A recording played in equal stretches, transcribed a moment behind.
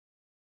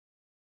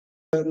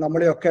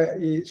നമ്മളെയൊക്കെ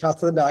ഈ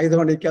ശാസ്ത്രത്തിന്റെ ആയുധം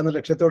അണിയിക്കുക എന്ന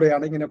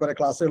ലക്ഷ്യത്തോടെയാണ് ഇങ്ങനെ കുറെ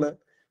ക്ലാസ്സുകൾ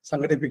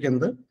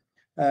സംഘടിപ്പിക്കുന്നത്.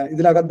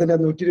 ഇതിനകം തന്നെ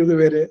 120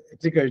 പേര്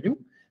എത്തിക്കഴിഞ്ഞു.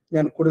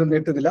 ഞാൻ കൂടുതൽ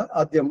നീട്ടുന്നില്ല.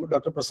 ആദ്യം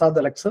ഡോക്ടർ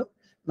പ്രസാദ് അലക്സ്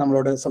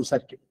നമ്മളോട്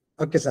സംസാരിക്കും.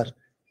 Okay sir.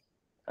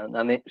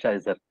 നന്ദി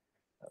ഷാജി സാർ.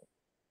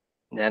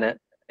 ഞാൻ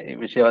ഈ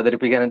വിഷയം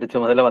അവതരിപ്പിക്കാനായിട്ട്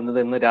ചുമതല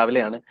വന്നത് ഇന്ന്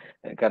രാവിലെയാണ്.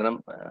 കാരണം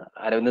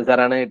അരവിന്ദൻ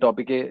സാറാണ് ഈ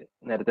ടോപ്പിക്ക്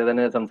നേരത്തെ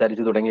തന്നെ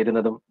സംസാരിച്ചു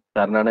തുടങ്ങിയിരുന്നതും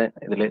സാറിനാണ്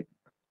ഇതിൽ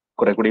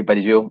കുറെ കൂടി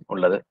പരിചയവും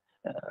ഉള്ളത്.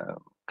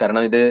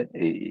 കാരണം ഇത്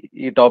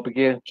ഈ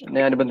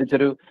ടോപ്പിക്കിനെ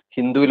അനുബന്ധിച്ചൊരു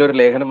ഹിന്ദുവിലൊരു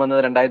ലേഖനം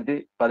വന്നത്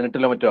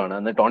 2018 മറ്റോ ആണ്.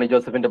 അന്ന് ടോണി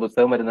ജോസഫിന്റെ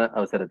പുസ്തകം വരുന്ന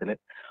അവസരത്തിൽ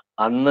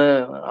അന്ന്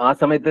ആ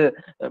സമയത്ത്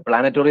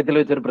പ്ലാനറ്റോറിയത്തിൽ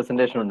വെച്ചൊരു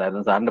പ്രസന്റേഷൻ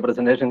ഉണ്ടായിരുന്നു. സാറിന്റെ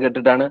പ്രസന്റേഷൻ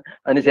കേട്ടിട്ടാണ്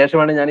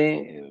അതിനുശേഷമാണ് ഞാൻ ഈ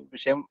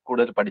വിഷയം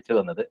കൂടുതൽ പഠിച്ചു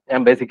വന്നത്.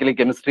 ഞാൻ ബേസിക്കലി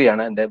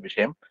കെമിസ്ട്രിയാണ് എൻ്റെ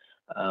വിഷയം.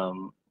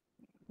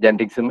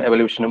 ജെനറ്റിക്സും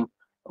എവല്യൂഷനും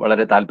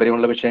വളരെ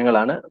താല്പര്യമുള്ള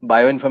വിഷയങ്ങളാണ്.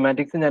 ബയോ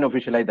ഇൻഫർമാറ്റിക്സ് ഞാൻ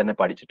ഒഫീഷ്യലായി തന്നെ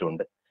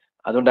പഠിച്ചിട്ടുണ്ട്.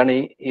 അതുകൊണ്ടാണ്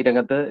ഈ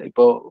രംഗത്ത്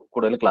ഇപ്പോൾ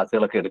കൂടുതൽ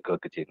ക്ലാസ്സുകളൊക്കെ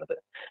എടുക്കുകയൊക്കെ ചെയ്യുന്നത്.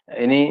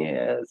 ഇനി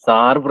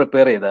സാർ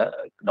പ്രിപ്പയർ ചെയ്ത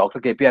ഡോക്ടർ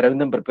KP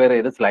അരവിന്ദൻ പ്രിപ്പയർ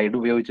ചെയ്ത സ്ലൈഡ്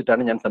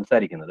ഉപയോഗിച്ചിട്ടാണ് ഞാൻ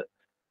സംസാരിക്കുന്നത്.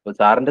 അപ്പോൾ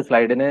സാറിന്റെ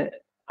സ്ലൈഡിനെ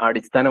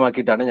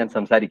അടിസ്ഥാനമാക്കിയിട്ടാണ് ഞാൻ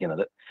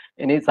സംസാരിക്കുന്നത്.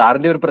 ഇനി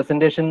സാറിന്റെ ഒരു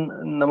പ്രസന്റേഷൻ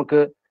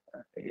നമുക്ക്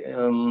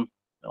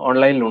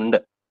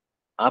ഓൺലൈനിലുണ്ട്.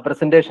 ആ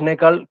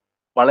പ്രസന്റേഷനേക്കാൾ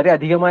വളരെ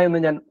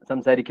അധികമായൊന്നും ഞാൻ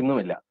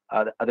സംസാരിക്കുന്നുമില്ല.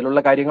 അതിലുള്ള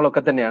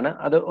കാര്യങ്ങളൊക്കെ തന്നെയാണ്.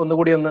 അത്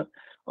ഒന്നുകൂടി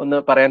ഒന്ന്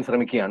പറയാൻ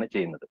ശ്രമിക്കുകയാണ്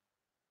ചെയ്യുന്നത്.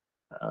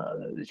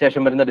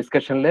 ശേഷം വരുന്ന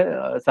ഡിസ്കഷനിൽ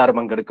സാർ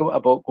പങ്കെടുക്കും.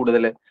 അപ്പോൾ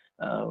കൂടുതൽ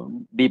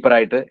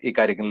ഡീപ്പറായിട്ട് ഈ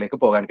കാര്യങ്ങളിലേക്ക്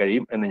പോകാൻ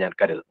കഴിയും എന്ന് ഞാൻ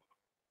കരുതുന്നു.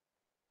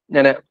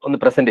 ഞാൻ ഒന്ന്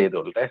പ്രസന്റ്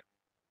ചെയ്തോളട്ടെ.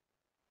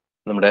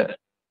 നമ്മുടെ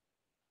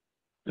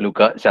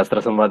ലൂക്ക ശാസ്ത്ര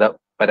സംവാദ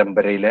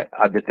പരമ്പരയിലെ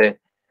ആദ്യത്തെ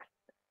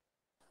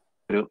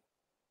ഒരു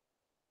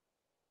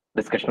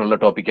ഡിസ്കഷനുള്ള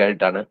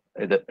ടോപ്പിക്കായിട്ടാണ്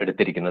ഇത്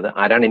എടുത്തിരിക്കുന്നത്.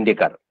 ആരാണ്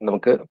ഇന്ത്യക്കാർ?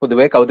 നമുക്ക്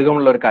പൊതുവെ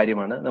കൗതുകമുള്ള ഒരു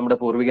കാര്യമാണ് നമ്മുടെ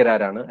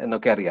പൂർവികരാരാണ്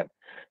എന്നൊക്കെ അറിയാൻ.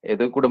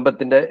 ഏത്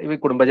കുടുംബത്തിന്റെ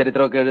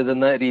കുടുംബചരിത്രമൊക്കെ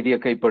എഴുതുന്ന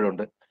രീതിയൊക്കെ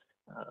ഇപ്പോഴുണ്ട്.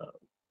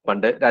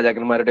 പണ്ട്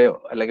രാജാക്കന്മാരുടെയോ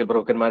അല്ലെങ്കിൽ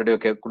പ്രഭുക്കന്മാരുടെയോ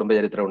ഒക്കെ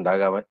കുടുംബചരിത്രം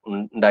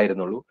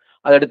ഉണ്ടായിരുന്നുള്ളൂ.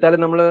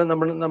 അതെടുത്താലും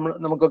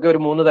നമുക്കൊക്കെ ഒരു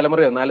 3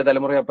 തലമുറയോ 4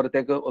 തലമുറയോ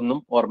അപ്പുറത്തേക്ക് ഒന്നും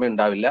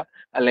ഓർമ്മയുണ്ടാവില്ല,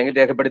 അല്ലെങ്കിൽ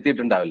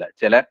രേഖപ്പെടുത്തിയിട്ടുണ്ടാവില്ല.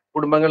 ചില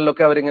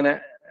കുടുംബങ്ങളിലൊക്കെ അവരിങ്ങനെ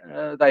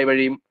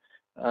തായ്വഴിയും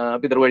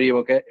പിതൃവഴിയും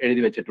ഒക്കെ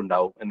എഴുതി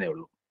വെച്ചിട്ടുണ്ടാവും എന്നേ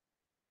ഉള്ളൂ.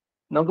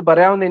 നമുക്ക്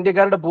പറയാവുന്ന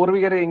ഇന്ത്യക്കാരുടെ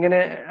പൂർവികർ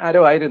ഇങ്ങനെ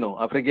ആരോ ആയിരുന്നു,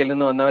 ആഫ്രിക്കയിൽ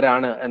നിന്ന്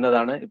വന്നവരാണ്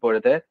എന്നതാണ്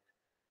ഇപ്പോഴത്തെ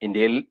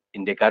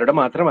ഇന്ത്യക്കാരുടെ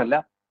മാത്രമല്ല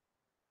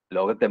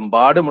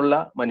ലോകത്തെമ്പാടുമുള്ള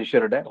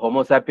മനുഷ്യരുടെ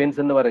ഹോമോസാപ്പിയൻസ്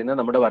എന്ന് പറയുന്ന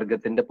നമ്മുടെ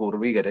വർഗത്തിന്റെ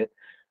പൂർവികര്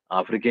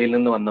ആഫ്രിക്കയിൽ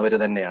നിന്ന് വന്നവർ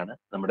തന്നെയാണ്.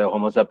 നമ്മുടെ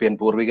ഹോമോസാപ്പിയൻ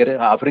പൂർവികര്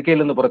ആഫ്രിക്കയിൽ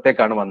നിന്ന്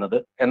പുറത്തേക്കാണ് വന്നത്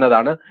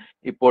എന്നതാണ്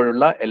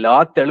ഇപ്പോഴുള്ള എല്ലാ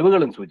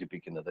തെളിവുകളും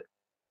സൂചിപ്പിക്കുന്നത്.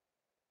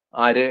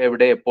 ആര്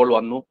എവിടെ എപ്പോൾ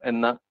വന്നു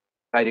എന്ന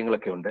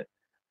കാര്യങ്ങളൊക്കെ ഉണ്ട്.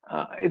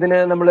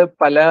 ഇതിന് നമ്മൾ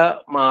പല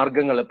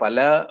മാർഗങ്ങൾ, പല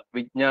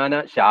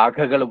വിജ്ഞാന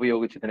ശാഖകൾ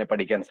ഉപയോഗിച്ച് ഇതിനെ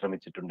പഠിക്കാൻ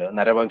ശ്രമിച്ചിട്ടുണ്ട്.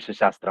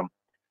 നരവംശാസ്ത്രം,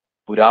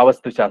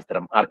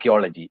 പുരാവസ്തുശാസ്ത്രം,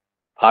 ആർക്കിയോളജി,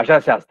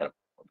 ഭാഷാശാസ്ത്രം,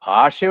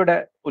 ഭാഷയുടെ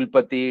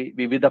ഉൽപ്പത്തി,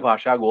 വിവിധ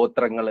ഭാഷാ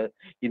ഗോത്രങ്ങള്,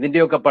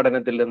 ഇതിന്റെയൊക്കെ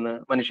പഠനത്തിൽ നിന്ന്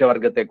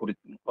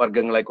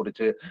വർഗങ്ങളെ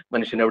കുറിച്ച്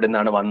മനുഷ്യൻ എവിടെ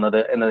നിന്നാണ് വന്നത്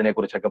എന്നതിനെ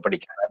കുറിച്ചൊക്കെ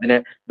പഠിക്കാൻ, അതിനെ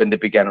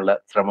ബന്ധിപ്പിക്കാനുള്ള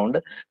ശ്രമമുണ്ട്.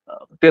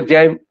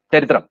 തീർച്ചയായും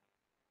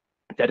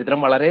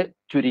ചരിത്രം വളരെ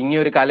ചുരുങ്ങിയ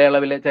ഒരു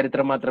കാലയളവിലെ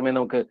ചരിത്രം മാത്രമേ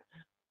നമുക്ക്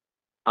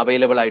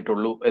അവൈലബിൾ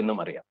ആയിട്ടുള്ളൂ എന്നും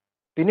അറിയാം.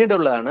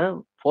 പിന്നീടുള്ളതാണ്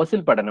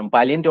ഫോസിൽ പഠനം,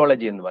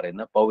 പാലിയന്റോളജി എന്ന്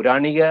പറയുന്ന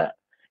പൗരാണിക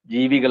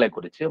ജീവികളെ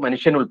കുറിച്ച്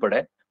മനുഷ്യൻ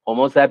ഉൾപ്പെടെ,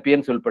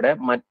 ഹോമോസാപ്പിയൻസ് ഉൾപ്പെടെ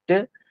മറ്റ്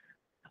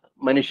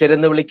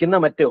മനുഷ്യരെന്ന് വിളിക്കുന്ന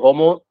മറ്റ്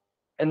ഹോമോ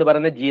എന്ന്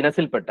പറയുന്ന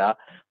ജീനസിൽപ്പെട്ട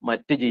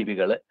മറ്റ്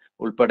ജീവികൾ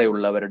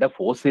ഉൾപ്പെടെയുള്ളവരുടെ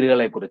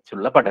ഫോസിലുകളെ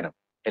കുറിച്ചുള്ള പഠനം,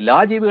 എല്ലാ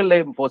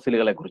ജീവികളുടെയും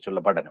ഫോസിലുകളെ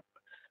കുറിച്ചുള്ള പഠനം.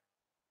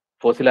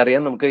 ഫോസിൽ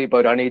അറിയാൻ നമുക്ക് ഈ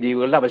പൗരാണിക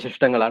ജീവികളുടെ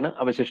അവശിഷ്ടങ്ങളാണ്.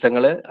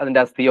 അവശിഷ്ടങ്ങൾ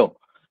അതിന്റെ അസ്ഥിയോ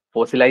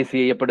ഫോസിലൈസ്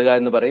ചെയ്യപ്പെടുക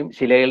എന്ന് പറയും.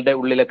 ശിലകളുടെ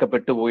ഉള്ളിലൊക്കെ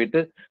പെട്ടുപോയിട്ട്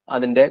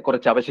അതിന്റെ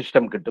കുറച്ച്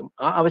അവശിഷ്ടം കിട്ടും.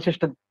 ആ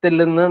അവശിഷ്ടത്തിൽ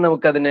നിന്ന്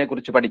നമുക്ക് അതിനെ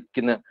കുറിച്ച്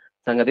പഠിക്കുന്ന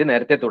സംഗതി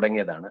നേരത്തെ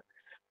തുടങ്ങിയതാണ്.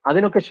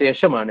 അതിനൊക്കെ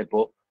ശേഷമാണ്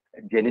ഇപ്പോ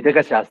ജനിതക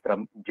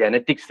ശാസ്ത്രം,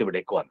 ജനറ്റിക്സ്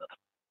ഇവിടേക്ക് വന്നത്.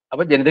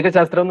 അപ്പൊ ജനിതക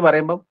ശാസ്ത്രം എന്ന്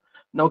പറയുമ്പോൾ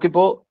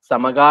നമുക്കിപ്പോ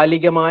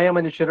സമകാലികമായ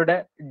മനുഷ്യരുടെ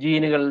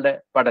ജീനുകളുടെ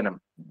പഠനം,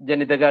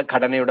 ജനിതക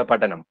ഘടനയുടെ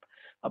പഠനം,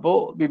 അപ്പോ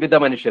വിവിധ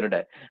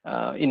മനുഷ്യരുടെ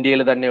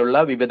ഇന്ത്യയിൽ തന്നെയുള്ള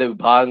വിവിധ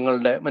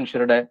വിഭാഗങ്ങളുടെ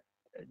മനുഷ്യരുടെ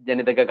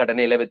ജനിതക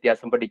ഘടനയിലെ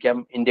വ്യത്യാസം പഠിക്കാം.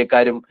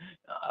 ഇന്ത്യക്കാരും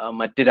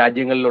മറ്റ്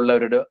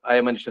രാജ്യങ്ങളിലുള്ളവരുടെ ആയ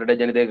മനുഷ്യരുടെ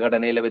ജനിതക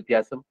ഘടനയിലെ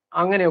വ്യത്യാസം,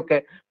 അങ്ങനെയൊക്കെ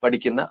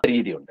പഠിക്കുന്ന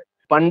രീതിയുണ്ട്.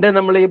 പണ്ട്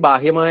നമ്മൾ ഈ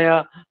ബാഹ്യമായ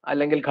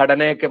അല്ലെങ്കിൽ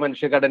ഘടനയൊക്കെ,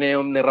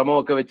 മനുഷ്യഘടനയും നിറമോ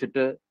ഒക്കെ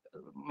വെച്ചിട്ട്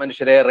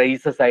മനുഷ്യരെ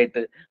റേസസ്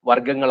ആയിട്ട്,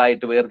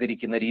 വർഗങ്ങളായിട്ട്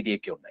വേർതിരിക്കുന്ന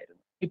രീതിയൊക്കെ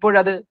ഉണ്ടായിരുന്നു.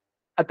 ഇപ്പോഴത്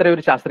അത്ര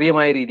ഒരു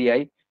ശാസ്ത്രീയമായ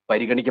രീതിയായി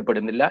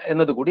പരിഗണിക്കപ്പെടുന്നില്ല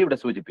എന്നതുകൂടി ഇവിടെ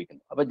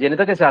സൂചിപ്പിക്കുന്നു. അപ്പൊ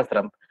ജനിതക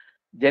ശാസ്ത്രം,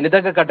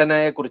 ജനിതക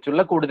ഘടനയെ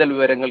കുറിച്ചുള്ള കൂടുതൽ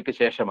വിവരങ്ങൾക്ക്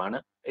ശേഷമാണ്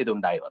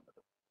ഇതുണ്ടായി വന്നത്.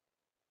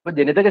 അപ്പൊ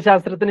ജനിതക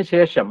ശാസ്ത്രത്തിന്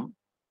ശേഷം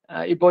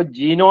ഇപ്പോ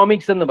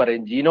ജീനോമിക്സ് എന്ന്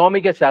പറയും,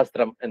 ജീനോമിക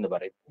ശാസ്ത്രം എന്ന്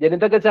പറയും.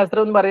 ജനിതക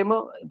ശാസ്ത്രം എന്ന്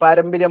പറയുമ്പോൾ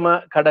പാരമ്പര്യ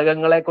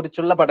ഘടകങ്ങളെ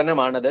കുറിച്ചുള്ള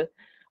പഠനമാണത്.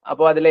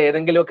 അപ്പോൾ അതിലെ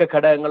ഏതെങ്കിലുമൊക്കെ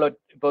ഘടകങ്ങൾ,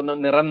 ഇപ്പൊ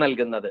നിറം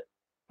നൽകുന്നത്,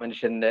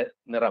 മനുഷ്യന്റെ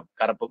നിറം,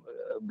 കറുപ്പ്,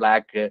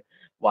 ബ്ലാക്ക്,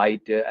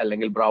 വൈറ്റ്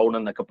അല്ലെങ്കിൽ ബ്രൗൺ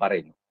എന്നൊക്കെ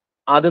പറയുന്നു,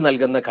 അത്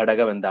നൽകുന്ന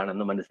ഘടകം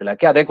എന്താണെന്ന്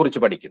മനസ്സിലാക്കി അതേക്കുറിച്ച്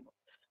പഠിക്കുന്നു.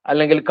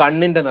 അല്ലെങ്കിൽ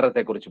കണ്ണിന്റെ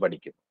നിറത്തെക്കുറിച്ച്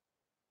പഠിക്കുന്നു.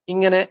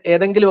 ഇങ്ങനെ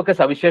ഏതെങ്കിലുമൊക്കെ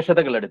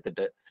സവിശേഷതകൾ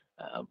എടുത്തിട്ട്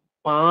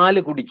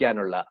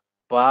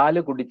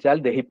പാല് കുടിച്ചാൽ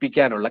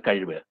ദഹിപ്പിക്കാനുള്ള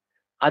കഴിവ്,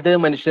 അത്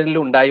മനുഷ്യരിൽ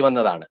ഉണ്ടായി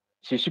വന്നതാണ്.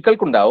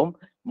 ശിശുക്കൾക്കുണ്ടാവും,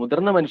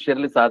 മുതിർന്ന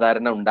മനുഷ്യരിൽ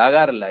സാധാരണ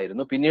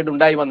ഉണ്ടാകാറില്ലായിരുന്നു, പിന്നീട്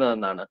ഉണ്ടായി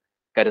വന്നതെന്നാണ്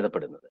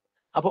കരുതപ്പെടുന്നത്.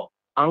 അപ്പോൾ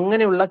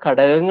അങ്ങനെയുള്ള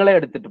ഘടകങ്ങളെ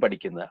എടുത്തിട്ട്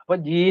പഠിക്കുന്നത്, അപ്പൊ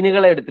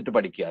ജീനുകളെ എടുത്തിട്ട്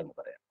പഠിക്കുക എന്ന്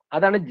പറയാം.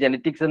 അതാണ്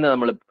ജെനറ്റിക്സ് എന്ന്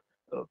നമ്മൾ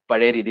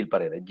പഴയ രീതിയിൽ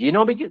പറയുന്നത്.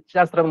 ജീനോമിക്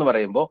ശാസ്ത്രം എന്ന്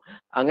പറയുമ്പോൾ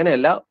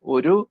അങ്ങനെയല്ല,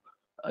 ഒരു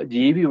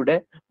ജീവിയുടെ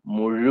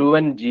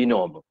മുഴുവൻ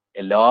ജീനോമും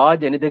എല്ലാ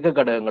ജനിതക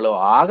ഘടകങ്ങളും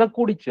ആകെ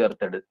കൂടി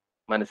ചേർത്തെടു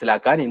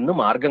മനസ്സിലാക്കാൻ ഇന്ന്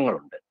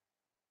മാർഗങ്ങളുണ്ട്.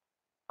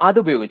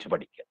 അതുപയോഗിച്ച്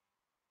പഠിക്കുക.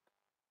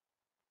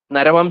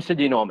 നരവംശ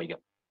ജീനോമികം,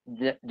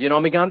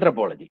 ജീനോമിക്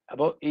ആന്ത്രപ്പോളജി.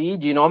 അപ്പോൾ ഈ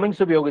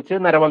ജീനോമിക്സ് ഉപയോഗിച്ച്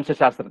നരവംശ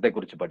ശാസ്ത്രത്തെ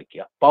കുറിച്ച്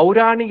പഠിക്കുക.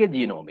 പൗരാണിക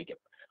ജീനോമികം,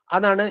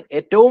 അതാണ്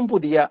ഏറ്റവും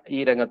പുതിയ ഈ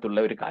രംഗത്തുള്ള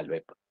ഒരു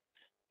കാൽവയ്പ്.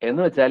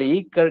 എന്ന് വെച്ചാൽ ഈ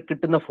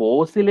കിട്ടുന്ന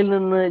ഫോസിലിൽ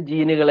നിന്ന്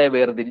ജീനുകളെ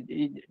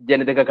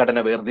ജനിതക ഘടന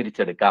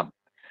വേർതിരിച്ചെടുക്കാം.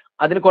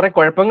 അതിന് കുറെ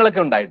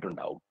കുഴപ്പങ്ങളൊക്കെ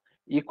ഉണ്ടായിട്ടുണ്ടാവും.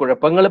 ഈ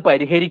കുഴപ്പങ്ങൾ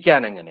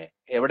പരിഹരിക്കാൻ എങ്ങനെ,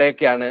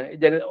 എവിടെയൊക്കെയാണ്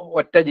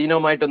ഒറ്റ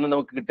ജീനോമായിട്ടൊന്നും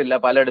നമുക്ക് കിട്ടില്ല,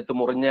 പലയിടത്തും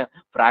മുറിഞ്ഞ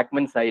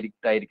ഫ്രാഗ്മെന്റ്സ്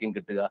ആയിരിക്കും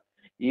കിട്ടുക.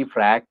 ഈ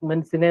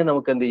ഫ്രാഗ്മെന്റ്സിനെ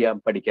നമുക്ക് എന്ത് ചെയ്യാം,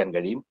 പഠിക്കാൻ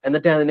കഴിയും.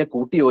 എന്നിട്ട് അതിനെ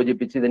കൂട്ടി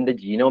യോജിപ്പിച്ച് ഇതിന്റെ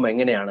ജീനോം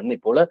എങ്ങനെയാണെന്ന്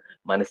ഇപ്പോൾ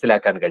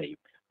മനസ്സിലാക്കാൻ കഴിയും.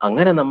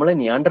 അങ്ങനെ നമ്മൾ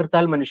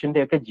നിയാണ്ടർത്താൽ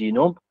മനുഷ്യന്റെയൊക്കെ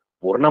ജീനോം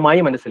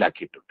പൂർണ്ണമായി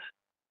മനസ്സിലാക്കിയിട്ടുണ്ട്.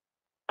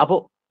 അപ്പോൾ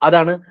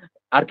അതാണ്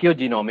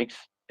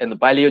ആർക്കിയോജീനോമിക്സ് എന്ന്,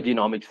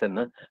 പാലിയോജീനോമിക്സ്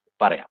എന്ന്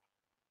പറയാം.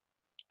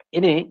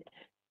 ഇനി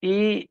ഈ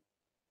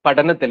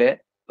പഠനത്തിലെ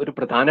ഒരു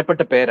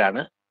പ്രധാനപ്പെട്ട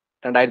പേരാണ്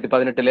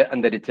 2018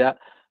 അന്തരിച്ച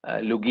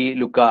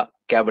ലുക്ക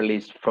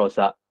കാവലീസ്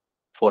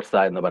ഫോർസ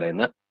എന്ന്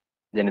പറയുന്ന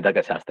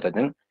ജനിതക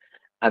ശാസ്ത്രജ്ഞൻ.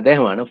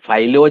 അദ്ദേഹമാണ്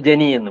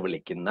ഫൈലോജനി എന്ന്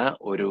വിളിക്കുന്ന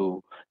ഒരു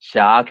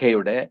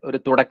ശാഖയുടെ ഒരു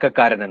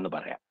തുടക്കക്കാരൻ എന്ന്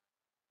പറയാം.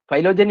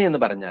 ഫൈലോജനി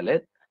എന്ന് പറഞ്ഞാൽ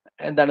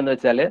എന്താണെന്ന്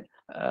വെച്ചാൽ,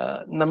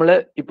 നമ്മൾ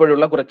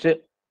ഇപ്പോഴുള്ള കുറച്ച്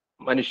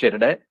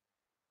മനുഷ്യരുടെ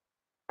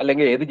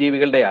അല്ലെങ്കിൽ ഏത്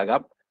ജീവികളുടെ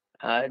ആകാം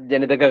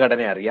ജനിതക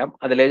ഘടന അറിയാം,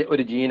 അതിലെ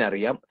ഒരു ജീൻ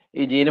അറിയാം.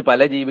 ഈ ജീന്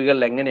പല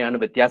ജീവികളിൽ എങ്ങനെയാണ്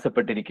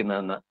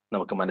വ്യത്യാസപ്പെട്ടിരിക്കുന്നതെന്ന്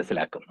നമുക്ക്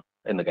മനസ്സിലാക്കുന്നു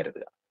എന്ന്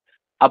കരുതുക.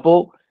 അപ്പോ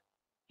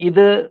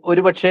ഇത്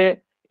ഒരുപക്ഷെ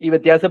ഈ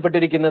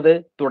വ്യത്യാസപ്പെട്ടിരിക്കുന്നത്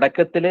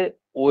തുടക്കത്തില്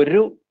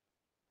ഒരു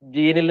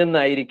ജീനിൽ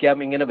നിന്നായിരിക്കാം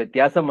ഇങ്ങനെ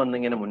വ്യത്യാസം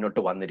വന്നിങ്ങനെ മുന്നോട്ട്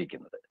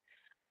വന്നിരിക്കുന്നത്.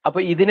 അപ്പൊ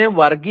ഇതിനെ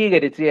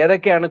വർഗീകരിച്ച്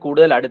ഏതൊക്കെയാണ്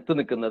കൂടുതൽ അടുത്ത്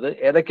നിൽക്കുന്നത്,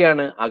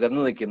 ഏതൊക്കെയാണ്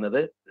അകന്നു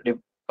നിൽക്കുന്നത്,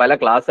 പല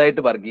ക്ലാസ്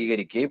ആയിട്ട്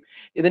വർഗീകരിക്കുകയും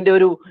ഇതിന്റെ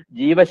ഒരു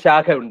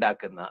ജീവശാഖ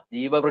ഉണ്ടാക്കുന്ന,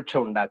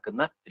 ജീവവൃക്ഷം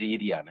ഉണ്ടാക്കുന്ന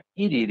രീതിയാണ്.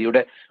 ഈ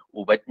രീതിയുടെ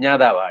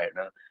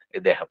ഉപജ്ഞാതാവാണ്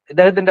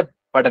ഇദ്ദേഹത്തിന്റെ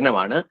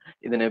പഠനമാണ്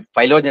ഇതിന്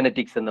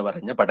ഫൈലോജനറ്റിക്സ് എന്ന്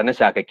പറഞ്ഞ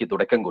പഠനശാഖയ്ക്ക്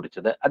തുടക്കം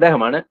കുറിച്ചത്.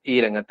 അദ്ദേഹമാണ് ഈ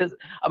രംഗത്ത്.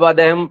 അപ്പൊ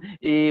അദ്ദേഹം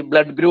ഈ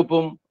ബ്ലഡ്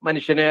ഗ്രൂപ്പും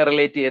മനുഷ്യനെ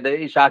റിലേറ്റ് ചെയ്ത്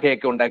ഈ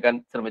ശാഖയൊക്കെ ഉണ്ടാക്കാൻ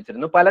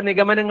ശ്രമിച്ചിരുന്നു. പല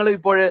നിഗമനങ്ങളും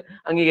ഇപ്പോൾ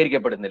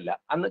അംഗീകരിക്കപ്പെടുന്നില്ല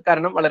അന്ന്,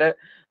 കാരണം വളരെ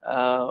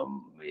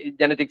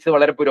ജനറ്റിക്സ്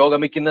വളരെ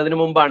പുരോഗമിക്കുന്നതിന്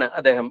മുമ്പാണ്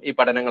അദ്ദേഹം ഈ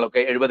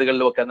പഠനങ്ങളൊക്കെ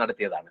 70കളിലും ഒക്കെ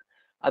നടത്തിയതാണ്.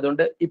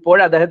 അതുകൊണ്ട് ഇപ്പോൾ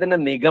അദ്ദേഹത്തിന്റെ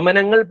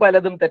നിഗമനങ്ങൾ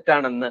പലതും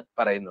തെറ്റാണെന്ന്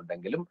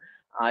പറയുന്നുണ്ടെങ്കിലും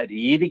ആ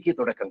രീതിക്ക്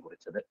തുടക്കം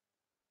കുറിച്ചത്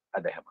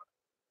അദ്ദേഹമാണ്.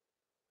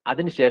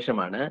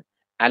 അതിനുശേഷമാണ്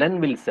അലൻ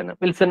വിൽസൺ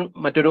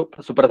മറ്റൊരു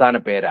സുപ്രധാന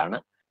പേരാണ്.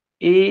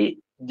 ഈ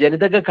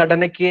ജനിതക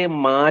ഘടനയ്ക്ക്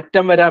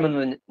മാറ്റം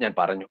വരാമെന്ന് ഞാൻ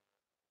പറഞ്ഞു,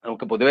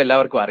 നമുക്ക് പൊതുവെ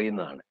എല്ലാവർക്കും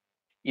അറിയുന്നതാണ്.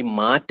 ഈ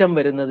മാറ്റം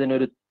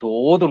വരുന്നതിനൊരു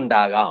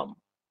തോതുണ്ടാകാം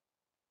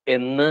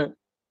എന്ന്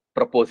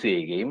പ്രപ്പോസ്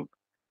ചെയ്യുകയും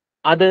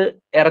അത്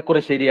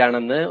ഏറെക്കുറെ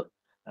ശരിയാണെന്ന്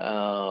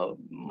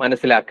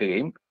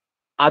മനസ്സിലാക്കുകയും,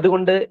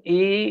 അതുകൊണ്ട്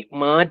ഈ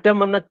മാറ്റം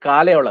വന്ന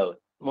കാലയളവ്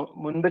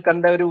മുൻപ്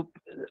കണ്ട ഒരു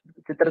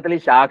ചിത്രത്തിൽ ഈ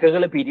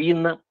ശാഖകൾ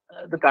പിരിയുന്ന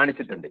ഇത്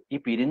കാണിച്ചിട്ടുണ്ട്. ഈ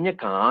പിരിഞ്ഞ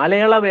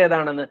കാലയളവ്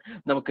ഏതാണെന്ന്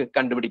നമുക്ക്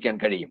കണ്ടുപിടിക്കാൻ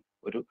കഴിയും.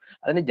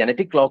 അതിന്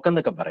ജനറ്റിക് ക്ലോക്ക്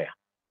എന്നൊക്കെ പറയാം.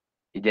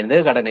 ഈ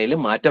ജനിതക ഘടനയിൽ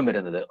മാറ്റം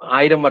വരുന്നത്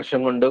 1000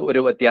 വർഷം കൊണ്ട്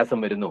ഒരു വ്യത്യാസം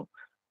വരുന്നു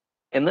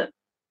എന്ന്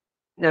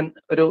ഞാൻ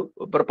ഒരു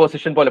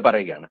പ്രൊപ്പോസിഷൻ പോലെ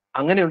പറയുകയാണ്.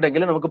 അങ്ങനെ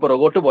ഉണ്ടെങ്കിൽ നമുക്ക്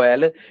പുറകോട്ട്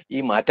പോയാൽ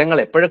ഈ മാറ്റങ്ങൾ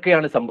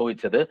എപ്പോഴൊക്കെയാണ്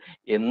സംഭവിച്ചത്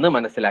എന്ന്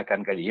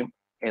മനസ്സിലാക്കാൻ കഴിയും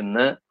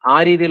എന്ന് ആ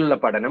രീതിയിലുള്ള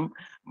പഠനം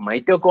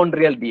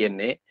മൈറ്റോകോൺട്രിയൽ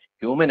DNA,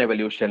 ഹ്യൂമൻ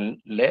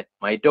എവല്യൂഷനിലെ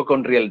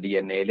മൈറ്റോകോൺട്രിയൽ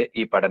DNAയിൽ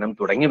ഈ പഠനം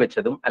തുടങ്ങി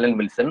വെച്ചതും Allen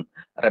Wilson,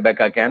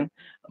 Rebecca can,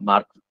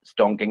 mark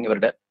സ്റ്റോങ്കിങ്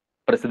ഇവരുടെ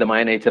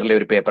പ്രസിദ്ധമായ നേച്ചറിലെ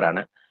ഒരു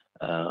പേപ്പറാണ്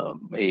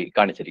ഈ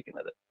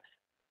കാണിച്ചിരിക്കുന്നത്.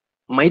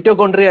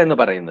 മൈറ്റോകോൺട്രിയ എന്ന്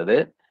പറയുന്നത്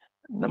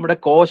നമ്മുടെ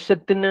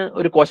കോശത്തിന്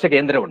ഒരു കോശ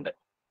കേന്ദ്രമുണ്ട്,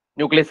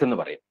 ന്യൂക്ലിയസ് എന്ന്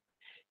പറയും.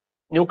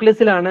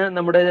 ന്യൂക്ലിയസിലാണ്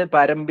നമ്മുടെ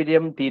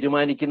പാരമ്പര്യം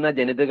തീരുമാനിക്കുന്ന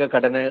ജനിതക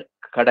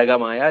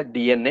ഘടകമായ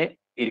DNA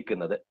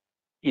ഇരിക്കുന്നത്.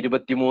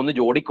 23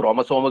 ജോഡി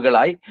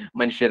ക്രോമസോമുകളായി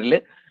മനുഷ്യരിൽ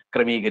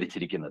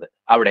ക്രമീകരിച്ചിരിക്കുന്നത്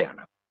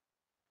അവിടെയാണ്.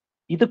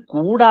 ഇത്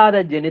കൂടാതെ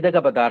ജനിതക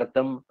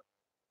പദാർത്ഥം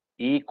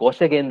ഈ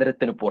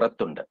കോശകേന്ദ്രത്തിന്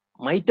പുറത്തുണ്ട്.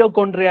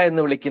 മൈറ്റോകോൺട്രിയ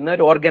എന്ന് വിളിക്കുന്ന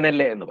ഒരു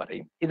ഓർഗനല്ലേ എന്ന്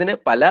പറയും. ഇതിന്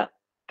പല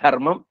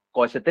ധർമ്മം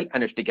കോശത്തിൽ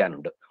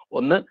അനുഷ്ഠിക്കാനുണ്ട്.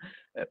 ഒന്ന്,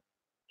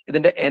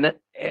 ഇതിന്റെ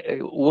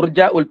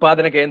ഊർജ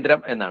ഉൽപാദന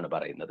കേന്ദ്രം എന്നാണ്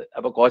പറയുന്നത്.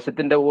 അപ്പൊ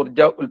കോശത്തിന്റെ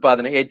ഊർജ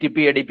ഉൽപാദനം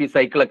ATP ADP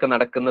സൈക്കിളൊക്കെ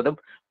നടക്കുന്നതും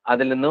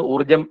അതിൽ നിന്ന്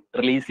ഊർജം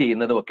റിലീസ്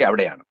ചെയ്യുന്നതും ഒക്കെ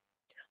അവിടെയാണ്.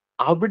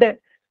 അവിടെ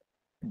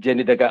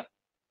ജനിതക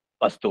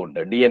വസ്തുവുണ്ട്,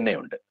 DNA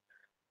ഉണ്ട്.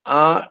 ആ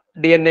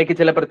DNA-ക്ക്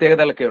ചില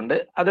പ്രത്യേകതകളൊക്കെ ഉണ്ട്.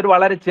 അതൊരു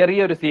വളരെ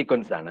ചെറിയൊരു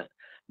സീക്വൻസ് ആണ്.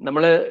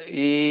 നമ്മൾ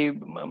ഈ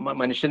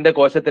മനുഷ്യന്റെ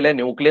കോശത്തിലെ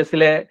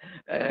ന്യൂക്ലിയസിലെ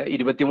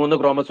 23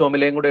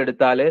 ക്രോമസോമിലെയും കൂടെ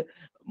എടുത്താൽ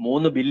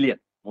 3 ബില്യൺ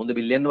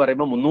എന്ന്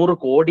പറയുമ്പോൾ 300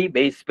 കോടി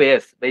ബേസ്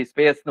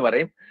പേയേഴ്സ് എന്ന്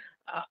പറയും.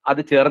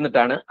 അത്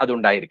ചേർന്നിട്ടാണ് അത്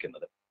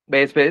ഉണ്ടായിരിക്കുന്നത്.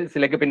 ബേസ്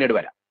പേയേഴ്സിലേക്ക് പിന്നീട്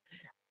വരാം.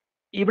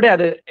 ഇവിടെ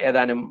അത്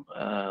ഏതാനും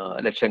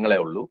ലക്ഷങ്ങളെ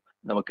ഉള്ളൂ.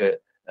 നമുക്ക്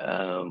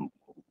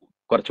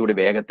കുറച്ചുകൂടി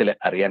വേഗത്തിൽ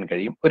അറിയാൻ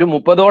കഴിയും. ഒരു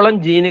 30ഓളം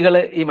ജീനുകൾ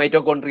ഈ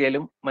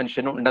മൈറ്റോകോൺട്രിയയിലും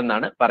മനുഷ്യനും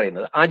ഉണ്ടെന്നാണ്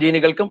പറയുന്നത്. ആ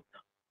ജീനുകൾക്കും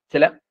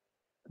ചില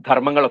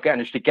ധർമ്മങ്ങളൊക്കെ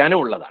അനുഷ്ഠിക്കാനും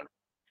ഉള്ളതാണ്.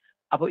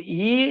 അപ്പൊ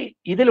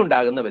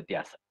ഇതിലുണ്ടാകുന്ന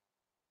വ്യത്യാസം,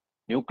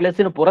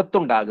 ന്യൂക്ലിയസിന്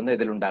പുറത്തുണ്ടാകുന്ന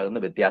ഇതിലുണ്ടാകുന്ന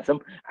വ്യത്യാസം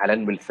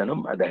അലൻ വിൽസണും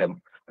അദ്ദേഹം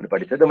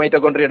പഠിച്ചത്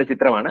മൈറ്റോകോൺട്രിയയുടെ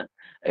ചിത്രമാണ്.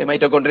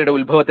 മൈറ്റോകോൺട്രിയയുടെ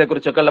ഉത്ഭവത്തെ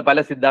കുറിച്ചൊക്കെയുള്ള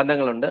പല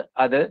സിദ്ധാന്തങ്ങളുണ്ട്.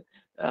 അത്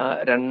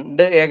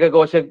 2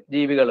 ഏകകോശ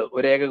ജീവികൾ,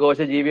 ഒരു ഏകകോശ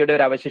ജീവിയുടെ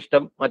ഒരു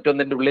അവശിഷ്ടം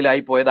മറ്റൊന്നിന്റെ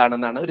ഉള്ളിലായി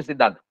പോയതാണെന്നാണ് ഒരു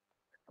സിദ്ധാന്തം.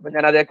 അപ്പൊ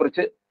ഞാൻ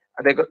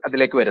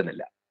അതിലേക്ക്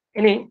വരുന്നില്ല.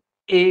 ഇനി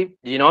ഈ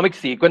ജീനോമിക്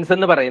സീക്വൻസ്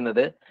എന്ന്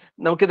പറയുന്നത്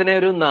നമുക്കിതിനെ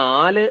ഒരു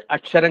 4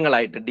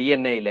 അക്ഷരങ്ങളായിട്ട്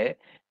DNA-യിലെ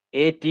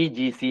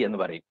ATGC എന്ന്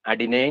പറയും.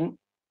 അഡിനൈൻ,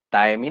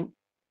 തൈമിൻ,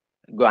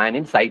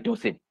 ഗ്വാനിൻ,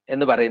 സൈറ്റോസിൻ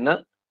എന്ന് പറയുന്ന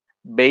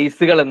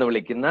ബേസുകൾ എന്ന്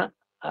വിളിക്കുന്ന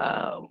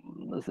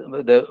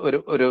ഇത്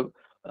ഒരു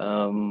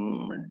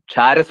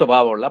ക്ഷാര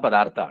സ്വഭാവമുള്ള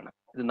പദാർത്ഥമാണ്.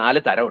 ഇത്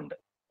 4 തരമുണ്ട്.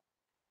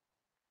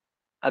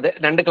 അത്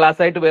 2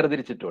 ക്ലാസ് ആയിട്ട്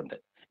വേർതിരിച്ചിട്ടുണ്ട്.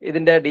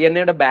 ഇതിന്റെ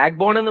DNA-യുടെ ബാക്ക്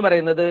ബോൺ എന്ന്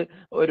പറയുന്നത്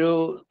ഒരു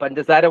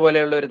പഞ്ചസാര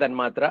പോലെയുള്ള ഒരു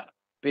തന്മാത്ര,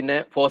 പിന്നെ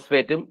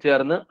ഫോസ്ഫേറ്റും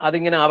ചേർന്ന്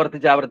അതിങ്ങനെ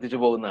ആവർത്തിച്ച്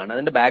പോകുന്നതാണ്.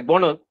 അതിന്റെ ബാക്ക്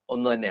ബോൺ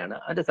ഒന്ന് തന്നെയാണ്.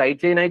 അതിന്റെ സൈഡ്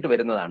ചെയിൻ ആയിട്ട്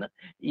വരുന്നതാണ്.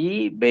 ഈ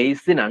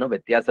ബേസിനാണ്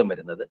വ്യത്യാസം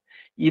വരുന്നത്.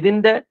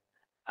 ഇതിന്റെ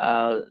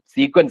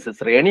സീക്വൻസ്,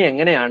 ശ്രേണി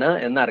എങ്ങനെയാണ്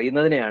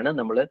എന്നറിയുന്നതിനെയാണ്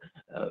നമ്മൾ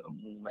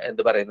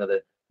എന്ത് പറയുന്നത്,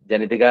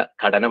 ജനിതക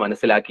ഘടന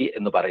മനസ്സിലാക്കി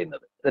എന്ന്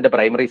പറയുന്നത്. ഇതിന്റെ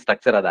പ്രൈമറി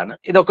സ്ട്രക്ചർ അതാണ്.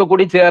 ഇതൊക്കെ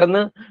കൂടി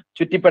ചേർന്ന്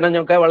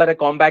ചുറ്റിപ്പിണഞ്ഞൊക്കെ വളരെ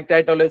കോമ്പാക്റ്റ്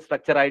ആയിട്ടുള്ള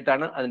സ്ട്രക്ചർ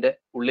ആയിട്ടാണ് അതിന്റെ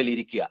ഉള്ളിൽ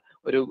ഇരിക്കുക.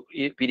 ഒരു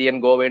ഈ പിരിയൻ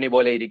ഗോവേണി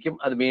പോലെ ഇരിക്കും.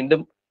 അത്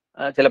വീണ്ടും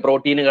ചില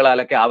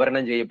പ്രോട്ടീനുകളാലൊക്കെ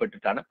ആവരണം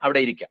ചെയ്യപ്പെട്ടിട്ടാണ്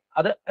അവിടെ ഇരിക്കുക.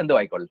 അത് എന്തോ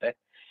ആയിക്കൊള്ളട്ടെ.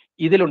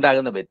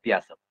 ഇതിലുണ്ടാകുന്ന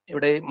വ്യത്യാസം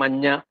ഇവിടെ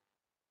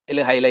മഞ്ഞയിൽ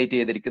ഹൈലൈറ്റ്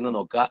ചെയ്തിരിക്കുന്നത്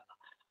നോക്കുക.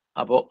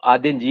 അപ്പോൾ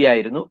ആദ്യം G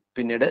ആയിരുന്നു,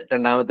 പിന്നീട്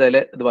രണ്ടാമത്തേൽ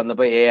ഇത്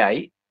വന്നപ്പോൾ A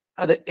ആയി,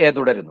 അത് A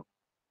തുടരുന്നു.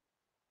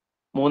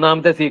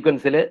 മൂന്നാമത്തെ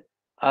സീക്വൻസിൽ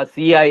ആ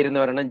C ആയിരുന്ന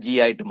ഒരെണ്ണം G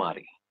ആയിട്ട്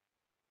മാറി.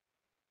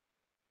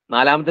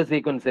 4ാമത്തെ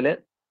സീക്വൻസിൽ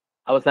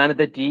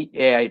അവസാനത്തെ T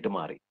A ആയിട്ട്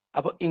മാറി.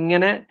 അപ്പൊ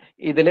ഇങ്ങനെ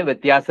ഇതില്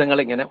വ്യത്യാസങ്ങൾ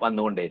ഇങ്ങനെ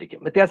വന്നുകൊണ്ടേയിരിക്കും.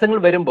 വ്യത്യാസങ്ങൾ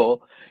വരുമ്പോൾ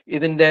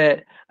ഇതിന്റെ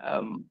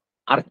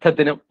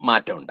അർത്ഥത്തിന്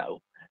മാറ്റം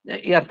ഉണ്ടാവും.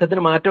 ഈ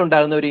അർത്ഥത്തിന് മാറ്റം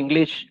ഉണ്ടാകുന്ന ഒരു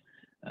ഇംഗ്ലീഷ്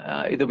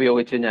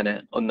ഇതുപയോഗിച്ച് ഞാൻ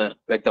ഒന്ന്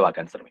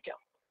വ്യക്തമാക്കാൻ ശ്രമിക്കാം.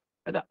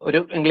 അതാ ഒരു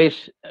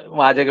ഇംഗ്ലീഷ്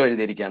വാചകം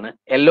എഴുതിയിരിക്കുകയാണ്,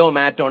 yellow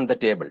mat on the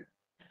table.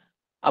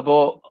 അപ്പോ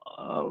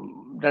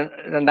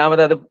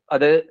രണ്ടാമത്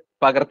അത്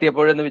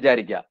പകർത്തിയപ്പോഴെന്ന്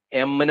വിചാരിക്കുക,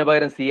 എമ്മിന്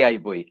പകരം C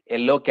ആയിപ്പോയി,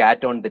 യെല്ലോ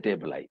കാറ്റ് ഓൺ ദ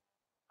ടേബിൾ ആയി.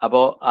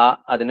 അപ്പോ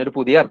അതിനൊരു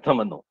പുതിയ അർത്ഥം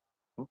വന്നു.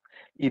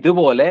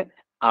 ഇതുപോലെ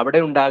അവിടെ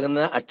ഉണ്ടാകുന്ന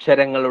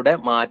അക്ഷരങ്ങളുടെ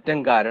മാറ്റം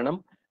കാരണം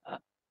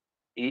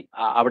ഈ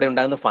അവിടെ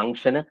ഉണ്ടാകുന്ന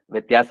ഫംഗ്ഷന്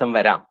വ്യത്യാസം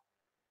വരാം.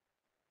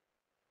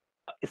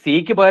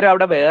 സിക്ക് പകരം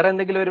അവിടെ വേറെ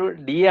എന്തെങ്കിലും ഒരു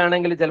D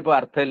ആണെങ്കിൽ ചിലപ്പോൾ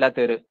അർത്ഥമില്ലാത്ത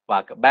ഒരു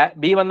വാക്ക്,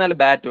 B വന്നാൽ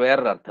ബാറ്റ്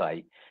വേറൊരു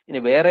അർത്ഥമായി. ഇനി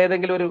വേറെ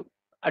ഏതെങ്കിലും ഒരു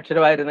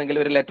അക്ഷരമായിരുന്നെങ്കിൽ,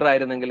 ഒരു ലെറ്റർ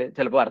ആയിരുന്നെങ്കിൽ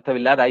ചിലപ്പോൾ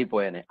അർത്ഥമില്ലാതായി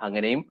പോയേനെ.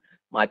 അങ്ങനെയും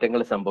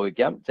മാറ്റങ്ങൾ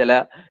സംഭവിക്കാം. ചില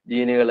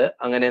ജീനുകൾ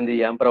അങ്ങനെ എന്ത്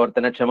ചെയ്യാം,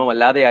 പ്രവർത്തനക്ഷമം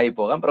അല്ലാതെയായി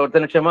പോകാം.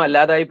 പ്രവർത്തനക്ഷമം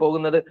അല്ലാതായി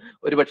പോകുന്നത്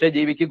ഒരുപക്ഷെ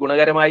ജീവിക്ക്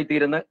ഗുണകരമായി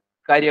തീരുന്ന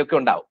കാര്യമൊക്കെ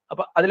ഉണ്ടാവും.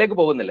 അപ്പൊ അതിലേക്ക്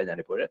പോകുന്നില്ല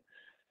ഞാനിപ്പോൾ.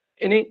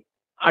 ഇനി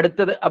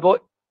അടുത്തത്, അപ്പോ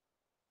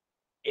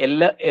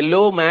yellow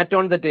mat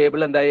on the table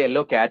എന്തായി,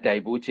 യെല്ലോ കാറ്റായി,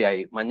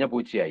 പൂച്ചയായി, മഞ്ഞ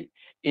പൂച്ചയായി.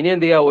 ഇനി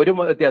എന്ത് ചെയ്യുക, ഒരു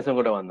വ്യത്യാസം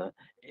കൂടെ വന്ന്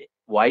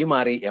Y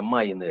മാറി M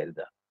ആയി എന്ന്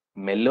കരുതുക.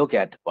 മെല്ലോ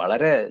കാറ്റ്,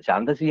 വളരെ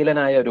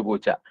ശാന്തശീലനായ ഒരു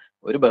പൂച്ച,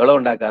 ഒരു ബഹളം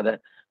ഉണ്ടാക്കാതെ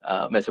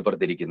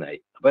മെച്ചപ്പുറത്തിരിക്കുന്നതായി.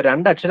 അപ്പൊ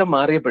 2 അക്ഷരം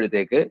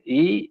മാറിയപ്പോഴത്തേക്ക്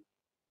ഈ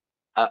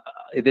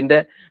ഇതിന്റെ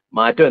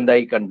മാറ്റം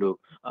എന്തായി കണ്ടു.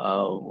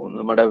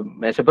 നമ്മുടെ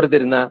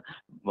മേശപ്പുറത്തിരുന്ന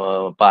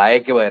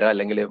പായയ്ക്ക് പകരം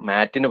അല്ലെങ്കിൽ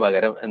മാറ്റിന്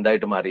പകരം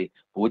എന്തായിട്ട് മാറി,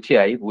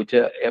 പൂച്ചയായി.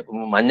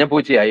 മഞ്ഞ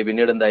പൂച്ചയായി,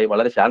 പിന്നീട് എന്തായി,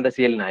 വളരെ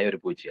ശാന്തശീലനായ ഒരു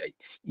പൂച്ചയായി.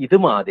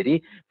 ഇതുമാതിരി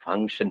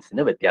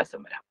ഫങ്ഷൻസിന്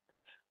വ്യത്യാസം വരാം.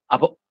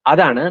 അപ്പൊ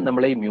അതാണ്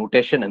നമ്മൾ ഈ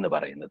മ്യൂട്ടേഷൻ എന്ന്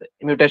പറയുന്നത്.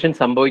 മ്യൂട്ടേഷൻ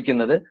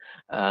സംഭവിക്കുന്നത്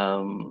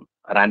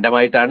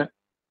റാൻഡമായിട്ടാണ്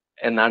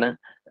എന്നാണ്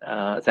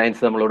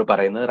സയൻസ് നമ്മളോട്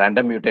പറയുന്നത്.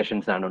 റാൻഡം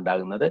മ്യൂട്ടേഷൻസ് ആണ്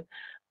ഉണ്ടാകുന്നത്.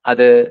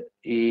 അത്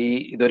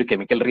ഇതൊരു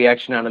കെമിക്കൽ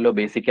റിയാക്ഷൻ ആണല്ലോ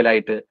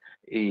ബേസിക്കലായിട്ട്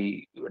ഈ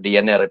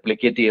DNA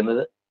റെപ്ലിക്കേറ്റ്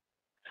ചെയ്യുന്നത്.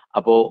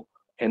 അപ്പോ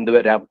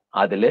എന്തുവരാം,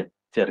 അതില്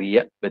ചെറിയ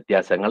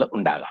വ്യത്യാസങ്ങൾ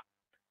ഉണ്ടാകാം.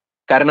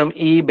 കാരണം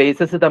ഈ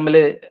ബേസസ് തമ്മിൽ,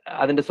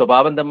 അതിന്റെ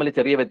സ്വഭാവം തമ്മിൽ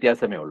ചെറിയ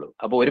വ്യത്യാസമേ ഉള്ളൂ.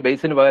 അപ്പോൾ ഒരു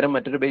ബേസിന് പകരം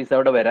മറ്റൊരു ബേസ്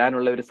അവിടെ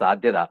വരാനുള്ള ഒരു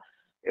സാധ്യത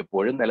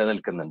എപ്പോഴും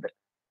നിലനിൽക്കുന്നുണ്ട്.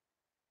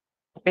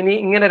 ഇനി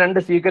ഇങ്ങനെ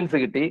 2 സീക്വൻസ്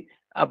കിട്ടി.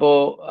 അപ്പോ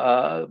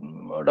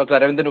ഡോക്ടർ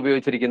അരവിന്ദൻ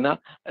ഉപയോഗിച്ചിരിക്കുന്ന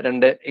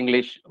 2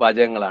 ഇംഗ്ലീഷ്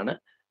വാചകങ്ങളാണ്.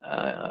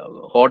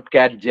 ഹോട്ട്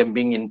കാറ്റ്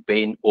jumping in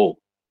pain O,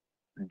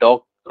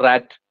 dog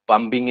rat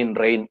pumping in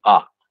rain A.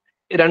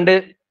 2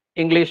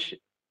 English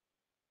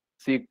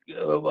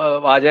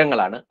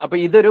വാചകങ്ങളാണ്. അപ്പൊ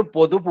ഇതൊരു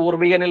പൊതു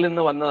പൂർവികനിൽ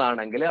നിന്ന്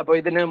വന്നതാണെങ്കിൽ അപ്പൊ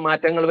ഇതിന്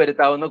മാറ്റങ്ങൾ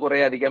വരുത്താവുന്ന കുറെ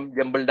അധികം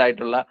ജംബിൾഡ്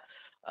ആയിട്ടുള്ള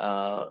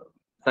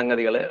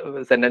സംഗതികൾ,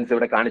 സെന്റൻസ്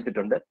ഇവിടെ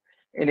കാണിച്ചിട്ടുണ്ട്.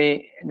 ഇനി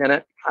ഞാൻ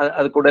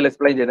അത് കൂടുതൽ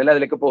എക്സ്പ്ലെയിൻ ചെയ്യുന്നില്ല,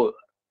 അതിലേക്ക് പോകും.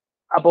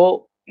 അപ്പോ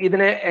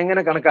ഇതിനെ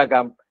എങ്ങനെ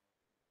കണക്കാക്കാം?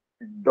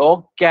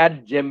 ഡോഗ്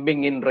കാറ്റ്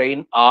ജമ്പിങ് ഇൻ റെയിൻ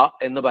A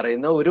എന്ന്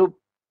പറയുന്ന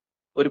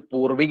ഒരു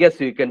പൂർവിക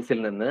സീക്വൻസിൽ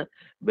നിന്ന്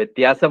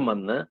വ്യത്യാസം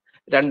വന്ന്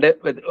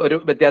ഒരു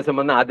വ്യത്യാസം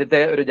വന്ന് ആദ്യത്തെ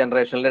ഒരു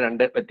ജനറേഷനിൽ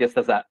 2 വ്യത്യസ്ത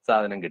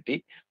സാധനം കിട്ടി.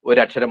 ഒരു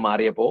അക്ഷരം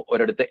മാറിയപ്പോൾ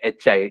ഒരിടത്ത്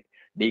H ആയി,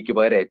 Dക്ക്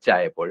പകരം H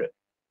ആയപ്പോൾ.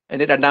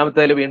 അതിന്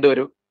രണ്ടാമത്തേതിൽ വീണ്ടും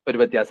ഒരു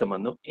വ്യത്യാസം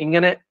വന്നു.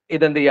 ഇങ്ങനെ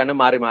ഇതെന്ത് ചെയ്യാണ്,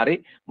 മാറി മാറി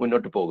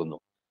മുന്നോട്ട് പോകുന്നു.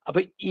 അപ്പൊ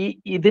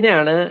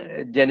ഇതിനെയാണ്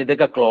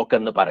ജനിതക ക്ലോക്ക്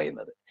എന്ന്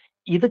പറയുന്നത്.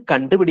 ഇത്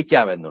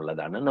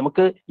കണ്ടുപിടിക്കാമെന്നുള്ളതാണ്,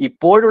 നമുക്ക്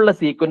ഇപ്പോഴുള്ള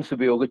സീക്വൻസ്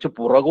ഉപയോഗിച്ച്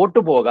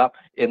പുറകോട്ട് പോകാം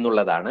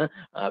എന്നുള്ളതാണ്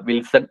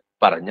വിൽസൺ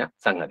പറഞ്ഞ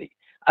സംഗതി.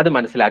 അത്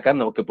മനസ്സിലാക്കാൻ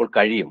നമുക്കിപ്പോൾ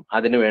കഴിയും.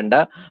 അതിനുവേണ്ട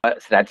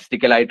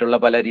സ്റ്റാറ്റിസ്റ്റിക്കൽ ആയിട്ടുള്ള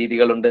പല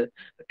രീതികളുണ്ട്.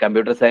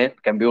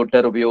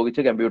 കമ്പ്യൂട്ടർ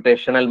ഉപയോഗിച്ച്,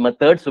 കമ്പ്യൂട്ടേഷണൽ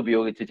മെത്തേഡ്സ്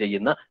ഉപയോഗിച്ച്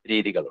ചെയ്യുന്ന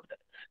രീതികളുണ്ട്.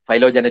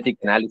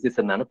 ഫൈലോജനറ്റിക് അനാലിസിസ്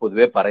എന്നാണ്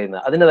പൊതുവെ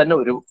പറയുന്നത്. അതിന് തന്നെ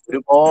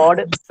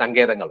ഒരുപാട്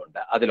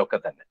സങ്കേതങ്ങളുണ്ട് അതിലൊക്കെ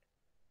തന്നെ.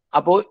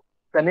 അപ്പോൾ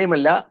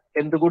തന്നെയുമല്ല,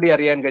 എന്തുകൂടി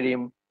അറിയാൻ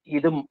കഴിയും,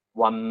 ഇത്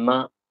വന്ന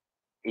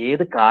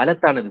ഏത്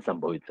കാലത്താണ് ഇത്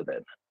സംഭവിച്ചത്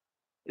എന്ന്.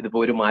 ഇതിപ്പോ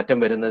ഒരു മാറ്റം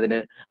വരുന്നതിന്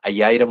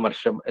 5000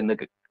 വർഷം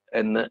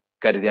എന്ന്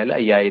കരുതിയാൽ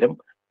 5000,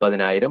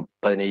 10000,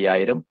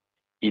 15000,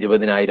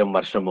 20000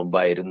 വർഷം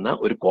മുമ്പായിരുന്ന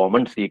ഒരു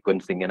കോമൺ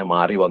സീക്വൻസ് ഇങ്ങനെ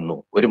മാറി വന്നു.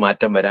 ഒരു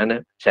മാറ്റം വരാൻ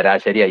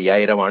ശരാശരി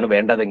 5000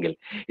 വേണ്ടതെങ്കിൽ,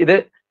 ഇത്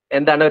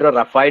എന്താണ് ഒരു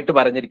റഫായിട്ട്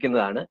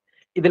പറഞ്ഞിരിക്കുന്നതാണ്.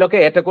 ഇതിലൊക്കെ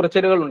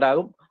ഏറ്റക്കുറച്ചിലുകൾ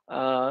ഉണ്ടാകും.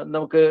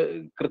 നമുക്ക്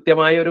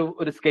കൃത്യമായ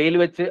ഒരു സ്കെയിൽ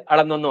വെച്ച്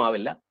അളന്നൊന്നും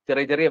ആവില്ല,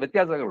 ചെറിയ ചെറിയ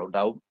വ്യത്യാസങ്ങൾ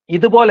ഉണ്ടാവും.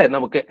 ഇതുപോലെ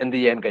നമുക്ക് എന്ത്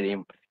ചെയ്യാൻ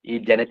കഴിയും, ഈ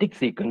ജനറ്റിക്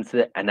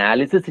സീക്വൻസ്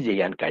അനാലിസിസ്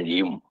ചെയ്യാൻ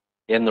കഴിയും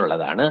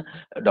എന്നുള്ളതാണ്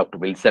ഡോക്ടർ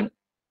വിൽസൺ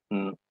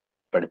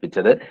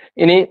പഠിപ്പിച്ചത്.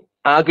 ഇനി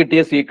ആ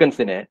കിട്ടിയ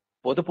സീക്വൻസിനെ,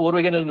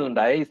 പൊതുപൂർവികനിൽ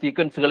നിന്നുണ്ടായ ഈ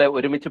സീക്വൻസുകളെ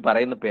ഒരുമിച്ച്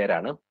പറയുന്ന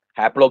പേരാണ്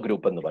ഹാപ്ലോ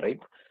ഗ്രൂപ്പ് എന്ന്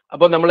പറയും.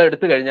 അപ്പോൾ നമ്മൾ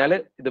എടുത്തു കഴിഞ്ഞാൽ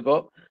ഇതിപ്പോ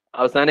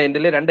അവസാന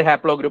എൻഡിൽ 2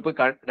 ഹാപ്ലോ ഗ്രൂപ്പ്,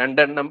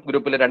 2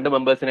 ഗ്രൂപ്പിൽ 2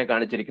 മെമ്പേഴ്സിനെ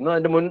കാണിച്ചിരിക്കുന്നു.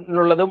 അതിന്റെ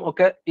മുന്നിലുള്ളതും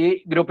ഒക്കെ ഈ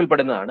ഗ്രൂപ്പിൽ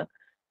പെടുന്നതാണ്.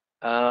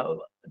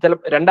 ചില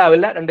 2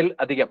 ആവില്ല, 2-ൽ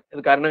അധികം.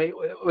 ഇത് കാരണം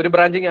ഒരു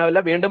ബ്രാഞ്ചിങ് ആവില്ല,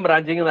 വീണ്ടും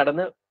ബ്രാഞ്ചിങ്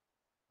നടന്ന്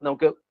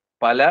നമുക്ക്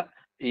പല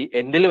ഈ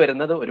എൻഡിൽ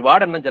വരുന്നത്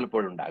ഒരുപാടെണ്ണം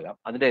ചിലപ്പോൾ ഉണ്ടാകാം.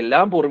 അതിന്റെ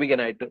എല്ലാം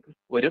പൂർവികനായിട്ട്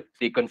ഒരു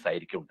സീക്വൻസ്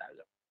ആയിരിക്കും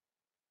ഉണ്ടാകുക.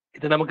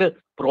 ഇത് നമുക്ക്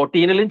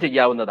പ്രോട്ടീനിലും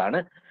ചെയ്യാവുന്നതാണ്,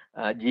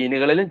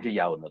 ജീനുകളിലും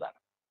ചെയ്യാവുന്നതാണ്.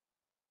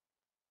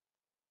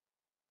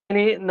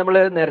 ഇനി നമ്മൾ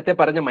നേരത്തെ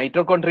പറഞ്ഞ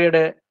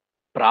മൈറ്റോകോൺട്രിയയുടെ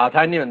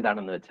പ്രാധാന്യം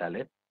എന്താണെന്ന് വെച്ചാൽ,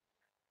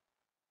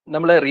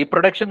 നമ്മൾ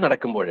റീപ്രൊഡക്ഷൻ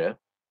നടക്കുമ്പോൾ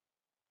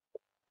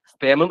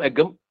സ്പേമും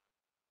എഗ്ഗും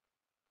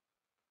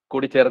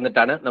കൂടി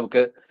ചേർന്നിട്ടാണ്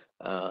നമുക്ക്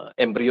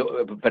എംബ്രിയോ,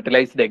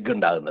 ഫെർട്ടിലൈസ്ഡ് എഗ്ഗ്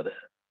ഉണ്ടാകുന്നത്.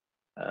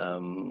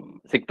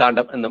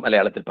 സിക്താണ്ഡം എന്ന്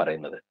മലയാളത്തിൽ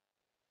പറയുന്നത്.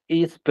 ഈ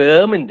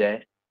സ്പേമിന്റെ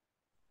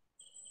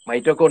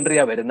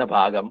മൈറ്റോകോൺട്രിയ വരുന്ന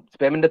ഭാഗം,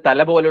 സ്പേമിന്റെ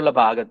തല പോലുള്ള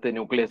ഭാഗത്ത്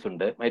ന്യൂക്ലിയസ്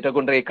ഉണ്ട്.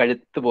 മൈറ്റോകോൺട്രിയ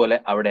കഴുത്ത് പോലെ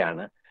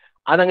അവിടെയാണ്.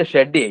 അതങ്ങ്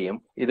ഷെഡ് ചെയ്യും.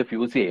 ഇത്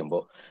ഫ്യൂസ്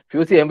ചെയ്യുമ്പോൾ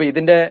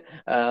ഇതിന്റെ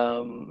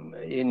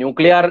ഈ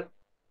ന്യൂക്ലിയർ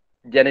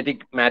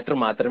ജനറ്റിക് മാറ്റർ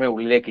മാത്രമേ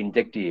ഉള്ളിലേക്ക്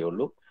ഇഞ്ചെക്ട്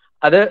ചെയ്യുള്ളൂ.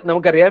 അത്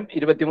നമുക്കറിയാം,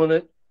 23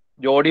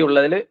 ജോഡി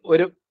ഉള്ളതിൽ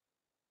ഒരു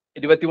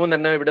 23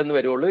 എണ്ണം ഇവിടെ നിന്ന്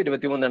വരുള്ളൂ.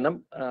 23 എണ്ണം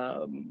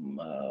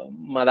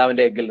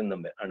മാതാവിന്റെ എഗ്ഗിൽ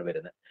നിന്നും ആണ്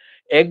വരുന്നത്.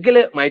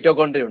 എഗ്ഗില്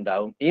മൈറ്റോകോൺട്രിയ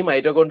ഉണ്ടാവും. ഈ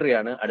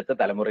മൈറ്റോകോൺട്രിയാണ് അടുത്ത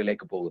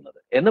തലമുറയിലേക്ക് പോകുന്നത്.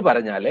 എന്ന്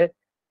പറഞ്ഞാല്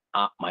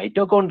ആ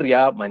മൈറ്റോകോൺട്രിയ,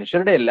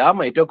 മനുഷ്യരുടെ എല്ലാ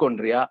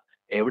മൈറ്റോകോൺട്രിയ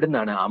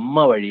എവിടുന്നാണ്?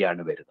 അമ്മ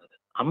വഴിയാണ് വരുന്നത്.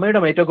 അമ്മയുടെ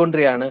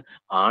മൈറ്റോകോൺട്രിയാണ്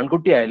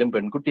ആൺകുട്ടിയായാലും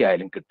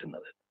പെൺകുട്ടിയായാലും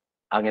കിട്ടുന്നത്.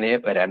 അങ്ങനെ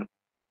വരാൻ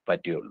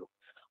പറ്റുകയുള്ളൂ.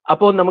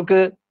 അപ്പോൾ നമുക്ക്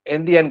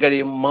എന്ത് ചെയ്യാൻ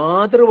കഴിയും?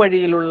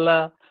 മാതൃവഴിയിലുള്ള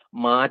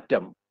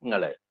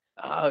മാറ്റങ്ങള്,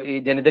 ഈ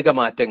ജനിതക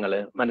മാറ്റങ്ങൾ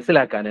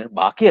മനസ്സിലാക്കാൻ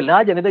ബാക്കി എല്ലാ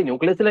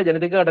ന്യൂക്ലിയസിലെ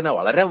ജനിതക ഘടന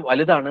വളരെ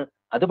വലുതാണ്,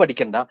 അത്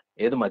പഠിക്കണ്ട.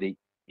 ഏത് മതി?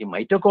 ഈ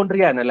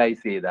മൈറ്റോകോൺട്രിയ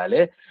അനലൈസ് ചെയ്താൽ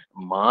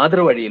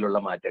മാതൃവഴിയിലുള്ള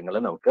മാറ്റങ്ങൾ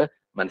നമുക്ക്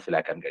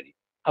മനസ്സിലാക്കാൻ കഴിയും.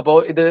 അപ്പോൾ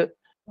ഇത്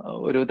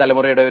ഒരു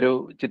തലമുറയുടെ ഒരു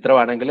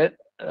ചിത്രമാണെങ്കിൽ,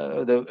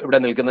 ഇത് ഇവിടെ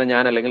നിൽക്കുന്നത്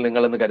ഞാൻ അല്ലെങ്കിൽ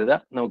നിങ്ങളെന്ന് കരുതുക.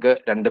 നമുക്ക്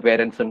 2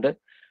 പേരൻസ് ഉണ്ട്,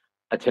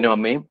 അച്ഛനും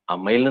അമ്മയും.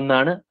 അമ്മയിൽ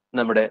നിന്നാണ്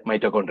നമ്മുടെ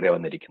മൈറ്റോകോൺട്രിയ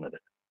വന്നിരിക്കുന്നത്.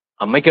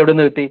 അമ്മയ്ക്ക് എവിടെ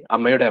നിന്ന് കിട്ടി?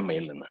 അമ്മയുടെ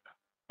അമ്മയിൽ നിന്നാണ്.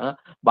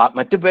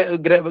 മറ്റ്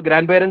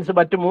ഗ്രാൻഡ് പേരൻസ്,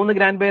 മറ്റു 3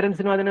 ഗ്രാൻഡ്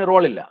പേരൻസിനും അതിന്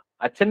റോളില്ല.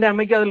 അച്ഛന്റെ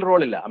അമ്മയ്ക്ക് അതിൽ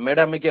റോളില്ല,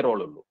 അമ്മയുടെ അമ്മയ്ക്കേ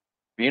റോളുള്ളൂ.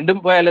 വീണ്ടും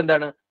പോയാൽ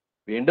എന്താണ്?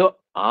 വീണ്ടും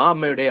ആ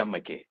അമ്മയുടെ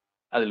അമ്മയ്ക്ക്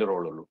അതിൽ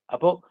റോളുള്ളൂ.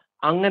 അപ്പോൾ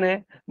അങ്ങനെ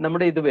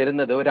നമ്മുടെ ഇത്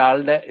വരുന്നത്,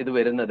 ഒരാളുടെ ഇത്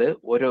വരുന്നത്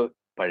ഒരു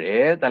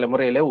പഴയ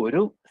തലമുറയിലെ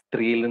ഒരു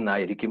സ്ത്രീയിൽ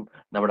നിന്നായിരിക്കും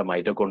നമ്മുടെ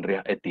മൈറ്റോകോൺട്രിയ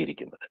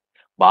എത്തിയിരിക്കുന്നത്.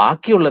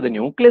 ബാക്കിയുള്ളത്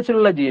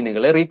ന്യൂക്ലിയസിലുള്ള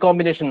ജീനുകൾ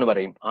റീകോമ്പിനേഷൻ എന്ന്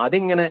പറയും.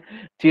 അതിങ്ങനെ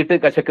ചീട്ട്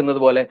കശക്കുന്നത്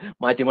പോലെ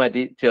മാറ്റി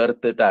മാറ്റി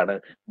ചേർത്തിട്ടാണ്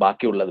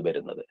ബാക്കിയുള്ളത്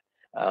വരുന്നത്.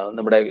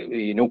 നമ്മുടെ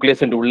ഈ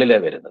ന്യൂക്ലിയസിന്റെ ഉള്ളിലെ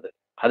വരുന്നത്.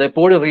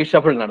 അതെപ്പോഴും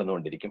റീഷഫിൾ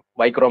നടന്നുകൊണ്ടിരിക്കും,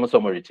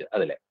 വൈക്രോമസോം ഒഴിച്ച്.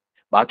 അതിലെ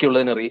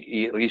ബാക്കിയുള്ളതിന്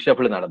ഈ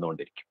റീഷഫിൾ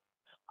നടന്നുകൊണ്ടിരിക്കും.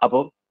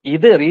 അപ്പോൾ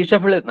ഇത്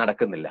റീഷഫിൾ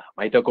നടക്കുന്നില്ല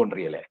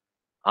മൈറ്റോകോൺട്രിയയിലെ,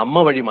 അമ്മ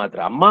വഴി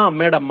മാത്രം.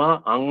 അമ്മയുടെ അമ്മ,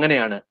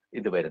 അങ്ങനെയാണ്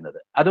ഇത് വരുന്നത്.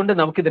 അതുകൊണ്ട്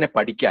നമുക്കിതിനെ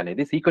പഠിക്കാൻ,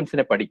 ഇത്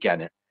സീക്വൻസിനെ പഠിക്കാൻ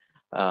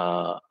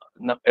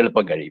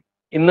എളുപ്പം കഴിയും.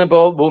 ഇന്നിപ്പോ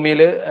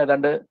ഭൂമിയിൽ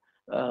ഏതാണ്ട്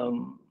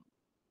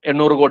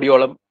 800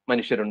 കോടിയോളം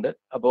മനുഷ്യരുണ്ട്.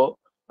 അപ്പോ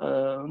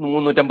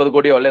 350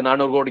 കോടിയോ അല്ലെ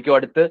 400 കോടിക്കോ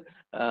അടുത്ത്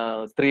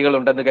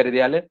സ്ത്രീകളുണ്ടെന്ന്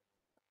കരുതിയാൽ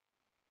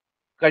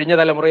കഴിഞ്ഞ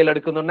തലമുറയിൽ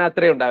എടുക്കുന്നുണ്ടെങ്കിൽ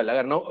അത്രയും ഉണ്ടാവില്ല.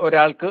 കാരണം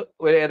ഒരാൾക്ക്,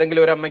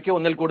 ഏതെങ്കിലും ഒരു അമ്മയ്ക്ക്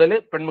 1-ൽ കൂടുതൽ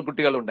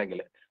പെൺകുട്ടികൾ ഉണ്ടെങ്കിൽ,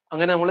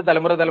 അങ്ങനെ നമ്മൾ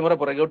തലമുറ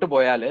പുറകോട്ട്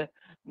പോയാൽ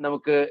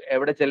നമുക്ക്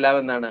എവിടെ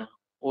ചെല്ലാമെന്നാണ്?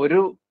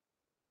 ഒരു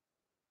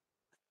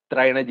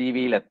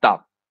സ്ത്രൈണജീവിയിൽ എത്താം.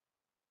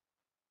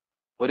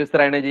 ഒരു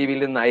സ്ത്രൈണജീവിയിൽ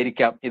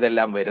നിന്നായിരിക്കാം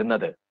ഇതെല്ലാം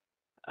വരുന്നത്.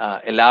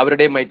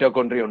 എല്ലാവരുടെയും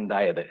മൈറ്റോകോൺട്രിയ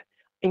ഉണ്ടായത്.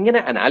 ഇങ്ങനെ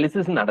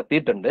അനാലിസിസ്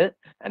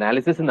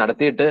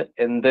നടത്തിയിട്ട്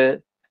എന്ത്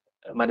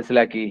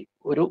മനസ്സിലാക്കി?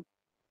 ഒരു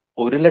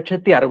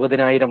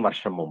 1,60,000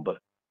 വർഷം മുമ്പ്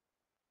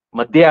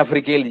മധ്യ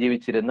ആഫ്രിക്കയിൽ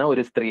ജീവിച്ചിരുന്ന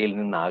ഒരു സ്ത്രീയിൽ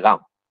നിന്നാകാം.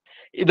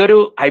 ഇതൊരു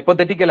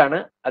ഹൈപ്പോത്തറ്റിക്കലാണ്.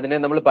 അതിനെ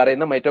നമ്മൾ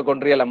പറയുന്ന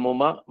മൈറ്റോകോൺട്രിയൽ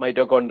അമ്മൂമ്മ,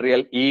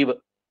 മൈറ്റോകോൺട്രിയൽ ഈവ്.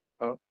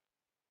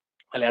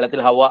 മലയാളത്തിൽ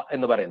ഹവ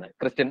എന്ന് പറയുന്നത്.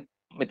 ക്രിസ്ത്യൻ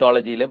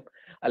മിത്തോളജിയിലും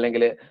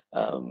അല്ലെങ്കിൽ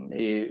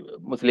ഈ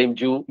മുസ്ലിം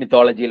ജൂ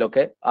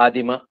മിത്തോളജിയിലൊക്കെ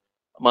ആദിമ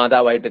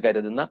മാതാവായിട്ട്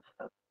കരുതുന്ന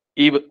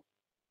ഈവ്.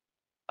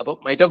 അപ്പൊ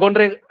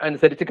മൈറ്റോകോൺട്രിയ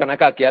അനുസരിച്ച്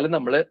കണക്കാക്കിയാൽ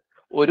നമ്മൾ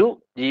ഒരു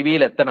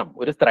ജീവിയിലെത്തണം,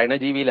 ഒരു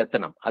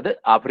സ്ത്രൈണജീവിയിലെത്തണം. അത്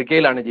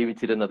ആഫ്രിക്കയിലാണ്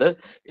ജീവിച്ചിരുന്നത്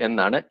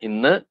എന്നാണ്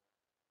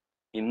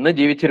ഇന്ന്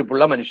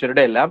ജീവിച്ചിരിപ്പുള്ള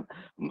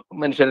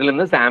മനുഷ്യരിൽ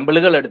നിന്ന്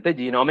സാമ്പിളുകൾ എടുത്ത്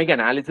ജീനോമിക്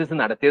അനാലിസിസ്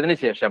നടത്തിയതിനു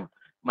ശേഷം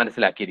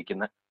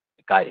മനസ്സിലാക്കിയിരിക്കുന്ന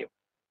കാര്യം.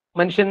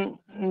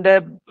 മനുഷ്യന്റെ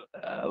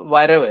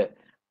വരവ്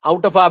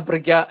ഔട്ട് ഓഫ്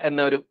ആഫ്രിക്ക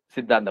എന്നൊരു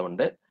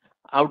സിദ്ധാന്തമുണ്ട്.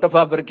 ഔട്ട് ഓഫ്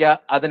ആഫ്രിക്ക,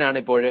 അതിനാണ്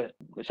ഇപ്പോൾ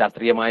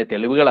ശാസ്ത്രീയമായ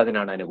തെളിവുകൾ,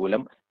 അതിനാണ്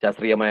അനുകൂലം,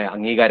 ശാസ്ത്രീയമായ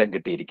അംഗീകാരം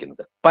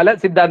കിട്ടിയിരിക്കുന്നത്. പല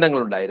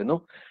സിദ്ധാന്തങ്ങളുണ്ടായിരുന്നു.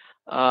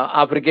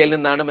 ആഫ്രിക്കയിൽ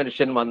നിന്നാണ്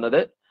മനുഷ്യൻ വന്നത്.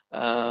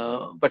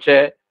 പക്ഷേ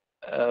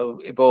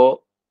ഇപ്പോ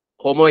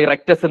ഹോമോ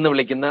ഇറക്ടസ് എന്ന്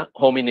വിളിക്കുന്ന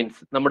ഹോമിനിൻസ്,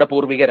 നമ്മുടെ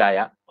പൂർവികരായ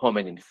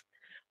ഹോമിനിൻസ്,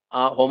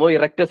 ആ ഹോമോ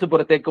ഇറക്ടസ്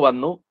പുറത്തേക്ക്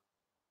വന്നു.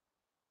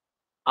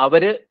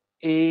 അവര്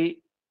ഈ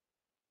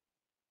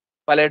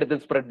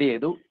പലയിടത്തും സ്പ്രെഡ്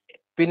ചെയ്തു,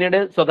 പിന്നീട്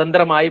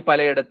സ്വതന്ത്രമായി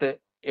പലയിടത്ത്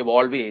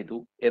ഇവോൾവ് ചെയ്തു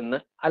എന്ന്,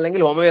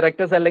 അല്ലെങ്കിൽ ഹോമോ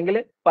ഇറക്ടസ് അല്ലെങ്കിൽ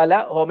പല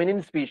ഹോമിനിൻ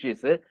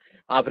സ്പീഷീസ്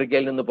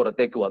ആഫ്രിക്കയിൽ നിന്ന്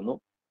പുറത്തേക്ക് വന്നു,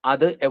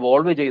 അത്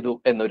എവോൾവ് ചെയ്തു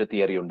എന്നൊരു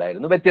തിയറി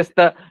ഉണ്ടായിരുന്നു.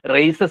 വ്യത്യസ്ത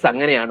റേസസ്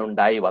അങ്ങനെയാണ്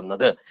ഉണ്ടായി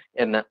വന്നത്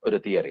എന്ന ഒരു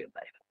തിയറി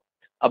ഉണ്ടായിരുന്നു.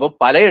 അപ്പൊ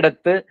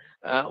പലയിടത്ത്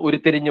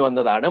ഉരുത്തിരിഞ്ഞു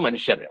വന്നതാണ്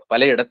മനുഷ്യർ,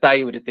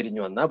 പലയിടത്തായി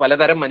ഉരുത്തിരിഞ്ഞു വന്ന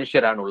പലതരം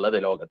മനുഷ്യരാണുള്ളത്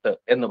ലോകത്ത്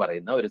എന്ന്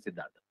പറയുന്ന ഒരു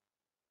സിദ്ധാന്തം.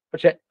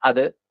 പക്ഷെ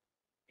അത്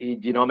ഈ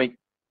ജിനോമിക്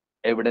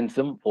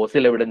എവിഡൻസും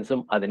ഫോസിൽ എവിഡൻസും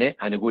അതിനെ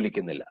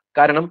അനുകൂലിക്കുന്നില്ല.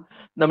 കാരണം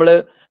നമ്മൾ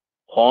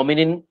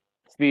ഹോമിനിൻ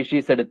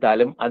സ്പീഷീസ്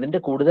എടുത്താലും അതിന്റെ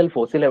കൂടുതൽ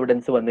ഫോസിൽ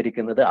എവിഡൻസ്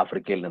വന്നിരിക്കുന്നത്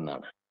ആഫ്രിക്കയിൽ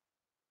നിന്നാണ്.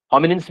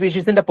 ഹോമിനിൻ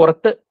സ്പീഷീസിന്റെ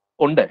പുറത്ത്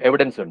ഉണ്ട്,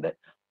 എവിഡൻസ് ഉണ്ട്.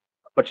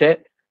 പക്ഷെ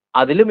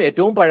അതിലും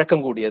ഏറ്റവും പഴക്കം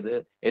കൂടിയത്,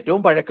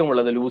 ഏറ്റവും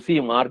പഴക്കമുള്ളത്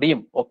ലൂസിയും മാർഡിയും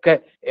ഒക്കെ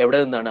എവിടെ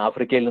നിന്നാണ്?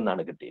 ആഫ്രിക്കയിൽ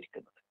നിന്നാണ്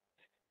കിട്ടിയിരിക്കുന്നത്.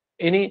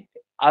 ഇനി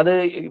അത്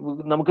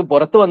നമുക്ക്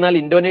പുറത്തു വന്നാൽ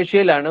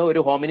ഇന്തോനേഷ്യയിലാണ്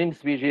ഒരു ഹോമിനിൻ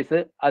സ്പീഷീസ്,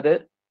 അത്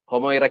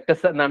ഹോമോ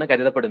ഇറക്ടസ് എന്നാണ്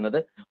കരുതപ്പെടുന്നത്.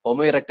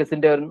 ഹോമോ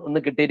ഇറക്ടസിന്റെ ഒന്ന്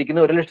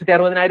കിട്ടിയിരിക്കുന്നത്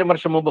 1,60,000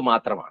 വർഷം മുമ്പ്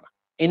മാത്രമാണ്.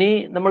 ഇനി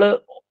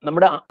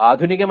നമ്മുടെ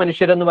ആധുനിക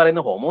മനുഷ്യരെന്ന്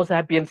പറയുന്ന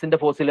ഹോമോസാപ്പിയൻസിന്റെ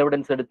ഫോസിൽ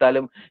എവിഡൻസ്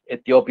എടുത്താലും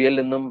എത്യോപ്യയിൽ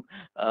നിന്നും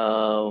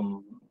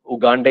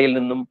ഉഗാണ്ടയിൽ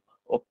നിന്നും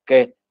ഒക്കെ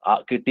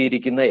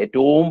കിട്ടിയിരിക്കുന്ന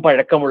ഏറ്റവും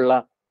പഴക്കമുള്ള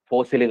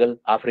ഫോസിലുകൾ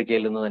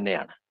ആഫ്രിക്കയിൽ നിന്ന്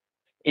തന്നെയാണ്.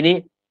 ഇനി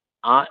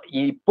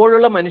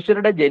ഇപ്പോഴുള്ള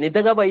മനുഷ്യരുടെ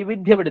ജനിതക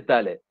വൈവിധ്യം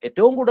എടുത്താല്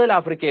ഏറ്റവും കൂടുതൽ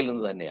ആഫ്രിക്കയിൽ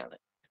നിന്ന് തന്നെയാണ്.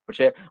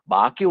 പക്ഷെ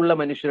ബാക്കിയുള്ള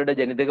മനുഷ്യരുടെ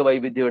ജനിതക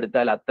വൈവിധ്യം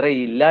എടുത്താൽ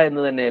അത്രയില്ല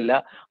എന്ന് തന്നെയല്ല.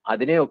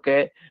 അതിനെയൊക്കെ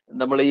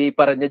നമ്മൾ ഈ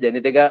പറഞ്ഞ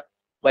ജനിതക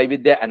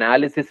വൈവിധ്യ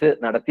അനാലിസിസ്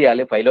നടത്തിയാൽ,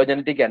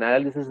 ഫൈലോജനറ്റിക്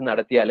അനാലിസിസ്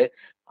നടത്തിയാൽ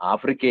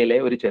ആഫ്രിക്കയിലെ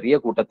ഒരു ചെറിയ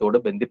കൂട്ടത്തോട്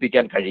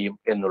ബന്ധിപ്പിക്കാൻ കഴിയും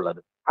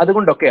എന്നുള്ളത്.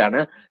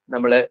 അതുകൊണ്ടൊക്കെയാണ്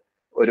നമ്മൾ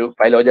ഒരു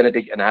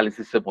ഫൈലോജനറ്റിക്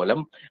അനാലിസിസ് മൂലം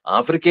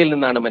ആഫ്രിക്കയിൽ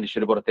നിന്നാണ്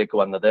മനുഷ്യർ പുറത്തേക്ക്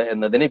വന്നത്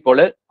എന്നതിന് ഇപ്പോൾ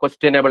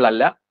ക്വസ്റ്റ്യനബിൾ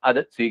അല്ല, അത്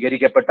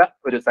സ്വീകരിക്കപ്പെട്ട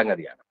ഒരു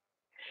സംഗതിയാണ്.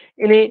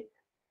 ഇനി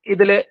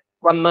ഇതില്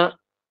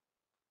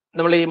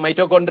നമ്മൾ ഈ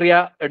മൈറ്റോകോൺട്രിയ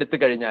എടുത്തു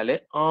കഴിഞ്ഞാൽ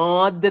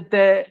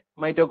ആദ്യത്തെ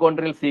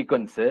മൈറ്റോകോൺട്രിയൽ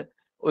സീക്വൻസ്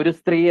ഒരു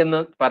സ്ത്രീ എന്ന്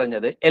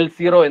പറഞ്ഞത്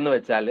L0 എന്ന്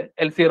വെച്ചാൽ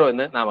L0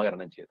 എന്ന്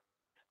നാമകരണം ചെയ്തു.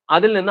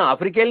 അതിൽ നിന്ന്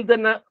ആഫ്രിക്കയിൽ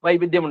തന്നെ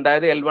വൈവിധ്യം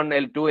ഉണ്ടായത് L1,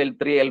 L2,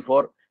 L3,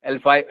 L4,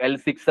 L5,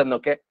 L6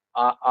 എന്നൊക്കെ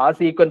ആ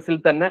സീക്വൻസിൽ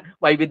തന്നെ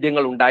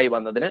വൈവിധ്യങ്ങൾ ഉണ്ടായി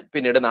വന്നതിന്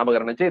പിന്നീട്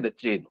നാമകരണം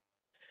ചെയ്യുന്നു.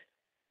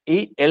 ഈ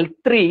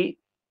L3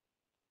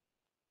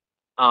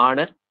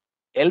 ആണ്,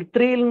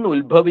 L3യിൽ നിന്ന്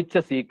ഉത്ഭവിച്ച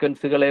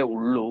സീക്വൻസുകളെ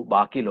ഉള്ളൂ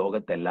ബാക്കി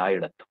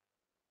ലോകത്തെല്ലായിടത്തും.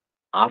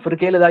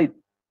 ആഫ്രിക്കയിൽ ഇതാ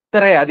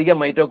ഇത്രയധികം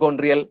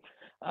മൈറ്റോകോൺട്രിയൽ,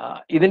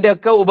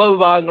 ഇതിന്റെയൊക്കെ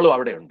ഉപവിഭാഗങ്ങളും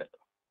അവിടെയുണ്ട്.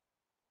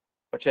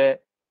 പക്ഷെ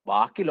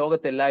ബാക്കി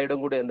ലോകത്തെല്ലായിടും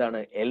കൂടി എന്താണ്?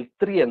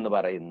 L3 എന്ന്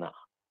പറയുന്ന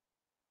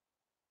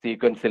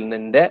സീക്വൻസിൽ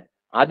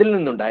അതിൽ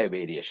നിന്നുണ്ടായ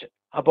വേരിയേഷൻ.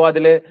 അപ്പോൾ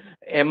അതില്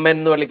MN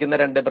എന്ന് വിളിക്കുന്ന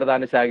 2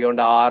 പ്രധാന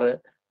ശാഖയുണ്ട്, 6.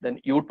 ദെൻ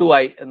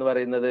U2I എന്ന്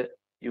പറയുന്നത്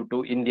U2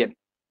 ഇന്ത്യൻ,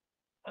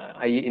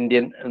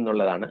 ഇന്ത്യൻ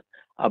എന്നുള്ളതാണ്.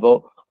 അപ്പോ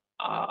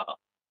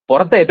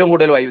പുറത്ത് ഏറ്റവും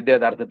കൂടുതൽ വൈവിധ്യ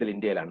യഥാർത്ഥത്തിൽ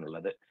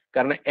ഇന്ത്യയിലാണുള്ളത്.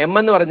 കാരണം M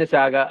എന്ന് പറഞ്ഞ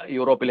ശാഖ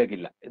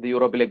യൂറോപ്പിലേക്കില്ല, ഇത്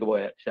യൂറോപ്പിലേക്ക്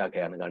പോയ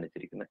ശാഖയാണ്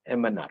കാണിച്ചിരിക്കുന്നത്.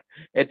 MNR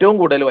ഏറ്റവും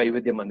കൂടുതൽ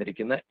വൈവിധ്യം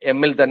വന്നിരിക്കുന്ന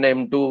M-ൽ തന്നെ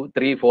M2,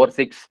 3, 4,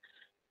 6,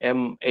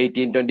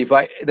 M18,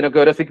 25 ഇതിനൊക്കെ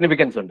ഓരോ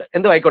സിഗ്നിഫിക്കൻസ് ഉണ്ട്.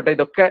 എന്തും ആയിക്കോട്ടെ,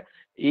 ഇതൊക്കെ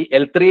ഈ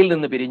L3യിൽ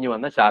നിന്ന് പിരിഞ്ഞു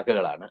വന്ന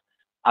ശാഖകളാണ്.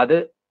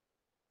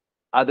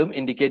 അതും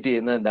ഇൻഡിക്കേറ്റ്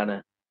ചെയ്യുന്നത് എന്താണ്?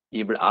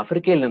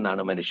 ആഫ്രിക്കയിൽ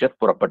നിന്നാണ് മനുഷ്യർ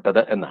പുറപ്പെട്ടത്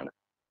എന്നാണ്.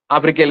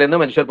 ആഫ്രിക്കയിൽ നിന്ന്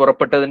മനുഷ്യർ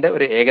പുറപ്പെട്ടതിന്റെ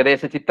ഒരു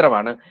ഏകദേശ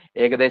ചിത്രമാണ്,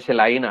 ഏകദേശ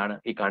ലൈനാണ്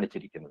ഈ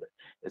കാണിച്ചിരിക്കുന്നത്.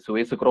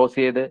 സൂയസ് ക്രോസ്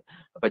ചെയ്ത്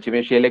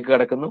പശ്ചിമേഷ്യയിലേക്ക്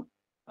കടക്കുന്നു,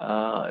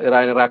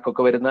 ഇറാൻ, ഇറാഖ്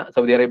ഒക്കെ വരുന്ന,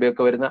 സൗദി അറേബ്യ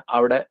ഒക്കെ വരുന്ന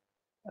അവിടെ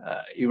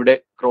ഇവിടെ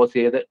ക്രോസ്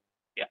ചെയ്ത്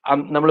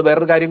നമ്മൾ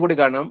വേറൊരു കാര്യം കൂടി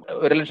കാണാം.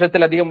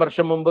 1,00,000-ലധികം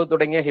വർഷം മുമ്പ്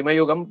തുടങ്ങിയ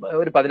ഹിമയുഗം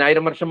ഒരു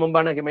 10,000 വർഷം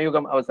മുമ്പാണ്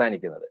ഹിമയുഗം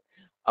അവസാനിക്കുന്നത്.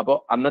 അപ്പോൾ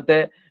അന്നത്തെ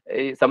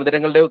ഈ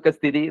സമുദ്രങ്ങളുടെ ഒക്കെ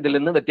സ്ഥിതി ഇതിൽ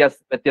നിന്ന്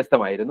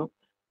വ്യത്യസ്തമായിരുന്നു.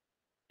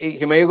 ഈ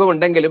ഹിമയുഗം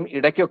ഉണ്ടെങ്കിലും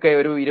ഇടയ്ക്കൊക്കെ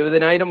ഒരു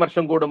 20,000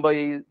 വർഷം കൂടുമ്പോൾ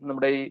ഈ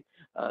നമ്മുടെ ഈ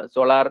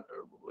സോളാർ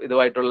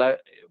ഇതുമായിട്ടുള്ള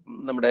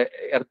നമ്മുടെ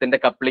എർത്തിന്റെ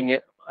കപ്ലിങ്,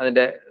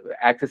 അതിന്റെ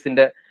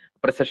ആക്സിസിന്റെ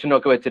പ്രിസഷനും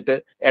ഒക്കെ വെച്ചിട്ട്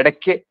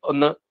ഇടയ്ക്ക്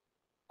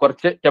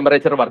കുറച്ച്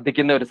ടെമ്പറേച്ചർ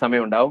വർദ്ധിക്കുന്ന ഒരു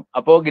സമയം ഉണ്ടാവും.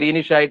 അപ്പോൾ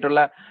ഗ്രീനിഷ് ആയിട്ടുള്ള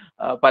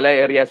പല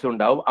ഏരിയാസും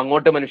ഉണ്ടാവും.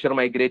 അങ്ങോട്ട് മനുഷ്യർ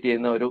മൈഗ്രേറ്റ്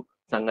ചെയ്യുന്ന ഒരു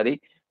സംഗതി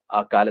ആ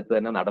കാലത്ത്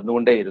തന്നെ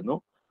നടന്നുകൊണ്ടേയിരുന്നു.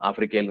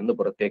 ആഫ്രിക്കയിൽ നിന്ന്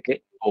പുറത്തേക്ക്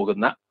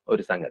പോകുന്ന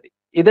ഒരു സംഗതി.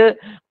 ഇത്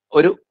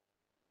ഒരു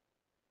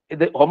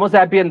ഇത്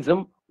ഹോമോസാപ്പിയൻസും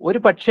ഒരു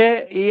പക്ഷേ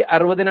ഈ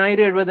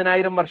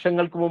 60,000-70,000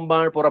 വർഷങ്ങൾക്ക്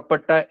മുമ്പാണ്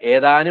പുറപ്പെട്ട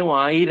ഏതാനും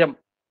 1000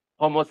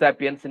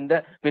 ഹോമോസാപ്പിയൻസിന്റെ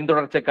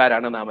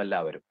പിന്തുടർച്ചക്കാരാണ് നാം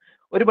എല്ലാവരും.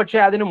 ഒരു പക്ഷേ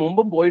അതിനു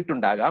മുമ്പും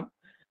പോയിട്ടുണ്ടാകാം.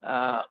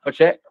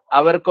 പക്ഷെ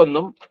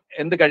അവർക്കൊന്നും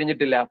എന്ത്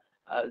കഴിഞ്ഞിട്ടില്ല,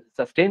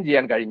 സസ്റ്റെയിൻ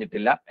ചെയ്യാൻ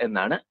കഴിഞ്ഞിട്ടില്ല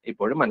എന്നാണ്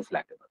ഇപ്പോഴും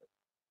മനസ്സിലാക്കുന്നത്.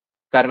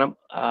 കാരണം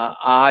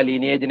ആ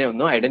ലീനിയേജിനെ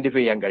ഒന്നും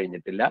ഐഡന്റിഫൈ ചെയ്യാൻ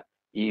കഴിഞ്ഞിട്ടില്ല.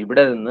 ഈ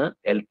ഇവിടെ നിന്ന്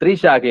L3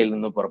 ശാഖയിൽ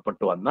നിന്ന്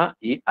പുറപ്പെട്ടു വന്ന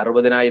ഈ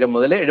 60,000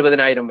 മുതൽ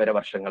 70,000 വരെ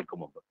വർഷങ്ങൾക്ക്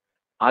മുമ്പ്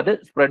അത്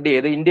സ്പ്രെഡ്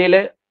ചെയ്ത്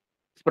ഇന്ത്യയിലെ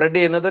സ്പ്രെഡ്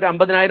ചെയ്യുന്നത് ഒരു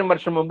 50,000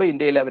 വർഷം മുമ്പ്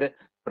ഇന്ത്യയിൽ അവർ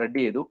സ്പ്രെഡ്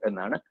ചെയ്തു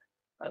എന്നാണ്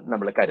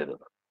നമ്മൾ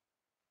കരുതുന്നത്.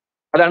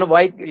 അതാണ്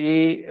ഈ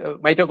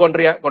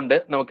മൈറ്റോകോൺട്രിയ കൊണ്ട്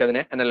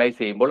നമുക്കതിനെ അനലൈസ്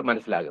ചെയ്യുമ്പോൾ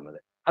മനസ്സിലാകുന്നത്.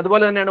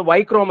 അതുപോലെ തന്നെയാണ് വൈ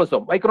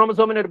ക്രോമസോം. വൈ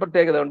ക്രോമസോമിന് ഒരു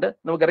പ്രത്യേകത ഉണ്ട്.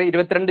 നമുക്കറിയാം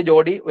 22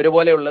 ജോഡി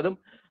ഒരുപോലെ ഉള്ളതും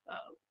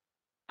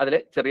അതിൽ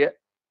ചെറിയ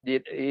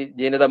ഈ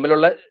ജീന്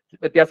തമ്മിലുള്ള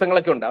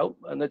വ്യത്യാസങ്ങളൊക്കെ ഉണ്ടാവും.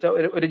 എന്ന് വെച്ചാൽ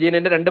ഒരു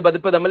ജീനിന്റെ 2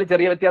 പതിപ്പ് തമ്മിൽ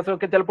ചെറിയ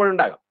വ്യത്യാസമൊക്കെ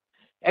ചിലപ്പോഴുണ്ടാകാം.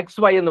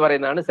 XY എന്ന്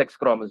പറയുന്നതാണ് സെക്സ്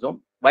ക്രോമസോം.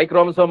 വൈ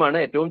ക്രോമസോം ആണ്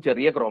ഏറ്റവും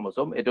ചെറിയ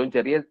ക്രോമസോം, ഏറ്റവും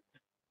ചെറിയ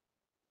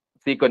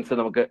സീക്വൻസ്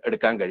നമുക്ക്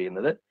എടുക്കാൻ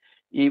കഴിയുന്നത്.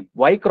 ഈ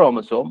വൈ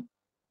ക്രോമസോം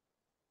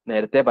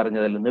നേരത്തെ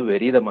പറഞ്ഞതിൽ നിന്ന്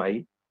വിപരീതമായി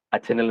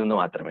അച്ഛനിൽ നിന്ന്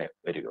മാത്രമേ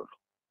വരികയുള്ളൂ.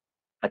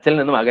 അച്ഛനിൽ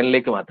നിന്ന്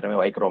മകനിലേക്ക് മാത്രമേ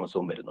വൈ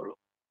ക്രോമസോം വരുന്നുള്ളൂ.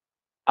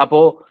 അപ്പോ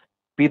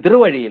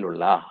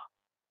പിതൃവഴിയിലുള്ള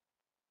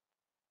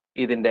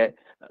ഇതിന്റെ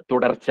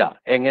തുടർച്ച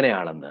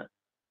എങ്ങനെയാണെന്ന്,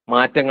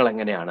 മാറ്റങ്ങൾ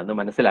എങ്ങനെയാണെന്ന്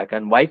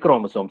മനസ്സിലാക്കാൻ വൈ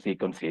ക്രോമസോം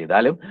സീക്വൻസ്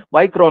ചെയ്താലും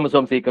വൈ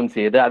ക്രോമസോം സീക്വൻസ്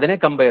ചെയ്ത് അതിനെ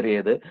കമ്പയർ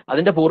ചെയ്ത്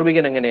അതിന്റെ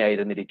പൂർവികൻ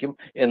എങ്ങനെയായിരുന്നിരിക്കും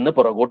എന്ന്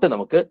പുറകോട്ട്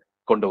നമുക്ക്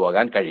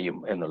കൊണ്ടുപോകാൻ കഴിയും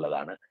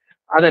എന്നുള്ളതാണ്.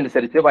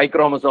 അതനുസരിച്ച് വൈ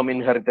ക്രോമസോം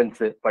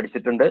ഇൻഹെറിറ്റൻസ്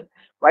പഠിച്ചിട്ടുണ്ട്.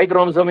 വൈ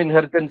ക്രോമസോം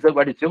ഇൻഹെറിറ്റൻസ്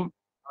പഠിച്ചും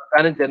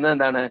അവസാനം ചെന്നത്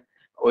എന്താണ്,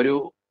 ഒരു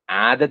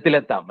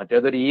ആദത്തിലെത്താം.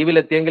 മറ്റേതൊരു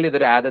ഈവിലെത്തിയെങ്കിൽ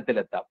ഇതൊരു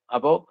ആദത്തിലെത്താം.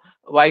 അപ്പോ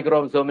വൈ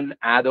ക്രോമസോമിൽ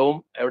ആദവും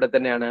എവിടെ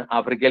തന്നെയാണ്,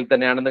 ആഫ്രിക്കയിൽ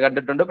തന്നെയാണെന്ന്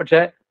കണ്ടിട്ടുണ്ട്.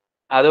 പക്ഷെ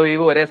അതോ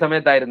ഈവ് ഒരേ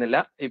സമയത്തായിരുന്നില്ല.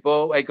 ഇപ്പോ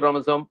വൈ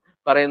ക്രോമസോം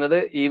പറയുന്നത്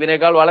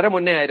ഈവിനേക്കാൾ വളരെ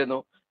മുന്നേ ആയിരുന്നു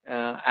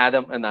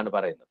ആദം എന്നാണ്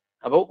പറയുന്നത്.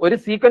 അപ്പോൾ ഒരു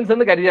സീക്വൻസ്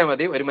എന്ന് കരുതിയാൽ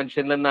മതി. ഒരു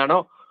മനുഷ്യനിൽ നിന്നാണോ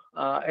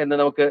എന്ന്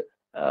നമുക്ക്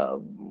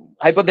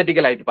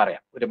ഹൈപ്പോത്തറ്റിക്കൽ ആയിട്ട്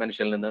പറയാം. ഒരു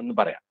മനുഷ്യനിൽ നിന്ന്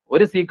പറയാം.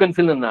 ഒരു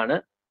സീക്വൻസിൽ നിന്നാണ്,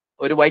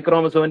 ഒരു വൈ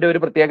ക്രോമസോമിന്റെ ഒരു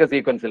പ്രത്യേക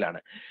സീക്വൻസിലാണ്.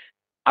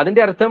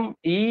 അതിന്റെ അർത്ഥം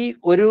ഈ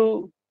ഒരു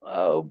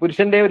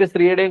പുരുഷന്റെയും ഒരു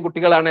സ്ത്രീയുടെയും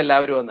കുട്ടികളാണ്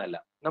എല്ലാവരും എന്നല്ല.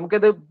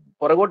 നമുക്കിത്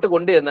പുറകോട്ട്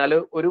കൊണ്ടുചെന്നാൽ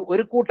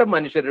ഒരു കൂട്ടം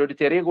മനുഷ്യരുടെ, ഒരു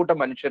ചെറിയ കൂട്ടം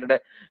മനുഷ്യരുടെ,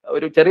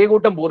 ഒരു ചെറിയ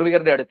കൂട്ടം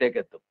പൂർവികരുടെ അടുത്തേക്ക്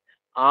എത്തും.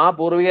 ആ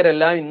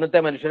പൂർവികരെല്ലാം ഇന്നത്തെ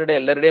മനുഷ്യരുടെ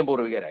എല്ലാവരുടെയും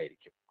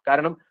പൂർവികരായിരിക്കും.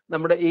 കാരണം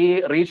നമ്മുടെ ഈ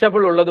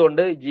റീഷഫിൾ ഉള്ളത്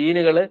കൊണ്ട്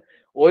ജീനുകള്,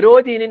 ഓരോ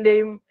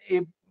ജീനിന്റെയും ഈ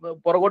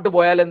പുറകോട്ട്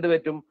പോയാൽ എന്ത്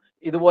പറ്റും,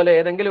 ഇതുപോലെ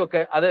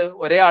ഏതെങ്കിലുമൊക്കെ അത്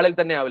ഒരേ ആളിൽ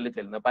തന്നെ ആവില്ല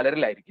ചെല്ലുന്നത്,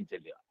 പലരിലായിരിക്കും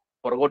ചെല്ലുക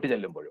പുറകോട്ട്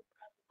ചെല്ലുമ്പോഴും.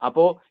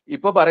 അപ്പോ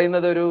ഇപ്പൊ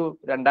പറയുന്നത് ഒരു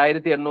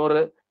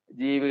 2800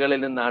 ജീവികളിൽ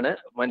നിന്നാണ്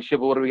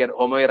മനുഷ്യപൂർവികർ,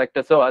 ഹോമോ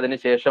ഇറക്ടസോ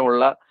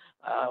അതിനുശേഷമുള്ള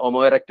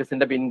ഹോമോ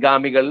ഇറക്ടസിന്റെ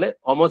പിൻഗാമികളിൽ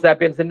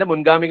ഹോമോസാപ്പിയൻസിന്റെ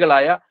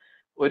മുൻഗാമികളായ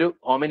ഒരു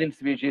ഹോമിനിൻ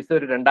സ്പീഷീസ്,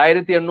 ഒരു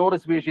 2800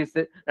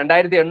 സ്പീഷീസ്,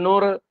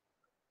 2800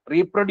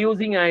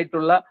 റീപ്രൊഡ്യൂസിങ്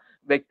ആയിട്ടുള്ള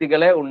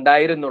വ്യക്തികളെ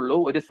ഉണ്ടായിരുന്നുള്ളൂ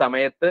ഒരു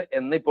സമയത്ത്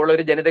എന്ന് ഇപ്പോൾ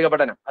ഒരു ജനിതക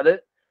പഠനം, അത്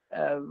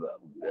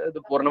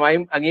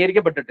പൂർണ്ണമായും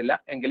അംഗീകരിക്കപ്പെട്ടിട്ടില്ല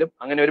എങ്കിലും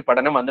അങ്ങനെ ഒരു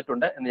പഠനം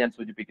വന്നിട്ടുണ്ട് എന്ന് ഞാൻ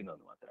സൂചിപ്പിക്കുന്നു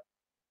എന്ന് മാത്രം.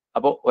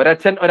 അപ്പോൾ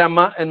ഒരച്ഛൻ ഒരമ്മ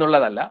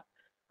എന്നുള്ളതല്ല.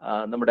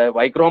 നമ്മുടെ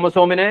വൈ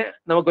ക്രോമസോമിനെ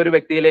നമുക്കൊരു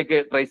വ്യക്തിയിലേക്ക്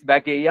ട്രേസ്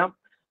ബാക്ക് ചെയ്യാം,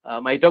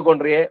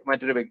 മൈറ്റോകോൺട്രിയയെ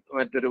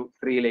മറ്റൊരു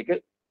സ്ത്രീയിലേക്ക്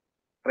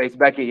ട്രേസ്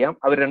ബാക്ക് ചെയ്യാം.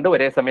 അവർ രണ്ടും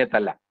ഒരേ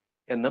സമയത്തല്ല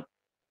എന്നും.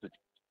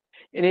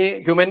 ഇനി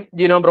ഹ്യൂമൻ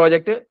ജീനോം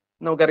പ്രോജക്റ്റ്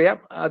നമുക്കറിയാം,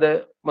 അത്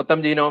മൊത്തം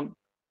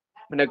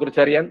ജീനോമിനെ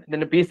കുറിച്ച് അറിയാൻ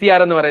ഇതിന് PCR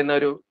എന്ന് പറയുന്ന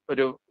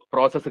ഒരു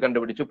പ്രോസസ്സ്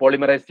കണ്ടുപിടിച്ചു.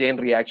 പോളിമറൈസ് ചെയിൻ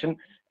റിയാക്ഷൻ,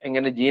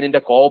 എങ്ങനെ ജീനിന്റെ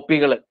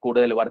കോപ്പികൾ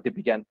കൂടുതൽ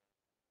വർദ്ധിപ്പിക്കാൻ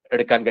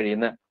എടുക്കാൻ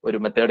കഴിയുന്ന ഒരു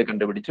മെത്തേഡ്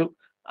കണ്ടുപിടിച്ചു.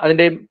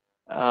 അതിന്റെയും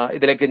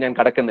ഇതിലേക്ക് ഞാൻ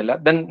കടക്കുന്നില്ല.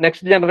 Then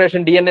next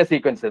generation DNA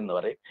sequence എന്ന്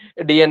പറയും.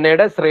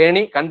 DNA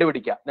ശ്രേണി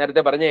കണ്ടുപിടിക്കുക,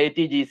 നേരത്തെ പറഞ്ഞ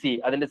ATGC,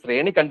 അതിന്റെ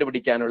ശ്രേണി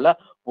കണ്ടുപിടിക്കാനുള്ള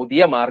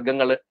പുതിയ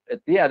മാർഗങ്ങൾ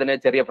എത്തി. അതിനെ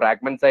ചെറിയ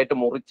ഫ്രാഗ്മെന്റ്സ് ആയിട്ട്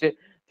മുറിച്ച്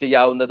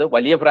ചെയ്യാവുന്നത്,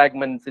 വലിയ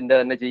ഫ്രാഗ്മെന്റ്സിന്റെ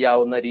തന്നെ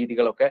ചെയ്യാവുന്ന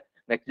രീതികളൊക്കെ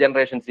നെക്സ്റ്റ്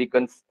ജനറേഷൻ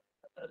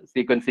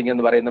സീക്വൻസിങ്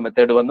എന്ന് പറയുന്ന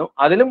മെത്തേഡ് വന്നു.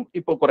 അതിലും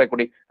ഇപ്പോൾ കുറെ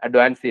കൂടി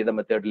അഡ്വാൻസ് ചെയ്ത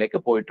മെത്തേഡിലേക്ക്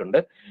പോയിട്ടുണ്ട്.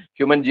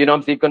 ഹ്യൂമൻ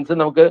ജീനോം സീക്വൻസ്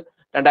നമുക്ക്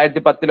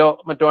 2010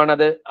 മറ്റോ ആണ്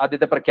അത്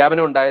ആദ്യത്തെ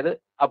പ്രഖ്യാപനം ഉണ്ടായത്.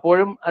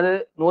 അപ്പോഴും അത്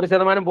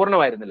 100%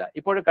 പൂർണ്ണമായിരുന്നില്ല.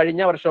 ഇപ്പോൾ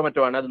കഴിഞ്ഞ വർഷം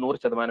മറ്റോ ആണ് അത്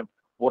 100%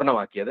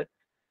 പൂർണ്ണമാക്കിയത്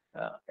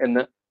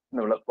എന്ന്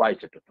നമ്മൾ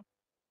വായിച്ചിട്ടുണ്ട്.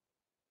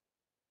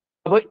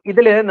 അപ്പോൾ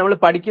ഇതില് നമ്മൾ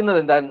പഠിക്കുന്നത്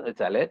എന്താന്ന്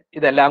വെച്ചാല്,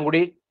 ഇതെല്ലാം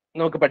കൂടി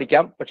നമുക്ക്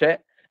പഠിക്കാം. പക്ഷെ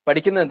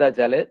പഠിക്കുന്നത് എന്താ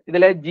വെച്ചാല്,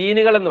 ഇതിലെ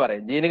ജീനുകൾ എന്ന്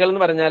പറയും. ജീനുകൾ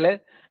എന്ന് പറഞ്ഞാല്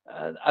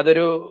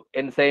അതൊരു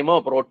എൻസൈമോ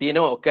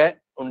പ്രോട്ടീനോ ഒക്കെ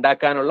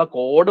ഉണ്ടാക്കാനുള്ള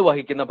കോഡ്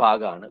വഹിക്കുന്ന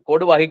ഭാഗമാണ്.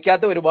 കോഡ്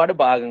വഹിക്കാത്ത ഒരുപാട്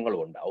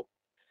ഭാഗങ്ങളും ഉണ്ടാവും.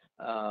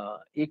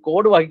 ഈ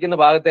കോഡ് വഹിക്കുന്ന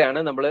ഭാഗത്തെയാണ്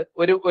നമ്മൾ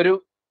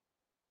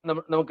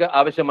നമുക്ക്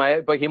ആവശ്യമായ,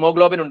 ഇപ്പൊ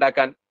ഹീമോഗ്ലോബിൻ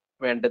ഉണ്ടാക്കാൻ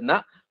വേണ്ടുന്ന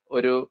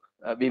ഒരു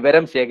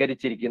വിവരം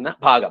ശേഖരിച്ചിരിക്കുന്ന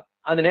ഭാഗം,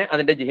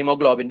 അതിന്റെ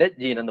ഹീമോഗ്ലോബിന്റെ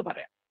ജീൻ എന്ന്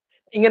പറയാം.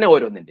 ഇങ്ങനെ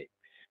ഓരോന്നിന്റെയും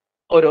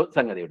ഓരോ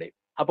സംഗതിയുടെയും.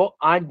 അപ്പോൾ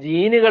ആ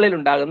ജീനുകളിൽ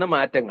ഉണ്ടാകുന്ന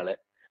മാറ്റങ്ങൾ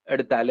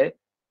എടുത്താല്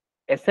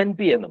SNP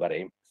എന്ന്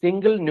പറയും,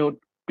 സിംഗിൾ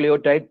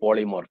ന്യൂക്ലിയോടൈഡ്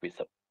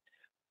പോളിമോർഫിസം.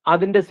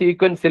 അതിന്റെ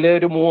സീക്വൻസിൽ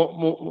ഒരു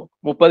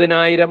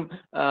 30,000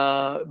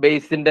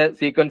 ബേസിന്റെ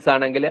സീക്വൻസ്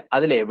ആണെങ്കിൽ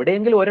അതിൽ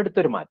എവിടെയെങ്കിലും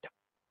ഒരിടത്തൊരു മാറ്റം,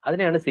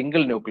 അതിനെയാണ്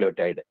സിംഗിൾ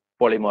ന്യൂക്ലിയോടൈഡ്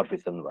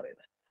പോളിമോർഫിസം എന്ന്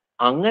പറയുന്നത്.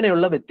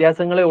 അങ്ങനെയുള്ള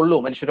വ്യത്യാസങ്ങളേ ഉള്ളൂ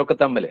മനുഷ്യരൊക്കെ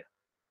തമ്മിൽ.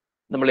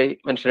 നമ്മൾ ഈ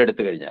മനുഷ്യരെ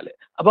എടുത്തു കഴിഞ്ഞാൽ.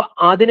 അപ്പൊ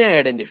അതിനെ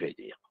ഐഡന്റിഫൈ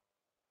ചെയ്യാം.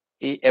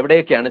 ഈ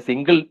എവിടെയൊക്കെയാണ്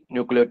സിംഗിൾ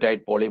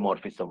ന്യൂക്ലിയോടൈഡ്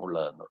പോളിമോർഫിസം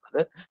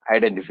ഉള്ളതെന്നുള്ളത്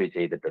ഐഡന്റിഫൈ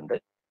ചെയ്തിട്ടുണ്ട്.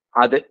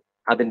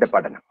 അതിന്റെ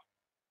പഠനം.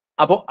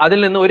 അപ്പോൾ അതിൽ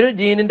നിന്ന് ഒരു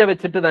ജീനിന്റെ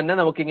വെച്ചിട്ട് തന്നെ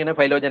നമുക്കിങ്ങനെ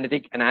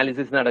ഫൈലോജനറ്റിക്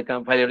അനാലിസിസ് നടക്കാം,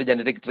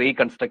 ഫൈലോജനറ്റിക് ട്രീ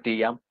കൺസ്ട്രക്ട്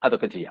ചെയ്യാം,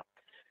 അതൊക്കെ ചെയ്യാം.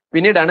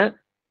 പിന്നീടാണ്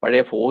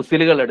പഴയ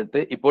ഫോസിലുകൾ എടുത്ത്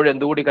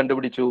ഇപ്പോഴെന്തുകൂടി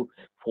കണ്ടുപിടിച്ചു,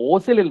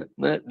 ഫോസിലിൽ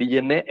നിന്ന്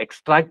DNA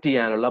എക്സ്ട്രാക്ട്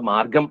ചെയ്യാനുള്ള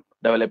മാർഗം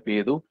ഡെവലപ്പ്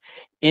ചെയ്തു.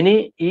 ഇനി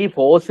ഈ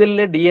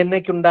ഫോസിലിലെ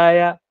DNA-ക്കുണ്ടായ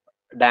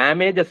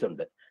ഡാമേജസ്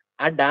ഉണ്ട്,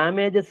 ആ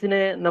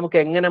ഡാമേജസിനെ നമുക്ക്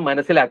എങ്ങനെ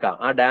മനസ്സിലാക്കാം,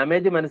 ആ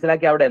ഡാമേജ്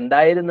മനസ്സിലാക്കി അവിടെ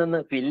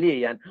എന്തായിരുന്നെന്ന് ഫില്ല്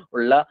ചെയ്യാൻ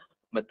ഉള്ള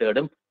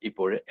മെത്തേഡും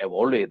ഇപ്പോൾ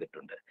എവോൾവ്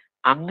ചെയ്തിട്ടുണ്ട്.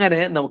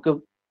 അങ്ങനെ നമുക്ക്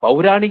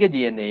പൗരാണിക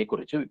DNA-യെ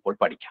കുറിച്ച് ഇപ്പോൾ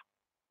പഠിക്കാം.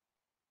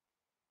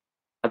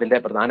 അതിന്റെ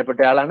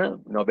പ്രധാനപ്പെട്ട ആളാണ്,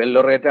 നൊബേൽ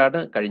ലോറേറ്റ് ആണ്,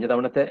 കഴിഞ്ഞ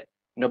തവണത്തെ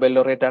നൊബേൽ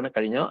ലോറേറ്റ് ആണ്,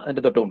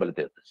 അതിന്റെ തൊട്ട്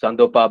മുമ്പിലത്തെ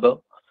സാന്തോ പാബോ.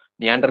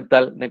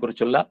 നിയാൻഡർത്താലിനെ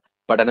കുറിച്ചുള്ള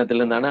പഠനത്തിൽ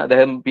നിന്നാണ്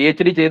അദ്ദേഹം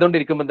PhD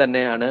ചെയ്തുകൊണ്ടിരിക്കുമ്പോൾ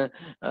തന്നെയാണ്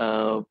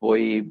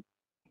പോയി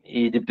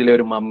ഈജിപ്തിലെ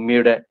ഒരു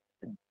മമ്മിയുടെ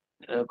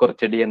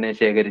കുറച്ച് DNA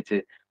ശേഖരിച്ച്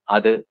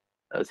അത്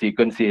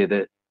സീക്വൻസ് ചെയ്ത്,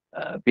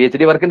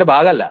 PhD വർക്കിന്റെ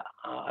ഭാഗമല്ല,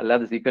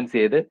 അല്ലാതെ സീക്വൻസ്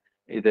ചെയ്ത്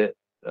ഇത്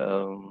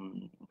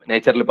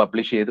നേച്ചറിൽ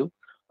പബ്ലിഷ് ചെയ്തു.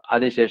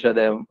 അതിനുശേഷം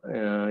അദ്ദേഹം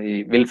ഈ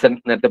വിൽസൺ,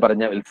 നേരത്തെ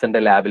പറഞ്ഞ വിൽസന്റെ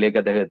ലാബിലേക്ക്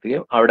അദ്ദേഹം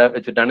എത്തുകയും അവിടെ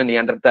വെച്ചിട്ടാണ്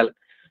നിയാൻഡർത്താൽ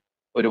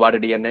ഒരുപാട്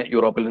DNA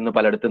യൂറോപ്പിൽ നിന്ന്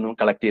പലയിടത്തു നിന്നും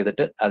കളക്ട്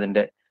ചെയ്തിട്ട്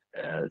അതിന്റെ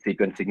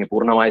സീക്വൻസിങ്,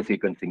 പൂർണ്ണമായ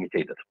സീക്വൻസിങ്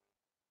ചെയ്തത്.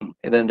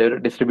 ഇതിന്റെ ഒരു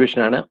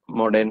ഡിസ്ട്രിബ്യൂഷൻ ആണ്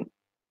മോഡേൺ.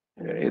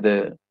 ഇത്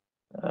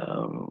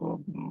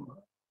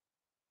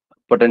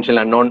പൊട്ടൻഷ്യൽ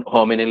അൺനോൺ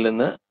ഹോമിനിൽ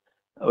നിന്ന്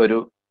ഒരു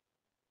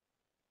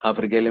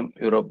ആഫ്രിക്കയിലും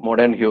യൂറോപ്പ്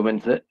മോഡേൺ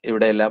ഹ്യൂമൻസ്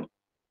ഇവിടെയെല്ലാം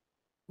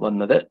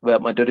വന്നത്.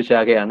 മറ്റൊരു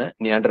ശാഖയാണ്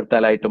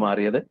നിയാൻഡർത്താലായിട്ട്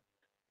മാറിയത്.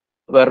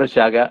 വേറൊരു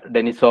ശാഖ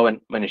ഡെനിസോവൻ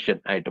മനുഷ്യൻ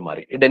ആയിട്ട്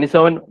മാറി. ഈ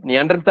ഡെനിസോവൻ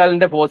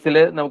നിയാൻഡർത്താലിന്റെ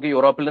ഫോസില് നമുക്ക്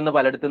യൂറോപ്പിൽ നിന്ന്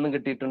പലയിടത്തു നിന്നും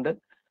കിട്ടിയിട്ടുണ്ട്,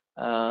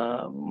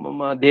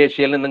 മധ്യ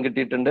ഏഷ്യയിൽ നിന്നും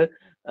കിട്ടിയിട്ടുണ്ട്.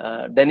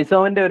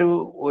 ഡെനിസോവന്റെ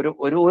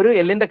ഒരു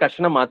എല്ലിന്റെ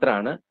കഷ്ണം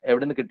മാത്രമാണ്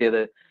എവിടെ നിന്ന്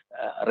കിട്ടിയത്,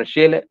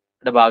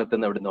 റഷ്യയുടെ ഭാഗത്തു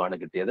നിന്ന് എവിടെ നിന്നുമാണ്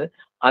കിട്ടിയത്.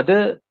 അത്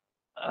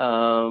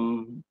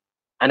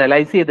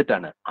അനലൈസ്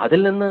ചെയ്തിട്ടാണ്,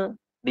 അതിൽ നിന്ന്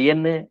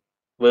DNA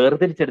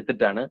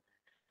വേർതിരിച്ചെടുത്തിട്ടാണ്,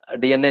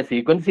 DNA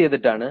സീക്വൻസ്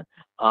ചെയ്തിട്ടാണ്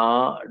ആ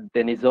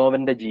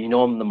ഡെനിസോവന്റെ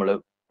ജീനോം നമ്മൾ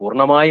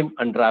പൂർണ്ണമായും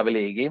അൺട്രാവൽ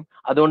ചെയ്യുകയും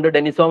അതുകൊണ്ട്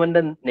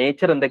ഡെനിസോവന്റെ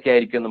നേച്ചർ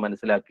എന്തൊക്കെയായിരിക്കും എന്ന്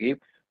മനസ്സിലാക്കുകയും,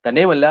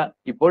 തന്നെയുമല്ല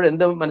ഇപ്പോൾ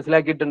എന്ത്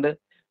മനസ്സിലാക്കിയിട്ടുണ്ട്,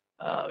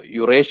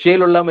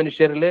 യുറേഷ്യയിലുള്ള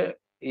മനുഷ്യരിൽ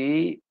ഈ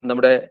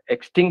നമ്മുടെ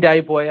എക്സ്റ്റിങ്ക്റ്റ്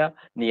ആയി പോയ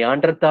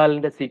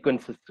നിയാൻഡർത്താലിന്റെ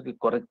സീക്വൻസസ്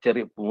കുറച്ച്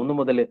ചെറിയ 3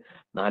 മുതൽ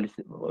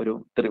 4 ഒരു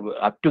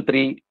അപ് ടു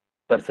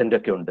 3%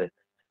 ഒക്കെ ഉണ്ട്.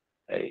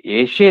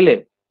 ഏഷ്യയില്,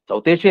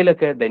 സൗത്ത്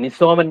ഏഷ്യയിലൊക്കെ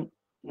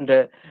ഡെനിസോവന്റെ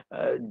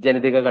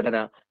ജനിതക ഘടന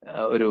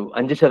ഒരു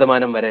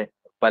 5% വരെ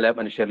പല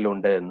മനുഷ്യരിലും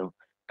ഉണ്ട് എന്നും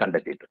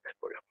കണ്ടെത്തിയിട്ടുണ്ട്.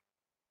 എപ്പോഴും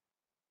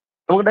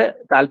നമ്മുടെ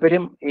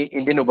താല്പര്യം ഈ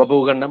ഇന്ത്യൻ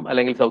ഉപഭൂഖണ്ഡം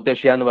അല്ലെങ്കിൽ സൗത്ത്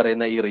ഏഷ്യ എന്ന്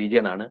പറയുന്ന ഈ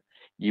റീജിയൻ ആണ്.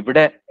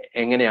 ഇവിടെ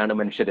എങ്ങനെയാണ്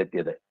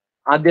മനുഷ്യരെത്തിയത്?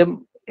 ആദ്യം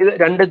ഇത്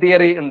 2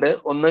 തിയറി ഉണ്ട്.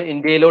 ഒന്ന്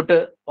ഇന്ത്യയിലോട്ട്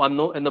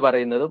വന്നു എന്ന്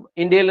പറയുന്നതും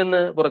ഇന്ത്യയിൽ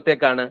നിന്ന്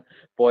പുറത്തേക്കാണ്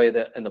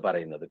പോയത് എന്ന്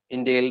പറയുന്നതും,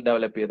 ഇന്ത്യയിൽ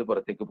ഡെവലപ്പ് ചെയ്ത്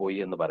പുറത്തേക്ക് പോയി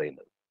എന്ന്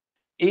പറയുന്നത്.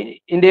 ഈ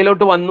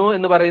ഇന്ത്യയിലോട്ട് വന്നു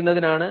എന്ന്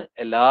പറയുന്നതിനാണ്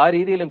എല്ലാ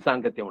രീതിയിലും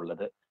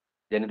സാങ്കത്യമുള്ളത്.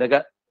 ജനിതക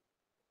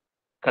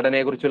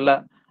ഘടനയെക്കുറിച്ചുള്ള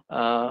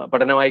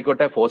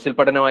പഠനമായിക്കോട്ടെ, ഫോസിൽ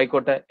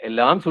പഠനമായിക്കോട്ടെ,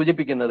 എല്ലാം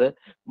സൂചിപ്പിക്കുന്നത്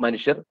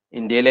മനുഷ്യർ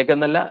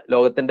ഇന്ത്യയിലേക്കെന്നല്ല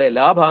ലോകത്തിന്റെ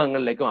എല്ലാ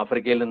ഭാഗങ്ങളിലേക്കും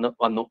ആഫ്രിക്കയിൽ നിന്ന്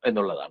വന്നു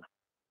എന്നുള്ളതാണ്.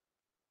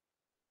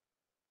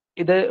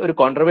 ഇത് ഒരു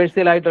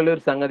കോൺട്രവേഴ്സ്യൽ ആയിട്ടുള്ള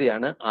ഒരു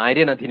സംഗതിയാണ്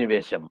ആര്യൻ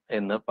അധിനിവേശം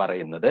എന്ന്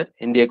പറയുന്നത്.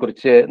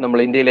 ഇന്ത്യയെക്കുറിച്ച്, നമ്മൾ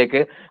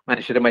ഇന്ത്യയിലേക്ക്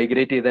മനുഷ്യർ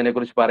മൈഗ്രേറ്റ് ചെയ്തതിനെ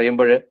കുറിച്ച്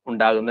പറയുമ്പോൾ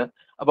ഉണ്ടാകുന്ന,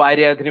 അപ്പൊ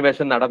ആര്യ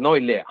അധിനിവേശം നടന്നോ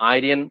ഇല്ലേ?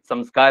 ആര്യൻ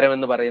സംസ്കാരം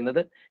എന്ന്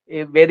പറയുന്നത്,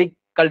 വേദിക്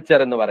കൾച്ചർ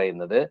എന്ന്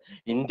പറയുന്നത്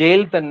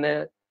ഇന്ത്യയിൽ തന്നെ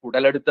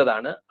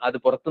ഉടലെടുത്തതാണ്, അത്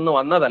പുറത്തുനിന്ന്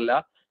വന്നതല്ല.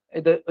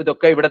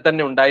 ഇതൊക്കെ ഇവിടെ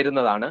തന്നെ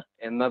ഉണ്ടായിരുന്നതാണ്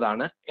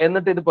എന്നതാണ്.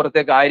 എന്നിട്ട് ഇത്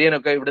പുറത്തേക്ക്,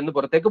 ആര്യനൊക്കെ ഇവിടുന്ന്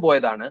പുറത്തേക്ക്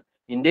പോയതാണ്,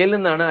 ഇന്ത്യയിൽ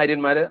നിന്നാണ്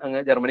ആര്യന്മാര്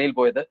അങ്ങ് ജർമ്മനിയിൽ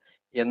പോയത്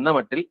എന്ന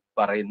മട്ടിൽ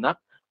പറയുന്ന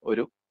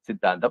ഒരു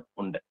സിദ്ധാന്തം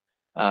ഉണ്ട്.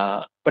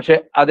 പക്ഷെ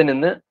അതിന്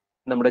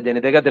നമ്മുടെ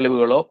ജനിതക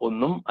തെളിവുകളോ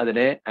ഒന്നും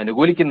അതിനെ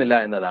അനുകൂലിക്കുന്നില്ല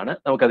എന്നതാണ്.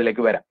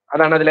 നമുക്കതിലേക്ക് വരാം.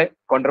 അതാണ് അതിലെ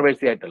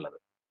കോൺട്രവേഴ്സി ആയിട്ടുള്ളത്.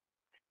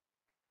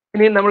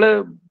 ഇനി നമ്മൾ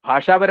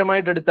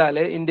ഭാഷാപരമായിട്ട് എടുത്താൽ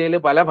ഇന്ത്യയിൽ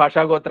പല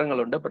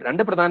ഭാഷാഗോത്രങ്ങളുണ്ട്.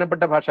 2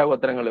 പ്രധാനപ്പെട്ട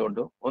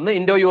ഭാഷാഗോത്രങ്ങളുണ്ട്. ഒന്ന്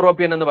ഇൻഡോ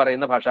യൂറോപ്യൻ എന്ന്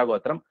പറയുന്ന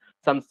ഭാഷാഗോത്രം,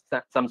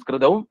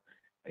 സംസ്കൃതവും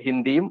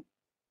ഹിന്ദിയും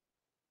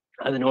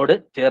അതിനോട്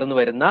ചേർന്ന്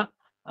വരുന്ന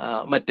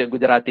മറ്റ്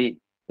ഗുജറാത്തി,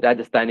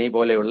 രാജസ്ഥാനി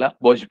പോലെയുള്ള,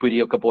 ഭോജ്പുരി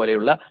ഒക്കെ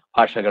പോലെയുള്ള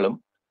ഭാഷകളും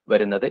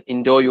വരുന്നത്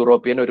ഇൻഡോ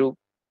യൂറോപ്യൻ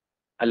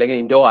അല്ലെങ്കിൽ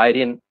ഇൻഡോ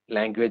ആര്യൻ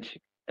ലാംഗ്വേജ്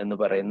എന്ന്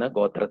പറയുന്ന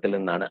ഗോത്രത്തിൽ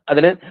നിന്നാണ്.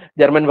 അതിന്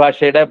ജർമ്മൻ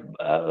ഭാഷയുടെ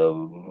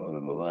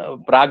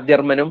പ്രാഗ്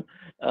ജർമ്മനും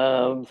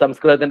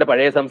സംസ്കൃതത്തിന്റെ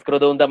പഴയ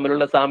സംസ്കൃതവും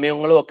തമ്മിലുള്ള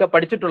സാമ്യങ്ങളും ഒക്കെ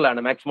പഠിച്ചിട്ടുള്ളതാണ്.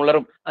 മാക്സ്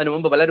മുള്ളറും അതിനു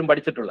മുമ്പ് പലരും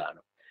പഠിച്ചിട്ടുള്ളതാണ്.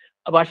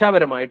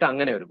 ഭാഷാപരമായിട്ട്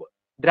അങ്ങനെ ഒരു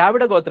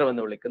ദ്രാവിഡ ഗോത്രം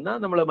എന്ന് വിളിക്കുന്ന,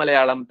 നമ്മൾ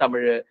മലയാളം,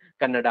 തമിഴ്,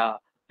 കന്നഡ,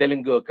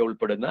 തെലുങ്ക് ഒക്കെ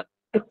ഉൾപ്പെടുന്ന,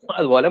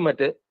 അതുപോലെ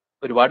മറ്റ്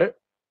ഒരുപാട്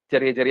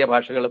ചെറിയ ചെറിയ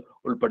ഭാഷകളും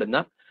ഉൾപ്പെടുന്ന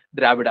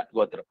ദ്രാവിഡ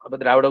ഗോത്രം. അപ്പൊ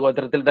ദ്രാവിഡ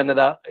ഗോത്രത്തിൽ തന്നെ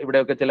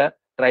ഇവിടെയൊക്കെ ചില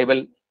ട്രൈബൽ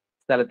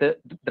സ്ഥലത്ത്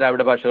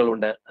ദ്രാവിഡ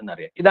ഭാഷകളുണ്ട്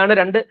എന്നറിയാം. ഇതാണ്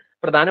 2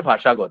 പ്രധാന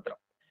ഭാഷാഗോത്രം.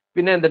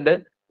 പിന്നെ എന്തുണ്ട്?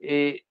 ഈ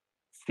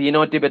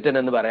സീനോ ടിബറ്റൻ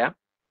എന്ന് പറയാം,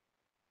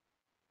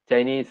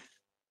 ചൈനീസ്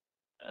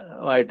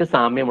ആയിട്ട്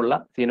സാമ്യമുള്ള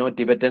സീനോ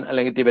ടിബറ്റൻ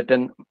അല്ലെങ്കിൽ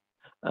ടിബറ്റൻ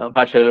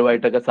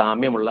ഭാഷകളുമായിട്ടൊക്കെ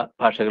സാമ്യമുള്ള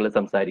ഭാഷകൾ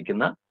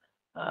സംസാരിക്കുന്ന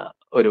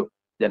ഒരു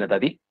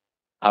ജനതതി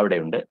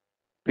അവിടെയുണ്ട്.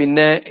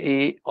 പിന്നെ ഈ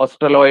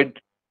ഓസ്ട്രലോയിഡ്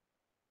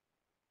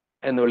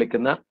എന്ന്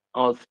വിളിക്കുന്ന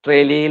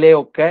ഓസ്ട്രേലിയയിലെ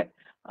ഒക്കെ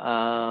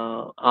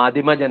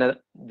ആദിമ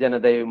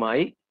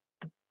ജനതയുമായി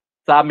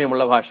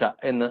സാമ്യമുള്ള ഭാഷ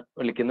എന്ന്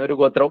വിളിക്കുന്ന ഒരു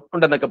ഗോത്രം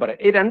ഉണ്ടെന്നൊക്കെ പറയാം.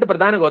 ഈ 2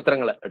 പ്രധാന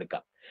ഗോത്രങ്ങൾ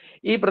എടുക്കാം.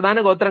 ഈ പ്രധാന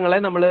ഗോത്രങ്ങളെ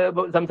നമ്മൾ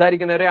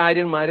സംസാരിക്കുന്നവരെ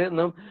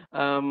ആര്യന്മാരെന്നും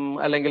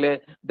അല്ലെങ്കിൽ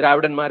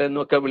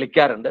ദ്രാവിഡന്മാരെന്നും ഒക്കെ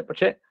വിളിക്കാറുണ്ട്.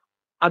 പക്ഷെ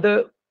അത്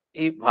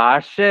ഈ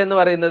ഭാഷ എന്ന്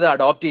പറയുന്നത്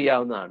അഡോപ്റ്റ്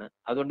ചെയ്യാവുന്നതാണ്.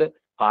 അതുകൊണ്ട്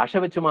ഭാഷ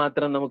വെച്ച്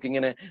മാത്രം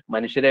നമുക്കിങ്ങനെ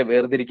മനുഷ്യരെ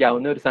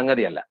വേർതിരിക്കാവുന്ന ഒരു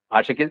സംഗതിയല്ല.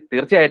 ഭാഷയ്ക്ക്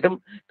തീർച്ചയായിട്ടും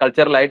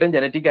കൾച്ചറലായിട്ടും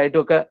ജനറ്റിക്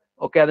ആയിട്ടും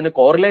ഒക്കെ അതിന്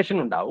കോറിലേഷൻ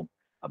ഉണ്ടാവും.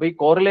 അപ്പൊ ഈ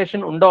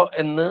കോറിലേഷൻ ഉണ്ടോ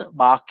എന്ന്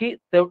ബാക്കി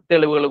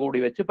തെളിവുകൾ കൂടി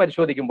വെച്ച്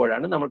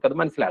പരിശോധിക്കുമ്പോഴാണ് നമുക്കത്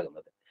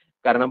മനസ്സിലാകുന്നത്.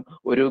 കാരണം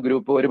ഒരു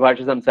ഗ്രൂപ്പ് ഒരു ഭാഷ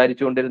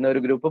സംസാരിച്ചുകൊണ്ടിരുന്ന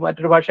ഒരു ഗ്രൂപ്പ്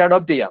മറ്റൊരു ഭാഷ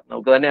അഡോപ്റ്റ് ചെയ്യാം.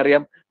 നമുക്ക് തന്നെ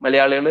അറിയാം,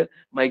 മലയാളികൾ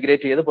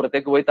മൈഗ്രേറ്റ് ചെയ്ത്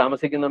പുറത്തേക്ക് പോയി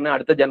താമസിക്കുന്ന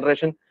അടുത്ത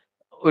ജനറേഷൻ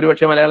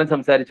ഒരുപക്ഷെ മലയാളം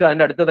സംസാരിച്ചു,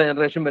 അതിന്റെ അടുത്ത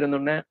ജനറേഷൻ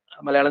വരുന്നുണ്ടെ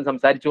മലയാളം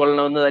സംസാരിച്ചു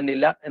കൊള്ളണമെന്ന് തന്നെ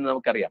ഇല്ല എന്ന്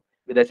നമുക്കറിയാം.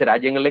 വിദേശ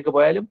രാജ്യങ്ങളിലേക്ക്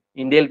പോയാലും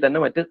ഇന്ത്യയിൽ തന്നെ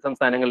മറ്റ്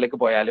സംസ്ഥാനങ്ങളിലേക്ക്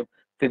പോയാലും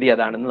സ്ഥിതി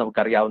അതാണെന്ന്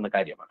നമുക്കറിയാവുന്ന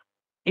കാര്യമാണ്.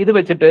 ഇത്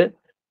വെച്ചിട്ട്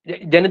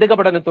ജനിതക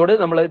പഠനത്തോട്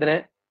നമ്മൾ ഇതിനെ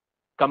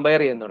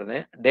കമ്പയർ ചെയ്യുന്ന ഉടനെ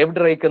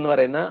ഡേവിഡ് റൈക്ക് എന്ന്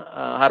പറയുന്ന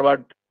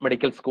ഹാർവാർഡ്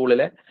മെഡിക്കൽ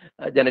സ്കൂളിലെ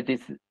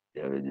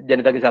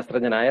ജനിതക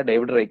ശാസ്ത്രജ്ഞനായ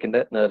ഡേവിഡ്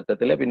റൈക്കിന്റെ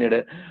നേതൃത്വത്തിൽ പിന്നീട്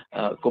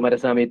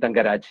കുമാരസ്വാമി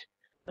തങ്കരാജ്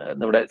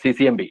നമ്മുടെ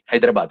CCMB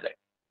ഹൈദരാബാദിലെ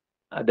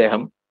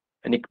അദ്ദേഹം,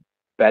 നിക്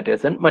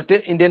പാറ്റേഴ്സൺ, മറ്റ്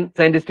ഇന്ത്യൻ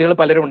സയന്റിസ്റ്റുകൾ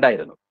പലരും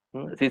ഉണ്ടായിരുന്നു.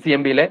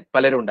 CCMBയിലെ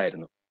പലരും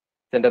ഉണ്ടായിരുന്നു.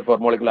 സെന്റർ ഫോർ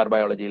മോളിക്കുലാർ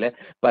ബയോളജിയിലെ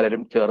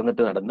പലരും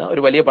ചേർന്നിട്ട് നടന്ന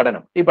ഒരു വലിയ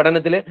പഠനം. ഈ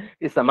പഠനത്തിൽ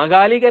ഈ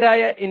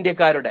സമകാലികരായ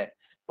ഇന്ത്യക്കാരുടെ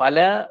പല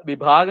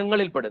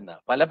വിഭാഗങ്ങളിൽപ്പെടുന്ന,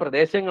 പല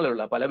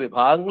പ്രദേശങ്ങളിലുള്ള പല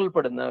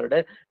വിഭാഗങ്ങളിൽപ്പെടുന്നവരുടെ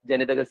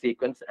ജനിതക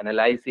സീക്വൻസ്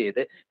അനലൈസ്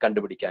ചെയ്ത്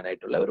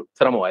കണ്ടുപിടിക്കാനായിട്ടുള്ള ഒരു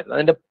ശ്രമമായിരുന്നു.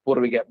 അതിന്റെ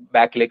പൂർവിക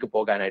ബാക്കിലേക്ക്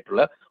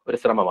പോകാനായിട്ടുള്ള ഒരു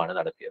ശ്രമമാണ്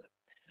നടത്തിയത്.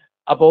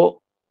 അപ്പോ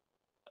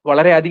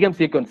വളരെയധികം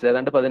സീക്വൻസ്,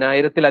 ഏതാണ്ട്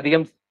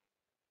 10,000-ത്തിലധികം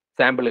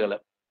സാമ്പിളുകൾ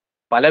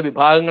പല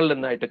വിഭാഗങ്ങളിൽ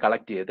നിന്നായിട്ട്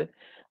കളക്ട് ചെയ്ത്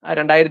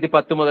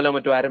 2010 മുതലോ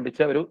മറ്റോ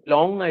ആരംഭിച്ച ഒരു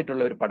ലോങ്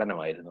ആയിട്ടുള്ള ഒരു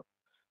പഠനമായിരുന്നു.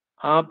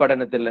 ആ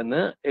പഠനത്തിൽ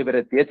നിന്ന്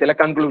ഇവരെത്തിയ ചില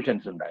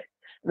കൺക്ലൂഷൻസ് ഉണ്ടായി.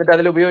 എന്നിട്ട്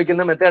അതിൽ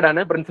ഉപയോഗിക്കുന്ന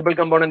മെത്തേഡാണ് principal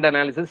component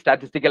analysis,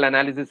 statistical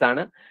analysis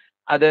ആണ്.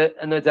 അത്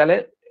എന്ന് വെച്ചാൽ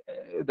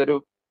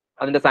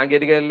അതിന്റെ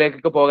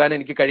സാങ്കേതികതയിലേക്കൊക്കെ പോകാൻ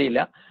എനിക്ക് കഴിയില്ല.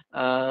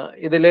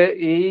 ഇതില്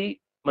ഈ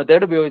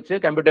മെത്തേഡ് ഉപയോഗിച്ച്,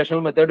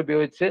 കമ്പ്യൂട്ടേഷണൽ മെത്തേഡ്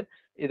ഉപയോഗിച്ച്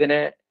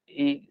ഇതിനെ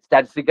ഈ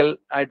സ്റ്റാറ്റിസ്റ്റിക്കൽ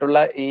ആയിട്ടുള്ള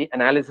ഈ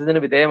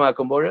അനാലിസിസിന്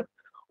വിധേയമാക്കുമ്പോൾ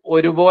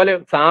ഒരുപോലെ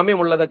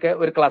സാമ്യമുള്ളതൊക്കെ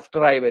ഒരു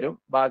ക്ലസ്റ്ററായി വരും,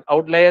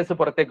 ഔട്ട്ലയേഴ്സ്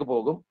പുറത്തേക്ക്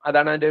പോകും.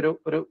 അതാണ് അതിന്റെ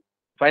ഒരു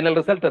ഫൈനൽ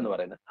റിസൾട്ട് എന്ന്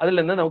പറയുന്നത്. അതിൽ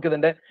നിന്ന് നമുക്ക്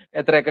ഇതിന്റെ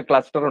എത്രയൊക്കെ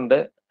ക്ലസ്റ്റർ ഉണ്ട്,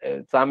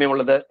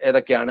 സാമ്യമുള്ളത്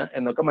ഏതൊക്കെയാണ്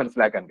എന്നൊക്കെ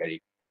മനസ്സിലാക്കാൻ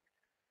കഴിയും.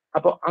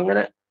 അപ്പോൾ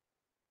അങ്ങനെ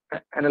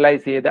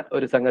അനലൈസ് ചെയ്ത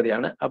ഒരു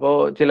സംഗതിയാണ്. അപ്പോൾ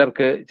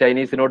ചിലർക്ക്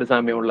ചൈനീസിനോട്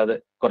സാമ്യമുള്ളത്,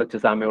 കുറച്ച്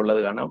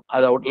സാമ്യമുള്ളത് കാണാം,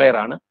 അത് ഔട്ട്ലെയർ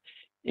ആണ്.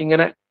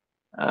 ഇങ്ങനെ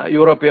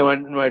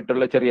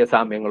യൂറോപ്യനുമായിട്ടുള്ള ചെറിയ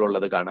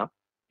സാമ്യങ്ങളുള്ളത് കാണാം.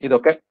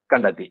 ഇതൊക്കെ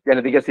കണ്ടെത്തി,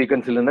 ജനതിക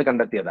സീക്വൻസിൽ നിന്ന്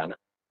കണ്ടെത്തിയതാണ്.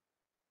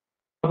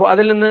 അപ്പോൾ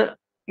അതിൽ നിന്ന്,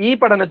 ഈ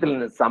പഠനത്തിൽ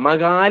നിന്ന്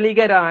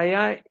സമകാലികരായ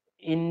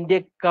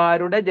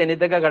ഇന്ത്യക്കാരുടെ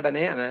ജനിതക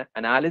ഘടനയെ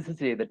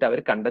അനാലിസിസ് ചെയ്തിട്ട് അവർ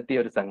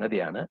കണ്ടെത്തിയ ഒരു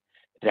സംഗതിയാണ്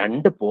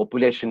 2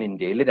 പോപ്പുലേഷൻ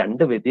ഇന്ത്യയിൽ,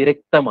 2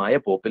 വ്യതിരിക്തമായ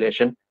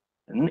പോപ്പുലേഷൻ,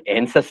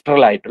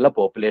 എൻസെസ്ട്രൽ ആയിട്ടുള്ള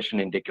പോപ്പുലേഷൻ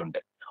ഇന്ത്യക്കുണ്ട്.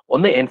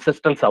 ഒന്ന്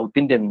എൻസെസ്ട്രൽ സൗത്ത്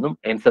ഇന്ത്യൻ എന്നും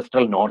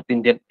എൻസെസ്ട്രൽ നോർത്ത്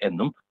ഇന്ത്യൻ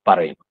എന്നും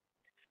പറയുന്നു.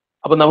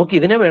 അപ്പൊ നമുക്ക്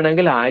ഇതിനെ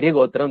വേണമെങ്കിൽ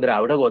ആര്യഗോത്രം,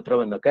 ദ്രാവിഡ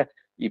ഗോത്രം എന്നൊക്കെ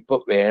ഇപ്പൊ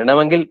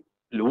വേണമെങ്കിൽ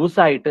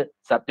ലൂസായിട്ട്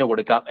സംജ്ഞ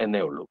കൊടുക്കാം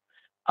എന്നേ ഉള്ളൂ.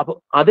 അപ്പൊ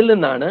അതിൽ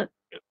നിന്നാണ്,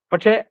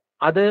 പക്ഷെ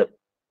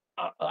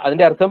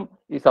അതിന്റെ അർത്ഥം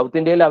ഈ സൗത്ത്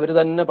ഇന്ത്യയിൽ അവർ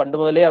തന്നെ പണ്ട്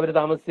മുതലേ അവർ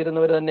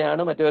താമസിച്ചിരുന്നവർ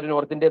തന്നെയാണ്, മറ്റൊരു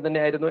നോർത്ത് ഇന്ത്യ തന്നെ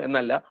ആയിരുന്നു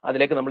എന്നല്ല.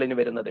 അതിലേക്ക് നമ്മൾ ഇനി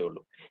വരുന്നതേ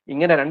ഉള്ളൂ.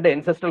 ഇങ്ങനെ 2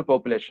 എൻസെസ്ട്രൽ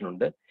പോപ്പുലേഷൻ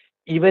ഉണ്ട്.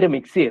 ഇവര്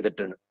മിക്സ്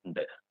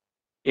ചെയ്തിട്ടുണ്ട്,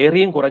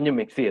 ഏറിയും കുറഞ്ഞും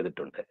മിക്സ്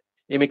ചെയ്തിട്ടുണ്ട്.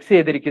 ഈ മിക്സ്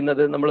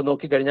ചെയ്തിരിക്കുന്നത് നമ്മൾ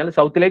നോക്കിക്കഴിഞ്ഞാൽ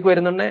സൗത്തിലേക്ക്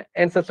വരുന്നുണ്ട്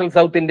എൻസെസ്ട്രൽ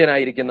സൗത്ത് ഇന്ത്യൻ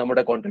ആയിരിക്കും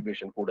നമ്മുടെ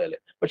കോൺട്രിബ്യൂഷൻ കൂടുതൽ.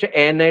 പക്ഷെ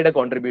ANIയുടെ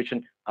കോൺട്രിബ്യൂഷൻ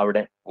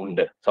അവിടെ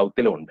ഉണ്ട്,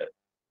 സൗത്തിലും ഉണ്ട്.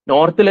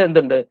 നോർത്തിൽ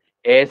എന്തുണ്ട്?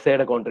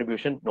 ASAയുടെ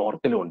കോൺട്രിബ്യൂഷൻ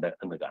നോർത്തിലും ഉണ്ട്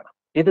എന്ന് കാണാം.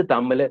 ഇത്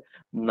തമ്മിൽ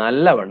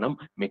നല്ലവണ്ണം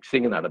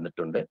മിക്സിങ്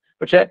നടന്നിട്ടുണ്ട്.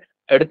 പക്ഷെ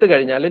എടുത്തു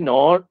കഴിഞ്ഞാൽ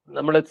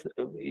നമ്മൾ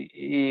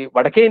ഈ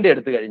വടക്കേ ഇന്ത്യ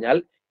എടുത്തു കഴിഞ്ഞാൽ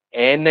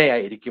ANI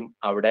ആയിരിക്കും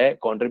അവിടെ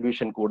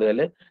കോൺട്രിബ്യൂഷൻ കൂടുതൽ,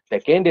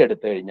 തെക്കേ ഇന്ത്യ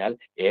എടുത്തു കഴിഞ്ഞാൽ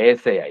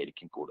ASA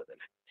ആയിരിക്കും കൂടുതൽ.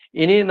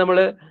 ഇനി നമ്മൾ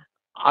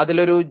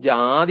അതിലൊരു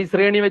ജാതി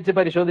ശ്രേണി വെച്ച്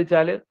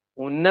പരിശോധിച്ചാൽ,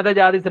 ഉന്നത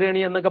ജാതി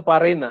ശ്രേണി എന്നൊക്കെ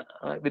പറയുന്ന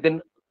വിത്തിൻ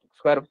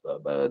സ്ക്വയർ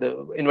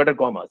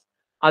ഇൻവെർട്ടഡ് കോമാസ്,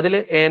 അതിൽ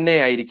ANI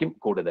ആയിരിക്കും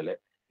കൂടുതൽ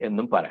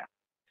എന്നും പറയാം.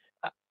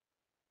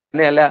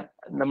 അങ്ങനെയല്ല,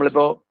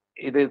 നമ്മളിപ്പോ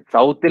ഇത്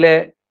സൗത്തിലെ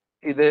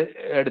ഇത്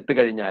എടുത്തു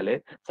കഴിഞ്ഞാൽ,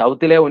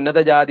 സൗത്തിലെ ഉന്നത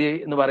ജാതി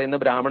എന്ന് പറയുന്ന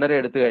ബ്രാഹ്മണരെ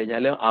എടുത്തു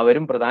കഴിഞ്ഞാൽ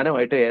അവരും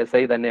പ്രധാനമായിട്ട്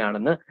ASI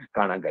തന്നെയാണെന്ന്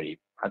കാണാൻ കഴിയും.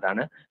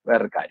 അതാണ്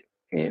വേറൊരു കാര്യം.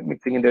 ഈ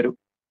മിക്സിങ്ങിന്റെ ഒരു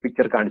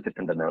പിക്ചർ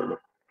കാണിച്ചിട്ടുണ്ടെന്നേ ഉള്ളൂ.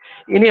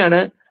 ഇനിയാണ്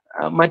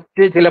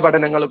മറ്റ് ചില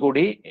പഠനങ്ങൾ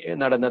കൂടി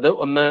നടന്നത്.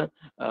 ഒന്ന്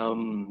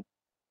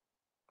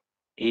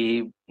ഈ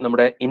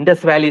നമ്മുടെ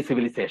ഇൻഡസ് വാലി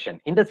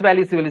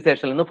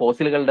സിവിലൈസേഷനിൽ നിന്ന്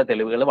ഫോസിലുകളുടെ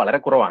തെളിവുകൾ വളരെ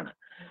കുറവാണ്,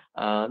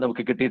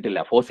 നമുക്ക് കിട്ടിയിട്ടില്ല.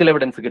 ഫോസിൽ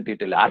എവിഡൻസ്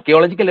കിട്ടിയിട്ടില്ല,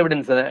 ആർക്കിയോളജിക്കൽ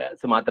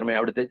എവിഡൻസ് മാത്രമേ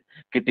അവിടുത്തെ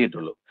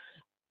കിട്ടിയിട്ടുള്ളൂ.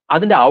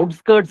 അതിന്റെ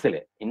ഔട്ട്സ്കേർട്സിൽ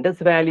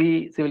ഇൻഡസ്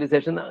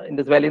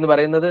വാലി എന്ന്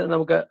പറയുന്നത്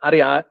നമുക്ക്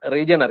അറിയാം,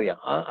 റീജിയൻ അറിയാം.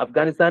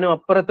 അഫ്ഗാനിസ്ഥാനും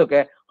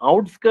അപ്പുറത്തൊക്കെ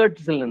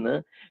ഔട്ട്സ്കേർട്സിൽ നിന്ന്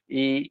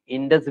ഈ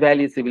ഇൻഡസ്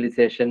വാലി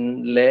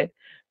സിവിലൈസേഷനിലെ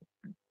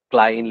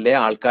ക്ലൈനിലെ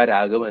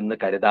ആൾക്കാരാകും എന്ന്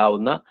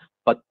കരുതാവുന്ന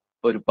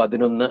ഒരു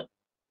 11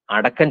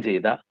 അടക്കം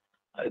ചെയ്ത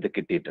ഇത്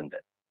കിട്ടിയിട്ടുണ്ട്.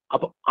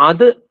 അപ്പൊ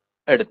അത്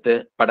എടുത്ത്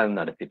പഠനം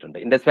നടത്തിയിട്ടുണ്ട്.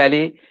 ഇൻഡസ്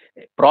വാലി,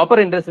 പ്രോപ്പർ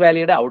ഇൻഡസ്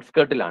വാലിയുടെ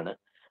ഔട്ട്സ്കേർട്ടിലാണ്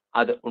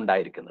അത്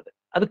ഉണ്ടായിരിക്കുന്നത്.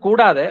 അത്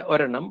കൂടാതെ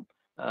ഒരെണ്ണം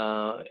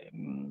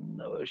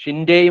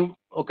ഷിൻഡെയും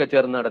ഒക്കെ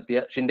ചേർന്ന് നടത്തിയ,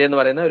 ഷിൻഡെ എന്ന്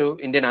പറയുന്ന ഒരു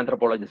ഇന്ത്യൻ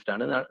ആന്ത്രപ്പോളജിസ്റ്റ്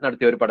ആണ്,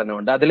 നടത്തിയ ഒരു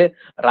പഠനമുണ്ട്. അതിൽ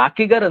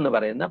റാക്കിഗർ എന്ന്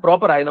പറയുന്ന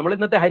പ്രോപ്പറായി നമ്മൾ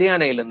ഇന്നത്തെ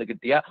ഹരിയാനയിൽ നിന്ന്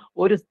കിട്ടിയ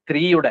ഒരു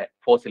സ്ത്രീയുടെ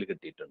ഫോസിൽ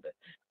കിട്ടിയിട്ടുണ്ട്,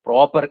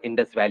 പ്രോപ്പർ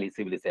ഇൻഡസ് വാലി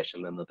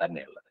സിവിലൈസേഷനിൽ നിന്ന്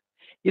തന്നെയുള്ളത്.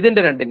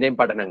 ഇതിന്റെ രണ്ടിന്റെയും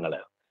പഠനങ്ങൾ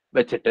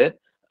വെച്ചിട്ട്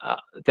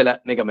ചില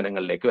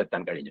നിഗമനങ്ങളിലേക്ക്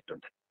എത്താൻ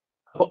കഴിഞ്ഞിട്ടുണ്ട്.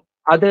 അപ്പോൾ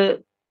അത്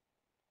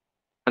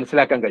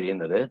മനസ്സിലാക്കാൻ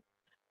കഴിയുന്നത്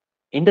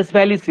ഇൻഡസ്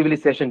വാലി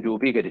സിവിലൈസേഷൻ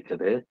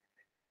രൂപീകരിച്ചത്,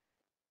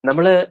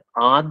 നമ്മള്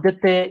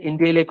ആദ്യത്തെ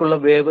ഇന്ത്യയിലേക്കുള്ള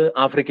വേവ്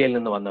ആഫ്രിക്കയിൽ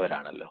നിന്ന്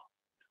വന്നവരാണല്ലോ.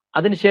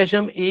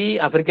 അതിനുശേഷം ഈ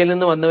ആഫ്രിക്കയിൽ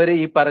നിന്ന് വന്നവര്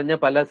ഈ പറഞ്ഞ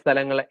പല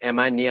സ്ഥലങ്ങൾ,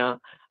 എമാനിയ,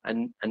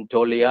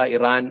 അന്റോളിയ,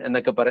 ഇറാൻ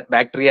എന്നൊക്കെ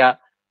ബാക്ടീരിയ,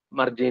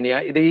 മർജീനിയ,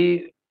 ഇത് ഈ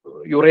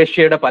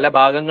യുറേഷ്യയുടെ പല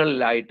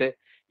ഭാഗങ്ങളിലായിട്ട്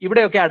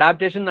ഇവിടെയൊക്കെ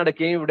അഡാപ്റ്റേഷൻ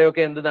നടക്കുകയും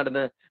ഇവിടെയൊക്കെ എന്ത്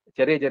നടന്ന്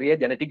ചെറിയ ചെറിയ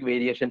ജനറ്റിക്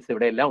വേരിയേഷൻസ്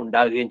ഇവിടെ എല്ലാം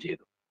ഉണ്ടാകുകയും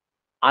ചെയ്തു.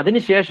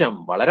 അതിനുശേഷം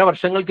വളരെ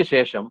വർഷങ്ങൾക്ക്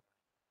ശേഷം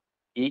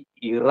ഈ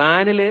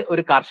ഇറാനില്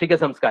ഒരു കാർഷിക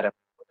സംസ്കാരം,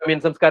 മീൻ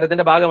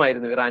സംസ്കാരത്തിന്റെ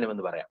ഭാഗമായിരുന്നു ഇറാനും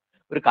എന്ന് പറയാം,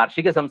 ഒരു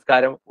കാർഷിക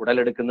സംസ്കാരം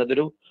ഉടലെടുക്കുന്നത്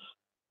ഒരു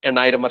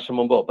 8,000 വർഷം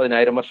മുമ്പോ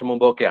 10,000 വർഷം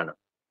മുമ്പോ ഒക്കെയാണ്.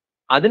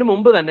 അതിനു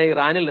മുമ്പ് തന്നെ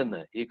ഇറാനിൽ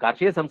നിന്ന് ഈ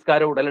കാർഷിക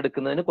സംസ്കാരം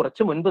ഉടലെടുക്കുന്നതിന്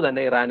കുറച്ച് മുൻപ്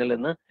തന്നെ ഇറാനിൽ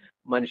നിന്ന്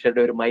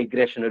മനുഷ്യരുടെ ഒരു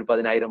മൈഗ്രേഷൻ ഒരു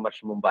 10,000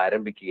 വർഷം മുമ്പ്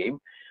ആരംഭിക്കുകയും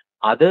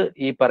അത്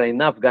ഈ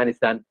പറയുന്ന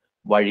അഫ്ഗാനിസ്ഥാൻ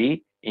വഴി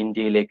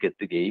ഇന്ത്യയിലേക്ക്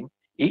എത്തുകയും,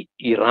 ഈ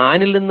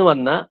ഇറാനിൽ നിന്ന്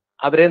വന്ന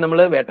അവരെ നമ്മൾ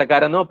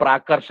വേട്ടക്കാരെന്നോ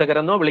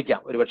പ്രാകർഷകരെന്നോ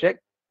വിളിക്കാം. ഒരുപക്ഷെ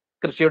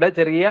കൃഷിയുടെ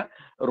ചെറിയ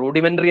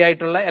റൂഡിമെന്ററി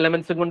ആയിട്ടുള്ള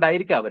എലമെന്റ്സും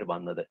കൊണ്ടായിരിക്കും അവർ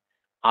വന്നത്.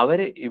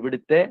 അവര്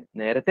ഇവിടുത്തെ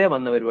നേരത്തെ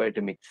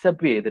വന്നവരുമായിട്ട്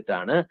മിക്സപ്പ്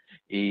ചെയ്തിട്ടാണ്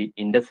ഈ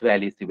ഇൻഡസ്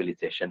വാലി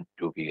സിവിലൈസേഷൻ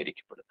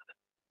രൂപീകരിക്കപ്പെടുന്നത്.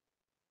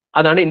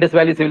 അതാണ് ഇൻഡസ്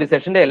വാലി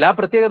സിവിലൈസേഷന്റെ എല്ലാ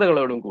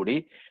പ്രത്യേകതകളോടും കൂടി.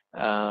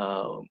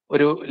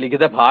 ഒരു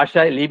ലിഖിത ഭാഷ,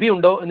 ലിപി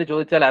ഉണ്ടോ എന്ന്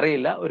ചോദിച്ചാൽ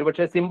അറിയില്ല.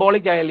 ഒരുപക്ഷെ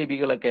സിംബോളിക് ആയ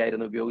ലിപികളൊക്കെ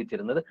ആയിരുന്നു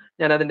ഉപയോഗിച്ചിരുന്നത്.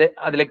 ഞാൻ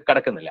അതിലേക്ക്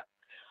കടക്കുന്നില്ല.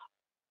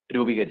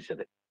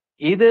 രൂപീകരിച്ചത്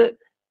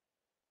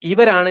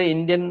ഇവരാണ്.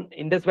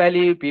 ഇൻഡസ്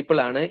വാലി പീപ്പിൾ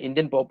ആണ്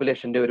ഇന്ത്യൻ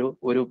പോപ്പുലേഷന്റെ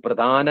ഒരു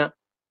പ്രധാന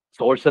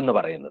സോഴ്സ് എന്ന്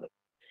പറയുന്നത്.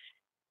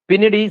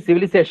 പിന്നീട് ഈ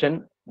സിവിലൈസേഷൻ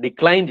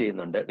ഡിക്ലൈൻ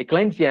ചെയ്യുന്നുണ്ട്.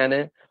 ഡിക്ലൈൻ ചെയ്യാൻ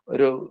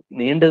ഒരു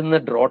നീണ്ടുനിന്ന്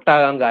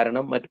ഡ്രോട്ടാകാൻ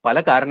കാരണം മറ്റ്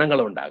പല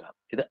കാരണങ്ങളും ഉണ്ടാകാം.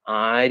 ഇത്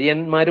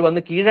ആര്യന്മാർ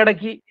വന്ന്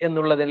കീഴടക്കി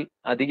എന്നുള്ളതിൽ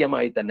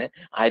അധികമായി തന്നെ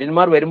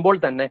ആര്യന്മാർ വരുമ്പോൾ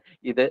തന്നെ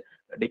ഇത്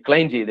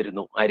ഡിക്ലൈൻ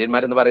ചെയ്തിരുന്നു.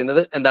 ആര്യന്മാരെന്ന്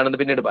പറയുന്നത് എന്താണെന്ന്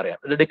പിന്നീട് പറയാം.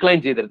 ഇത് ഡിക്ലൈൻ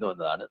ചെയ്തിരുന്നു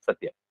എന്നതാണ്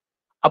സത്യം.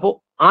 അപ്പോൾ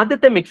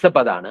ആദ്യത്തെ മിക്സപ്പ്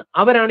അതാണ്.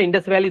 അവരാണ്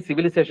ഇൻഡസ് വാലി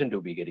സിവിലൈസേഷൻ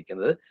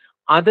രൂപീകരിക്കുന്നത്.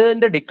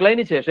 അതിന്റെ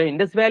ഡിക്ലൈന് ശേഷം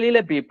ഇൻഡസ്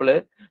വാലിയിലെ പീപ്പിള്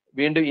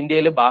വീണ്ടും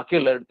ഇന്ത്യയിൽ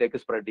ബാക്കിയുള്ളിടത്തേക്ക്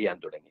സ്പ്രെഡ് ചെയ്യാൻ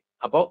തുടങ്ങി.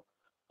 അപ്പോൾ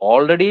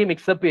ഓൾറെഡി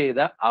മിക്സപ്പ്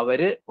ചെയ്ത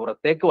അവര്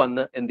പുറത്തേക്ക്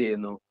വന്ന് എന്ത്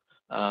ചെയ്യുന്നു,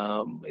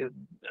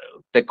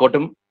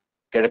 തെക്കോട്ടും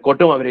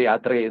കിഴക്കോട്ടും അവർ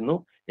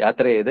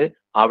യാത്ര ചെയ്ത്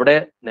അവിടെ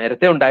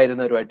നേരത്തെ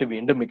ഉണ്ടായിരുന്നവരുമായിട്ട്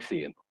വീണ്ടും മിക്സ്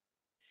ചെയ്യുന്നു.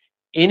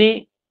 ഇനി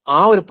ആ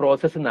ഒരു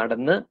പ്രോസസ്സ്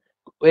നടന്ന്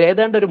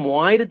ഏതാണ്ട് ഒരു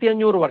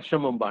 3500 വർഷം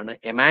മുമ്പാണ്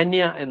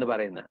എമാനിയ എന്ന്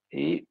പറയുന്ന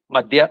ഈ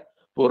മധ്യ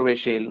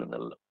പൂർവേഷ്യയിൽ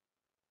നിന്നുള്ള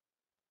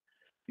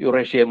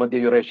മധ്യ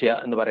യുറേഷ്യ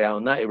എന്ന്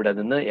പറയാവുന്ന ഇവിടെ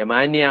നിന്ന്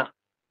എമാനിയ,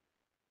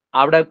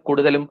 അവിടെ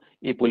കൂടുതലും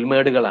ഈ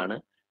പുൽമേടുകളാണ്.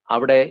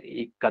 അവിടെ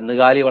ഈ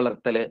കന്നുകാലി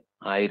വളർത്തല്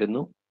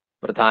ആയിരുന്നു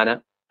പ്രധാന.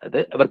 അത്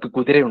അവർക്ക്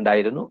കുതിര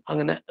ഉണ്ടായിരുന്നു.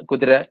 അങ്ങനെ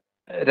കുതിര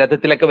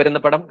രഥത്തിലൊക്കെ വരുന്ന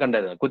പടം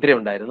കണ്ടായിരുന്നു, കുതിര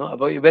ഉണ്ടായിരുന്നു.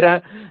 അപ്പോൾ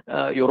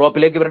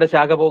യൂറോപ്പിലേക്ക് ഇവരുടെ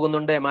ശാഖ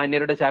പോകുന്നുണ്ട്,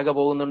 എമാന്യരുടെ ശാഖ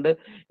പോകുന്നുണ്ട്,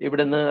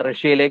 ഇവിടുന്ന്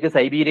റഷ്യയിലേക്ക്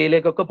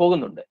സൈബീരിയയിലേക്കൊക്കെ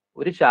പോകുന്നുണ്ട്.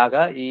 ഒരു ശാഖ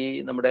ഈ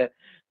നമ്മുടെ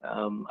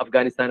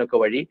അഫ്ഗാനിസ്ഥാനൊക്കെ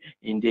വഴി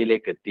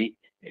ഇന്ത്യയിലേക്ക് എത്തി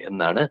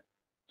എന്നാണ്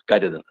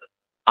കരുതുന്നത്.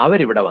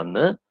 അവരിവിടെ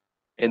വന്ന്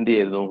എന്ത്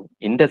ചെയ്യുന്നു,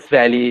 Indus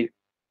Valley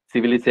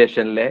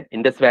സിവിലൈസേഷനിലെ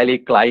Indus Valley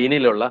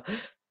ക്ലൈനിലുള്ള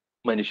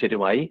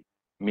മനുഷ്യരുമായി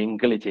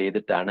mingle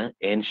ചെയ്തിട്ടാണ്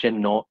ഏൻഷ്യൻ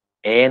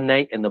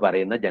ANI എന്ന്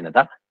പറയുന്ന ജനത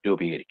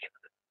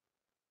രൂപീകരിക്കുന്നത്.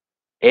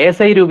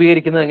 ASI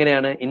രൂപീകരിക്കുന്നത്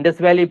എങ്ങനെയാണ്?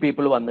 ഇൻഡസ് വാലി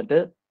പീപ്പിൾ വന്നിട്ട്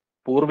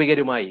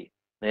പൂർവികരുമായി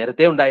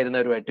നേരത്തെ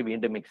ഉണ്ടായിരുന്നവരുമായിട്ട്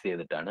വീണ്ടും മിക്സ്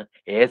ചെയ്തിട്ടാണ്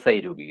ASI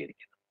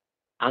രൂപീകരിക്കുന്നത്.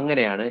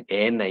 അങ്ങനെയാണ്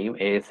ANIയും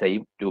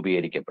ASIയും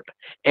രൂപീകരിക്കപ്പെട്ടത്.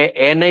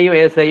 ANIയും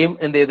ASIയും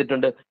എന്ത്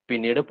ചെയ്തിട്ടുണ്ട്,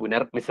 പിന്നീട്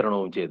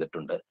പുനർമിശ്രണവും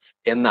ചെയ്തിട്ടുണ്ട്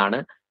എന്നാണ്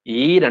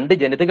ഈ രണ്ട്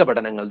ജനിതക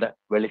പഠനങ്ങളുടെ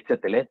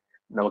വെളിച്ചത്തിൽ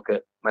നമുക്ക്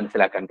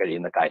മനസ്സിലാക്കാൻ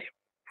കഴിയുന്ന കാര്യം.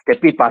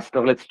 സ്റ്റെപ്പി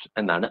പാസ്റ്ററലിസ്റ്റ്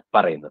എന്നാണ്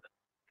പറയുന്നത്.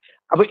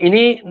 അപ്പൊ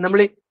ഇനി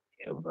നമ്മൾ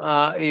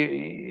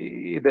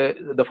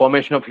the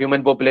formation of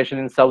human population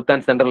in south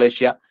and central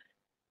Asia,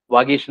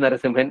 വാഗീഷ്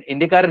Narasimhan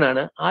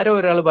ഇന്ത്യക്കാരനാണ്. ആരോ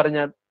ഒരാൾ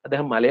പറഞ്ഞാൽ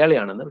അദ്ദേഹം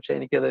മലയാളിയാണെന്ന്, പക്ഷെ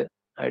എനിക്കത്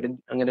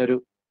അങ്ങനെ ഒരു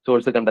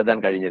സോഴ്സ് കണ്ടെത്താൻ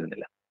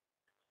കഴിഞ്ഞിരുന്നില്ല.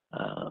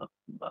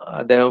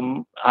 അദ്ദേഹം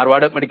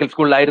ഹാർവാർഡ് മെഡിക്കൽ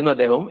സ്കൂളിലായിരുന്നു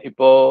അദ്ദേഹം.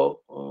 ഇപ്പോ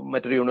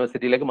മറ്റൊരു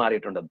യൂണിവേഴ്സിറ്റിയിലേക്ക്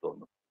മാറിയിട്ടുണ്ടെന്ന്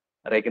തോന്നുന്നു.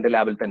 റേക്കിന്റെ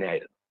ലാബിൽ തന്നെ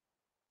ആയിരുന്നു.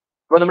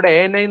 അപ്പൊ നമ്മുടെ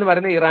ANI എന്ന്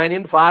പറയുന്ന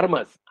ഇറാനിയൻ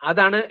ഫാർമേഴ്സ്,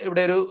 അതാണ്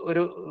ഇവിടെ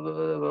ഒരു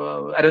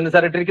അരവിന്ദ്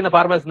സാർ ഇട്ടിരിക്കുന്ന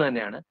ഫാർമേഴ്സ് എന്ന്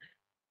തന്നെയാണ്.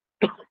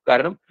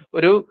 കാരണം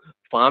ഒരു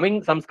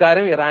ഫാമിംഗ്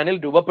സംസ്കാരം ഇറാനിൽ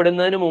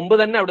രൂപപ്പെടുന്നതിന് മുമ്പ്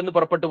തന്നെ അവിടുന്ന്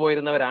പുറപ്പെട്ടു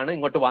പോയിരുന്നവരാണ്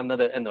ഇങ്ങോട്ട്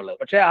വന്നത് എന്നുള്ളത്.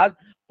 പക്ഷെ ആ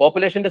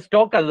പോപ്പുലേഷന്റെ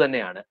സ്റ്റോക്ക് അത്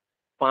തന്നെയാണ്.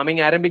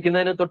 ഫാമിംഗ്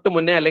ആരംഭിക്കുന്നതിന് തൊട്ട്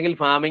മുന്നേ അല്ലെങ്കിൽ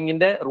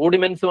ഫാമിങ്ങിന്റെ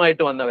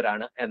റൂഡിമെന്റ്സുമായിട്ട്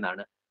വന്നവരാണ്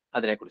എന്നാണ്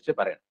അതിനെക്കുറിച്ച്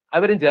പറയാം.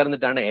 അവരും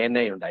ചേർന്നിട്ടാണ്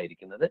ANI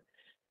ഉണ്ടായിരിക്കുന്നത്.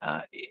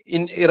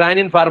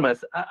 ഇറാനിയൻ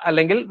ഫാർമേഴ്സ്,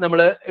 അല്ലെങ്കിൽ നമ്മൾ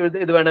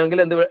ഇത്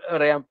വേണമെങ്കിൽ എന്ത്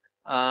പറയാം,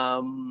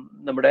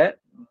 നമ്മുടെ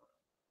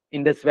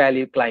ഇൻഡസ്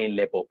വാലി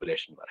ക്ലൈനിലെ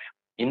പോപ്പുലേഷൻ പറയാം.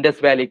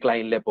 Indus Valley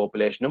ക്ലൈനിലെ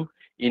പോപ്പുലേഷനും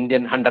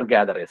Indian Hunter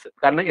gatherers,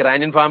 കാരണം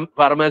ഇറാനിയൻ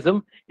ഫാർമേഴ്സും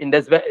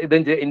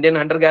ഇന്ത്യൻ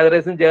ഹണ്ടർ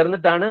ഗാദറേഴ്സും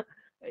ചേർന്നിട്ടാണ്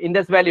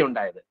ഇൻഡസ് വാലി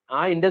ഉണ്ടായത്.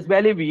 ആ ഇൻഡസ്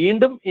വാലി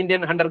വീണ്ടും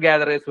ഇന്ത്യൻ ഹണ്ടർ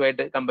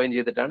ഗാദറേഴ്സുമായിട്ട് കമ്പൈൻ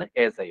ചെയ്തിട്ടാണ്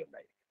ASI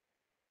ഉണ്ടായത്.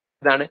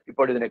 ഇതാണ്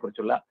ഇപ്പോൾ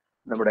ഇതിനെക്കുറിച്ചുള്ള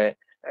നമ്മുടെ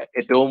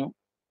ഏറ്റവും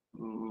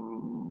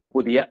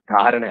പുതിയ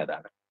ധാരണ.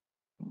 അതാണ്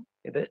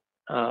ഇത്.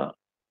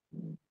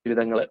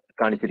 വിവിധങ്ങൾ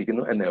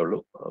കാണിച്ചിരിക്കുന്നു എന്നേ ഉള്ളൂ.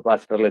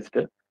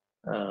 പാസ്റ്ററലിസ്റ്റ്,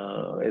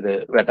 ഇത്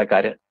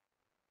വേട്ടക്കാര്,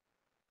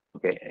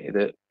 ഓക്കെ.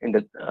 ഇത്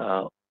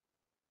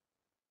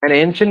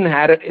ഏൻഷ്യൻ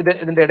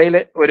ഇതിന്റെ ഇടയിൽ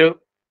ഒരു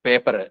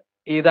പേപ്പർ,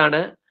 ഇതാണ്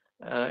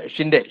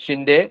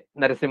Shinde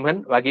Narasimhan,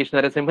 വഗീഷ്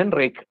Narasimhan,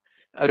 rake,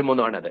 our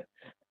മൂന്നുമാണത്.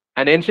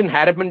 An ancient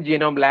Harappan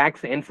genome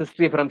lacks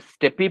ancestry from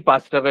steppe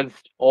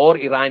pastoralists or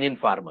Iranian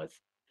farmers.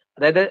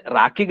 അതായത്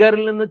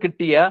റാക്കിഗറിൽ നിന്ന്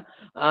കിട്ടിയ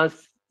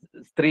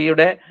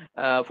സ്ത്രീയുടെ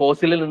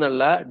ഫോസിലിൽ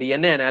നിന്നുള്ള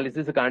DNA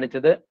അനാലിസിസ്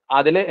കാണിച്ചത്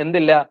അതിൽ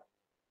എന്തില്ല,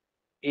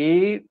 ഈ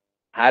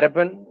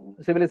ഹാരപ്പൻ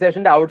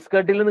സിവിലൈസേഷന്റെ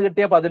ഔട്ട്സ്കേർട്ടിൽ നിന്ന്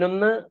കിട്ടിയ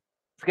 11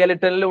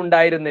 സ്കെലിറ്റനിൽ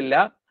ഉണ്ടായിരുന്നില്ല.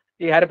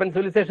 ഈ ഹാരപ്പൻ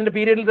സിവിലൈസേഷന്റെ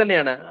പീരീഡിൽ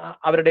തന്നെയാണ്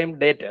അവരുടെയും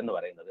ഡേറ്റ് എന്ന്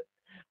പറയുന്നത്.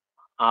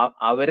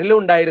 അവരിലും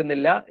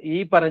ഉണ്ടായിരുന്നില്ല. ഈ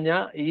പറഞ്ഞ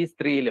ഈ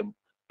സ്ത്രീയിലും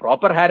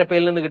പ്രോപ്പർ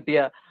ഹാരപ്പയിൽ നിന്ന്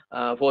കിട്ടിയ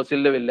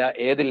ഫോസിലും ഇല്ല.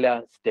 ഏതില്ല?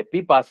 സ്റ്റെപ്പി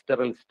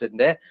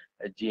പാസ്റ്ററലിസ്റ്റിന്റെ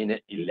ജീന്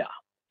ഇല്ല.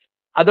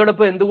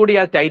 അതോടൊപ്പം എന്തുകൂടി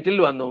ആ ടൈറ്റിൽ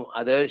വന്നു,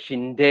 അത്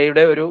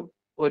ഷിൻഡെയുടെ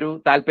ഒരു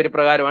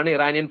താല്പര്യപ്രകാരമാണ്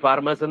ഇറാനിയൻ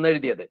ഫാർമേഴ്സ് എന്ന്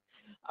എഴുതിയത്.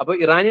 അപ്പൊ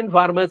ഇറാനിയൻ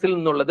ഫാർമേഴ്സിൽ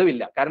നിന്നുള്ളതും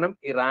ഇല്ല. കാരണം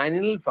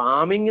ഇറാനിൽ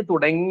ഫാമിംഗ്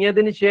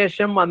തുടങ്ങിയതിന്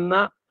ശേഷം വന്ന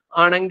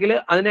ആണെങ്കിൽ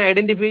അതിനെ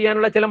ഐഡന്റിഫൈ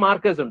ചെയ്യാനുള്ള ചില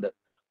മാർക്കേഴ്സ് ഉണ്ട്.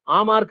 ആ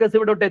മാർക്കേഴ്സ്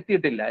ഇവിടോട്ട്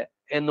എത്തിയിട്ടില്ല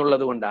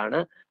എന്നുള്ളത് കൊണ്ടാണ്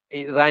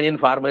ഇറാനിയൻ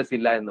ഫാർമേഴ്സ്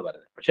ഇല്ല എന്ന്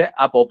പറയുന്നത്. പക്ഷെ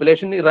ആ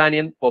പോപ്പുലേഷൻ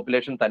ഇറാനിയൻ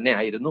പോപ്പുലേഷൻ തന്നെ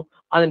ആയിരുന്നു.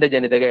 അതിന്റെ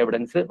ജനിതക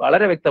എവിഡൻസ്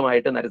വളരെ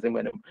വ്യക്തമായിട്ട്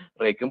നരസിംഹനും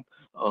റേക്കും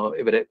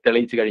ഇവര്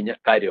തെളിയിച്ചു കഴിഞ്ഞ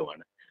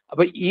കാര്യവുമാണ്.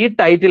 അപ്പൊ ഈ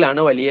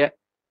ടൈറ്റിലാണ് വലിയ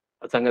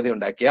സംഗതി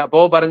ഉണ്ടാക്കിയ. അപ്പോ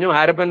പറഞ്ഞു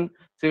ഹാരപ്പൻ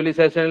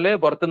സിവിലൈസേഷനിൽ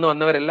പുറത്തുനിന്ന്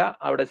വന്നവരല്ല,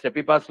 അവിടെ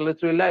സ്റ്റെപ്പി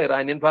പാസ്റ്ററലിസ്റ്റും ഇല്ല,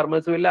 ഇറാനിയൻ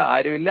ഫാർമേഴ്സും ഇല്ല,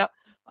 ആരുമില്ല.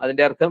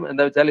 അതിന്റെ അർത്ഥം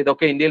എന്താ വെച്ചാൽ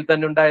ഇതൊക്കെ ഇന്ത്യയിൽ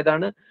തന്നെ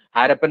ഉണ്ടായതാണ്,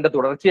 ഹാരപ്പന്റെ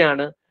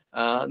തുടർച്ചയാണ്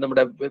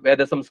നമ്മുടെ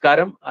വേദ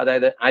സംസ്കാരം,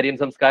 അതായത് ആര്യൻ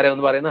സംസ്കാരം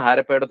എന്ന് പറയുന്ന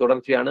ഹാരപ്പയുടെ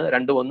തുടർച്ചയാണ്,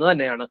 രണ്ടും ഒന്ന്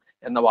തന്നെയാണ്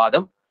എന്ന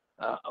വാദം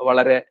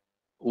വളരെ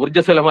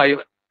ഊർജ്ജസ്വലമായി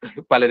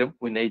പലരും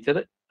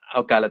ഉന്നയിച്ചത്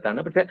അക്കാലത്താണ്.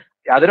 പക്ഷെ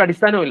യാതൊരു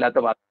അടിസ്ഥാനവും ഇല്ലാത്ത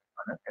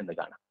വാദമാണ് എന്ന്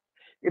കാണാം.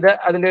 ഇത്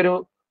അതിന്റെ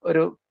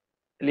ഒരു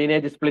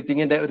ലീനേജ്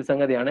സ്പ്ലിറ്റിങ്ങിന്റെ ഒരു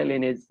സംഗതിയാണ്.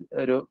 ലീനേജ്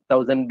ഒരു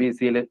 1000 BC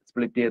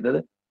സ്പ്ലിറ്റ് ചെയ്തത്,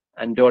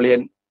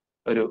 അന്റോളിയൻ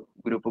ഒരു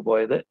ഗ്രൂപ്പ്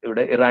പോയത്,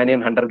 ഇവിടെ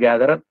Iranian Hunter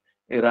ഗാദറർ,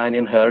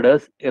 Iranian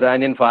herders,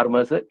 Iranian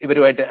farmers,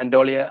 ഇവരുമായിട്ട്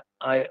അന്റോളിയ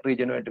ആ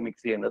റീജിയനുമായിട്ട്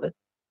മിക്സ് ചെയ്യുന്നത്.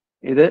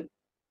 ഇത്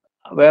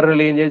വേറൊരു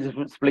ലീനേജ്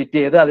സ്പ്ലിറ്റ്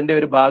ചെയ്ത് അതിന്റെ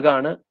ഒരു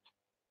ഭാഗമാണ്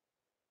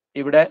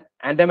ഇവിടെ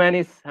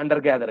ആൻഡമാനീസ് ഹണ്ടർ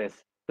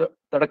ഗാദറേഴ്സ്.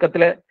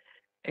 തുടക്കത്തില്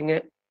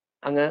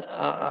അങ്ങ്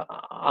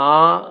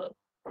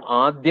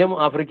ആദ്യം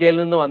ആഫ്രിക്കയിൽ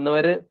നിന്ന്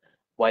വന്നവര്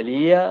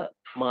വലിയ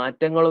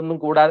മാറ്റങ്ങളൊന്നും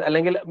കൂടാതെ,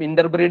 അല്ലെങ്കിൽ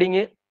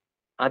ഇന്റർബ്രീഡിങ്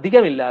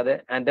അധികമില്ലാതെ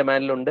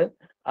ആൻഡമാനിലുണ്ട്.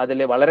 അതിൽ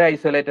വളരെ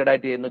ഐസൊലേറ്റഡ്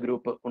ആയിട്ട് ചെയ്യുന്ന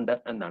ഗ്രൂപ്പ് ഉണ്ട്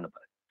എന്നാണ്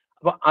പറയുന്നത്.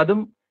 അപ്പൊ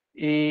അതും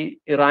ഈ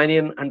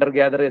ഇറാനിയൻ ഹണ്ടർ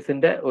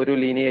ഗാദറേഴ്സിന്റെ ഒരു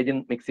ലീനിയേജ്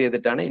മിക്സ്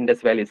ചെയ്തിട്ടാണ്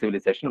ഇൻഡസ് വാലി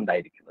സിവിലൈസേഷൻ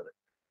ഉണ്ടായിരിക്കുന്നത്.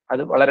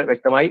 അത് വളരെ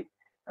വ്യക്തമായി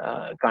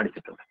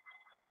കാണിച്ചിട്ടുണ്ട്.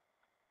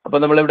 അപ്പൊ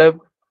നമ്മളിവിടെ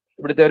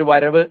ഇവിടുത്തെ ഒരു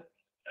വരവ്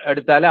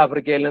എടുത്താൽ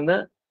ആഫ്രിക്കയിൽ നിന്ന്,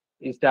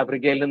 ഈസ്റ്റ്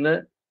ആഫ്രിക്കയിൽ നിന്ന്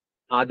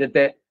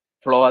ആദ്യത്തെ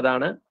ഫ്ലോ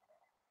അതാണ്.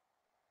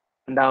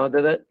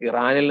 രണ്ടാമത്തത്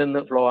ഇറാനിൽ നിന്ന്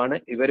ഫ്ലോ ആണ്.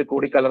 ഇവർ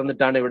കൂടി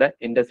കലർന്നിട്ടാണ് ഇവിടെ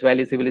Indus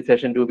Valley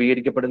civilisation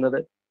രൂപീകരിക്കപ്പെടുന്നത്.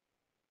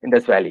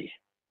 Indus Valley,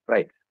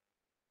 right.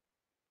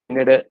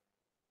 പിന്നീട്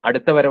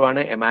അടുത്ത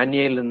വരവാണ്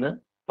എമാന്യയിൽ നിന്ന്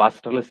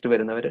പാസ്റ്ററലിസ്റ്റ്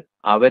വരുന്നവർ.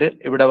 അവര്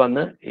ഇവിടെ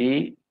വന്ന് ഈ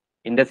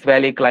ഇൻഡസ്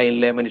വാലി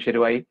ക്ലൈനിലെ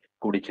മനുഷ്യരുമായി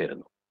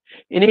കൂടിച്ചേരുന്നു.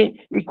 ഇനി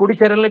ഈ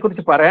കൂടിച്ചേരലിനെ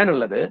കുറിച്ച്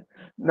പറയാനുള്ളത്,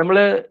 നമ്മൾ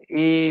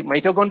ഈ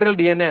മൈറ്റോകോൺഡ്രിയൽ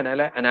DNA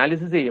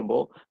അനാലിസിസ്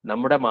ചെയ്യുമ്പോൾ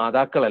നമ്മുടെ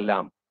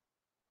മാതാക്കളെല്ലാം,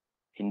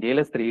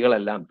 ഇന്ത്യയിലെ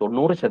സ്ത്രീകളെല്ലാം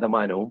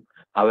 90%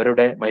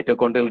 അവരുടെ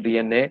മൈറ്റോകോൺഡ്രിയൽ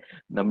DNA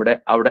നമ്മുടെ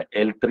അവിടെ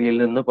L3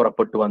 നിന്ന്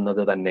പുറപ്പെട്ടു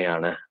വന്നത്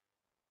തന്നെയാണ്.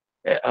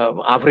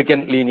 ആഫ്രിക്കൻ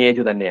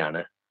ലീനിയേജ്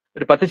തന്നെയാണ്.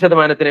 ഒരു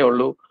 10%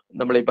 ഉള്ളൂ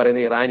നമ്മൾ ഈ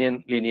പറയുന്ന ഇറാനിയൻ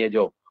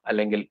ലീനിയേജോ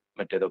അല്ലെങ്കിൽ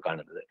മറ്റേതോ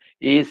കാണുന്നത്.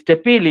 ഈ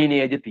സ്റ്റെപ്പി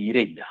ലീനിയേജ്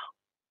തീരെ ഇല്ല.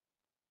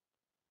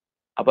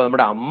 അപ്പൊ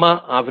നമ്മുടെ അമ്മ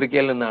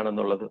ആഫ്രിക്കയിൽ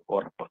നിന്നാണെന്നുള്ളത്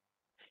ഉറപ്പ്.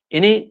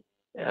 ഇനി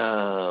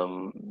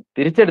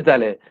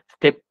തിരിച്ചെടുത്താല്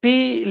സ്റ്റെപ്പി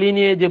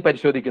ലീനിയേജ്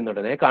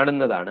പരിശോധിക്കുന്നുടനെ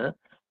കാണുന്നതാണ്,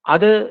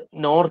 അത്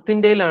നോർത്ത്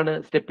ഇന്ത്യയിലാണ്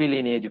സ്റ്റെപ്പി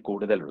ലീനിയേജ്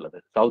കൂടുതലുള്ളത്.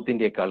 സൗത്ത്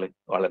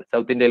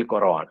ഇന്ത്യയിൽ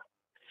കുറവാണ്.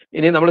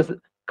 ഇനി നമ്മൾ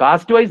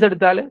കാസ്റ്റ് വൈസ്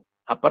എടുത്താൽ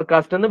അപ്പർ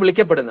കാസ്റ്റ് എന്ന്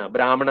വിളിക്കപ്പെടുന്ന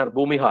ബ്രാഹ്മണർ,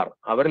 ഭൂമിഹാർ,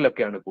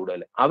 അവരിലൊക്കെയാണ്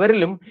കൂടുതൽ.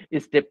 അവരിലും ഈ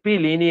സ്റ്റെപ്പി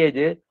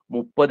ലീനിയേജ്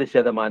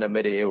 30%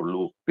 വരെയേ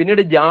ഉള്ളൂ.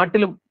 പിന്നീട്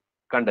ജാട്ടിലും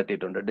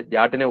കണ്ടെത്തിയിട്ടുണ്ട്.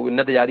 ജാട്ടിനെ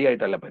ഉന്നത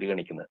ജാതിയായിട്ടല്ല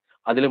പരിഗണിക്കുന്നത്,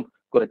 അതിലും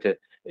കുറച്ച്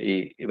ഈ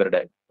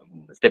ഇവരുടെ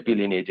സ്റ്റെപ്പി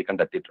ലീനിയേജ്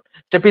കണ്ടെത്തിയിട്ടുണ്ട്.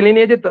 സ്റ്റെപ്പി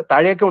ലീനിയേജ്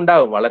താഴെയൊക്കെ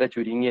ഉണ്ടാവും വളരെ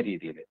ചുരുങ്ങിയ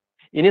രീതിയിൽ.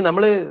 ഇനി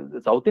നമ്മൾ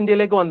സൗത്ത്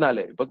ഇന്ത്യയിലേക്ക് വന്നാൽ,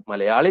 ഇപ്പൊ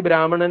മലയാളി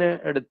ബ്രാഹ്മണനെ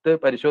എടുത്ത്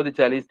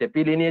പരിശോധിച്ചാൽ ഈ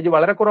സ്റ്റെപ്പി ലീനിയേജ്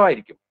വളരെ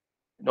കുറവായിരിക്കും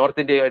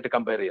നോർത്ത് ഇന്ത്യയുമായിട്ട്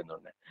കമ്പയർ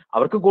ചെയ്യുന്നുണ്ട്.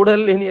 അവർക്ക് കൂടുതൽ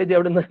ലീനിയേജ്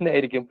അവിടെ നിന്ന് തന്നെ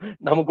ആയിരിക്കും,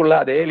 നമുക്കുള്ള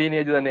അതേ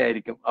ലീനിയേജ് തന്നെ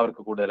ആയിരിക്കും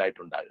അവർക്ക്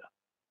കൂടുതലായിട്ടുണ്ടാകുക.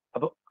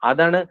 അപ്പൊ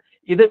അതാണ്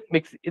ഇത്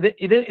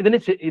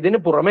മിക്സ്. ഇതിന്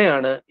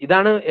പുറമെയാണ്,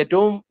 ഇതാണ്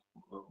ഏറ്റവും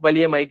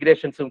വലിയ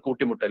മൈഗ്രേഷൻസും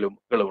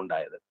കൂട്ടിമുട്ടലുകളും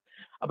ഉണ്ടായത്.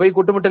 അപ്പൊ ഈ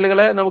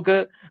കൂട്ടിമുട്ടലുകളെ നമുക്ക്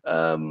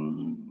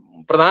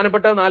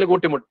പ്രധാനപ്പെട്ട 4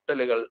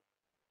 കൂട്ടിമുട്ടലുകൾ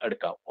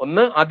എടുക്കാം.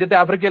 ഒന്ന്, ആദ്യത്തെ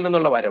ആഫ്രിക്കയിൽ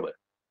നിന്നുള്ള വരവ്.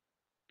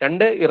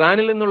 2,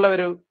 ഇറാനിൽ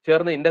നിന്നുള്ളവർ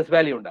ചേർന്ന് ഇൻഡസ്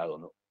വാലി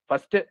ഉണ്ടാകുന്നു.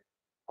 ഫസ്റ്റ്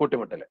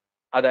കൂട്ടിമുട്ടല്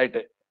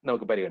അതായിട്ട്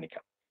നമുക്ക്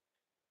പരിഗണിക്കാം.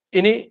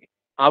 ഇനി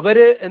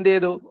അവര് എന്ത്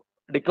ചെയ്തു,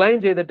 ഡിക്ലൈൻ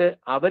ചെയ്തിട്ട്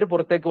അവര്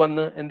പുറത്തേക്ക്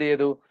വന്ന് എന്ത്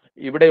ചെയ്തു,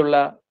 ഇവിടെയുള്ള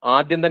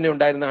ആദ്യം തന്നെ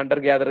ഉണ്ടായിരുന്ന ഹണ്ടർ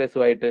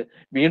ഗ്യാദറേഴ്സുമായിട്ട്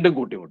വീണ്ടും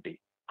കൂട്ടിമുട്ടി.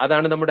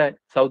 അതാണ് നമ്മുടെ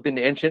south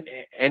Indian,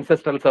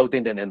 ancestral south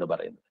Indian എന്ന്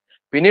പറയുന്നത്.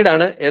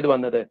 പിന്നീടാണ് ഏത്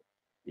വന്നത്,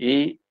 ഈ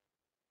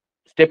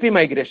സ്റ്റെപ്പി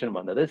മൈഗ്രേഷൻ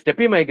വന്നത്.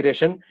 സ്റ്റെപ്പി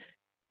മൈഗ്രേഷൻ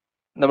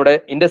നമ്മുടെ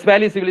ഇൻഡസ്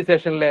വാലി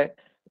സിവിലൈസേഷനിലെ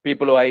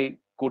പീപ്പിളുമായി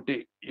കൂട്ടി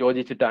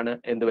യോജിച്ചിട്ടാണ്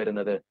എന്ത്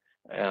വരുന്നത്,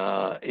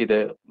 ഇത്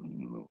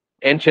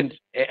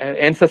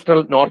ആൻസെസ്ട്രൽ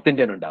നോർത്ത്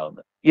ഇന്ത്യൻ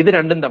ഉണ്ടാവുന്നത്. ഇത്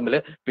രണ്ടും തമ്മിൽ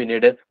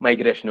പിന്നീട്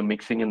മൈഗ്രേഷനും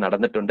മിക്സിങ്ങും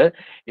നടന്നിട്ടുണ്ട്.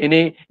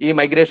 ഇനി ഈ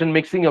മൈഗ്രേഷൻ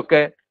മിക്സിംഗ്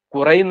ഒക്കെ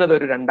കുറയുന്നത്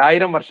ഒരു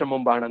 2000 വർഷം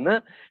മുമ്പാണെന്ന്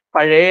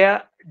പഴയ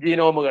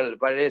ജീനോമുകൾ,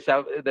 പഴയ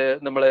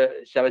നമ്മള്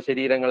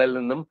ശവശരീരങ്ങളിൽ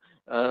നിന്നും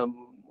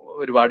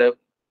ഒരുപാട്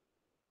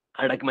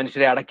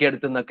മനുഷ്യരെ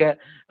അടക്കിയെടുത്തുന്നൊക്കെ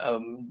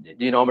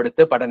ജീനോം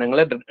എടുത്ത് പഠനങ്ങൾ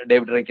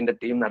ഡേവിഡ് റേക്കിന്റെ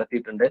ടീം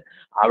നടത്തിയിട്ടുണ്ട്.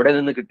 അവിടെ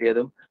നിന്ന്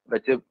കിട്ടിയതും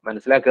വെച്ച്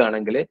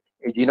മനസ്സിലാക്കുകയാണെങ്കിൽ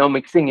ഈ ജീനോം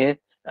മിക്സിങ്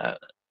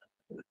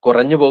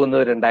കുറഞ്ഞു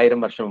പോകുന്നത്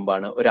 2000 വർഷം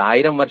മുമ്പാണ്. ഒരു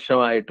 1000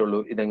 വർഷമായിട്ടുള്ളൂ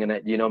ഇതെങ്ങനെ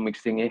ജീനോം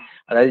മിക്സിങ്,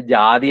 അതായത്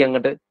ജാതി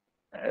അങ്ങോട്ട്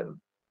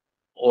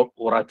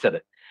ഉറച്ചത്.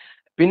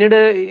 പിന്നീട്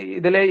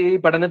ഇതിലെ ഈ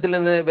പഠനത്തിൽ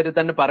നിന്ന് ഇവർ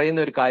തന്നെ പറയുന്ന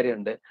ഒരു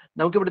കാര്യമുണ്ട്,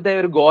 നമുക്ക് ഇവിടുത്തെ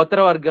ഒരു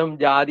ഗോത്രവർഗം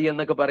ജാതി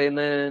എന്നൊക്കെ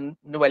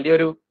പറയുന്നതിന്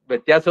വലിയൊരു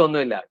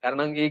വ്യത്യാസമൊന്നുമില്ല.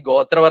 കാരണം ഈ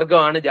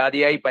ഗോത്രവർഗമാണ്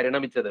ജാതിയായി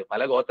പരിണമിച്ചത്.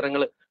 പല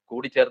ഗോത്രങ്ങൾ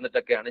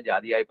കൂടിച്ചേർന്നിട്ടൊക്കെയാണ്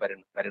ജാതിയായി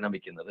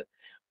പരിണമിക്കുന്നത്.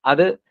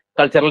 അത്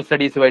കൾച്ചറൽ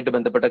സ്റ്റഡീസുമായിട്ട്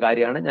ബന്ധപ്പെട്ട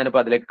കാര്യമാണ്,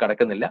 ഞാനിപ്പോൾ അതിലേക്ക്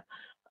കടക്കുന്നില്ല.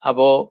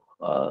 അപ്പോ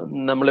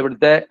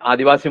നമ്മളിവിടുത്തെ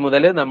ആദിവാസി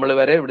മുതൽ നമ്മൾ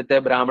വരെ, ഇവിടുത്തെ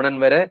ബ്രാഹ്മണൻ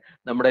വരെ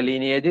നമ്മുടെ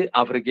ലീനിയേജ്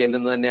ആഫ്രിക്കയിൽ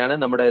നിന്ന് തന്നെയാണ്,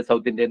 നമ്മുടെ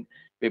സൗത്ത് ഇന്ത്യൻ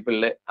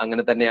പീപ്പിളില്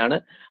അങ്ങനെ തന്നെയാണ്.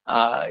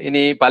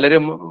 ഇനി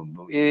പലരും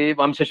ഈ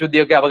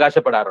വംശശുദ്ധിയൊക്കെ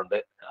അവകാശപ്പെടാറുണ്ട്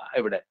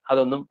ഇവിടെ,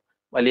 അതൊന്നും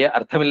വലിയ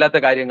അർത്ഥമില്ലാത്ത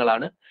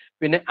കാര്യങ്ങളാണ്.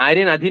 പിന്നെ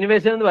ആര്യൻ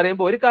അധിനിവേശം എന്ന്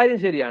പറയുമ്പോൾ ഒരു കാര്യം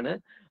ശരിയാണ്,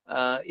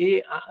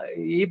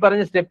 ഈ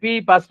പറഞ്ഞ സ്റ്റെപ്പി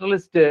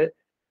പാസ്റ്ററലിസ്റ്റ്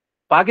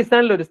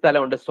പാകിസ്ഥാനിൽ ഒരു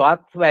സ്ഥലമുണ്ട്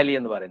സ്വാത്ത് വാലി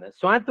എന്ന് പറയുന്നത്.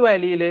 സ്വാത്ത്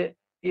വാലിയിൽ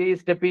ഈ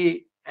സ്റ്റെപ്പി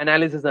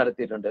അനാലിസിസ്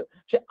നടത്തിയിട്ടുണ്ട്.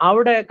 പക്ഷെ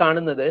അവിടെ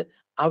കാണുന്നത്,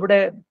 അവിടെ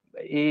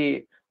ഈ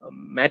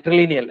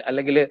മാട്രിലീനിയൽ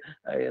അല്ലെങ്കിൽ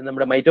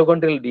നമ്മുടെ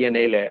മൈറ്റോകോൺട്രിയൽ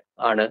DNA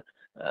ആണ്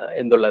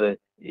എന്തുള്ളത്,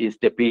 ഈ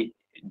സ്റ്റെപ്പി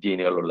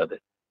ജീനുകൾ ഉള്ളത്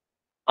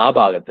ആ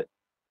ഭാഗത്ത്.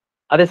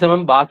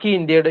 അതേസമയം ബാക്കി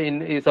ഇന്ത്യയുടെ,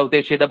 ഈ സൗത്ത്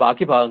ഏഷ്യയുടെ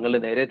ബാക്കി ഭാഗങ്ങളിൽ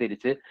നേരെ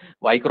തിരിച്ച്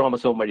Y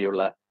ക്രോമസോം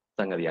വഴിയുള്ള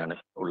സംഗതിയാണ്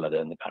ഉള്ളത്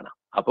എന്ന് കാണാം.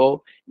 അപ്പോ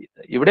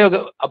ഇവിടെയൊക്കെ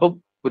അപ്പൊ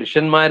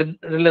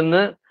പുരുഷന്മാരിൽ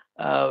നിന്ന്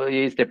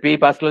ഈ സ്റ്റെപ്പി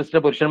പാസ്റ്ററലിസ്റ്റ്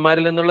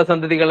പുരുഷന്മാരിൽ നിന്നുള്ള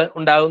സന്തതികൾ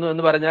ഉണ്ടാകുന്നു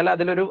എന്ന് പറഞ്ഞാൽ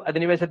അതിലൊരു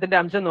അധിനിവേശത്തിന്റെ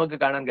അംശം നമുക്ക്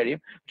കാണാൻ കഴിയും.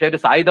 പക്ഷെ ഒരു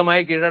സായുധമായ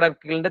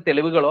കീഴടക്കലിന്റെ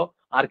തെളിവുകളോ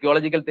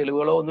ആർക്കിയോളജിക്കൽ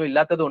തെളിവുകളോ ഒന്നും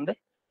ഇല്ലാത്തത് കൊണ്ട്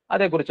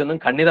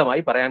അതേക്കുറിച്ചൊന്നും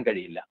ഖണ്ഡിതമായി പറയാൻ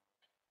കഴിയില്ല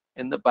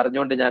എന്ന്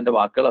പറഞ്ഞുകൊണ്ട് ഞാൻ എൻ്റെ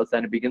വാക്കുകൾ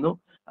അവസാനിപ്പിക്കുന്നു.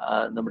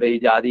 നമ്മുടെ ഈ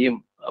ജാതിയും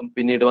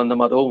പിന്നീട് വന്ന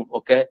മതവും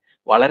ഒക്കെ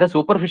വളരെ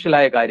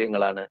സൂപ്പർഫിഷ്യലായ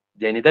കാര്യങ്ങളാണ്.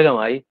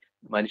 ജനിതകമായി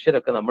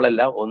മനുഷ്യരൊക്കെ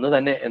നമ്മളെല്ലാം ഒന്ന്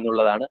തന്നെ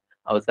എന്നുള്ളതാണ്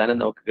അവസാനം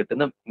നമുക്ക്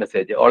കിട്ടുന്ന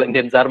message. All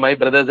Indians are my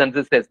brothers and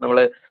sisters.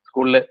 നമ്മള്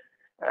സ്കൂളിൽ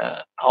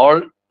all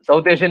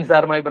south Asians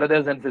are my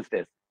brothers and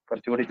sisters,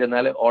 കുറച്ചുകൂടി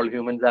ചെന്നാൽ all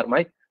humans are my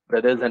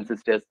brothers and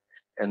sisters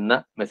എന്ന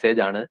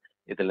മെസ്സേജ് ആണ്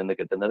ഇതിൽ നിന്ന്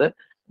കിട്ടുന്നത്.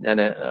 ഞാൻ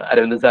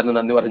അരവിന്ദൻ സാറിന്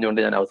നന്ദി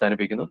പറഞ്ഞുകൊണ്ട് ഞാൻ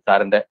അവസാനിപ്പിക്കുന്നു.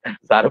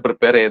 സാറ്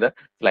പ്രിപ്പയർ ചെയ്ത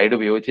സ്ലൈഡ്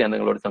ഉപയോഗിച്ച് ഞാൻ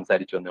നിങ്ങളോട്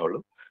സംസാരിച്ചു എന്നേ ഉള്ളൂ.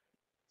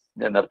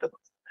 ഞാൻ നിർത്തുന്നു.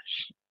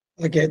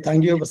 Okay,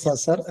 thank you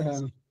Prasad sir.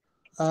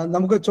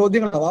 നമുക്ക്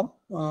ചോദ്യങ്ങളാവാം.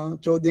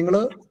 ചോദ്യങ്ങൾ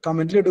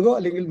കമന്റിൽ ഇടുക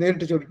അല്ലെങ്കിൽ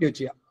നേരിട്ട് ചോദിക്കുകയോ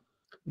ചെയ്യാം.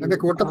 എന്റെ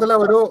കൂട്ടത്തിലെ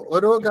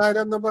ഒരു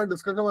കാര്യം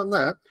ഡിസ്കഷൻ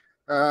വന്ന്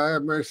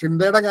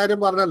ഷിൻഡയുടെ കാര്യം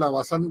പറഞ്ഞല്ലോ.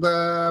 വസന്ത്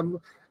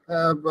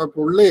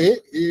പുള്ളി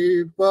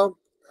ഇപ്പൊ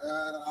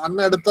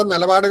അന്ന് എടുത്ത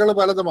നിലപാടുകൾ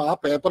പലതും ആ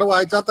പേപ്പർ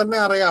വായിച്ചാൽ തന്നെ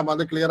അറിയാം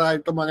അത് ക്ലിയർ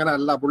ആയിട്ടും അങ്ങനെ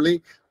അല്ല. പുള്ളി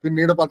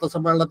പിന്നീട്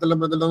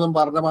പത്രസമ്മേളനത്തിലും ഇതിലൊന്നും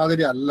പറഞ്ഞ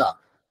മാതിരി അല്ല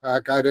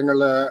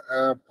കാര്യങ്ങള്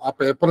ആ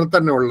പേപ്പറിൽ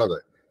തന്നെ ഉള്ളത്.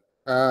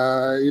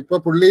 ഇപ്പൊ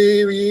പുള്ളി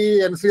ഈ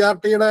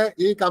NCERTയുടെ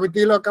ഈ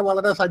കമ്മിറ്റിയിലൊക്കെ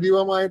വളരെ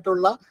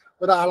സജീവമായിട്ടുള്ള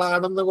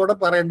ഒരാളാണെന്ന് കൂടെ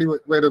പറയേണ്ടി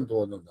വരും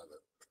തോന്നുന്നത്.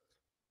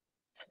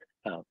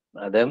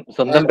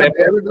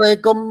 ഡേവിഡ്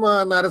റേക്കും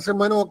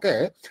നരസിംഹനും ഒക്കെ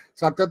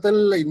സത്യത്തിൽ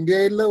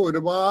ഇന്ത്യയിൽ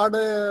ഒരുപാട്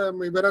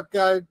ഇവരൊക്കെ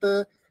ആയിട്ട്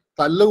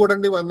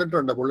തല്ലുകൂടേണ്ടി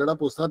വന്നിട്ടുണ്ട്. പുള്ളിയുടെ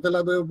പുസ്തകത്തിൽ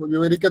അത്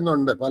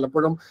വിവരിക്കുന്നുണ്ട്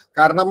പലപ്പോഴും.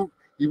 കാരണം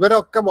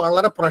ഇവരൊക്കെ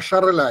വളരെ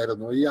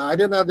പ്രഷറിലായിരുന്നു. ഈ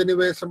ആര്യൻ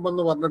അധിനിവേശം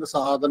എന്ന് പറഞ്ഞൊരു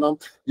സാധനം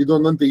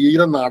ഇതൊന്നും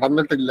തീരെ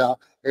നടന്നിട്ടില്ല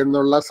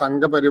എന്നുള്ള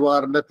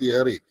സംഘപരിവാറിന്റെ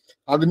തിയറി,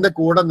 അതിന്റെ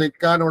കൂടെ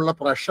നിൽക്കാനുള്ള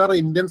പ്രഷർ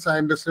ഇന്ത്യൻ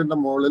സയന്റിസ്റ്റിന്റെ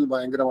മുകളിൽ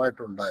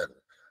ഭയങ്കരമായിട്ടുണ്ടായിരുന്നു.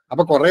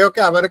 അപ്പൊ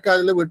കുറെയൊക്കെ അവർക്ക്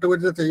അതിൽ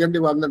വിട്ടുവീഴ്ച ചെയ്യേണ്ടി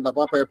വന്നിട്ടുണ്ട്.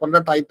 അപ്പൊ ആ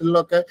പേപ്പറിന്റെ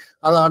ടൈറ്റിലൊക്കെ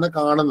അതാണ്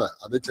കാണുന്നത്.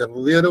 അത്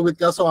ചെറിയൊരു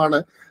വ്യത്യാസമാണ്.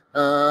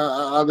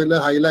 അതിൽ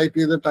ഹൈലൈറ്റ്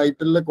ചെയ്ത്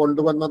ടൈറ്റിലിൽ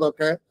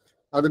കൊണ്ടുവന്നതൊക്കെ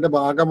അതിന്റെ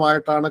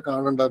ഭാഗമായിട്ടാണ്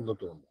കാണേണ്ടതെന്ന്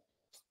തോന്നുന്നു.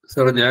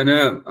 സാർ, ഞാന്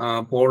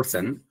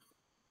പോൾസൺ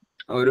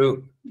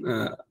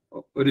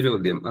ഒരു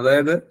ചോദ്യം,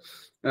 അതായത്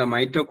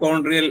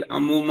മൈറ്റോകോൺട്രിയൽ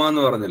അമ്മൂമ്മ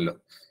എന്ന് പറഞ്ഞല്ലോ,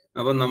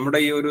 അപ്പൊ നമ്മുടെ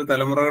ഈ ഒരു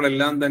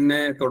തലമുറകളെല്ലാം തന്നെ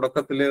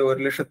തുടക്കത്തില്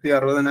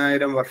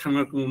 1,60,000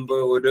 വർഷങ്ങൾക്ക് മുമ്പ്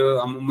ഒരു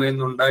അമ്മുമ്മയിൽ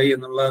നിന്നുണ്ടായി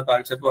എന്നുള്ള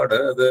കാഴ്ചപ്പാട്,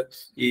 അത്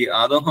ഈ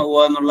ആദം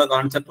ഹവ്വ എന്നുള്ള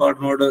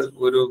കാഴ്ചപ്പാടിനോട്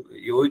ഒരു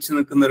യോജിച്ചു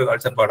നിൽക്കുന്ന ഒരു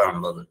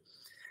കാഴ്ചപ്പാടാണുള്ളത്.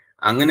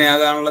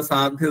 അങ്ങനെയാകാനുള്ള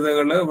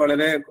സാധ്യതകൾ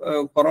വളരെ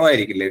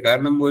കുറവായിരിക്കില്ലേ?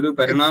 കാരണം ഒരു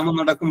പരിണാമം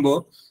നടക്കുമ്പോൾ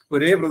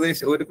ഒരു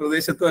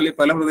പ്രദേശത്തോ അല്ലെങ്കിൽ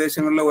പല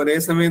പ്രദേശങ്ങളിലോ ഒരേ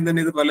സമയം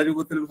തന്നെ ഇത് പല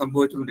രൂപത്തിലും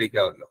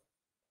സംഭവിച്ചുകൊണ്ടിരിക്കാമല്ലോ.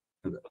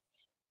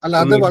 അല്ല,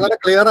 അത് വളരെ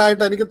ക്ലിയർ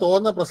ആയിട്ട് എനിക്ക്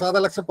തോന്നുന്ന പ്രസാദ്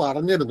അലക്സ്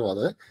പറഞ്ഞിരുന്നു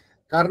അത്.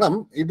 കാരണം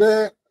ഇത്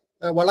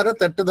വളരെ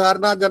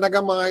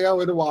തെറ്റിദ്ധാരണാജനകമായ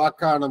ഒരു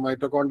വാക്കാണ്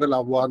മൈറ്റോകോൺഡ്രിയൽ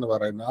അവ്വ എന്ന്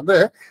പറയുന്നത്. അത്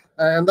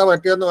എന്താ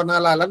പറ്റിയെന്ന്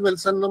പറഞ്ഞാൽ, അലൻ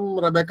വിൽസണും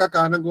റെബേക്ക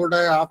കാനും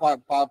കൂടെ ആ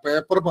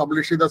പേപ്പർ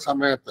പബ്ലിഷ് ചെയ്ത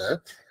സമയത്ത്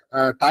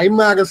ടൈം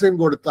മാഗസിൻ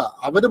കൊടുത്ത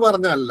അവര്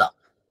പറഞ്ഞല്ല.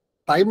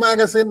 ടൈം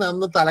മാഗസിൻ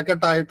അന്ന്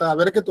തലക്കെട്ടായിട്ട്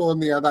അവർക്ക്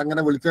തോന്നി അത്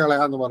അങ്ങനെ വിളിച്ചു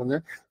കളയാന്ന് പറഞ്ഞ്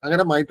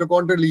അങ്ങനെ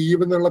മൈറ്റോകോൺഡ്രിയൽ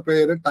ലീവ് എന്നുള്ള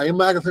പേര് ടൈം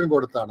മാഗസിൻ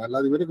കൊടുത്താണ്,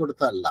 അല്ലാതെ ഇവര്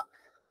കൊടുത്തല്ല.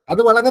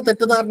 അത് വളരെ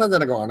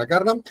തെറ്റിദ്ധാരണജനകമാണ്.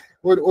 കാരണം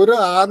ഒരു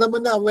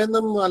ആദമിന്റെ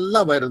അവയെന്നും അല്ല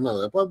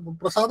വരുന്നത്. ഇപ്പൊ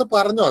പ്രസാദ്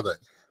പറഞ്ഞു അത്.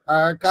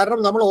 കാരണം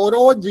നമ്മൾ ഓരോ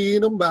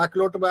ജീനും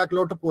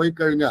ബാക്കിലോട്ട് പോയി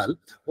കഴിഞ്ഞാൽ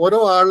ഓരോ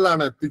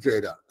ആളിലാണ്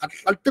എത്തിച്ചേരുക.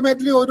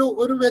 അൾട്ടിമേറ്റ്ലി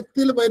ഒരു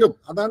വ്യക്തിയിൽ വരും.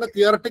 അതാണ്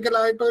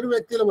തിയറട്ടിക്കലായിട്ട് ഒരു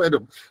വ്യക്തിയിൽ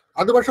വരും.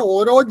 അത് പക്ഷെ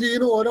ഓരോ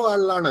ജീനും ഓരോ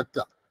ആളിലാണ്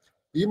എത്തുക.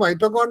 ഈ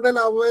മൈറ്റോകോൺഡ്രിയൽ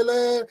അവയില്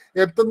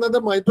എത്തുന്നത്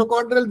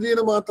മൈറ്റോകോൺഡ്രിയൽ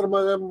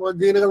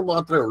ജീനുകൾ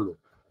മാത്രമേ ഉള്ളൂ.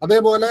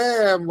 അതേപോലെ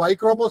വൈ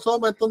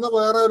ക്രോമോസോം എത്തുന്ന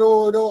വേറെ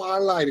ഒരു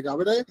ആളിലായിരിക്കും.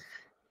 അവര്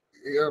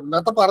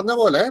നേരത്തെ പറഞ്ഞ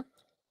പോലെ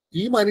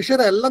ഈ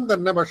മനുഷ്യരെല്ലാം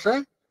തന്നെ പക്ഷെ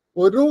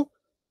ഒരു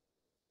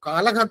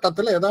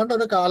കാലഘട്ടത്തിൽ, ഏതാണ്ട്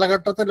ഒരു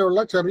കാലഘട്ടത്തിലുള്ള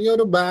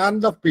ചെറിയൊരു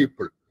ബാൻഡ് ഓഫ്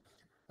പീപ്പിൾ,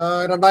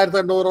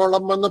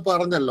 2,800ഓളം എന്ന്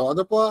പറഞ്ഞല്ലോ,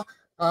 അതിപ്പോ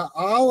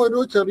ആ ഒരു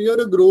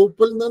ചെറിയൊരു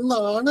ഗ്രൂപ്പിൽ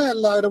നിന്നാണ്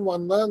എല്ലാവരും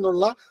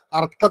വന്നതെന്നുള്ള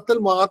അർത്ഥത്തിൽ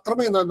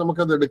മാത്രമേ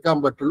നമുക്കത് എടുക്കാൻ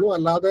പറ്റുള്ളൂ.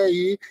 അല്ലാതെ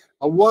ഈ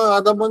അവ്വ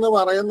ആദം എന്ന്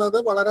പറയുന്നത്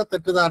വളരെ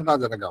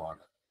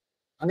തെറ്റിദ്ധാരണാജനകമാണ്.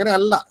 അങ്ങനെ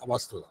അല്ല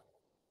വസ്തുത.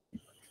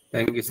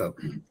 Thank you sir.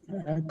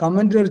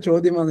 കമന്റിൽ ഒരു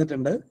ചോദ്യം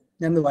വന്നിട്ടുണ്ട്,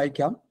 ഞാൻ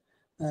വായിക്കാം.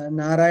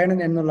 നാരായണൻ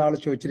എന്നുള്ള ആൾ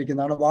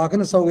ചോദിച്ചിരിക്കുന്നതാണ്: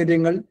 വാഹന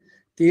സൗകര്യങ്ങൾ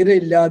തീരെ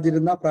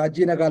ഇല്ലാതിരുന്ന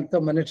പ്രാചീന കാലത്ത്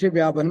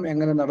മനുഷ്യവ്യാപനം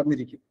എങ്ങനെ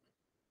നടന്നിരിക്കും?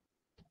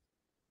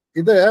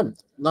 ഇത്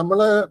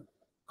നമ്മള്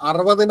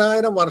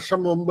 60,000 വർഷം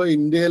മുമ്പ്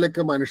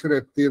ഇന്ത്യയിലേക്ക്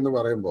മനുഷ്യരെത്തി എന്ന്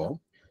പറയുമ്പോൾ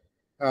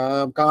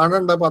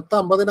കാണേണ്ട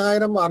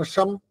 10-50,000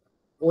 വർഷം,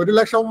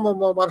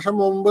 1,00,000 വർഷം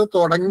മുമ്പ്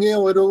തുടങ്ങിയ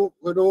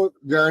ഒരു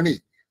ജേണി,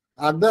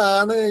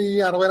 അതാണ് ഈ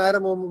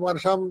 60,000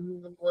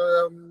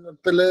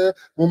 വർഷത്തില്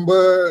മുമ്പ്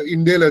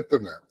ഇന്ത്യയിൽ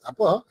എത്തുന്നത്.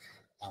 അപ്പോ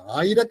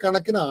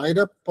ആയിരക്കണക്കിന്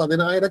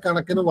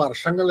 10,000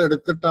 വർഷങ്ങൾ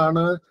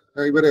എടുത്തിട്ടാണ്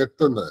ഇവർ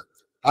എത്തുന്നത്.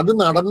 അത്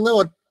നടന്ന്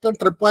ഒറ്റ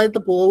ട്രിപ്പായിട്ട്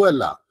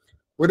പോവല്ല.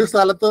 ഒരു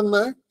സ്ഥലത്ത്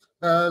നിന്ന്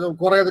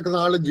കുറെ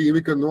നാള്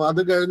ജീവിക്കുന്നു,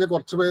 അത് കഴിഞ്ഞ്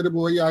കുറച്ച് പേര്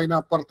പോയി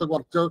അതിനപ്പുറത്ത്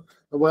കുറച്ച്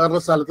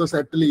വേറൊരു സ്ഥലത്ത്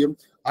സെറ്റിൽ ചെയ്യും.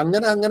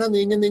 അങ്ങനെ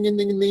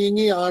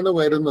നീങ്ങിയാണ്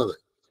വരുന്നത്.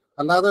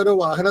 അല്ലാതെ ഒരു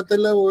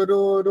വാഹനത്തിൽ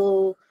ഒരു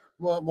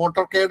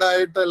മോട്ടോർ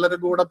കേഡായിട്ട്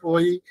എല്ലാവരും കൂടെ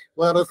പോയി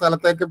വേറെ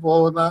സ്ഥലത്തേക്ക്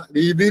പോകുന്ന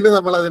രീതിയിൽ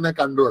നമ്മൾ അതിനെ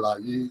കണ്ടുവിടാം.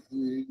 ഈ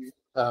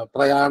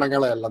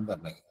പ്രയാണങ്ങളെല്ലാം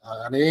തന്നെ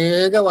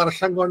അനേക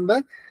വർഷം കൊണ്ട്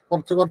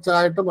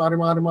കുറച്ചായിട്ട്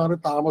മാറി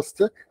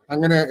താമസിച്ച്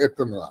അങ്ങനെ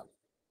എത്തുന്നതാണ്.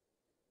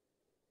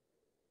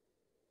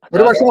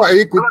 ഒരു പക്ഷേ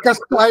ഈ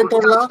ക്വിക്കസ്റ്റ്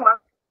ആയിട്ടുള്ള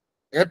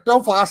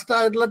ഏറ്റവും ഫാസ്റ്റ്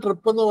ആയിട്ടുള്ള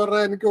ട്രിപ്പ് എന്ന്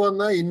പറഞ്ഞാൽ എനിക്ക്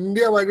വന്ന്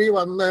ഇന്ത്യ വഴി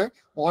വന്ന്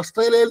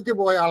ഓസ്ട്രേലിയയിലേക്ക്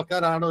പോയ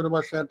ആൾക്കാരാണ് ഒരു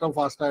പക്ഷേ ഏറ്റവും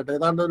ഫാസ്റ്റ് ആയിട്ട്.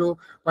 ഏതാണ്ട് ഒരു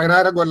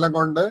 10,000 കൊല്ലം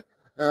കൊണ്ട്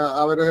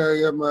അവര്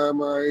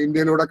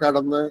ഇന്ത്യയിലൂടെ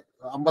കടന്ന്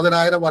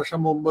 50,000 വർഷം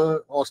മുമ്പ്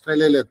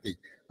ഓസ്ട്രേലിയയിലെത്തി.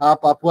 ആ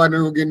പപ്പുവ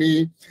ന്യൂഗിനി,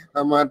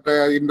 മറ്റേ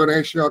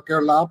ഇന്തോനേഷ്യ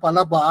ഒക്കെയുള്ള ആ പല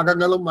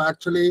ഭാഗങ്ങളും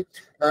ആക്ച്വലി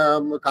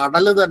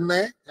കടല്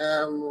തന്നെ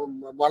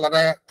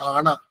വളരെ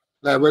താണ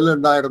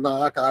ലെവലുണ്ടായിരുന്ന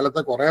ആ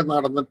കാലത്ത് കുറെ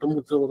നടന്നിട്ടും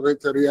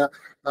ചെറിയ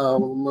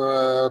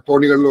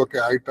തോണികളിലും ഒക്കെ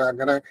ആയിട്ട്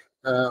അങ്ങനെ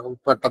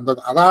പെട്ടെന്ന്,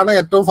 അതാണ്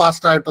ഏറ്റവും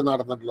ഫാസ്റ്റ് ആയിട്ട്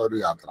നടന്നിട്ടുള്ള ഒരു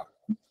യാത്ര.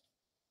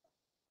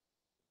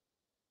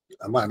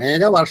 അപ്പൊ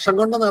അനേക വർഷം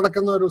കൊണ്ട്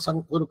നടക്കുന്ന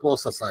ഒരു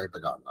പ്രോസസ് ആയിട്ട്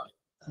കാണാം.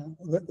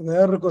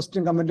 വേറൊരു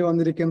ക്വസ്റ്റ്യൻ കമന്റ്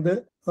വന്നിരിക്കുന്നത്: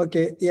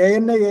 okay,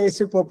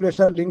 ANA-ASC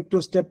population link to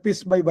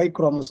steppes by Y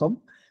chromosome,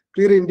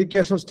 clear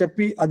indication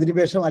steppe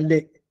അധിനിവേശം അല്ലേ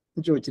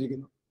എന്ന്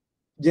ചോദിച്ചിരിക്കുന്നു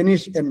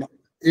ജനീഷ് എന്ന.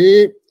 ഈ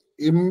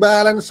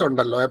ഇംബാലൻസ്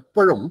ഉണ്ടല്ലോ,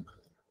 എപ്പോഴും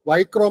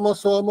വൈ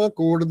ക്രോമസോം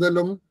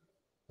കൂടുതലും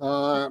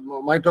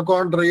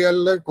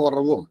മൈറ്റോകോൺഡ്രിയലില്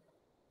കുറവും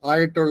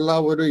ആയിട്ടുള്ള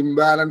ഒരു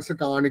ഇംബാലൻസ്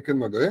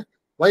കാണിക്കുന്നത്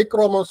വൈ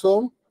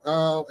ക്രോമസോം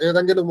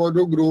ഏതെങ്കിലും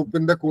ഒരു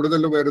ഗ്രൂപ്പിന്റെ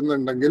കൂടുതൽ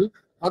വരുന്നുണ്ടെങ്കിൽ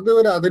അത്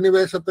ഒരു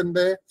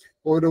അധിനിവേശത്തിന്റെ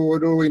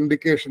ഒരു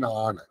ഇൻഡിക്കേഷൻ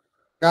ആണ്.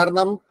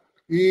 കാരണം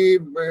ഈ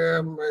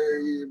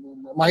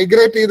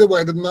മൈഗ്രേറ്റ് ചെയ്ത്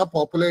വരുന്ന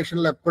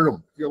പോപ്പുലേഷനിൽ എപ്പോഴും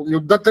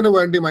യുദ്ധത്തിന്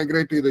വേണ്ടി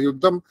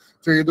യുദ്ധം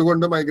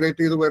ചെയ്തുകൊണ്ട്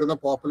മൈഗ്രേറ്റ് ചെയ്ത് വരുന്ന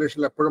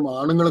പോപ്പുലേഷനിൽ എപ്പോഴും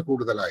ആണുങ്ങൾ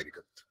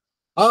കൂടുതലായിരിക്കും.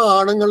 ആ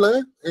ആണുങ്ങള്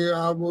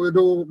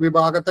ഒരു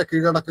വിഭാഗത്തെ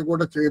കീഴടക്കി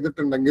കൂടെ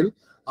ചെയ്തിട്ടുണ്ടെങ്കിൽ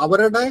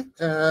അവരുടെ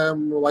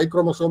വൈ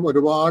ക്രോമസോം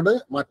ഒരുപാട്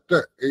മറ്റ്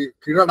ഈ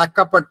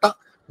കീഴടക്കപ്പെട്ട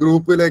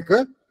ഗ്രൂപ്പിലേക്ക്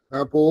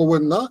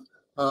പോകുന്ന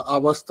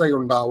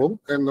അവസ്ഥയുണ്ടാവും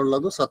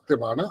എന്നുള്ളത്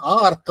സത്യമാണ്. ആ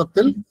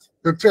അർത്ഥത്തിൽ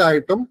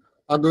തീർച്ചയായിട്ടും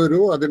അതൊരു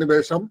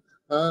അധിനിവേശം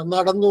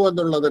നടന്നു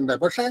എന്നുള്ളതിന്റെ,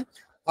 പക്ഷെ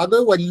അത്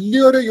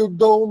വലിയൊരു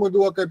യുദ്ധവും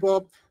ഇതുമൊക്കെ ഇപ്പോ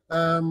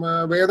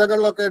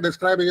വേദങ്ങളിലൊക്കെ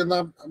ഡിസ്ക്രൈബ് ചെയ്യുന്ന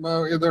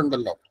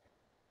ഇതുണ്ടല്ലോ,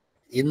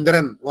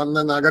 ഇന്ദ്രൻ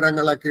വന്ന്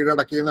നഗരങ്ങളെ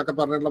കീഴടക്കി എന്നൊക്കെ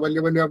പറഞ്ഞിട്ടുള്ള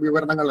വലിയ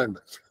വിവരണങ്ങളുണ്ട്.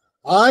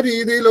 ആ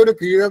രീതിയിൽ ഒരു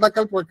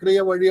കീഴടക്കൽ പ്രക്രിയ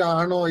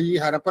വഴിയാണോ ഈ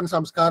ഹരപ്പൻ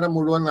സംസ്കാരം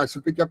മുഴുവൻ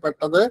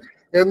നശിപ്പിക്കപ്പെട്ടത്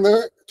എന്ന്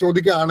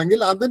ചോദിക്കുകയാണെങ്കിൽ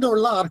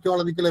അതിനുള്ള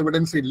ആർക്കിയോളജിക്കൽ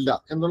എവിഡൻസ് ഇല്ല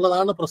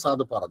എന്നുള്ളതാണ്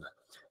പ്രസാദ് പറഞ്ഞത്.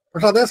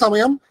 പക്ഷെ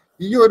അതേസമയം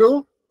ഈ ഒരു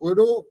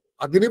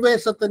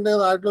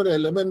അധിനിവേശത്തിൻ്റെതായിട്ടുള്ള ഒരു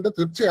എലിമെന്റ്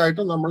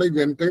തീർച്ചയായിട്ടും നമ്മൾ ഈ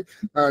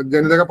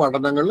ജനിതക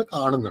പഠനങ്ങളിൽ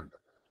കാണുന്നുണ്ട്.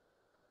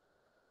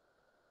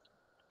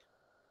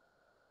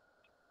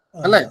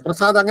 അല്ലെ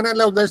പ്രസാദ്,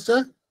 അങ്ങനെയല്ല ഉദ്ദേശിച്ചത്?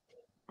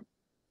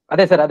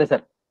 അതെ സർ, അതെ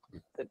സർ,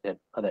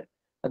 അതെ.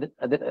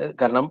 അത്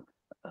കാരണം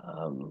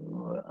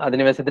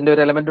അധിനിവേശത്തിന്റെ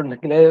ഒരു എലമെന്റ്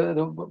ഉണ്ടെങ്കിൽ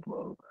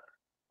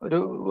ഒരു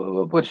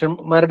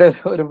പുരുഷന്മാരുടെ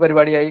ഒരു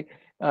പരിപാടിയായി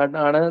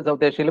ആണ്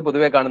സൗത്ത് ഏഷ്യയിൽ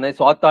പൊതുവെ കാണുന്നത്,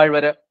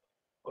 സ്വാത്താഴ്വര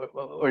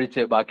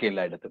ഒഴിച്ച് ബാക്കി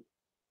എല്ലായിടത്തും.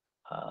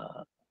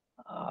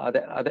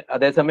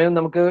 അതേസമയം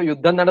നമുക്ക്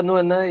യുദ്ധം നടന്നു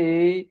എന്ന് ഈ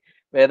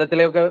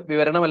വേദത്തിലെയൊക്കെ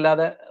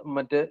വിവരണമല്ലാതെ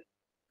മറ്റ്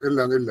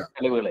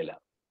തെളിവുകളില്ല.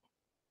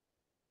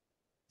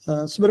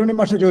 സുബ്രഹ്മണ്യം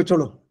മാഷ്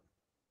ചോദിച്ചോളൂ.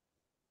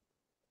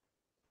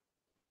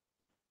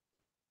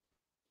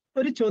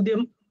 ഒരു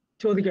ചോദ്യം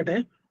ചോദിക്കട്ടെ?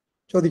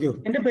 ചോദിക്കൂ.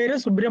 എൻ്റെ പേര്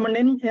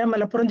സുബ്രഹ്മണ്യൻ, ഞാൻ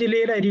മലപ്പുറം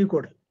ജില്ലയിലെ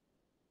അരീക്കോട്.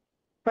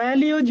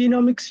 പാലിയോ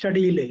ജീനോമിക്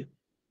സ്റ്റഡിയിൽ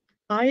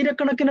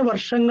ആയിരക്കണക്കിന്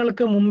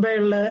വർഷങ്ങൾക്ക്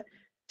മുമ്പെയുള്ള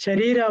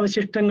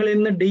ശരീരാവശിഷ്ടങ്ങളിൽ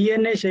നിന്ന്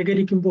DNA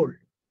ശേഖരിക്കുമ്പോൾ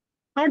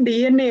ആ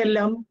DNA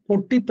എല്ലാം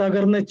പൊട്ടി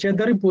തകർന്ന്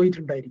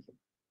ചെതറിപ്പോയിട്ടുണ്ടായിരിക്കും.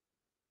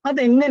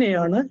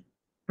 അതെങ്ങനെയാണ്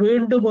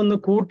വീണ്ടും ഒന്ന്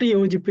കൂട്ടി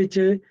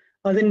യോജിപ്പിച്ച്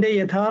അതിൻ്റെ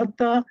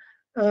യഥാർത്ഥ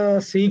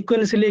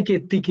സീക്വൻസിലേക്ക്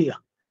എത്തിക്കുക?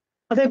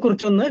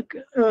 അതേക്കുറിച്ചൊന്ന്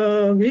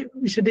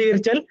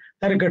വിശദീകരിച്ചാൽ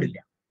തരക്കേടില്ല.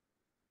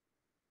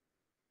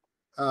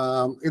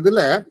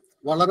 ഇതിലെ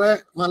വളരെ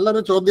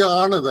നല്ലൊരു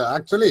ചോദ്യമാണിത്.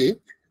 ആക്ച്വലി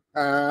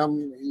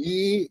ഈ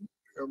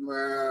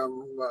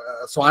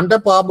സ്വാന്റെ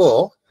പാബോ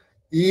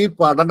ഈ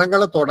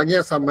പഠനങ്ങൾ തുടങ്ങിയ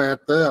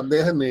സമയത്ത്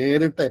അദ്ദേഹം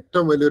നേരിട്ട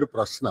ഏറ്റവും വലിയൊരു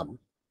പ്രശ്നം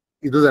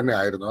ഇത് തന്നെ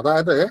ആയിരുന്നു.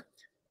 അതായത്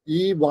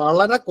ഈ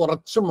വളരെ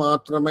കുറച്ച്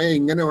മാത്രമേ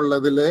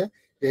ഇങ്ങനെയുള്ളതില്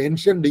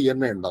ഏൻഷ്യൻ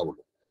DNA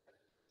ഉണ്ടാവുള്ളൂ.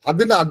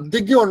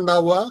 അതിലധികം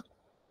ഉണ്ടാവുക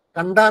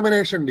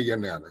കണ്ടാമിനേഷൻ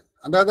DNA ആണ്.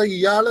 അതായത്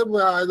ഇയാള്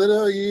ഇതില്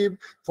ഈ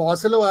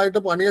ഫോസിലുമായിട്ട്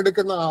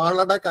പണിയെടുക്കുന്ന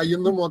ആളുടെ കയ്യിൽ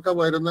നിന്നും ഒക്കെ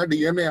വരുന്ന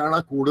DNA ആണ്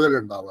കൂടുതൽ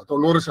ഉണ്ടാവുക,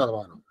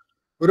 90%.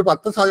 ഒരു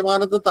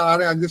 10%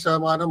 താഴെ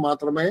 5%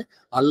 മാത്രമേ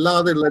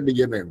അല്ലാതെയുള്ള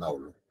DNA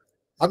ഉണ്ടാവുള്ളൂ.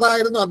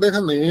 അതായിരുന്നു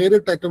അദ്ദേഹം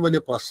നേരിട്ട് ഏറ്റവും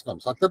വലിയ പ്രശ്നം.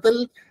 സത്യത്തിൽ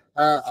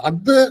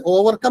അത്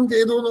ഓവർകം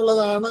ചെയ്തു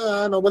എന്നുള്ളതാണ് ആ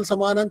നൊബൽ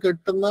സമ്മാനം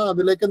കിട്ടുന്ന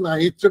അതിലേക്ക്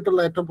നയിച്ചിട്ടുള്ള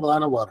ഏറ്റവും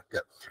പ്രധാന വർക്ക്.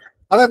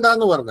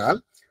 അതെന്താന്ന് പറഞ്ഞാൽ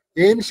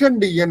ഏൻഷ്യൻ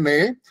DNA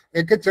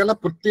ഒക്കെ ചില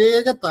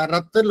പ്രത്യേക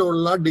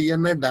തരത്തിലുള്ള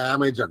DNA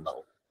ഡാമേജ്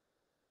ഉണ്ടാവും.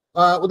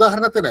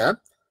 ഉദാഹരണത്തിന്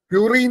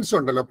പ്യൂറീൻസ്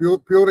ഉണ്ടല്ലോ,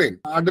 പ്യൂറിൻ,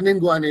 അഡനിൻ,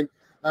 ഗ്വാനിൻ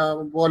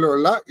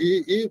പോലെയുള്ള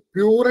ഈ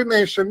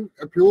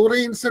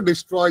പ്യൂറീൻസ്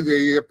ഡിസ്ട്രോയ്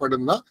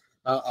ചെയ്യപ്പെടുന്ന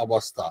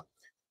അവസ്ഥ.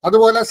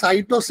 അതുപോലെ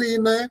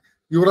സൈറ്റോസീന്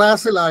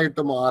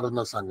യുറാസിലായിട്ട്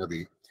മാറുന്ന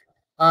സംഗതി.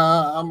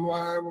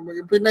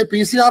 പിന്നെ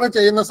PCR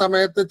ചെയ്യുന്ന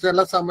സമയത്ത്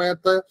ചില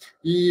സമയത്ത്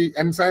ഈ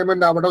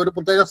എൻസൈമിന്റെ അവിടെ ഒരു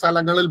പ്രത്യേക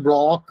സ്ഥലങ്ങളിൽ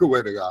ബ്ലോക്ക്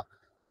വരിക,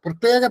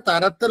 പ്രത്യേക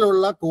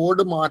തരത്തിലുള്ള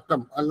കോഡ്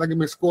മാറ്റം അല്ലെങ്കിൽ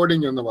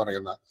മിസ്കോഡിങ് എന്ന്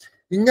പറയുന്ന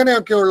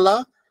ഇങ്ങനെയൊക്കെയുള്ള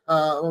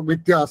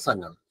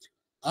വ്യത്യാസങ്ങൾ.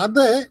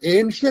 അത്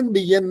ഏൻഷ്യൻ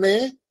DNA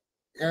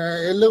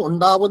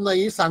ഉണ്ടാവുന്ന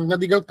ഈ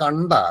സംഗതികൾ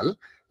കണ്ടാൽ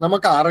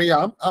നമുക്ക്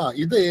അറിയാം,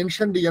 ഇത്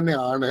ഏൻഷ്യൻ DNA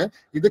ആണ്,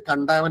 ഇത്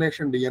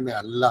കണ്ടാമിനേഷൻ DNA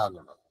അല്ല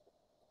എന്നുള്ളത്.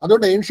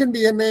 അതുകൊണ്ട് ഏൻഷ്യൻ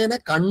DNA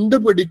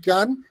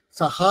കണ്ടുപിടിക്കാൻ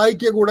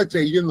സഹായിക്കുക കൂടെ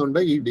ചെയ്യുന്നുണ്ട്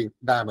ഈ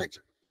ഡാമേജ്.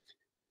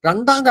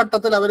 രണ്ടാം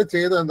ഘട്ടത്തിൽ അവർ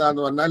ചെയ്തത്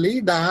എന്താന്ന് പറഞ്ഞാൽ ഈ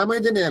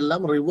ഡാമേജിനെ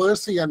എല്ലാം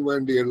റിവേഴ്സ് ചെയ്യാൻ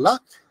വേണ്ടിയുള്ള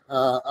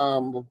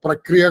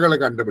പ്രക്രിയകൾ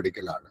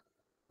കണ്ടുപിടിക്കലാണ്.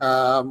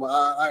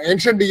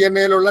 ഏൻഷ്യൻ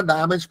DNAയിലുള്ള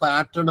ഡാമേജ്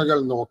പാറ്റേണുകൾ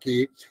നോക്കി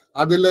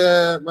അതില്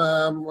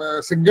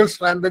സിംഗിൾ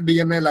സ്ട്രാൻഡഡ്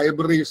DNA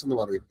ലൈബ്രറീസ് എന്ന്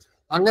പറയും,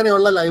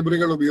 അങ്ങനെയുള്ള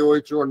ലൈബ്രറികൾ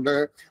ഉപയോഗിച്ചുകൊണ്ട്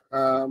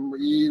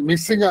ഈ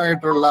മിസ്സിംഗ്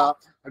ആയിട്ടുള്ള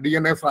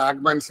DNA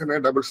ഫ്രാഗ്മെന്റ്സിനെ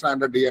ഡബിൾ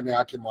സ്റ്റാൻഡേർഡ് DNA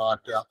ആക്കി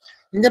മാറ്റുക,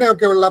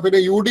 ഇങ്ങനെയൊക്കെയുള്ള. പിന്നെ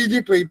UDG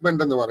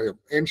ട്രീറ്റ്മെന്റ് എന്ന് പറയും,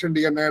 ഏൻഷ്യൻ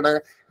DNAയുടെ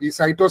ഈ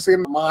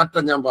സൈറ്റോസിൻ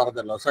മാറ്റം ഞാൻ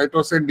പറഞ്ഞല്ലോ,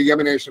 സൈറ്റോസിൻ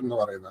ഡിയമിനേഷൻ എന്ന്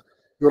പറയുന്നത്,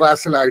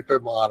 യുറാസിലായിട്ട്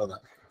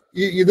മാറുന്നത്,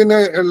 ഇതിന്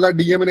ഉള്ള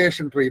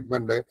ഡിയമിനേഷൻ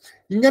ട്രീറ്റ്മെന്റ്,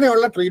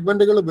 ഇങ്ങനെയുള്ള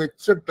ട്രീറ്റ്മെന്റുകൾ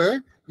വെച്ചിട്ട്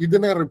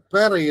ഇതിനെ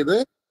റിപ്പയർ ചെയ്ത്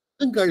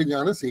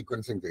കഴിഞ്ഞാണ്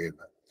സീക്വൻസിങ്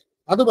ചെയ്യുന്നത്.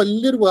 അത്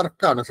വലിയൊരു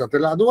വർക്കാണ്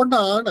സത്യത്തിൽ.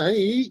 അതുകൊണ്ടാണ്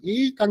ഈ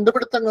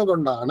കണ്ടുപിടുത്തങ്ങൾ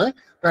കൊണ്ടാണ്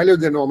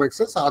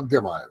പാലിയോജെനോമിക്സ്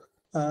സാധ്യമായത്.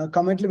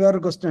 കമന്റിൽ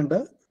വേറൊരു ക്വസ്റ്റ്യൻ ഉണ്ട്.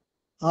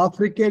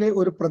 ആഫ്രിക്കയിലെ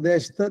ഒരു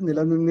പ്രദേശത്ത്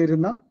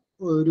നിലനിന്നിരുന്ന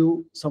ഒരു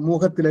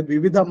സമൂഹത്തിലെ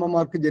വിവിധ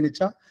അമ്മമാർക്ക്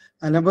ജനിച്ച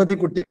അനവധി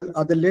കുട്ടികൾ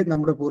അതല്ലേ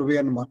നമ്മുടെ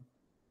പൂർവികന്മാർ?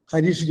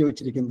 ഹരീഷ്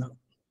ചോദിച്ചിരിക്കുന്നതാണ്.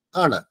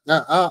 ആണ്.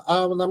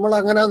 നമ്മൾ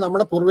അങ്ങനെ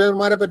നമ്മുടെ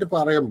പൂർവികന്മാരെ പറ്റി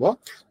പറയുമ്പോൾ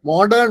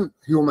മോഡേൺ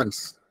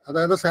ഹ്യൂമൻസ്,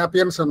 അതായത്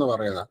സാപ്പിയൻസ് എന്ന്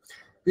പറയുന്നത്,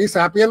 ഈ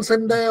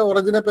സാപ്പിയൻസിന്റെ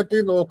ഒറിജിനെ പറ്റി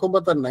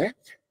നോക്കുമ്പോൾ തന്നെ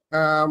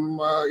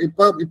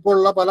ഇപ്പോൾ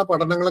ഉള്ള പല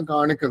പഠനങ്ങളും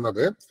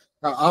കാണിക്കുന്നത്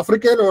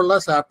ആഫ്രിക്കയിലുള്ള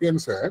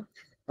സാപ്പിയൻസ്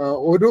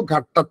ഒരു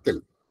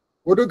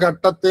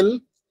ഘട്ടത്തിൽ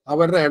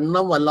അവരുടെ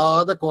എണ്ണം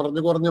വല്ലാതെ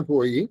കുറഞ്ഞു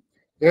പോയി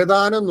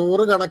ഏതാനും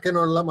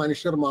നൂറുകണക്കിനുള്ള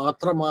മനുഷ്യർ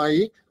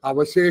മാത്രമായി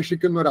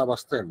അവശേഷിക്കുന്ന ഒരു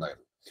അവസ്ഥ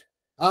ഉണ്ടായിരുന്നു.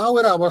 ആ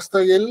ഒരു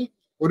അവസ്ഥയിൽ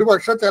ഒരു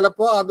പക്ഷെ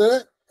ചിലപ്പോൾ അത്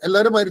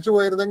എല്ലാവരും മരിച്ചു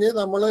പോയിരുന്നെങ്കിൽ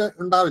നമ്മൾ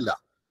ഉണ്ടാവില്ല.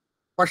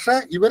 പക്ഷെ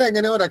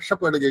ഇവരെങ്ങനെയോ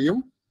രക്ഷപ്പെടുകയും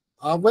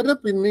അവര്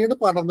പിന്നീട്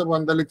പടർന്ന്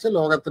പന്തലിച്ച്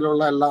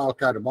ലോകത്തിലുള്ള എല്ലാ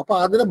ആൾക്കാരും, അപ്പൊ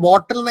അതിന്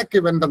ബോട്ടിൽ നെക്ക്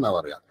ഇവന്റ് എന്നാ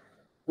പറയാ.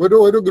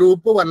 ഒരു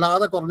ഗ്രൂപ്പ്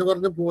വല്ലാതെ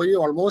കുറഞ്ഞു പോയി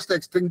ഓൾമോസ്റ്റ്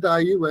എക്സ്റ്റിങ്ക്റ്റ്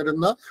ആയി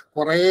വരുന്ന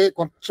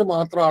കുറച്ച്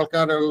മാത്രം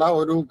ആൾക്കാരുള്ള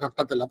ഒരു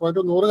ഘട്ടത്തിൽ, അപ്പൊ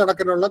ഒരു 100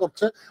 കണക്കിനുള്ള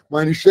കുറച്ച്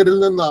മനുഷ്യരിൽ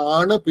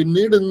നിന്നാണ്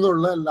പിന്നീട്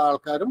ഇന്നുള്ള എല്ലാ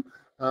ആൾക്കാരും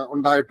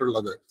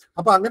ഉണ്ടായിട്ടുള്ളത്.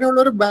 അപ്പൊ അങ്ങനെയുള്ള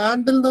ഒരു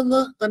ബാൻഡിൽ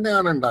നിന്ന്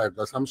തന്നെയാണ്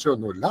ഉണ്ടായിട്ടുള്ളത്,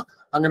 സംശയമൊന്നുമില്ല.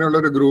 അങ്ങനെയുള്ള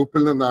ഒരു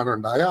ഗ്രൂപ്പിൽ നിന്നാണ്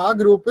ഉണ്ടായത്. ആ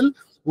ഗ്രൂപ്പിൽ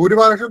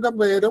ഭൂരിഭാഗം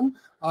പേരും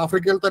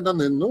ആഫ്രിക്കയിൽ തന്നെ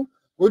നിന്നു.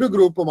 ഒരു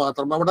ഗ്രൂപ്പ്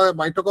മാത്രം, അവിടെ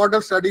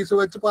മൈറ്റോകോൺഡ്രിയൽ സ്റ്റഡീസ്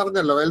വെച്ച്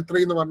പറഞ്ഞല്ലോ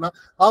L3 എന്ന് പറഞ്ഞ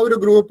ആ ഒരു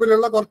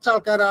ഗ്രൂപ്പിലുള്ള കുറച്ച്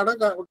ആൾക്കാരാണ്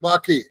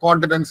ബാക്കി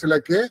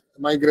കോണ്ടിനെന്റ്സിലേക്ക്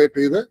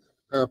മൈഗ്രേറ്റ് ചെയ്ത്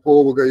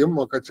പോവുകയും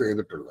ഒക്കെ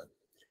ചെയ്തിട്ടുള്ളത്.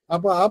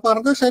 അപ്പൊ ആ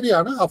പറഞ്ഞത്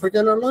ശരിയാണ്,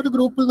 ആഫ്രിക്കയിലുള്ള ഒരു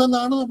ഗ്രൂപ്പിൽ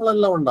നിന്നാണ്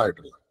നമ്മളെല്ലാം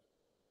ഉണ്ടായിട്ടുള്ളത്.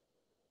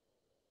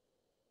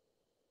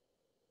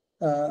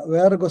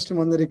 വേറെ ക്വസ്റ്റ്യൻ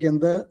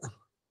വന്നിരിക്കുന്നത്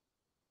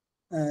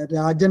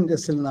രാജൻ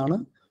എസിൽ നിന്നാണ്.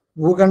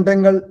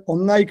 ഭൂഖണ്ഡങ്ങൾ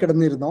ഒന്നായി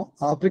കിടന്നിരുന്നോ?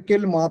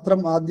 ആഫ്രിക്കയിൽ മാത്രം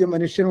ആദ്യം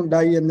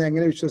മനുഷ്യനുണ്ടായി എന്ന്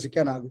എങ്ങനെ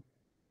വിശ്വസിക്കാനാകും?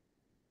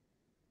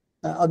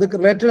 അത്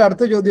റിലേറ്റഡ്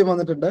അടുത്ത ചോദ്യം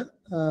വന്നിട്ടുണ്ട്.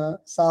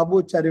 സാബു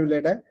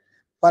ചരുവിലയുടെ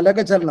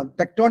ഫലകചലനം,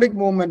 ടെക്ടോണിക്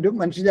മൂവ്മെന്റും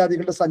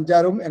മനുഷ്യജാതികളുടെ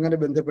സഞ്ചാരവും എങ്ങനെ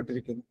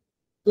ബന്ധപ്പെട്ടിരിക്കുന്നു?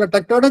 അല്ല,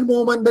 ടെക്ടോണിക്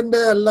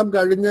മൂവ്മെന്റിന്റെ എല്ലാം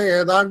കഴിഞ്ഞ്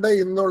ഏതാണ്ട്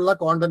ഇന്നുള്ള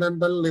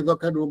കോണ്ടിനെന്റൽ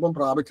ഇതൊക്കെ രൂപം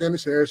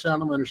പ്രാപിച്ചതിന്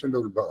ശേഷമാണ് മനുഷ്യന്റെ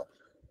ഉത്ഭവം.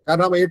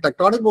 കാരണം ഈ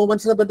ടെക്ടോണിക്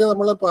മൂവ്മെന്റ്സിനെ പറ്റി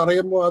നമ്മൾ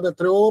പറയുമ്പോൾ അത്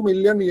എത്രയോ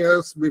മില്യൺ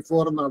ഇയേഴ്സ്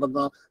ബിഫോർ നടന്ന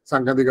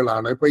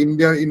സംഗതികളാണ്. ഇപ്പൊ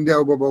ഇന്ത്യ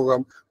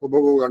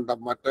ഉപഭൂഖണ്ഡം,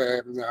 മറ്റേ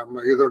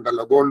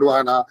ഇതുണ്ടല്ലോ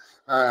ഗോണ്ട്വാന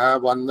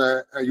വന്ന്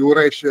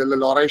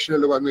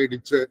ലൊറേഷ്യയിൽ വന്ന്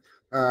ഇടിച്ച്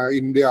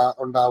ഇന്ത്യ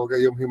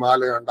ഉണ്ടാവുകയും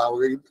ഹിമാലയ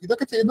ഉണ്ടാവുകയും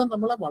ഇതൊക്കെ ചെയ്യുന്നത്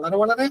നമ്മളെ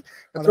വളരെ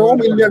എത്രയോ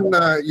മില്യൺ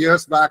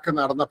ഇയേഴ്സ് ബാക്ക്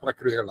നടന്ന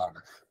പ്രക്രിയകളാണ്.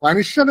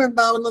 മനുഷ്യൻ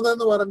ഉണ്ടാവുന്നത്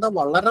എന്ന് പറയുന്നത്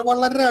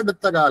വളരെ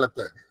അടുത്ത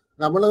കാലത്ത്,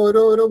 നമ്മൾ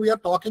V are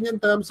talking in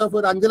terms of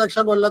ഒരു 5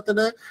 ലക്ഷം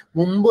കൊല്ലത്തിന്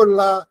മുമ്പുള്ള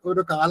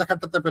ഒരു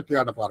കാലഘട്ടത്തെ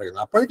പറ്റിയാണ്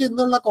പറയുന്നത്. അപ്പോഴേക്കും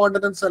ഇന്നുള്ള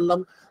കോണ്ടിനെന്റ്സ് എല്ലാം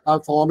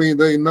ഫോം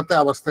ചെയ്ത് ഇന്നത്തെ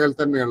അവസ്ഥയിൽ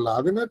തന്നെയുള്ള,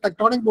 അതിന്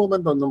ടെക്ടോണിക്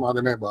മൂവ്മെന്റ് ഒന്നും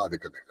അതിനെ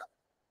ബാധിക്കുന്നില്ല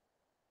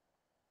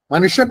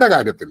മനുഷ്യന്റെ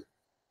കാര്യത്തിൽ.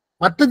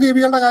 മറ്റു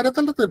ജീവികളുടെ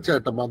കാര്യത്തിൽ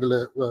തീർച്ചയായിട്ടും അതിൽ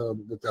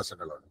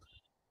വ്യത്യാസങ്ങളുണ്ട്.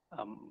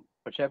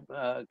 പക്ഷെ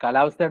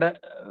കാലാവസ്ഥയുടെ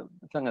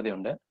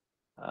സംഗതിയുണ്ട്.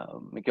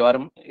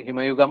 മിക്കവാറും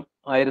ഹിമയുഗം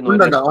ആയിരുന്നു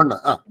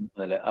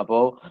അല്ലേ? അപ്പോ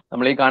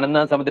നമ്മൾ ഈ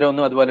കാണുന്ന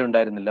സമുദ്രമൊന്നും അതുപോലെ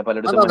ഉണ്ടായിരുന്നില്ല,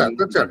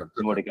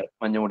 പലയിടത്തും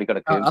മഞ്ഞ്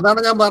മൂടിക്കിടക്കുകയും. അതാണ്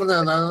ഞാൻ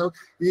പറഞ്ഞത്,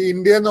 ഈ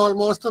ഇന്ത്യയിൽ നിന്ന്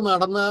ഓൾമോസ്റ്റ്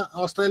നടന്ന്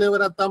ഓസ്ട്രേലിയ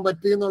വരെ എത്താൻ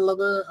പറ്റി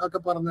എന്നുള്ളത്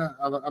ഒക്കെ പറഞ്ഞ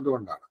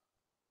അതുകൊണ്ടാണ്.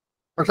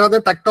 പക്ഷെ അത്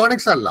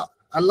ടെക്ടോണിക്സ്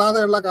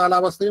അല്ലാതെയുള്ള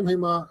കാലാവസ്ഥയും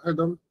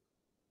ഇതും.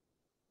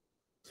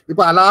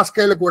 ഇപ്പൊ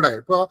അലാസ്കയിൽ കൂടെ,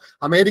 ഇപ്പൊ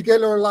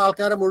അമേരിക്കയിലുള്ള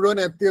ആൾക്കാരെ മുഴുവൻ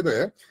എത്തിയത്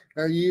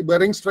ഈ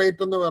ബെറിംഗ്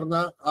സ്ട്രൈറ്റ് എന്ന് പറഞ്ഞ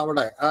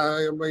അവിടെ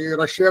ഈ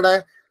റഷ്യയുടെ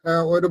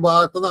ഒരു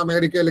ഭാഗത്തുനിന്ന്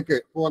അമേരിക്കയിലേക്ക്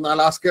പോകുന്ന,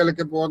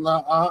 അലാസ്കയിലേക്ക് പോകുന്ന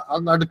ആ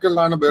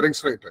നടുക്കുള്ളതാണ് ബെറിംഗ്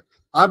സ്ട്രൈറ്റ്.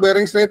 ആ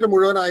ബെറിംഗ് സ്ട്രൈറ്റ്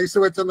മുഴുവൻ ഐസ്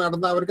വെച്ച്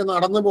അവർക്ക്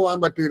നടന്നു പോകാൻ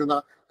പറ്റിയിരുന്ന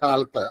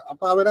കാലത്ത്,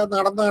 അപ്പൊ അവരെ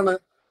നടന്നാണ്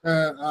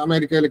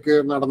അമേരിക്കയിലേക്ക്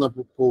നടന്നു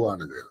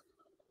പോവുകയാണ് ചെയ്തത്.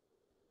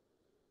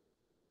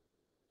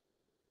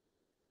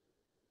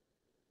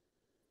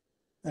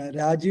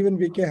 Rajeevan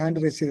V K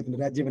hand raise ചെയ്തിട്ടുണ്ട്.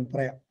 രാജീവൻ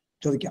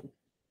ചോദിക്കാം.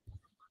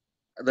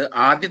 അത്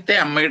ആദ്യത്തെ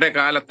അമ്മയുടെ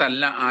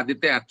കാലത്തല്ല,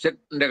 ആദ്യത്തെ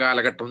അച്ഛന്റെ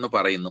കാലഘട്ടം എന്ന്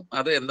പറയുന്നു.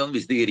 അത് എന്തൊന്ന്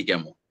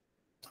വിശദീകരിക്കാമോ?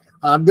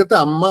 ആദ്യത്തെ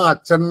അമ്മ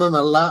അച്ഛൻ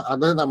എന്നുള്ള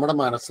അത് നമ്മുടെ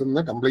മനസ്സിൽ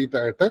നിന്ന് കംപ്ലീറ്റ്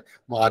ആയിട്ട്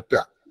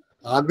മാറ്റുക.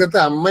 ആദ്യത്തെ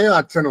അമ്മയും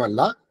അച്ഛനും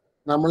അല്ല,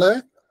 നമ്മള്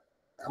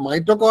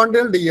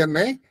മൈറ്റോകോൺഡ്രിയൽ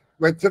DNA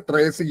വെച്ച്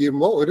ട്രേസ്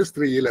ചെയ്യുമ്പോൾ ഒരു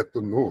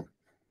സ്ത്രീയിലെത്തുന്നു,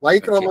 Y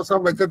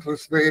ക്രോമസോം വെച്ച്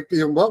ട്രേസ്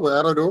ചെയ്യുമ്പോൾ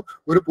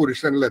ഒരു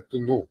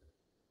പുരുഷനിലെത്തുന്നു.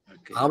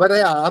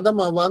 അവരെ ആദം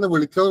അവ്വാന്ന്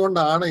വിളിച്ചത്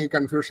കൊണ്ടാണ് ഈ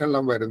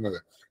കൺഫ്യൂഷനെല്ലാം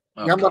വരുന്നത്.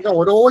 ഞാൻ പറഞ്ഞ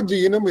ഓരോ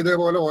ജീനും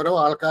ഇതേപോലെ ഓരോ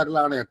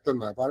ആൾക്കാരിലാണ്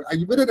എത്തുന്നത്.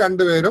 ഇവര്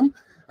രണ്ടുപേരും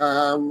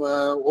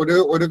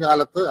ഒരു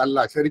കാലത്ത് അല്ല,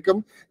 ശരിക്കും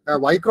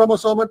Y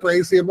ക്രോമസോം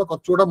ട്രേസ് ചെയ്യുമ്പോൾ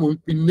കുറച്ചുകൂടെ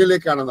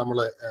പിന്നിലേക്കാണ് നമ്മൾ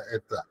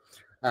എത്തുക,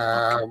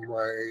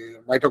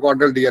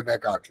 മൈറ്റോകോൺഡ്രിയൽ DNA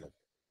കാട്ടിലും.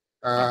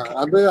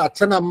 അത്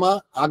അച്ഛൻ അമ്മ,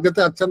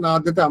 ആദ്യത്തെ അച്ഛൻ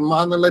ആദ്യത്തെ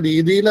അമ്മ എന്നുള്ള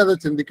രീതിയിൽ അത്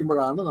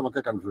ചിന്തിക്കുമ്പോഴാണ്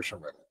നമുക്ക് കൺഫ്യൂഷൻ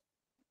വരുന്നത്.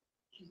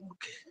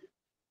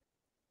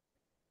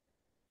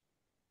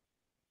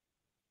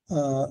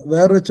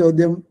 വേറൊരു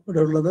ചോദ്യം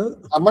ഇവിടെ ഉള്ളത്,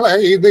 നമ്മളെ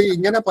ഇത്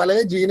ഇങ്ങനെ പല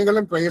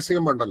ജീനുകളും ട്രേസ്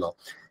ചെയ്യുമ്പോണ്ടല്ലോ,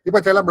 ഇപ്പൊ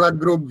ചില ബ്ലഡ്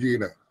ഗ്രൂപ്പ്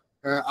ജീന്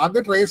അത്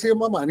ട്രേസ്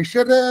ചെയ്യുമ്പോൾ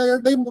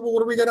മനുഷ്യരുടെയും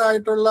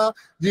പൂർവികരായിട്ടുള്ള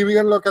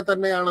ജീവികളിലൊക്കെ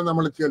തന്നെയാണ്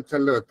നമ്മൾ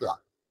ചെല്ലെത്തുക.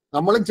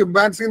 നമ്മളും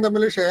ചിമ്പാൻസിയും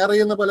തമ്മിൽ ഷെയർ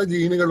ചെയ്യുന്ന പല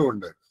ജീനുകളും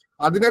ഉണ്ട്.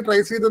 അതിനെ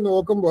ട്രേസ് ചെയ്ത്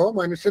നോക്കുമ്പോൾ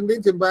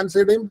മനുഷ്യന്റെയും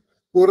ചിമ്പാൻസിയുടെയും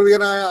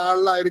പൂർവികനായ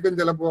ആളിലായിരിക്കും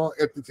ചിലപ്പോ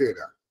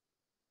എത്തിച്ചേരുക.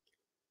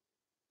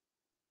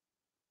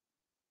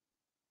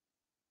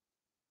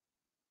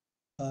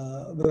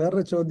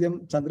 വേറൊരു ചോദ്യം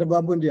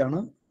ചന്ദ്രബാബുവിന്റെയാണ്.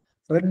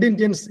 റെഡ്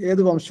ഇന്ത്യൻസ്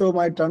ഏത്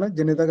വംശവുമായിട്ടാണ്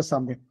ജനിതക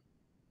സാമ്യം?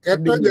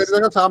 ഏറ്റവും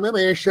ജനിതക സാമ്യം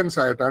ഏഷ്യൻസ്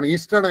ആയിട്ടാണ്,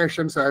 ഈസ്റ്റേൺ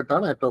ഏഷ്യൻസ്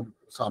ആയിട്ടാണ് ഏറ്റവും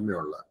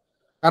സാമ്യമുള്ളത്.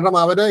 കാരണം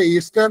അവര്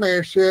ഈസ്റ്റേൺ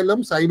ഏഷ്യയിലും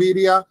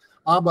സൈബീരിയ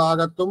ആ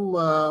ഭാഗത്തും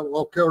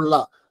ഒക്കെയുള്ള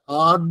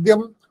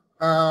ആദ്യം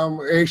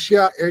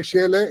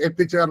ഏഷ്യയിൽ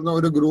എത്തിച്ചേർന്ന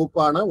ഒരു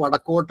ഗ്രൂപ്പാണ്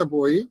വടക്കോട്ട്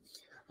പോയി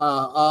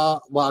ആ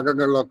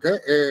ഭാഗങ്ങളിലൊക്കെ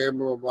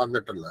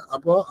വന്നിട്ടുള്ളത്.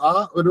 അപ്പോൾ ആ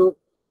ഒരു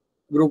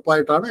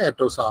ഗ്രൂപ്പായിട്ടാണ്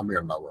ഏറ്റവും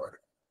സാമ്യം ഉണ്ടാവുക.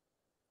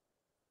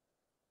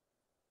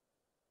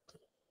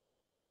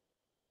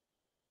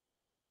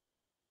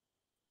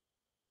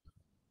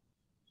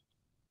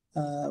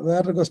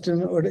 വേറൊരു ക്വസ്റ്റ്യൻ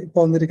ഇപ്പൊ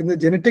വന്നിരിക്കുന്നത്,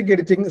 ജനറ്റിക്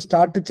എഡിറ്റിംഗ്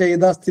സ്റ്റാർട്ട്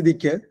ചെയ്ത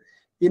സ്ഥിതിക്ക്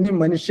ഇനി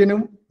മനുഷ്യനും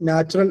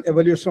നാച്ചുറൽ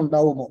എവല്യൂഷൻ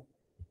ഉണ്ടാവുമോ?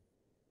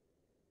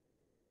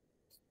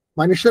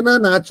 മനുഷ്യന്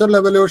നാച്ചുറൽ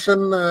എവല്യൂഷൻ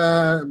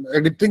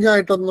എഡിറ്റിംഗ്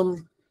ആയിട്ടൊന്നും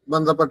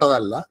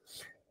ബന്ധപ്പെട്ടതല്ല.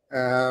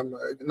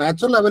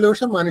 നാച്ചുറൽ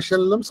എവല്യൂഷൻ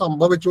മനുഷ്യനിലും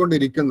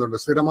സംഭവിച്ചുകൊണ്ടിരിക്കുന്നുണ്ട്,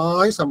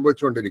 സ്ഥിരമായി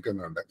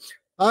സംഭവിച്ചുകൊണ്ടിരിക്കുന്നുണ്ട്.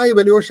 ആ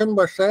ഇവല്യൂഷൻ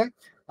പക്ഷെ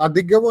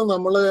അധികവും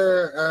നമ്മൾ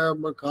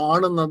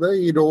കാണുന്നത്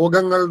ഈ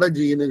രോഗങ്ങളുടെ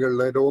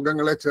ജീനുകളിൽ,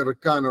 രോഗങ്ങളെ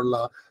ചെറുക്കാനുള്ള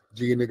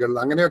ജീനുകൾ,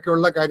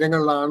 അങ്ങനെയൊക്കെയുള്ള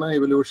കാര്യങ്ങളിലാണ്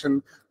ഇവല്യൂഷൻ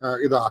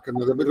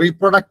ഇതാക്കുന്നത്.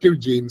 റീപ്രൊഡക്റ്റീവ്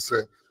ജീൻസ്,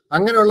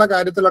 അങ്ങനെയുള്ള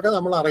കാര്യത്തിലൊക്കെ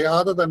നമ്മൾ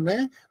അറിയാതെ തന്നെ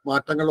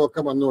മാറ്റങ്ങളും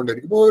ഒക്കെ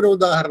വന്നുകൊണ്ടിരിക്കും. ഇപ്പോൾ ഒരു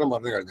ഉദാഹരണം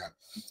പറഞ്ഞു കഴിഞ്ഞാൽ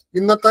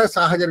ഇന്നത്തെ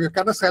സാഹചര്യം,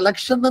 കാരണം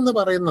സെലക്ഷൻ എന്ന്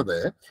പറയുന്നത്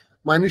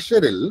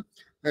മനുഷ്യരിൽ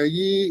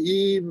ഈ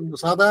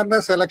സാധാരണ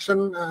സെലക്ഷൻ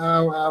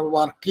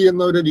വർക്ക്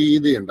ചെയ്യുന്ന ഒരു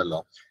രീതി ഉണ്ടല്ലോ,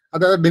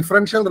 അതായത്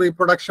ഡിഫറൻഷ്യൽ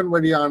റീപ്രൊഡക്ഷൻ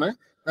വഴിയാണ്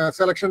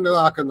സെലക്ഷൻ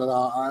ഇതാക്കുന്നത്.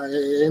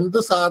 എന്ത്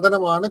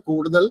സാധനമാണ്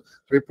കൂടുതൽ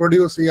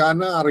റീപ്രൊഡ്യൂസ് ചെയ്യാൻ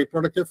ആ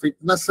റീപ്രൊഡക്റ്റീവ്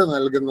ഫിറ്റ്നസ്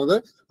നൽകുന്നത്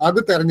അത്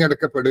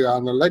തിരഞ്ഞെടുക്കപ്പെടുക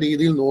എന്നുള്ള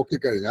രീതിയിൽ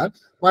നോക്കിക്കഴിഞ്ഞാൽ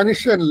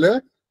മനുഷ്യനിൽ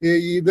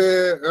ഇത്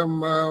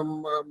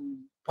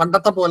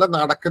പണ്ടത്തെ പോലെ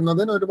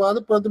നടക്കുന്നതിന് ഒരുപാട്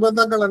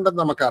പ്രതിബന്ധങ്ങൾ ഉണ്ടെന്ന്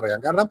നമുക്കറിയാം.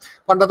 കാരണം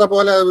പണ്ടത്തെ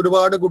പോലെ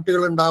ഒരുപാട്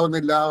കുട്ടികൾ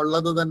ഉണ്ടാവുന്നില്ല,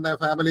 ഉള്ളത് തന്നെ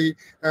ഫാമിലി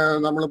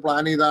നമ്മൾ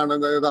പ്ലാൻ ചെയ്താണ്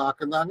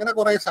ഇതാക്കുന്നത്, അങ്ങനെ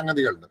കുറെ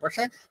സംഗതികളുണ്ട്.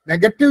 പക്ഷെ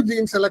നെഗറ്റീവ്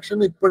ജീൻ സെലക്ഷൻ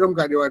ഇപ്പോഴും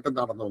കാര്യമായിട്ട്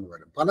നടന്നു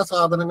വരും. പല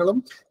സാധനങ്ങളും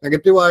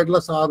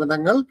നെഗറ്റീവായിട്ടുള്ള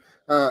സാധനങ്ങൾ,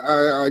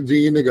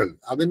 ജീനുകൾ,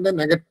 അതിന്റെ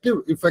നെഗറ്റീവ്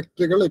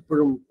ഇഫക്റ്റുകൾ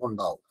ഇപ്പോഴും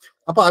ഉണ്ടാവും.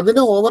 അപ്പൊ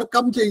അതിനെ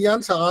ഓവർകം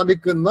ചെയ്യാൻ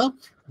സാധിക്കുന്ന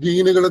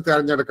ജീനുകൾ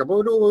തിരഞ്ഞെടുക്കുക. അപ്പൊ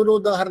ഒരു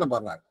ഉദാഹരണം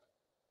പറഞ്ഞാൽ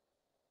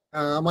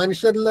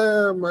മനുഷ്യരില്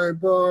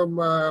ഇപ്പോ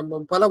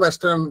പല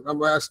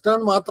വെസ്റ്റേൺ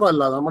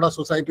മാത്രമല്ല, നമ്മുടെ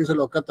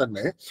സൊസൈറ്റീസിലൊക്കെ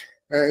തന്നെ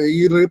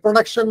ഈ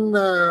റീപ്രൊഡക്ഷൻ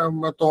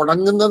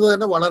തുടങ്ങുന്നത്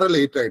തന്നെ വളരെ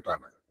ലേറ്റ്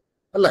ആയിട്ടാണ്,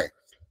 അല്ലേ?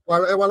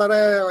 വളരെ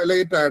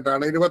ലേറ്റ്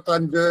ആയിട്ടാണ്.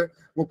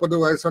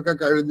 25-30 വയസ്സൊക്കെ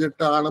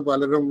കഴിഞ്ഞിട്ടാണ്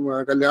പലരും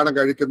കല്യാണം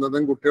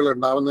കഴിക്കുന്നതും കുട്ടികൾ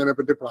ഉണ്ടാവുന്നതിനെ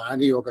പറ്റി പ്ലാൻ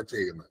ചെയ്യുകയൊക്കെ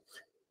ചെയ്യുന്നത്.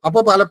 അപ്പൊ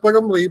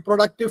പലപ്പോഴും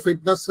റീപ്രൊഡക്റ്റീവ്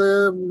ഫിറ്റ്നസ്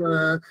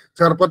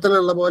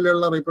ചെറുപ്പത്തിലുള്ള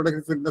പോലെയുള്ള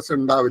റീപ്രൊഡക്റ്റീവ് ഫിറ്റ്നസ്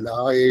ഉണ്ടാവില്ല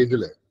ആ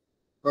ഏജില്.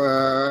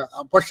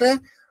 പക്ഷെ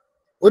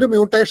ഒരു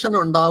മ്യൂട്ടേഷൻ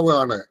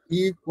ഉണ്ടാവുകയാണ്.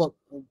 ഈ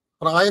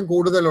പ്രായം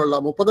കൂടുതലുള്ള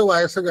 30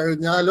 വയസ്സ്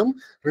കഴിഞ്ഞാലും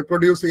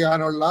റീപ്രൊഡ്യൂസ്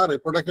ചെയ്യാനുള്ള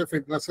റീപ്രൊഡക്റ്റീവ്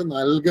ഫിറ്റ്നസ്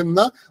നൽകുന്ന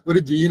ഒരു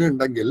ജീൻ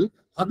ഉണ്ടെങ്കിൽ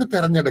അത്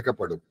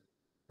തിരഞ്ഞെടുക്കപ്പെടും.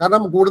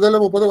 കാരണം കൂടുതൽ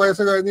 30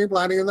 വയസ്സ് കഴിഞ്ഞ്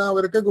പ്ലാൻ ചെയ്യുന്ന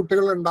അവർക്ക്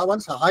കുട്ടികൾ ഉണ്ടാവാൻ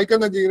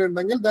സഹായിക്കുന്ന ജീൻ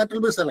ഉണ്ടെങ്കിൽ ദാറ്റ്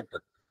വിൽ ബി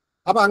സെലക്ടഡ്.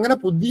 അപ്പൊ അങ്ങനെ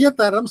പുതിയ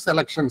തരം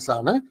സെലക്ഷൻസ്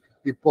ആണ്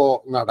ഇപ്പോ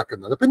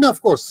നടക്കുന്നത്. പിന്നെ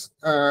ഓഫ് കോഴ്സ്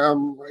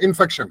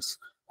ഇൻഫെക്ഷൻസ്,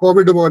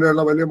 കോവിഡ്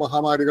പോലെയുള്ള വലിയ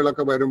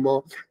മഹാമാരികളൊക്കെ വരുമ്പോൾ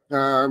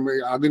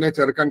അതിനെ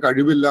ചെറുക്കാൻ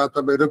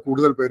കഴിവില്ലാത്തവര്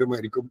കൂടുതൽ പേര്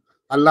മരിക്കും,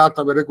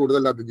 അല്ലാത്തവര്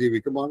കൂടുതൽ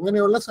അതിജീവിക്കും.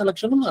 അങ്ങനെയുള്ള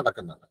സെലക്ഷനും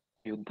നടക്കുന്നുണ്ട്.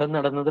 യുദ്ധം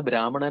നടന്നത്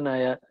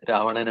ബ്രാഹ്മണനായ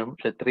രാവണനും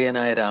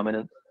ക്ഷത്രിയനായ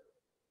രാമനും.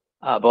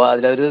 അപ്പോ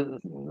അതിലൊരു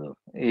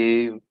ഈ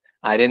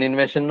ആര്യൻ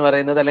ഇൻവേഷൻ എന്ന്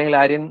പറയുന്നത്, അല്ലെങ്കിൽ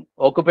ആര്യൻ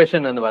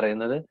ഓക്കുപ്പേഷൻ എന്ന്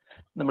പറയുന്നത്,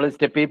 നമ്മൾ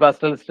സ്റ്റെപ്പി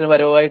പാസ്റ്റലിസ്റ്റ്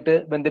വരവുമായിട്ട്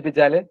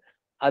ബന്ധിപ്പിച്ചാൽ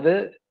അത്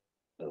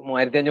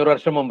 3500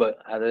 വർഷം മുമ്പ്,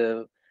 അത്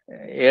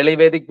ഏർലി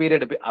വേദിക്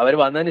പീരീഡ്, അവർ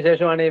വന്നതിന്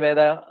ശേഷമാണ് ഈ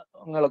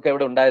വേദങ്ങളൊക്കെ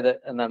ഇവിടെ ഉണ്ടായത്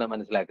എന്നാണ്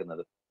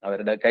മനസ്സിലാക്കുന്നത്.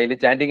 അവരുടെ കയ്യിൽ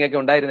ചാൻറ്റിങ് ഒക്കെ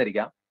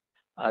ഉണ്ടായിരുന്നിരിക്കാം,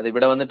 അത്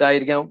ഇവിടെ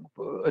വന്നിട്ടായിരിക്കാം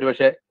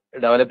ഒരുപക്ഷെ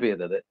ഡെവലപ്പ്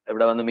ചെയ്തത്,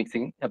 ഇവിടെ വന്ന്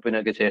മിക്സിങ്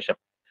അപ്പിനൊക്കെ ശേഷം.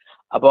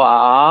 അപ്പോ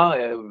ആ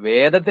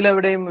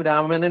വേദത്തിലെവിടെയും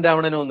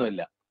രാവണനും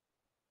ഒന്നുമില്ല.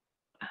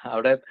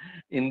 അവിടെ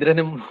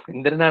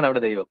ഇന്ദ്രനാണ്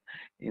അവിടെ ദൈവം.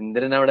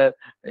 ഇന്ദ്രൻ അവിടെ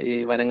ഈ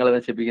വനങ്ങൾ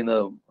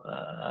നശിപ്പിക്കുന്നതും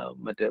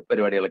മറ്റ്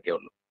പരിപാടികളൊക്കെ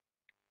ഉള്ളു.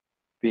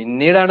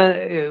 പിന്നീടാണ്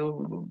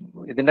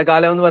ഇതിന്റെ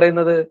കാലം എന്ന്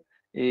പറയുന്നത്,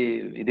 ഈ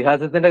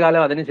ഇതിഹാസത്തിന്റെ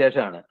കാലം അതിന്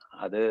ശേഷമാണ്.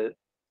 അത്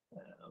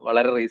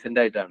വളരെ റീസെന്റ്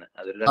ആയിട്ടാണ്.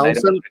 അതൊരു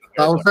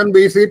 1000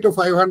 BC to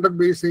 500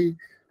 BC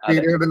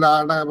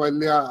പീരീഡിലാണ്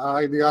വലിയ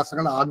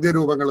ഇതിഹാസങ്ങൾ, ആദ്യ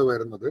രൂപങ്ങൾ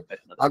വരുന്നത്.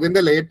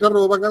 അതിന്റെ ലേറ്റർ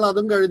രൂപങ്ങൾ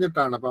അതും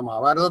കഴിഞ്ഞിട്ടാണ്. അപ്പൊ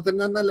മഹാഭാരതത്തിന്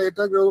തന്നെ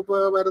ലേറ്റർ ഗ്രൂപ്പ്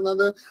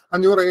വരുന്നത്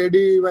 500 AD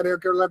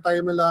വരെയൊക്കെയുള്ള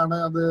ടൈമിലാണ്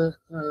അത്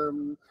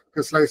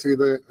ക്രിസ്റ്റലൈസ്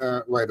ചെയ്ത്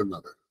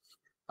വരുന്നത്.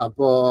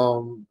 അപ്പോ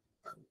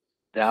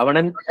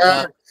രാവണൻ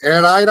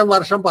 7000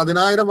 വർഷം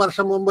 10000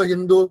 വർഷം മുമ്പ്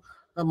ഹിന്ദു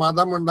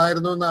മതം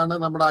ഉണ്ടായിരുന്നു എന്നാണ്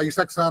നമ്മുടെ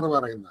ഐസക് സാറ്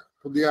പറയുന്നത്.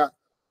 പുതിയ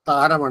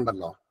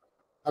താരമുണ്ടല്ലോ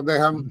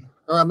അദ്ദേഹം,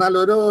 എന്നാൽ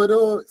ഒരു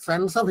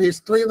സെൻസ് ഓഫ്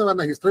ഹിസ്റ്ററി എന്ന്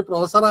പറഞ്ഞ ഹിസ്റ്ററി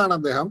പ്രൊഫസറാണ്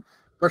അദ്ദേഹം.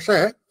 പക്ഷെ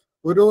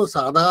ഒരു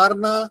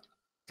സാധാരണ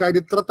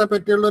ചരിത്രത്തെ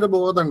പറ്റിയുള്ള ഒരു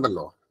ബോധം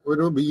ഉണ്ടല്ലോ,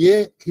 ഒരു BA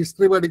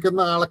ഹിസ്റ്ററി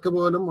പഠിക്കുന്ന ആൾക്ക്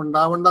പോലും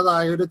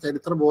ഉണ്ടാവേണ്ടതായ ഒരു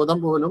ചരിത്ര ബോധം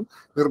പോലും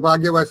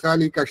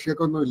നിർഭാഗ്യവശാൽ ഈ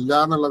കക്ഷിയൊക്കൊന്നും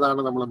ഇല്ല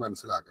എന്നുള്ളതാണ് നമ്മൾ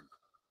മനസ്സിലാക്കുന്നത്.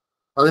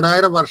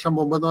 10000 വർഷം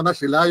മുമ്പ് എന്ന് പറഞ്ഞാൽ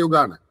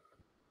ശിലായുഗാണ്.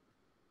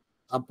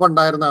 അപ്പൊ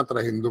ഉണ്ടായിരുന്ന അത്ര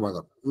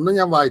ഹിന്ദുമതം ഇന്ന്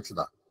ഞാൻ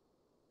വായിച്ചതാ,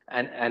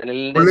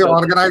 പുള്ളി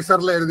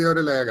ഓർഗനൈസറിൽ എഴുതിയ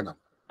ഒരു ലേഖനം.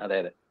 അതെ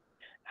അതെ,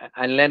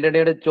 അനിൽ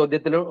ആന്റണിയുടെ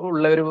ചോദ്യത്തിൽ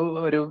ഉള്ള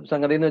ഒരു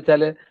സംഗതി എന്ന്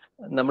വെച്ചാല്,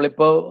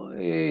 നമ്മളിപ്പോ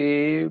ഈ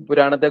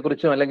പുരാണത്തെ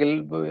കുറിച്ചും അല്ലെങ്കിൽ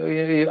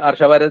ഈ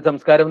ആർഷഭാരത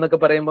സംസ്കാരം എന്നൊക്കെ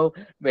പറയുമ്പോൾ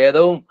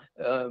വേദവും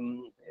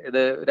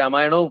ഇത്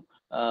രാമായണവും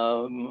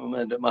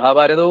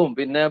മഹാഭാരതവും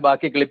പിന്നെ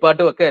ബാക്കി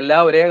കിളിപ്പാട്ടും ഒക്കെ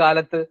എല്ലാം ഒരേ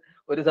കാലത്ത്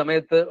ഒരു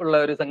സമയത്ത് ഉള്ള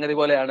ഒരു സംഗതി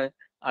പോലെയാണ്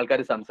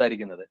ആൾക്കാർ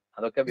സംസാരിക്കുന്നത്.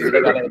 അതൊക്കെ വിവിധ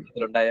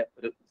കാലഘട്ടത്തിലുണ്ടായ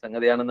ഒരു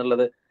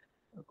സംഗതിയാണെന്നുള്ളത്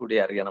കൂടി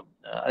അറിയണം.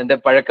 അതിന്റെ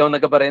പഴക്കം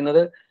എന്നൊക്കെ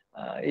പറയുന്നത്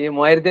ഈ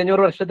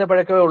 3500 വർഷത്തെ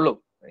പഴക്കമേ ഉള്ളൂ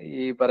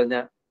ഈ പറഞ്ഞ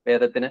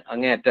വേദത്തിന്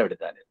അങ്ങേയറ്റം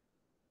എടുത്താല്.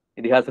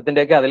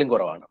 ഇതിഹാസത്തിന്റെയൊക്കെ അതിലും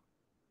കുറവാണ്.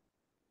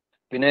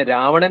 പിന്നെ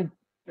രാവണൻ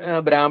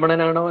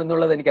ബ്രാഹ്മണനാണോ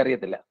എന്നുള്ളത്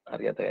എനിക്കറിയത്തില്ല,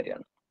 അറിയാത്ത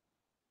കാര്യമാണ്.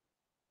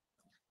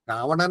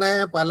 രാവണനെ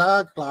പല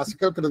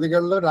ക്ലാസിക്കൽ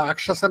കൃതികളിലും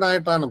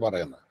രാക്ഷസനായിട്ടാണ്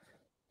പറയുന്നത്.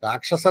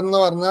 രാക്ഷസൻ എന്ന്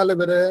പറഞ്ഞാൽ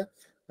ഇവര്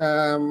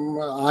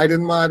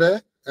ആര്യന്മാര്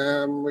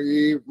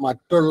ഈ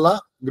മറ്റുള്ള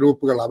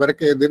ഗ്രൂപ്പുകൾ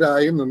അവർക്ക്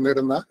എതിരായി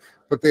നിന്നിരുന്ന,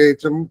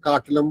 പ്രത്യേകിച്ചും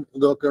കാട്ടിലും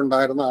ഇതൊക്കെ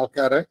ഉണ്ടായിരുന്ന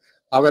ആൾക്കാരെ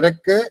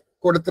അവരൊക്കെ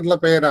കൊടുത്തിട്ടുള്ള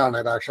പേരാണ്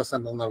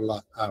രാക്ഷസൻ എന്നുള്ള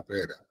ആ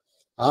പേര്.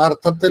 ആ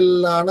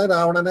അർത്ഥത്തിലാണ്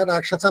രാവണനെ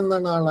രാക്ഷസൻ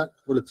എന്നാണ്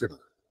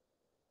വിളിച്ചിരുന്നത്.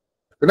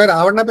 പിന്നെ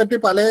രാവണനെ പറ്റി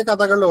പല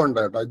കഥകളും ഉണ്ട്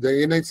കേട്ടോ.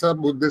 ജൈനിസം,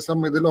 ബുദ്ധിസം,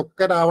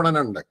 ഇതിലൊക്കെ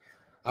രാവണനുണ്ട്.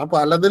 ആ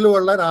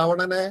പലതിലുമുള്ള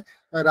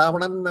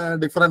രാവണൻ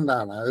ഡിഫറെന്റ്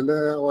ആണ്. അതിൽ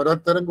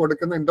ഓരോരുത്തരും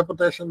കൊടുക്കുന്ന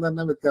ഇന്റർപ്രിട്ടേഷൻ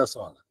തന്നെ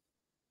വ്യത്യാസമാണ്.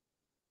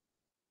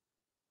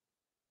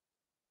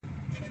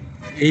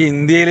 ഈ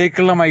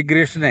ഇന്ത്യയിലേക്കുള്ള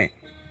മൈഗ്രേഷനെ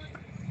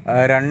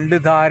 2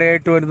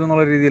 ധാരയായിട്ട്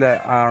വരുന്നുള്ള രീതിയിൽ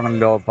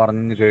ആണല്ലോ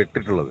പറഞ്ഞു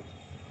കേട്ടിട്ടുള്ളത്.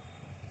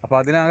 അപ്പൊ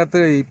അതിനകത്ത്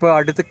ഇപ്പൊ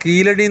അടുത്ത്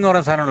കീലടി എന്ന്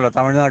പറയുന്ന സാധനമുണ്ടല്ലോ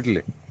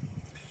തമിഴ്നാട്ടില്.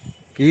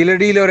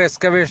 കീലടിയിലെ ഒരു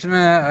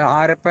എക്സ്കവേഷന്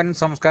ഹാരപ്പൻ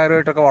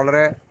സംസ്കാരമായിട്ടൊക്കെ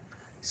വളരെ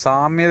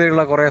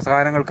സാമ്യതയുള്ള കുറെ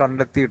സാധനങ്ങൾ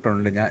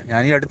കണ്ടെത്തിയിട്ടുണ്ട്.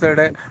 ഞാൻ ഈ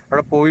അടുത്തിടെ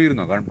അവിടെ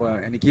പോയിരുന്നു.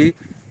 എനിക്ക്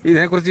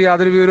ഇതിനെക്കുറിച്ച്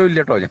യാതൊരു വിവരവും ഇല്ല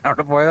കേട്ടോ. ഞാൻ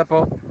അവിടെ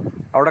പോയപ്പോൾ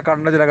അവിടെ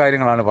കണ്ട ചില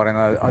കാര്യങ്ങളാണ്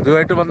പറയുന്നത്.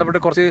 അതുമായിട്ട്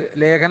ബന്ധപ്പെട്ട് കുറച്ച്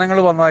ലേഖനങ്ങൾ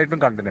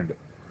വന്നതായിട്ടും കണ്ടിട്ടുണ്ട്.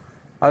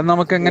 അത്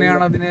നമുക്ക്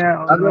എങ്ങനെയാണ് അതിനെ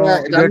അത്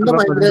രണ്ട്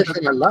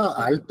മൈഗ്രേഷൻ അല്ല,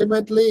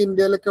 അൾട്ടിമേറ്റ്ലി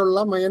ഇന്ത്യയിലേക്കുള്ള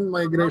മെയിൻ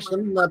മൈഗ്രേഷൻ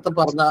നേരത്തെ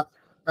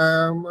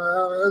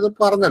ഇത്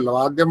പറഞ്ഞല്ലോ.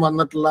 ആദ്യം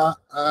വന്നിട്ടുള്ള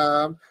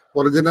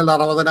ഒറിജിനൽ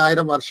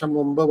 60,000 വർഷം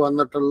മുമ്പ്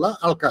വന്നിട്ടുള്ള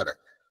ആൾക്കാര്,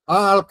 ആ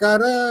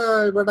ആൾക്കാര്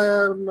ഇവിടെ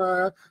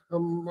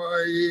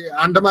ഈ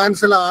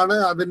ആൻഡമാൻസിലാണ്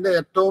അതിന്റെ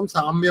ഏറ്റവും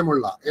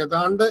സാമ്യമുള്ള,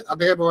 ഏതാണ്ട്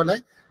അതേപോലെ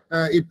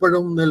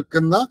ഇപ്പോഴും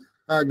നിൽക്കുന്ന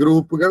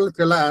ഗ്രൂപ്പുകൾ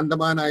ചില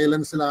ആൻഡമാൻ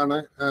ഐലൻഡ്സിലാണ്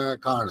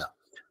കാണുക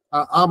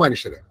ആ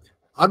മനുഷ്യര്.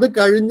 അത്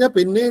കഴിഞ്ഞ്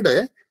പിന്നീട്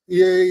ഈ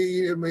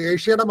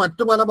ഏഷ്യയുടെ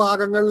മറ്റു പല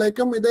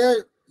ഭാഗങ്ങളിലേക്കും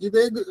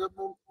ഇതേ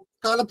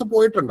കാലത്ത്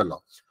പോയിട്ടുണ്ടല്ലോ.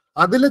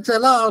 അതിൽ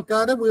ചില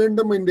ആൾക്കാര്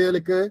വീണ്ടും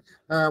ഇന്ത്യയിലേക്ക്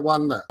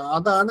വന്ന്,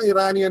 അതാണ്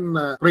ഇറാനിയൻ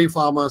പ്രീ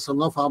ഫാമേഴ്സ്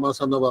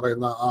എന്ന്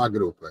പറയുന്ന ആ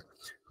ഗ്രൂപ്പ്.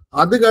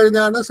 അത്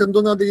കഴിഞ്ഞാണ്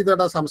സിന്ധു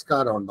നദീതട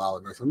സംസ്കാരം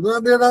ഉണ്ടാവുന്നത്. സിന്ധു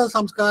നദിയുടെ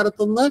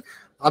സംസ്കാരത്തിൽ നിന്ന്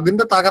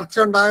അതിന്റെ തകർച്ച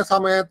ഉണ്ടായ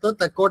സമയത്ത്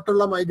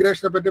തെക്കോട്ടുള്ള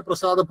മൈഗ്രേഷനെ പറ്റി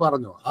പ്രസാദ്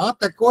പറഞ്ഞു. ആ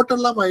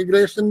തെക്കോട്ടുള്ള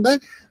മൈഗ്രേഷന്റെ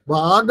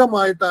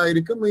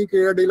ഭാഗമായിട്ടായിരിക്കും ഈ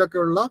കീഴടിയിലൊക്കെ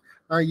ഉള്ള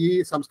ഈ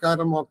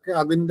സംസ്കാരമൊക്കെ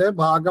അതിന്റെ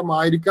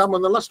ഭാഗമായിരിക്കാം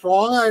എന്നുള്ള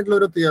സ്ട്രോങ് ആയിട്ടുള്ള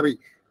ഒരു തിയറി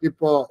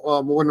ഇപ്പോ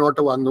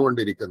മുന്നോട്ട്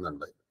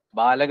വന്നുകൊണ്ടിരിക്കുന്നുണ്ട്.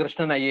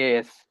 ബാലകൃഷ്ണൻ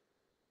IAS,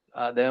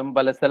 അദ്ദേഹം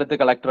പല സ്ഥലത്ത്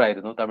കളക്ടർ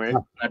ആയിരുന്നു,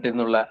 തമിഴ്നാട്ടിൽ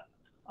നിന്നുള്ള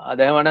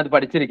അദ്ദേഹമാണ് അത്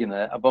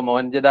പഠിച്ചിരിക്കുന്നത്. അപ്പൊ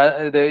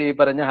ഇത് ഈ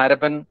പറഞ്ഞ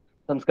ഹാരപ്പൻ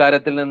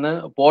സംസ്കാരത്തിൽ നിന്ന്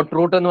പോർട്ട്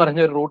റൂട്ട് എന്ന് പറഞ്ഞ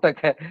ഒരു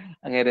റൂട്ടൊക്കെ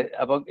അങ്ങേര്,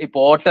 അപ്പൊ ഈ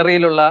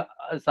പോട്ടറിയിലുള്ള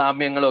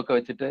സാമ്യങ്ങളും ഒക്കെ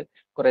വെച്ചിട്ട്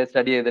കുറെ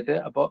സ്റ്റഡി ചെയ്തിട്ട്,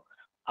 അപ്പൊ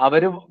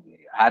അവര്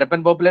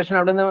ഹാരപ്പൻ പോപ്പുലേഷൻ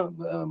അവിടെ നിന്ന്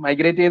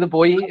മൈഗ്രേറ്റ് ചെയ്ത്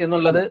പോയി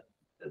എന്നുള്ളത്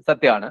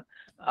സത്യമാണ്.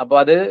 അപ്പൊ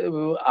അത്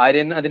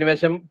ആര്യൻ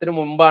അധിനിവേശത്തിന്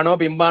മുമ്പാണോ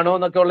പിമ്പാണോ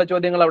എന്നൊക്കെ ഉള്ള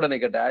ചോദ്യങ്ങൾ അവിടെ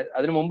നിൽക്കട്ടെ.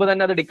 അതിനു മുമ്പ്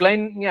തന്നെ അത്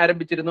ഡിക്ലൈനിങ്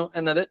ആരംഭിച്ചിരുന്നു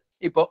എന്നത്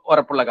ഇപ്പൊ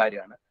ഉറപ്പുള്ള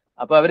കാര്യമാണ്.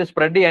 അപ്പൊ അവര്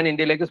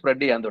ഇന്ത്യയിലേക്ക്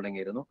സ്പ്രെഡ് ചെയ്യാൻ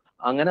തുടങ്ങിയിരുന്നു.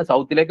 അങ്ങനെ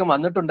സൗത്തിലേക്കും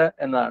വന്നിട്ടുണ്ട്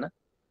എന്നതാണ്.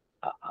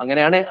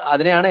 അങ്ങനെയാണ്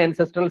അതിനെയാണ്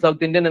എൻസെസ്ട്രൽ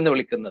സൗത്ത് ഇന്ത്യൻ എന്ന്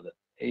വിളിക്കുന്നത്.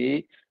 ഈ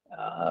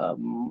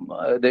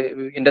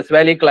ഇൻഡസ്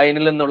വാലി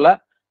ക്ലൈനിൽ നിന്നുള്ള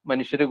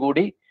മനുഷ്യർ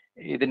കൂടി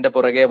ഇതിന്റെ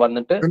പുറകെ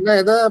വന്നിട്ട്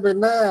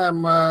പിന്നെ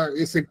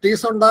ഈ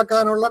സിറ്റീസ്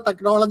ഉണ്ടാക്കാനുള്ള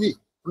ടെക്നോളജി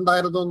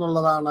ഉണ്ടായിരുന്നു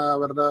എന്നുള്ളതാണ്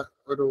അവരുടെ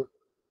ഒരു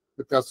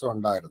വ്യത്യാസം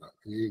ഉണ്ടായിരുന്നത്.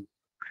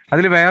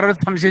 അതിൽ വേറൊരു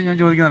സംശയം ഞാൻ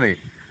ചോദിക്കുന്നതേ,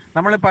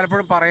 നമ്മൾ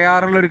പലപ്പോഴും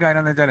പറയാറുള്ള ഒരു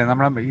കാര്യം എന്ന് വെച്ചാൽ,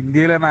 നമ്മളെ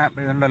ഇന്ത്യയിലെ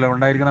ഉണ്ടല്ലോ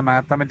ഉണ്ടായിരിക്കുന്ന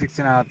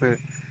മാത്തമെറ്റിക്സിനകത്ത്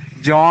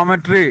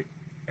ജോമെട്രി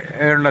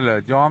ഉണ്ടല്ലോ,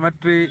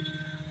 ജോമെട്രി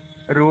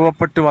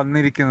രൂപപ്പെട്ട്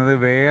വന്നിരിക്കുന്നത്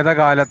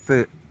വേദകാലത്ത്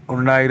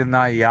ഉണ്ടായിരുന്ന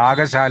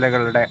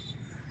യാഗശാലകളുടെ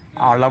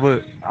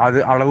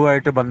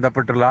അളവുമായിട്ട്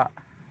ബന്ധപ്പെട്ടുള്ള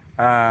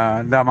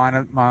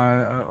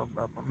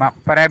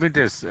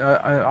പാരാമീറ്റേഴ്സ്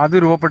അത്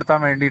രൂപപ്പെടുത്താൻ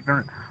വേണ്ടിയിട്ട്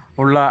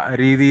ഉള്ള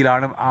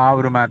രീതിയിലാണ് ആ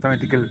ഒരു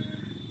മാത്തമാറ്റിക്കൽ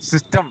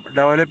സിസ്റ്റം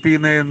ഡെവലപ്പ്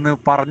ചെയ്യുന്നതെന്ന്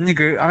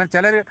അങ്ങനെ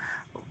ചിലർ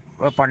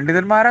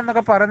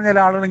പണ്ഡിതന്മാരെന്നൊക്കെ പറയുന്ന ചില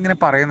ആളുകൾ ഇങ്ങനെ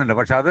പറയുന്നുണ്ട്.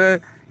 പക്ഷെ അത്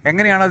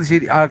എങ്ങനെയാണ് അത്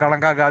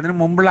കണക്കാക്കുക? അതിന്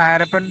മുമ്പുള്ള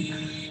ഹാരപ്പൻ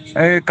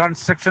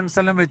കൺസ്ട്രക്ഷൻസ്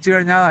എല്ലാം വെച്ച്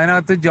കഴിഞ്ഞാൽ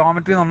അതിനകത്ത്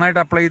ജോമെട്രി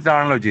നന്നായിട്ട് അപ്ലൈ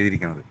ചെയ്തിട്ടാണല്ലോ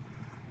ചെയ്തിരിക്കുന്നത്.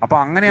 അപ്പൊ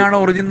അങ്ങനെയാണ്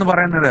ഒറിജിൻ എന്ന്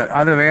പറയുന്നത്.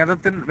 അത്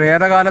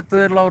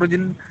വേദകാലത്തുള്ള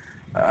ഒറിജിൻ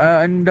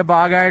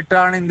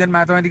ഭാഗമായിട്ടാണ് ഇന്ത്യൻ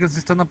മാത്തമാറ്റിക്കൽ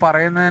സിസ്റ്റം എന്ന്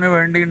പറയുന്നതിന്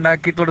വേണ്ടി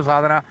ഉണ്ടാക്കിയിട്ടുള്ള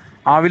സാധനം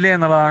ആവില്ലേ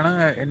എന്നുള്ളതാണ്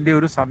എൻ്റെ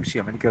ഒരു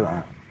സംശയം.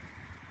 എനിക്കതാണ്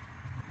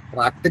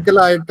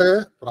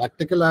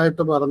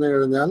പ്രാക്ടിക്കലായിട്ട് പറഞ്ഞു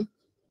കഴിഞ്ഞാൽ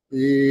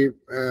ഈ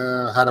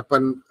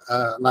ഹരപ്പൻ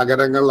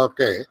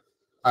നഗരങ്ങളിലൊക്കെ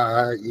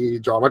ഈ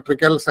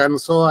ജോമെട്രിക്കൽ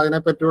സെൻസോ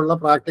അതിനെപ്പറ്റിയുള്ള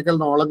പ്രാക്ടിക്കൽ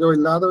നോളജോ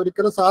ഇല്ലാതെ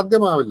ഒരിക്കലും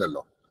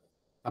സാധ്യമാവില്ലല്ലോ.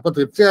 അപ്പൊ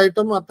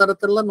തീർച്ചയായിട്ടും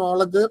അത്തരത്തിലുള്ള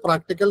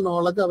പ്രാക്ടിക്കൽ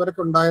നോളജ്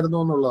അവർക്ക് ഉണ്ടായിരുന്നു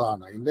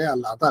എന്നുള്ളതാണ്.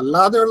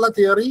 അതല്ലാതെയുള്ള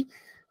തിയറി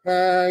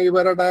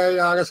ഇവരുടെ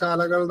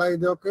യാഗശാലകളുടെ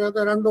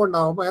ഇതൊക്കെ രണ്ടും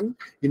ഉണ്ടാവും.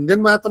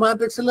 ഇന്ത്യൻ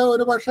മാത്തമാറ്റിക്സിൽ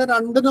ഒരു പക്ഷെ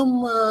രണ്ടിനും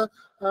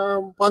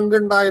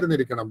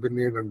പങ്കുണ്ടായിരുന്നിരിക്കണം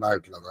പിന്നീട്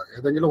ഉണ്ടായിട്ടുള്ളത്.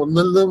 ഏതെങ്കിലും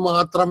ഒന്നിൽ നിന്ന്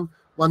മാത്രം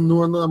വന്നു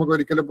എന്ന് നമുക്ക്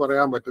ഒരിക്കലും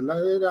പറയാൻ പറ്റില്ല.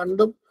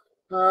 രണ്ടും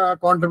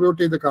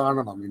കോൺട്രിബ്യൂട്ട് ചെയ്ത്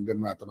കാണണം ഇന്ത്യൻ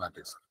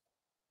മാത്തമാറ്റിക്സ്.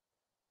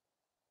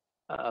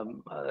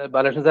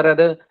 ബാലകൃഷ്ണൻ സാറേ,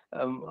 അത്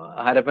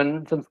ഹരപ്പൻ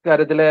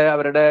സംസ്കാരത്തിലെ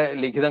അവരുടെ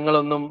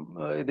ലിഖിതങ്ങളൊന്നും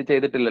ഇത്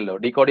ചെയ്തിട്ടില്ലല്ലോ,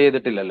 ഡീകോഡ്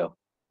ചെയ്തിട്ടില്ലല്ലോ,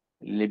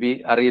 ലിപി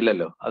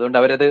അറിയില്ലല്ലോ. അതുകൊണ്ട്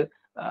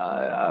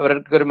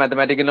അവർക്ക് ഒരു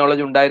മാത്തമാറ്റിക്കൽ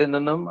നോളജ്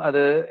ഉണ്ടായിരുന്നെന്നും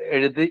അത്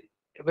എഴുതി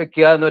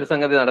വെക്കുക എന്നൊരു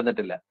സംഗതി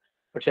നടന്നിട്ടില്ല.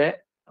 പക്ഷെ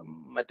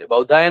മറ്റു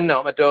ബൗദ്ധായനോ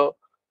മറ്റോ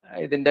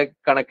ഇതിന്റെ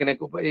കണക്കിനെ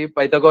ഈ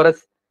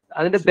പൈത്തഗോറസ്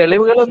അതിന്റെ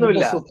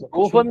തെളിവുകളൊന്നുമില്ല,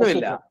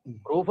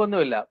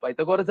 പ്രൂഫൊന്നുമില്ല.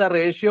 പൈത്തഗോറസ് ആ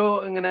റേഷ്യോ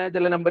ഇങ്ങനെ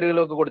ചില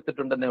നമ്പറുകളൊക്കെ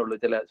കൊടുത്തിട്ടുണ്ടെന്നേ ഉള്ളൂ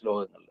ചില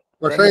ശ്ലോകങ്ങളിൽ.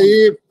 പക്ഷെ ഈ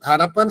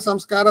ഹരപ്പൻ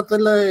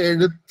സംസ്കാരത്തിലെ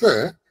എഴുത്ത്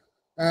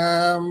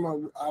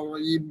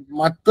ഈ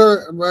മറ്റ്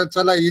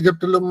ചില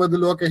ഈജിപ്തിലും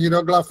ഇതിലും ഒക്കെ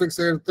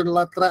ഹീറോഗ്രാഫിക്സ് എഴുത്തുള്ള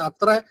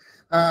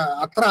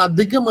അത്ര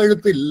അധികം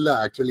എഴുത്തില്ല.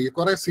 ആക്ച്വലി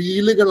കുറെ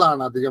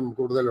സീലുകളാണ് അധികം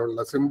കൂടുതലുള്ള,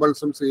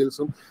 സിമ്പിൾസും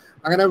സീൽസും.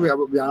 അങ്ങനെ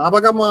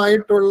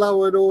വ്യാപകമായിട്ടുള്ള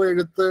ഒരു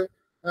എഴുത്ത്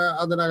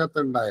അതിനകത്ത്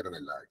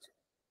ഉണ്ടായിരുന്നില്ല.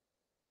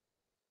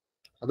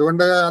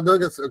 അതുകൊണ്ട് അത്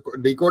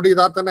ഡീകോഡ്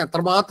ചെയ്താൽ തന്നെ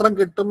എത്രമാത്രം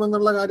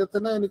കിട്ടുമെന്നുള്ള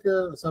കാര്യത്തിന് എനിക്ക്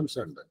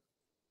സംശയമുണ്ട്.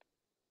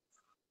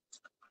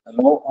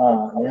 ഹലോ,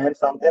 ഞാൻ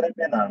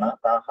സൗന്ദര്യനാണ്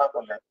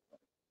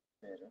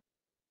പേര്.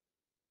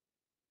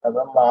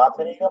 അപ്പം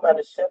ആധുനിക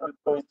മനുഷ്യർ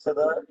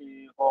ഉത്ഭവിച്ചത് ഈ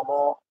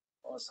ഹോമോ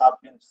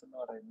സാപ്പിയൻസ് എന്ന്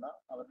പറയുന്ന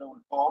അവരുടെ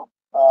ഉത്ഭവം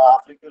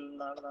ആഫ്രിക്കയിൽ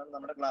നിന്നാണ്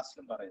നമ്മുടെ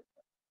ക്ലാസ്സിലും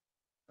പറയുന്നത്.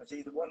 പക്ഷെ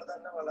ഇതുപോലെ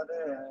തന്നെ വളരെ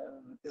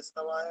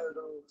വ്യത്യസ്തമായ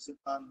ഒരു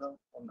സിദ്ധാന്തം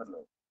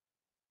ഉണ്ടല്ലോ,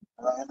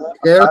 അതായത്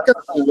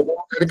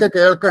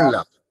കേൾക്കണില്ല.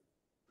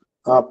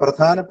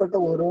 പ്രധാനപ്പെട്ട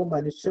ഓരോ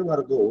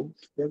മനുഷ്യവർഗവും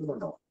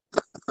കേൾക്കുന്നുണ്ടോ?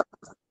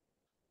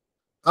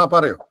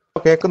 പറയൂ.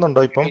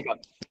 കേൾക്കുന്നുണ്ടോ ഇപ്പം?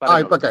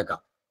 ഇപ്പൊ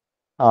കേൾക്കാം.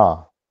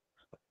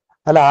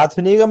 അല്ല,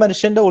 ആധുനിക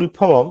മനുഷ്യന്റെ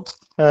ഉത്ഭവം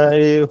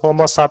ഈ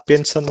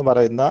ഹോമോസാപ്പിയൻസ് എന്ന്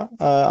പറയുന്ന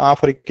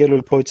ആഫ്രിക്കയിൽ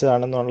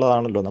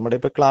ഉത്ഭവിച്ചതാണെന്നുള്ളതാണല്ലോ നമ്മുടെ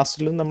ഇപ്പൊ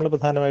ക്ലാസ്സിലും നമ്മൾ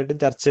പ്രധാനമായിട്ടും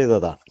ചർച്ച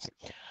ചെയ്തതാണ്.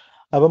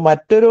 അപ്പൊ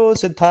മറ്റൊരു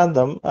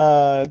സിദ്ധാന്തം,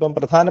 ഇപ്പം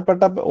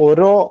പ്രധാനപ്പെട്ട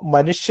ഓരോ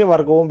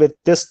മനുഷ്യവർഗവും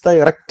വ്യത്യസ്ത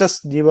ഇറക്ടസ്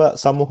ജീവ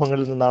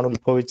സമൂഹങ്ങളിൽ നിന്നാണ്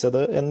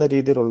ഉത്ഭവിച്ചത് എന്ന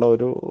രീതിയിലുള്ള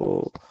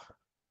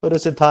ഒരു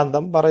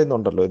സിദ്ധാന്തം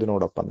പറയുന്നുണ്ടല്ലോ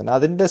ഇതിനോടൊപ്പം തന്നെ.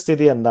 അതിന്റെ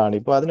സ്ഥിതി എന്താണ്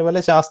ഇപ്പൊ? അതിന് വല്ല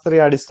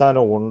ശാസ്ത്രീയ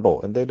അടിസ്ഥാനവും ഉണ്ടോ?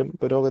 എന്തെങ്കിലും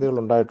പുരോഗതികൾ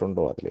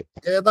ഉണ്ടായിട്ടുണ്ടോ അതിൽ?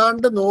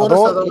 ഏതാണ്ട്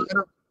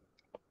 100%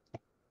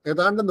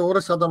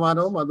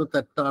 അത്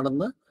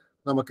തെറ്റാണെന്ന്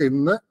നമുക്ക്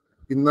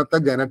ഇന്നത്തെ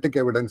ജനറ്റിക്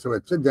എവിഡൻസ്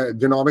വെച്ച്,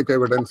 ജിനോമിക്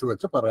എവിഡൻസ്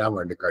വെച്ച് പറയാൻ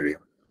വേണ്ടി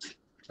കഴിയും.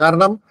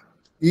 കാരണം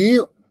ഈ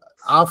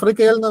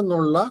ആഫ്രിക്കയിൽ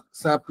നിന്നുള്ള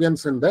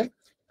സാപ്പിയൻസിന്റെ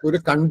ഒരു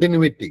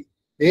കണ്ടിന്യൂറ്റി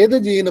ഏത്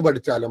ജീന്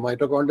പഠിച്ചാലും,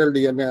 മൈറ്റോകോൺഡ്രിയൽ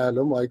DNA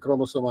ആയാലും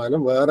മൈക്രോമോസോം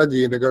ആയാലും വേറെ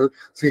ജീനുകൾ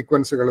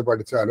സീക്വൻസുകൾ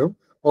പഠിച്ചാലും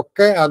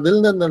ഒക്കെ അതിൽ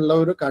നിന്നുള്ള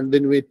ഒരു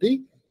കണ്ടിന്യൂറ്റി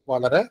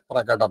വളരെ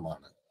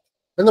പ്രകടമാണ്.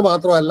 എന്ന്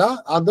മാത്രമല്ല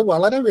അത്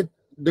വളരെ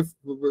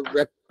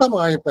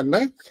വ്യക്തമായി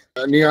തന്നെ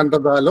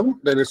നിയാൻഡർതാലും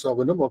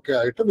ഡെനിസോവനും ഒക്കെ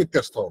ആയിട്ട്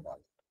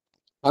വ്യത്യസ്തവുമാണ്.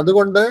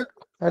 അതുകൊണ്ട്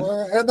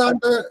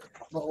ഏതാണ്ട്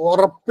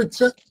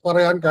ഉറപ്പിച്ച്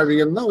പറയാൻ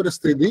കഴിയുന്ന ഒരു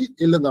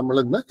സ്ഥിതിയിൽ നമ്മൾ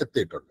ഇന്ന്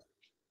എത്തിയിട്ടുണ്ട്.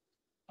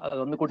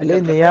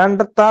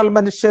 നിയാൻഡർതാൽ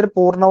മനുഷ്യർ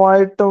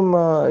പൂർണ്ണമായിട്ടും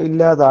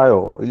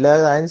ഇല്ലാതായോ?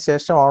 ഇല്ലാതായതിനു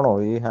ശേഷമാണോ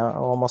ഈ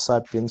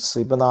ഹോമോസാപ്പിയൻസ്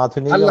ഇപ്പൊ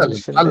ആധുനിക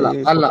മനുഷ്യൻ? അല്ല,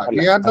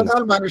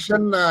 നിയാൻഡർതാൽ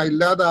മനുഷ്യൻ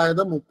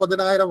ഇല്ലാതായത്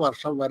 30,000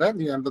 വർഷം വരെ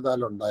നിയാൻഡർതാൽ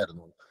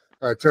ഉണ്ടായിരുന്നു,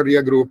 ചെറിയ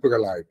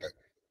ഗ്രൂപ്പുകളായിട്ട്.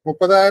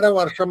 30,000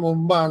 വർഷം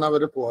മുമ്പാണ്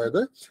അവർ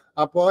പോയത്.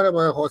 അപ്പോൾ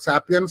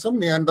സാപ്പിയൻസും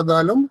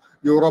നിയാൻഡർതാലും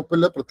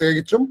യൂറോപ്പിൽ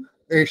പ്രത്യേകിച്ചും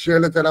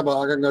ഏഷ്യയിലെ ചില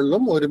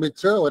ഭാഗങ്ങളിലും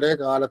ഒരുമിച്ച് ഒരേ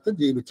കാലത്ത്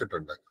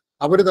ജീവിച്ചിട്ടുണ്ട്.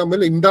 അവർ തമ്മിൽ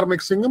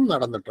ഇന്റർമിക്സിങ്ങും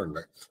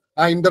നടന്നിട്ടുണ്ട്.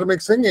 ആ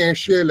ഇന്റർമിക്സിങ്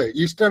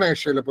ഈസ്റ്റേൺ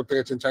ഏഷ്യയിൽ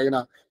പ്രത്യേകിച്ചും ചൈന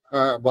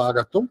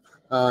ഭാഗത്തും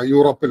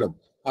യൂറോപ്പിലും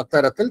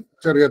അത്തരത്തിൽ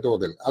ചെറിയ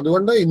തോതിൽ.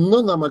 അതുകൊണ്ട്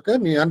ഇന്നും നമുക്ക്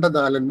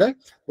നിയാൻഡർതാലിന്റെ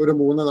ഒരു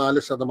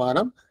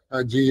 3-4%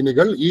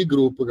 ജീനുകൾ ഈ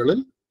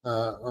ഗ്രൂപ്പുകളിൽ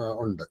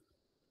ഉണ്ട്.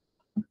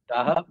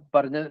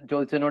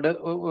 ചോദിച്ചതിനോട്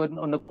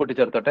ഒന്ന്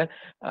കൂട്ടിച്ചേർത്തോട്ടെ.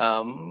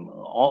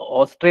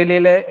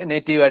 ഓസ്ട്രേലിയയിലെ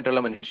നേറ്റീവ് ആയിട്ടുള്ള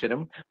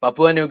മനുഷ്യരും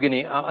പപ്പുവ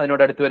ന്യൂഗിനി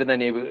അതിനോട് അടുത്ത് വരുന്ന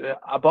നേവ്,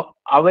 അപ്പൊ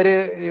അവര്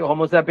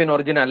ഹോമോസാപ്പിയൻ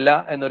ഒറിജിൻ അല്ല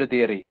എന്നൊരു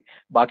തിയറി.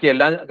 ബാക്കി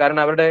എല്ലാം,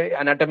 കാരണം അവരുടെ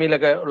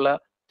അനാട്ടമിയിലൊക്കെ ഉള്ള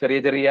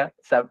ചെറിയ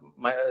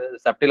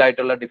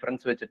സബ്റ്റിലായിട്ടുള്ള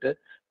ഡിഫറൻസ് വെച്ചിട്ട്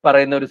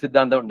പറയുന്ന ഒരു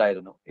സിദ്ധാന്തം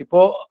ഉണ്ടായിരുന്നു.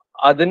 ഇപ്പോ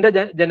അതിന്റെ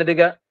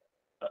ജനതിക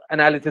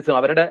അനാലിസിസും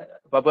അവരുടെ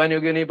പപ്പുവ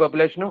ന്യൂഗിനി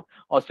പോപ്പുലേഷനും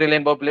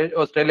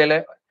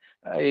ഓസ്ട്രേലിയയിലെ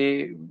ഈ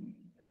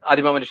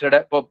ആദിമ മനുഷ്യരുടെ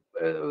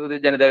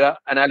ജനിതക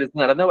അനാലിസിസ്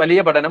നടന്ന് വലിയ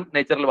പഠനം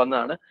നേച്ചറിൽ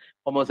വന്നതാണ്.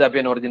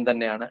 ഹോമോസാപ്പിയൻ ഒറിജിൻ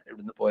തന്നെയാണ്,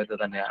 ഇവിടുന്ന് പോയത്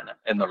തന്നെയാണ്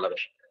എന്നുള്ളത്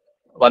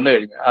വന്നു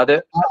കഴിഞ്ഞു. അത്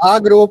ആ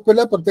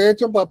ഗ്രൂപ്പില്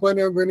പ്രത്യേകിച്ചും പപ്പുവ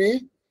ന്യൂഗിനി,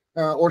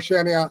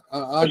 ഓഷ്യാനിയ,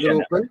 ആ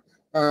ഗ്രൂപ്പിൽ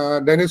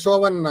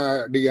ഡെനിസോവൻ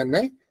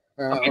DNA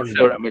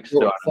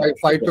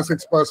 5 to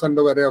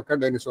 6% വരെയൊക്കെ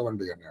ഡെനിസോവൻ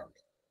DNA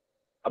ഉണ്ട്.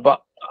 അപ്പൊ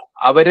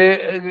അവര്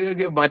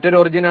മറ്റൊരു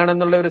ഒറിജിൻ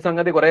ആണെന്നുള്ള ഒരു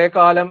സംഗതി കുറെ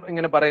കാലം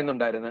ഇങ്ങനെ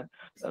പറയുന്നുണ്ടായിരുന്നു.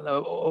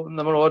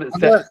 നമ്മൾ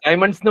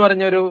സൈമൺസ് എന്ന്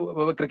പറഞ്ഞ ഒരു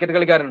ക്രിക്കറ്റ്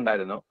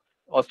കളിക്കാരനുണ്ടായിരുന്നു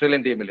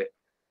ഓസ്ട്രേലിയൻ ടീമില്.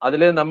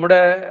 അതില്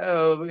നമ്മുടെ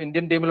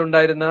ഇന്ത്യൻ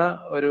ടീമിലുണ്ടായിരുന്ന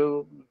ഒരു,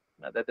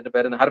 അദ്ദേഹത്തിന്റെ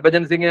പേര്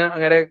ഹർഭജൻ സിംഗ്,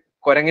 അങ്ങനെ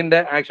കുരങ്ങിന്റെ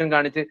ആക്ഷൻ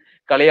കാണിച്ച്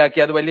കളിയാക്കി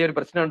അത് വലിയൊരു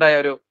പ്രശ്നം ഉണ്ടായ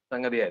ഒരു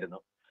സംഗതിയായിരുന്നു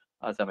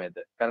ആ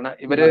സമയത്ത്. കാരണം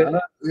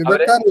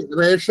ഇതൊക്കെ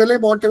റേഷ്യലി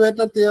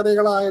മോട്ടിവേറ്റഡ്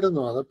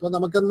തിയറികളായിരുന്നു. അതിപ്പോ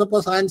നമുക്കിന്നിപ്പോ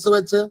സയൻസ്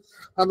വെച്ച്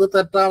അത്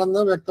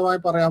തെറ്റാണെന്ന്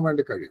വ്യക്തമായി പറയാൻ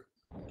വേണ്ടി കഴിയും.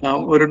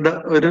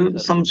 ഒരു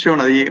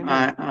സംശയമാണ്. ഈ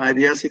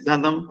ആര്യ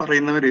സിദ്ധാന്തം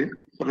പറയുന്നവര്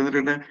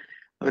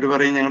അവർ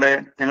പറയും ഞങ്ങളുടെ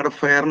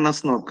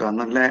ഫെയർനെസ് നോക്കുക,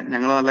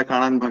 ഞങ്ങൾ നല്ല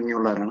കാണാൻ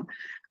ഭംഗിയുള്ളവരാണ്.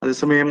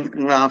 അതേസമയം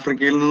നിങ്ങൾ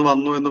ആഫ്രിക്കയിൽ നിന്ന്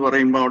വന്നു എന്ന്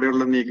പറയുമ്പോൾ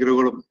അവിടെയുള്ള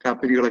നീഗ്രോകളും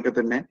കാപ്പിരികളൊക്കെ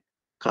തന്നെ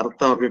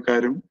കറുത്ത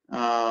വർഗ്ഗക്കാരും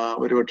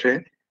ഒരുപക്ഷെ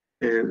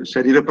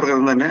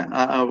ശരീരപ്രകൃതം തന്നെ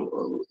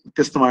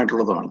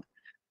വ്യത്യസ്തമായിട്ടുള്ളതാണ്.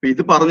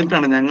 ഇത്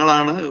പറഞ്ഞിട്ടാണ്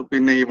ഞങ്ങളാണ്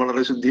പിന്നെ ഈ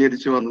വളരെ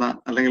ശുദ്ധീകരിച്ചു വന്ന,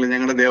 അല്ലെങ്കിൽ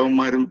ഞങ്ങളുടെ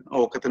ദേവന്മാരും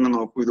ഒക്കെ തന്നെ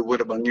നോക്കൂ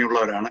ഇതുപോലെ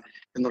ഭംഗിയുള്ളവരാണ്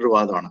എന്നൊരു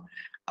വാദമാണ്.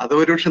 അത്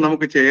ഒരുപക്ഷെ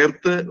നമുക്ക്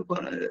ചേർത്ത്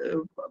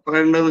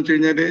പറയേണ്ടതെന്ന് വെച്ച്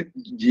കഴിഞ്ഞാല്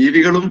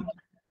ജീവികളും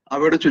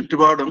അവരുടെ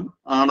ചുറ്റുപാടും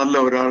ആണല്ലോ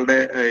ഒരാളുടെ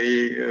ഈ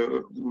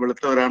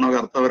വെളുത്തവരാണോ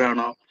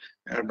കറുത്തവരാണോ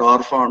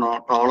ഡോർഫാണോ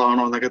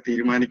ടോളാണോ എന്നൊക്കെ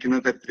തീരുമാനിക്കുന്ന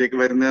തരത്തിലേക്ക്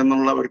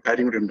വരുന്നതെന്നുള്ള ഒരു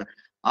കാര്യം കൂടി ഉണ്ട്.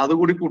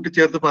 അതുകൂടി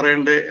കൂട്ടിച്ചേർത്ത്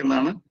പറയണ്ടേ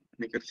എന്നാണ്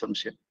എനിക്കൊരു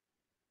സംശയം.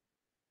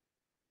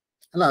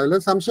 അല്ല, അതിൽ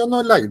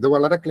സംശയമൊന്നുമില്ല. ഇത്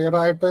വളരെ ക്ലിയർ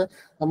ആയിട്ട്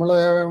നമ്മൾ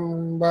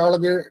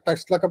ബയോളജി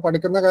ടെക്സ്റ്റിലൊക്കെ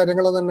പഠിക്കുന്ന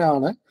കാര്യങ്ങൾ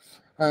തന്നെയാണ്.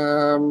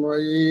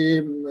 ഈ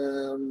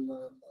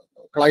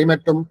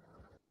ക്ലൈമറ്റും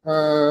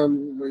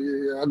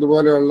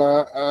അതുപോലെയുള്ള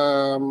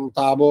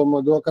താപവും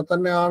ഇതൊക്കെ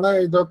തന്നെയാണ്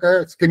ഇതൊക്കെ.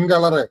 സ്കിൻ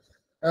കളറ്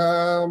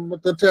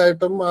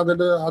തീർച്ചയായിട്ടും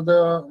അത്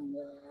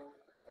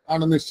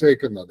ആണ്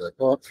നിശ്ചയിക്കുന്നത്.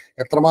 ഇപ്പോൾ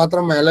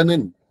എത്രമാത്രം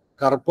മെലനിൻ,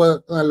 കറുപ്പ്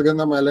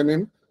നൽകുന്ന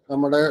മെലനിൻ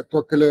നമ്മുടെ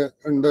ത്വക്കിൽ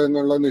ഉണ്ട്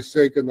എന്നുള്ളത്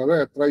നിശ്ചയിക്കുന്നത്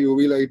എത്ര UV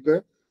ലൈറ്റ്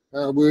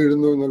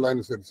വീഴുന്നു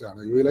എന്നുള്ളതനുസരിച്ചാണ്.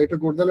 UV ലൈറ്റ്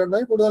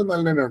കൂടുതലുണ്ടായി കൂടുതൽ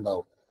മെലനിൻ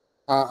ഉണ്ടാവും.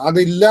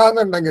 അതില്ല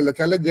എന്നുണ്ടെങ്കിൽ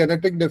ചില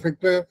ജനറ്റിക്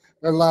ഡിഫക്റ്റ്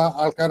ഉള്ള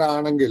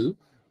ആൾക്കാരാണെങ്കിൽ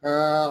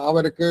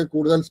അവർക്ക്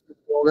കൂടുതൽ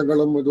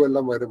രോഗങ്ങളും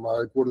ഇതുമെല്ലാം വരും.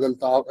 കൂടുതൽ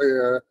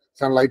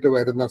സൺലൈറ്റ്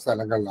വരുന്ന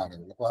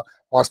സ്ഥലങ്ങളിലാണെങ്കിൽ. അപ്പൊ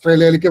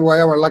ഓസ്ട്രേലിയയിലേക്ക് പോയ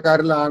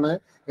വെള്ളക്കാരിലാണ്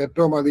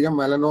ഏറ്റവും അധികം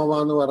മെലനോമ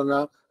എന്ന് പറഞ്ഞ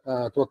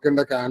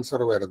ത്വക്കിന്റെ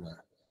ക്യാൻസർ വരുന്നത്.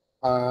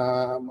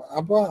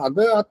 അപ്പൊ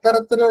അത്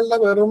അത്തരത്തിലുള്ള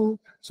വെറും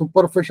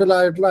സൂപ്പർഫിഷ്യൽ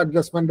ആയിട്ടുള്ള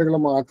അഡ്ജസ്റ്റ്മെന്റുകൾ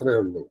മാത്രമേ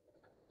ഉള്ളൂ.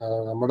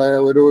 നമ്മുടെ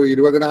ഒരു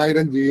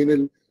 20,000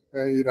 ജീനിൽ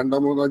ഈ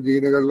 2-3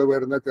 ജീനുകളിൽ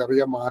വരുന്ന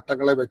ചെറിയ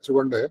മാറ്റങ്ങളെ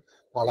വെച്ചുകൊണ്ട്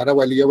വളരെ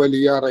വലിയ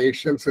വലിയ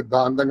റേഷ്യൽ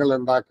സിദ്ധാന്തങ്ങൾ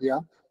ഉണ്ടാക്കിയ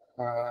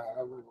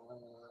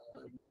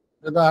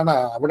ഇതാണ്,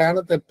 അവിടെയാണ്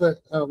തെറ്റ്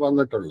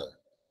വന്നിട്ടുള്ളത്.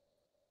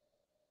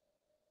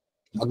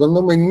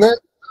 അതൊന്നും ഇന്ന്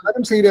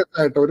ആരും സീരിയസ്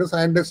ആയിട്ട് ഒരു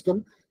സയന്റിസ്റ്റും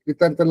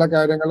ഇത്തരത്തിലുള്ള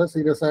കാര്യങ്ങൾ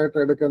സീരിയസ് ആയിട്ട്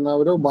എടുക്കുന്ന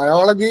ഒരു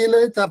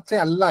ബയോളജിയിലെ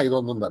ചർച്ചയല്ല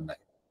ഇതൊന്നും തന്നെ.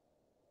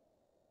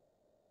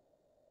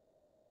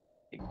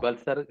 ഇക്ബാൽ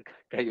സാർ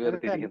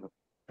കൈവർത്തിരിക്കുന്നു.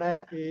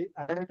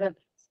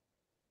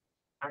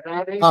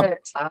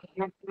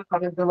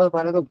 പറഞ്ഞിട്ടുള്ളത്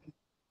പലതും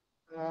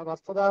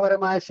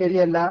വസ്തുതാപരമായ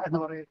ശരിയല്ല എന്ന്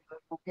പറയുന്നത്.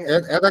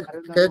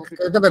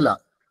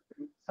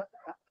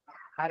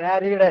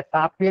 ഹരാരിയുടെ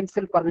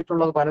സാപ്പിയൻസിൽ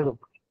പറഞ്ഞിട്ടുള്ളത് പലതും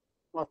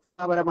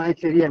വസ്തുതാപരമായി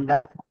ശരിയല്ല.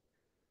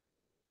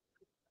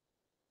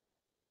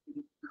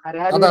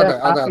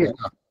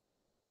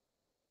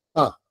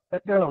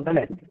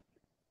 തെറ്റുകളുണ്ടല്ലേ?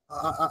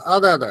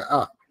 അതെ അതെ.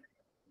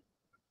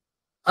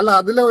 അല്ല,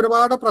 അതിലെ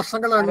ഒരുപാട്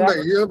പ്രശ്നങ്ങളുണ്ട്.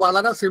 ഈ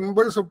വളരെ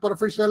സിമ്പിൾ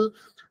സൂപ്പർഫിഷ്യൽ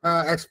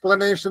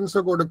എക്സ്പ്ലനേഷൻസ്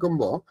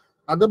കൊടുക്കുമ്പോൾ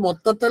അത്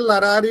മൊത്തത്തിൽ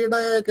ഹരാരിയുടെ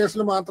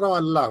കേസിൽ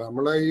മാത്രമല്ല,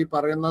 നമ്മൾ ഈ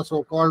പറയുന്ന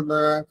സോക്കോൾഡ്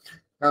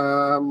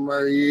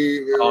ഈ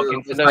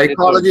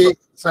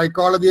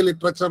സൈക്കോളജി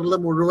ലിറ്ററേച്ചറിൽ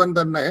മുഴുവൻ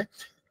തന്നെ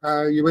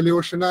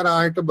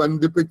ഇവല്യൂഷണറായിട്ട്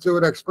ബന്ധിപ്പിച്ച്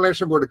ഒരു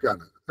എക്സ്പ്ലനേഷൻ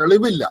കൊടുക്കുകയാണ്.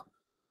 തെളിവില്ല,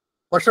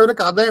 പക്ഷെ ഒരു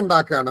കഥ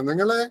ഉണ്ടാക്കുകയാണ്.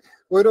 നിങ്ങൾ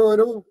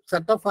ഒരു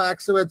സെറ്റ് ഓഫ്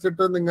ഫാക്ട്സ്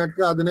വെച്ചിട്ട്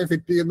നിങ്ങൾക്ക് അതിനെ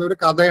ഫിറ്റ് ചെയ്യുന്ന ഒരു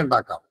കഥ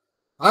ഉണ്ടാക്കാം.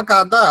 ആ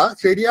കഥ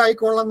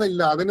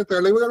ശരിയായിക്കൊള്ളുന്നില്ല, അതിന്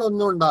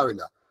തെളിവുകളൊന്നും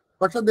ഉണ്ടാവില്ല,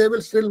 പക്ഷെ they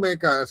will still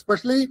make.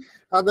 Especially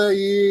അത്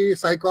ഈ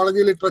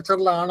സൈക്കോളജി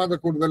ലിറ്ററേച്ചറിലാണ് അത്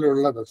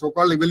കൂടുതലുള്ളത്.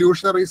 സോക്കോൾഡ്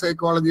ഇവല്യൂഷണറി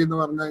സൈക്കോളജി എന്ന്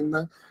പറഞ്ഞ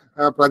ഇന്ന്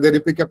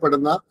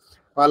പ്രചരിപ്പിക്കപ്പെടുന്ന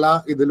പല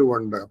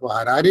ഇതിലുമുണ്ട്. അപ്പൊ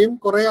ഹരാരിയും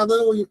കുറെ അത്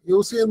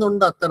യൂസ്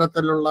ചെയ്യുന്നുണ്ട്,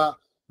 അത്തരത്തിലുള്ള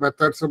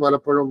മെത്തേഡ്സ്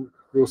പലപ്പോഴും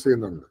യൂസ്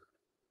ചെയ്യുന്നുണ്ട്.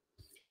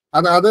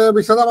 അത്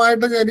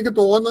വിശദമായിട്ട് എനിക്ക്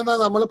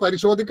തോന്നുന്നത് നമ്മൾ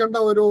പരിശോധിക്കേണ്ട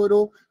ഒരു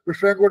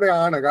വിഷയം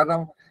കൂടെയാണ്.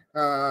 കാരണം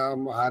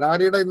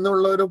ഹരാരിയുടെ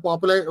ഇന്നുള്ള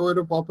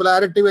ഒരു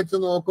പോപ്പുലാരിറ്റി വെച്ച്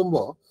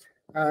നോക്കുമ്പോൾ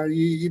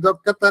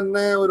ഇതൊക്കെ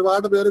തന്നെ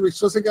ഒരുപാട് പേര്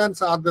വിശ്വസിക്കാൻ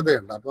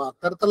സാധ്യതയുണ്ട്. അപ്പൊ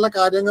അത്തരത്തിലുള്ള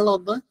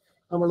കാര്യങ്ങളൊന്ന്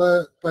നമ്മൾ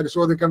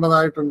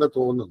പരിശോധിക്കേണ്ടതായിട്ടുണ്ട്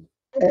തോന്നുന്നു.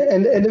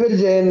 എന്റെ പേര്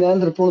ജയൻ, ഞാൻ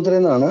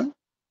തൃപ്പൂണിത്തുറയിൽ നിന്നാണ്.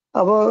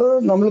 അപ്പോൾ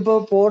നമ്മളിപ്പോ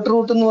പോട്ടർ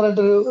റൂട്ട് എന്ന്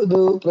പറഞ്ഞിട്ടൊരു ഇത്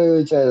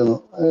പ്രയോഗിച്ചായിരുന്നു.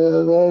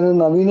 അതായത്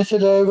നവീന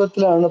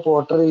ശിലായുഗത്തിലാണ്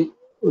പോട്ടറി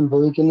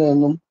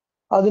ഉത്ഭവിക്കുന്നതെന്നും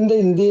അതിന്റെ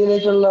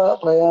ഇന്ത്യയിലേക്കുള്ള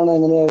പ്രയാണം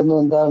എങ്ങനെയായിരുന്നു,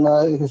 എന്താണ്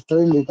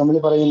ഹിസ്റ്ററിയിൽ നമ്മൾ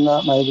പറയുന്ന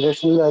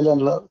മൈഗ്രേഷനിൽ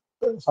അതിലുള്ള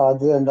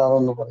സാധ്യത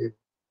എന്താണെന്ന് പറയും.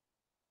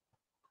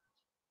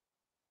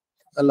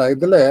 അല്ല,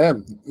 ഇതില്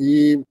ഈ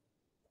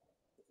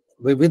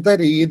വിവിധ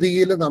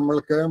രീതിയിൽ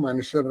നമ്മൾക്ക്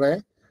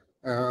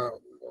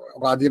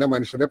പ്രാചീന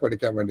മനുഷ്യരെ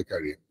പഠിക്കാൻ വേണ്ടി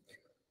കഴിയും.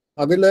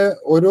 അതില്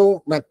ഒരു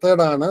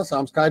മെത്തേഡാണ്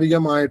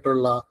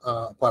സാംസ്കാരികമായിട്ടുള്ള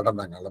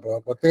പഠനങ്ങൾ. അപ്പോൾ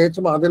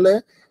പ്രത്യേകിച്ചും അതില്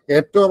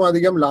ഏറ്റവും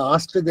അധികം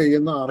ലാസ്റ്റ്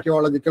ചെയ്യുന്ന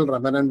ആർക്കിയോളജിക്കൽ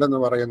റെമനന്റ്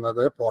എന്ന്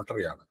പറയുന്നത്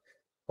പോട്ടറിയാണ്.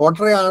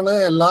 പോട്ടറിയാണ്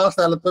എല്ലാ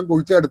സ്ഥലത്തും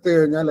കുഴിച്ചെടുത്തു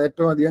കഴിഞ്ഞാൽ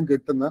ഏറ്റവും അധികം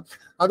കിട്ടുന്ന.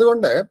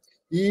 അതുകൊണ്ട്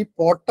ഈ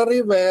പോട്ടറി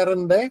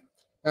വെയറിന്റെ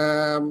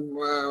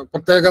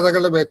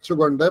പ്രത്യേകതകൾ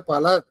വെച്ചുകൊണ്ട്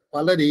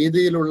പല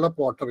രീതിയിലുള്ള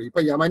പോട്ടറി,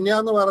 ഇപ്പൊ യമന്യ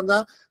എന്ന് പറഞ്ഞ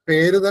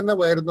പേര് തന്നെ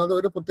വരുന്നത്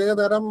ഒരു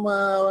പ്രത്യേകതരം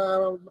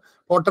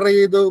പോട്ടറി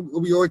ഇത്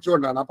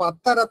ഉപയോഗിച്ചുകൊണ്ടാണ്. അപ്പൊ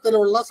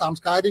അത്തരത്തിലുള്ള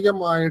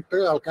സാംസ്കാരികമായിട്ട്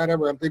ആൾക്കാരെ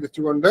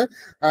വേർതിരിച്ചുകൊണ്ട്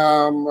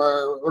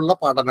ഉള്ള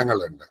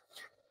പഠനങ്ങളുണ്ട്.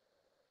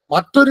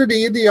 മറ്റൊരു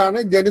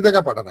രീതിയാണ് ജനിതക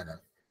പഠനങ്ങൾ.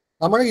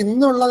 നമ്മൾ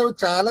ഇന്നുള്ള ഒരു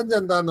ചാലഞ്ച്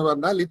എന്താന്ന്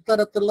പറഞ്ഞാൽ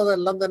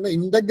ഇത്തരത്തിലുള്ളതെല്ലാം തന്നെ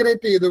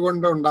ഇന്റഗ്രേറ്റ്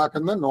ചെയ്തുകൊണ്ട്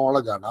ഉണ്ടാക്കുന്ന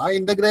നോളജാണ്. ആ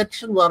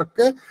ഇന്റഗ്രേഷൻ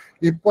വർക്ക്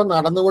ഇപ്പോൾ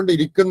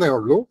നടന്നുകൊണ്ടിരിക്കുന്നേ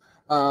ഉള്ളൂ.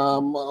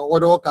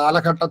 ഓരോ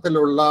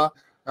കാലഘട്ടത്തിലുള്ള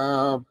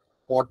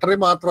പോട്ടറി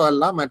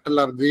മാത്രമല്ല,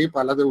 മെറ്റലർജി,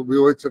 പലത്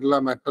ഉപയോഗിച്ചിട്ടുള്ള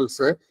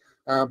മെറ്റൽസ്,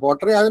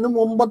 പോട്ടറി അതിന്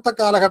മുമ്പത്തെ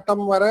കാലഘട്ടം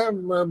വരെ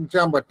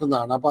ചെയ്യാൻ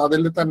പറ്റുന്നതാണ്. അപ്പൊ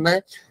അതിൽ തന്നെ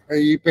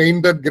ഈ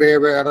പെയിന്റഡ് ഗ്രേ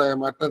വെയർ,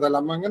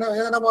 മറ്റേതെല്ലാം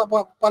അങ്ങനെ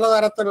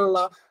പലതരത്തിലുള്ള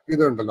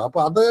ഇതുണ്ടല്ലോ.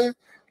 അപ്പൊ അത്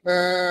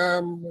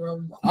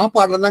ആ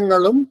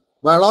പഠനങ്ങളും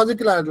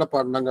ബയോളജിക്കലായിട്ടുള്ള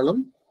പഠനങ്ങളും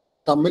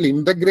തമ്മിൽ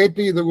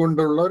ഇന്റഗ്രേറ്റ്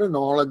ചെയ്തുകൊണ്ടുള്ള ഒരു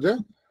നോളജ്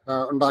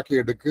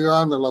ഉണ്ടാക്കിയെടുക്കുക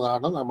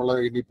എന്നുള്ളതാണ് നമ്മൾ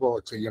ഇനിയിപ്പോ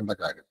ചെയ്യേണ്ട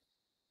കാര്യം.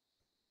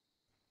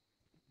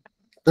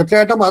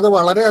 തീർച്ചയായിട്ടും അത്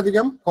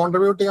വളരെയധികം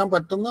കോൺട്രിബ്യൂട്ട് ചെയ്യാൻ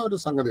പറ്റുന്ന ഒരു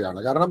സംഗതിയാണ്.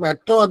 കാരണം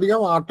ഏറ്റവും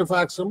അധികം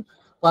ആർട്ടിഫാക്ട്സും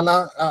പല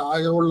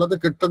ഉള്ളത്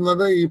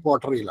കിട്ടുന്നത് ഈ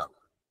പോട്ടറിയിലാണ്.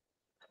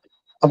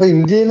 അപ്പൊ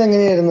ഇന്ത്യയിൽ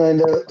എങ്ങനെയായിരുന്നു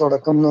അതിന്റെ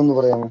തുടക്കം എന്നൊന്ന്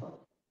പറയാമോ?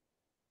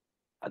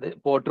 അത്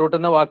പോട്ട് റൂട്ട്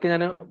എന്ന വാക്ക്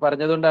ഞാൻ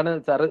പറഞ്ഞതുകൊണ്ടാണ്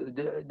സാറ്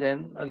ജയൻ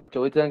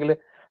ചോദിച്ചതെങ്കിൽ,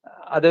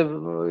 അത്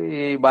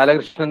ഈ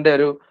ബാലകൃഷ്ണന്റെ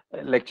ഒരു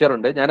ലെക്ചർ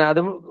ഉണ്ട്, ഞാൻ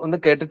അതും ഒന്ന്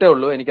കേട്ടിട്ടേ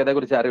ഉള്ളൂ, എനിക്കതേ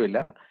കുറിച്ച് അറിവില്ല.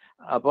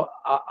 അപ്പോൾ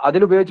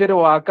അതിലുപയോഗിച്ച ഒരു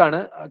വാക്കാണ്.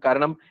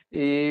 കാരണം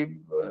ഈ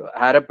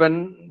ഹാരപ്പൻ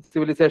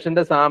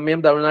സിവിലൈസേഷന്റെ സാമ്യം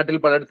തമിഴ്നാട്ടിൽ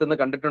പലയിടത്തുനിന്ന്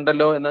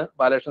കണ്ടിട്ടുണ്ടല്ലോ എന്ന്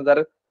ബാലകൃഷ്ണൻ സാർ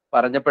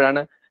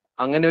പറഞ്ഞപ്പോഴാണ്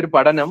അങ്ങനെ ഒരു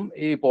പഠനം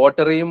ഈ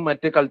പോട്ടറിയും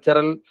മറ്റ്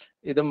കൾച്ചറൽ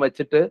ഇതും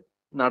വെച്ചിട്ട്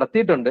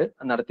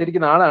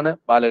നടത്തിയിരിക്കുന്ന ആളാണ്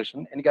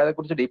ബാലകൃഷ്ണൻ. എനിക്ക്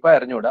അതേക്കുറിച്ച് ഡീപ്പായി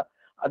അറിഞ്ഞുകൂടാ.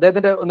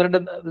 അദ്ദേഹത്തിന്റെ ഒന്ന് രണ്ട്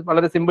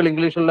വളരെ സിമ്പിൾ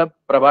ഇംഗ്ലീഷിലുള്ള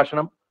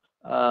പ്രഭാഷണം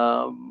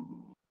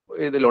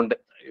ഇതിലുണ്ട്,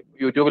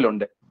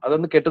 യൂട്യൂബിലുണ്ട്.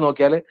 അതൊന്ന് കേട്ടു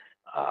നോക്കിയാൽ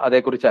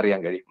അതേക്കുറിച്ച് അറിയാൻ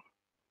കഴിയും.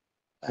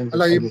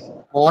 അല്ല, ഈ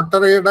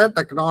പോട്ടറിയുടെ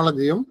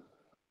ടെക്നോളജിയും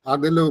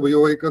അതിൽ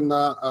ഉപയോഗിക്കുന്ന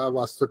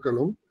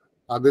വസ്തുക്കളും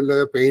അതിൽ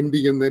പെയിന്റ്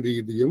ചെയ്യുന്ന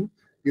രീതിയും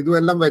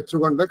ഇതുമെല്ലാം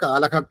വെച്ചുകൊണ്ട്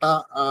കാലഘട്ട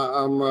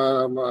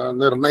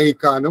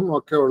നിർണയിക്കാനും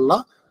ഒക്കെയുള്ള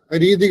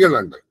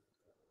രീതികളുണ്ട്.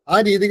 ആ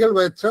രീതികൾ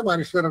വെച്ച്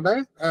മനുഷ്യരുടെ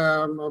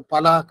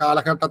പല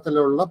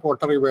കാലഘട്ടത്തിലുള്ള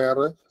പോട്ടറി വെയർ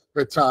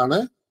വെച്ചാണ്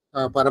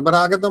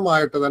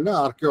പരമ്പരാഗതമായിട്ട് തന്നെ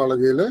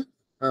ആർക്കിയോളജിയിൽ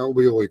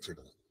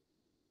ഉപയോഗിച്ചിരുന്നത്.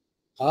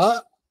 ആ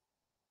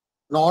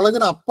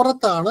നോളജിന്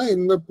അപ്പുറത്താണ്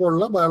ഇന്നിപ്പോൾ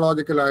ഉള്ള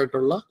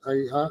ബയോളജിക്കലായിട്ടുള്ള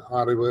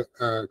അറിവ്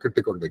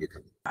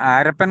കിട്ടിക്കൊണ്ടിരിക്കുന്നത്.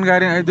 ഹാരപ്പൻ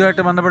കാര്യം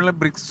ഇതുമായിട്ട് ബന്ധപ്പെട്ട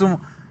ബ്രിക്സും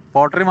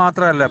പോട്ടറി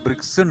മാത്രമല്ല,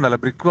 ബ്രിക്സ് ഉണ്ടല്ലോ,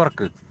 ബ്രിക്ക്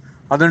വർക്ക്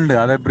അതുണ്ട്.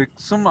 അതായത്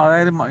ബ്രിക്സും,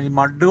 അതായത് ഈ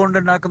മഡ്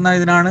കൊണ്ടുണ്ടാക്കുന്ന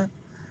ഇതിനാണ്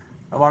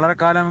വളരെ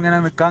കാലം ഇങ്ങനെ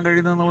നിൽക്കാൻ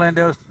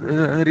കഴിയുന്നതിന്റെ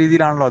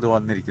രീതിയിലാണല്ലോ അത്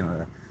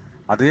വന്നിരിക്കുന്നത്.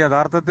 അത്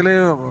യഥാർത്ഥത്തിൽ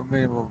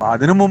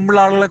അതിനു മുമ്പുള്ള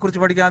ആളുകളെ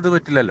കുറിച്ച് പഠിക്കാൻ അത്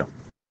പറ്റില്ലല്ലോ.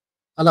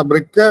 അല്ല,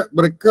 ബ്രിക്ക്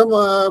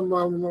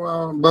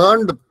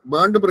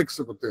ബേൺഡ്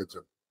ബ്രിക്സ്, പ്രത്യേകിച്ച്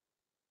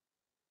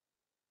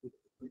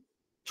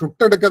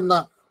ചുട്ടെടുക്കുന്ന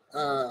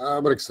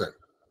ബ്രിക്സ്,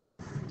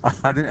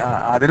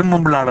 അതിനു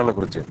മുമ്പുള്ള ആളുകളെ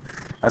കുറിച്ച്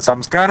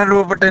സംസ്കാരം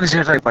രൂപപ്പെട്ടതിന്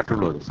ശേഷമായി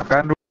പറ്റുള്ളൂ.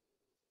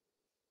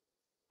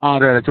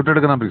 അതെ,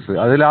 ചുട്ടെടുക്കുന്ന ബ്രിക്സ്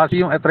അത് ലാസ്റ്റ്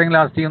ചെയ്യും, എത്രയും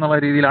ലാസ്റ്റ് ചെയ്യും എന്നുള്ള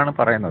രീതിയിലാണ്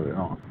പറയുന്നത്.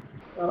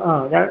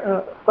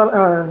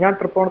 ഞാൻ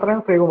തൃപ്പൂണിത്തുറ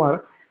ശ്രീകുമാർ.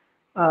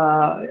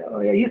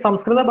 ഈ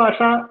സംസ്കൃത ഭാഷ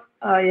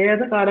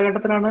ഏത്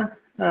കാലഘട്ടത്തിലാണ്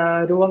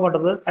രൂപം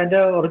കൊണ്ടത്? അതിന്റെ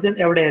ഒറിജിൻ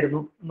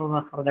എവിടെയായിരുന്നു എന്നൊന്ന്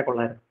പറഞ്ഞാൽ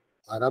കൊള്ളായിരുന്നു.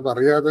 ആരാ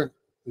പറയാതെ?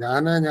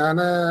 ഞാന്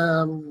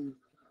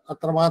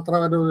അത്രമാത്രം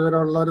ഒരു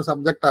വിവരമുള്ള ഒരു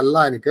സബ്ജക്റ്റ്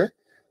അല്ല എനിക്ക്.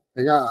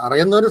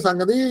 അറിയുന്ന ഒരു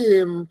സംഗതി,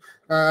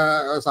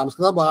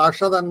 സംസ്കൃത ഭാഷ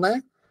തന്നെ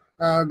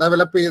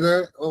ഡെവലപ്പ് ചെയ്ത്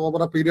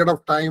over A period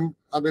of time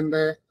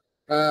അതിന്റെ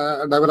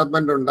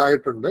ഡെവലപ്മെന്റ്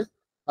ഉണ്ടായിട്ടുണ്ട്.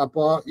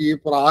 അപ്പോൾ ഈ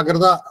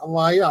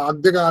പ്രാകൃതമായി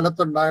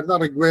ആദ്യകാലത്തുണ്ടായിരുന്ന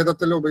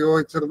ഋഗ്വേദത്തിൽ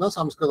ഉപയോഗിച്ചിരുന്ന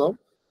സംസ്കൃതം,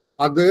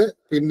 അത്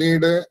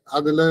പിന്നീട്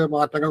അതിൽ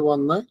മാറ്റങ്ങൾ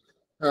വന്ന്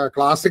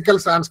ക്ലാസിക്കൽ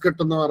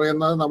സാൻസ്ക്രിറ്റ് എന്ന്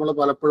പറയുന്നത് നമ്മൾ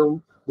പലപ്പോഴും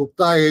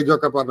ഗുപ്ത ഏജ്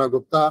ഒക്കെ പറഞ്ഞു,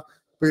 ഗുപ്ത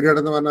പീരീഡ്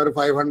എന്ന് പറഞ്ഞ ഒരു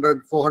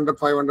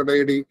 500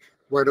 AD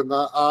വരുന്ന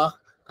ആ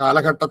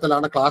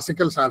കാലഘട്ടത്തിലാണ്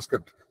ക്ലാസിക്കൽ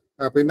സാൻസ്ക്രിറ്റ്.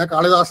 പിന്നെ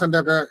കാളിദാസന്റെ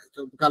ഒക്കെ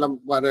കാലം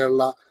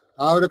വരെയുള്ള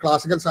ആ ഒരു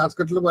ക്ലാസിക്കൽ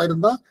സാൻസ്ക്രിറ്റിൽ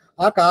വരുന്ന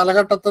ആ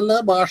കാലഘട്ടത്തിലെ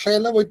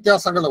ഭാഷയിലെ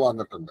വ്യത്യാസങ്ങൾ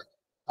വന്നിട്ടുണ്ട്.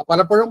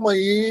 പലപ്പോഴും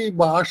ഈ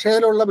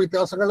ഭാഷയിലുള്ള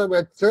വ്യത്യാസങ്ങൾ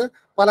വെച്ച്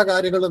പല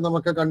കാര്യങ്ങളും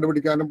നമുക്ക്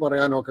കണ്ടുപിടിക്കാനും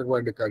പറയാനും ഒക്കെ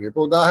വേണ്ടി കഴിയും.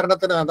 ഇപ്പൊ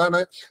ഉദാഹരണത്തിന് അതാണ്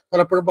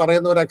പലപ്പോഴും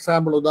പറയുന്ന ഒരു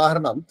എക്സാമ്പിൾ.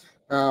 ഉദാഹരണം,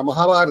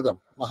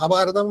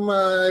 Mahabharatam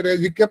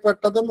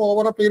രചിക്കപ്പെട്ടതും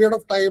over A period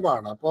of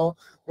ടൈമാണ്. അപ്പോൾ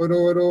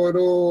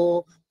ഒരു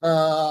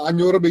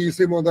 500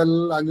 BC മുതൽ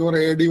 500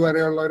 AD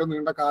വരെയുള്ള ഒരു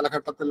നീണ്ട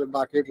കാലഘട്ടത്തിൽ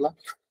ഉണ്ടാക്കിയിട്ടുള്ള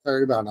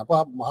ഇതാണ്. അപ്പൊ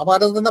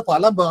മഹാഭാരതത്തിന്റെ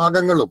പല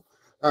ഭാഗങ്ങളും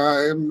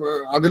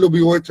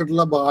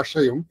അതിലുപയോഗിച്ചിട്ടുള്ള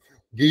ഭാഷയും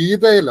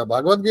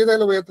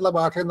ഭഗവത്ഗീതയിൽ ഉപയോഗിച്ചിട്ടുള്ള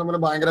ഭാഷയും തമ്മിൽ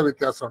ഭയങ്കര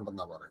വ്യത്യാസം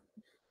ഉണ്ടെന്നാണ് പറയുന്നത്.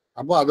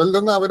 അപ്പൊ അതിൽ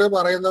നിന്ന് അവര്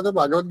പറയുന്നത്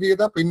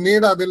ഭഗവത്ഗീത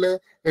പിന്നീട് അതിൽ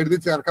എഴുതി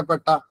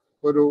ചേർക്കപ്പെട്ട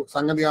ഒരു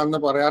സംഗതിയാണെന്ന്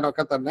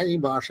പറയാനൊക്കെ തന്നെ ഈ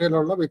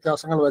ഭാഷയിലുള്ള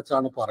വ്യത്യാസങ്ങൾ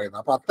വെച്ചാണ്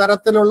പറയുന്നത്. അപ്പൊ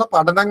അത്തരത്തിലുള്ള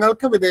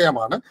പഠനങ്ങൾക്ക്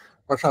വിധേയമാണ്.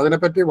 പക്ഷെ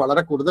അതിനെപ്പറ്റി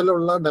വളരെ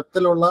കൂടുതലുള്ള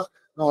ഡെപ്തിലുള്ള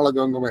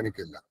നോളജ് ഒന്നും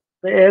എനിക്കില്ല.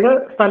 ഏത്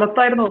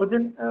സ്ഥലത്തായിരുന്നു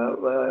ഒറിജിൻ?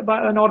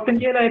 നോർത്ത്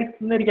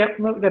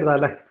ഇന്ത്യയിലായിരുന്നു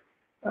കരുതാല്ലേ?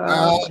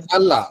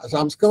 അല്ല,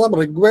 സംസ്കൃതം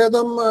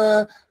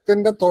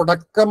ഋഗ്വേദത്തിന്റെ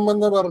തുടക്കം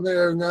എന്ന് പറഞ്ഞു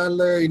കഴിഞ്ഞാൽ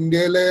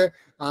ഇന്ത്യയിലെ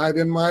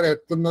ആര്യന്മാർ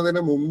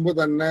എത്തുന്നതിന് മുമ്പ്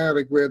തന്നെ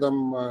ഋഗ്വേദം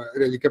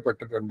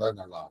രചിക്കപ്പെട്ടിട്ടുണ്ട്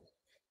എന്നുള്ളതാണ്.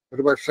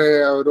 ഒരു പക്ഷേ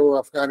ഒരു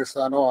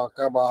അഫ്ഗാനിസ്ഥാനോ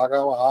ഒക്കെ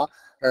ഭാഗം ആ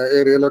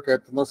ഏരിയയിലൊക്കെ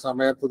എത്തുന്ന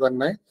സമയത്ത്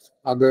തന്നെ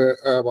അത്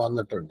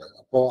വന്നിട്ടുണ്ട്.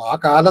 അപ്പോ ആ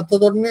കാലത്ത്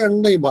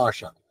തന്നെയുണ്ട് ഈ ഭാഷ.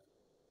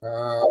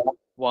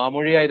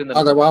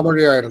 അതെ,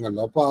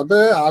 വാമൊഴിയായിരുന്നല്ലോ. അപ്പൊ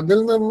അതിൽ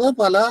നിന്ന്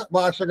പല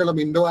ഭാഷകളും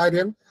ഇൻഡോ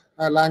ആര്യൻ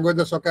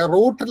ലാംഗ്വേജസ് ഒക്കെ,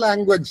 root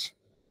language,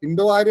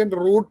 Indo Aryan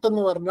root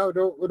എന്ന് പറഞ്ഞ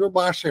ഒരു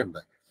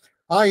ഭാഷയുണ്ട്.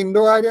 ആ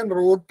ഇൻഡോ ആര്യൻ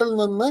റൂട്ടിൽ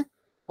നിന്ന്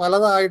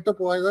പലതായിട്ട്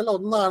പോയതിൽ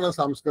ഒന്നാണ്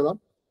സംസ്കൃതം,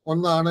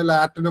 ഒന്നാണ്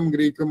ലാറ്റിനും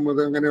ഗ്രീക്കും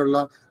ഇങ്ങനെയുള്ള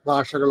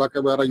ഭാഷകളൊക്കെ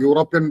വേറെ,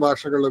 യൂറോപ്യൻ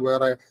ഭാഷകൾ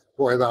വേറെ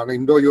പോയതാണ്,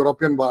 ഇൻഡോ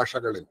യൂറോപ്യൻ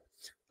ഭാഷകളിൽ.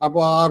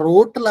 അപ്പോൾ ആ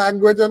റൂട്ട്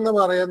ലാംഗ്വേജ് എന്ന്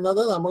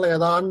പറയുന്നത് നമ്മൾ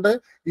ഏതാണ്ട്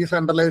ഈ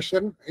സെൻട്രൽ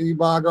ഏഷ്യൻ ഈ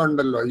ഭാഗം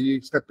ഉണ്ടല്ലോ, ഈ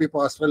സ്റ്റെപ്പി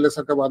പാസ്റ്ററലിസ്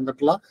ഒക്കെ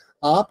വന്നിട്ടുള്ള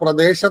ആ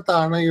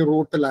പ്രദേശത്താണ് ഈ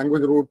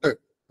ലാംഗ്വേജ് റൂട്ട്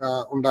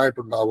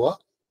ഉണ്ടായിട്ടുണ്ടാവുക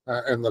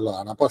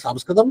എന്നുള്ളതാണ്. അപ്പൊ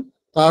സംസ്കൃതം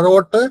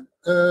താഴോട്ട്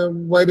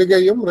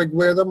വരികയും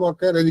ഋഗ്വേദം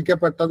ഒക്കെ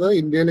രചിക്കപ്പെട്ടത്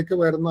ഇന്ത്യയിലേക്ക്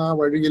വരുന്ന ആ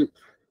വഴിയിൽ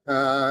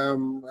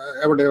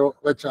എവിടെയോ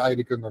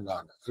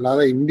വെച്ചായിരിക്കുന്നതാണ്.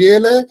 അല്ലാതെ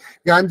ഇന്ത്യയിലെ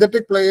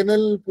ഗാൻജറ്റിക്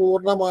പ്ലെയിനിൽ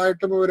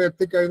പൂർണ്ണമായിട്ടും ഇവർ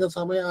എത്തിക്കഴിഞ്ഞ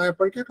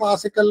സമയമായപ്പോഴേക്ക്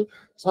ക്ലാസിക്കൽ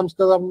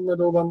സംസ്കൃതം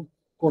രൂപം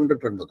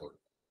കൊണ്ടിട്ടുണ്ട്.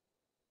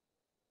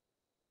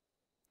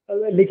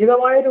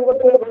 ലിഖിതമായ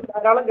രൂപത്തിൽ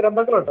ധാരാളം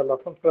ഗ്രന്ഥങ്ങളുണ്ടല്ലോ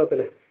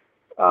സംസ്കൃതത്തില്.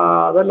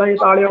 അതെല്ലാം ഈ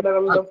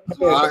താളിയോലകളിലും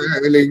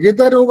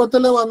ലിഖിത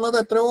രൂപത്തിൽ വന്നത്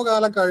എത്രയോ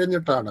കാലം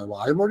കഴിഞ്ഞിട്ടാണ്.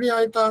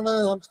 വായ്മൊഴിയായിട്ടാണ്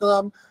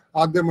സംസ്കൃതം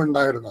ആദ്യം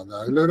ഉണ്ടായിരുന്നത്.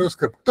 അതിലൊരു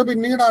സ്ക്രിപ്റ്റ്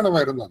പിന്നീടാണ്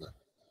വരുന്നത്.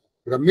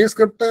 ബ്രഹ്മി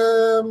സ്ക്രിപ്റ്റ്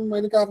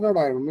എനിക്ക്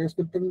അറിഞ്ഞൂടാണ്. ബ്രഹ്മി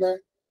സ്ക്രിപ്റ്റിന്റെ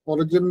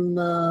ഒറിജിൻ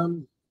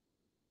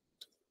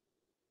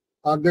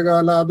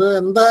ആദ്യകാല അത്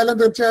എന്തായാലും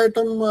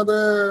തീർച്ചയായിട്ടും അത്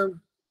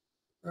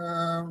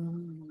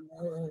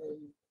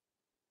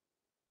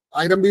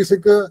 1000 BC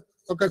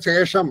ഒക്കെ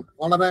ശേഷം,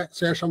 വളരെ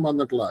ശേഷം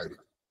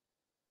വന്നിട്ടുള്ളതായിരിക്കും.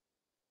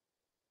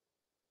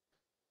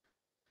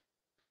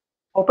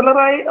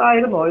 പോപ്പുലറായി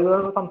ആയിരുന്നോ ഇത്?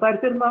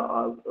 സംസാരിച്ചിരുന്ന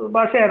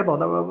ഭാഷയായിരുന്നോ?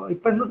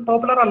 ഇപ്പൊ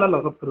പോപ്പുലർ അല്ലല്ലോ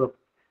സംസ്കൃതം.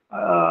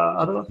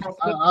 അത്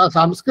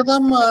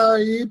സംസ്കൃതം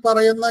ഈ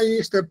പറയുന്ന ഈ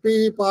സ്റ്റെപ്പി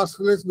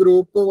പാസ്റ്ററലിസ്റ്റ്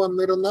ഗ്രൂപ്പ്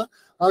വന്നിരുന്ന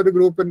ആ ഒരു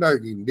ഗ്രൂപ്പിന്റെ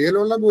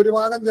ഇന്ത്യയിലുള്ള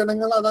ഭൂരിഭാഗം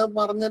ജനങ്ങൾ അത്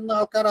പറഞ്ഞിരുന്ന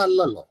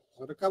ആൾക്കാരല്ലല്ലോ.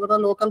 അവർക്ക് അവരുടെ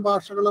ലോക്കൽ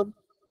ഭാഷകളും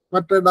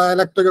മറ്റ്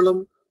ഡയലക്റ്റുകളും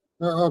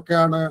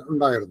ഒക്കെയാണ്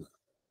ഉണ്ടായിരുന്നത്.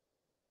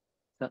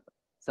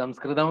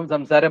 സംസ്കൃതം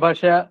സംസാര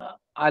ഭാഷ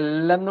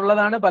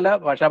അല്ലെന്നുള്ളതാണ് പല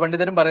ഭാഷാ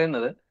പണ്ഡിതരും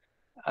പറയുന്നത്.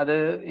 അത്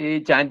ഈ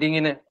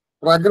ചാന്റിങ്ങിന്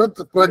പ്രകൃത്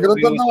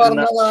എന്ന്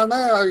പറഞ്ഞതാണ്.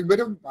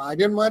 ഇവരും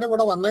ആര്യന്മാരും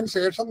ഇവിടെ വന്നതിന്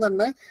ശേഷം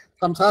തന്നെ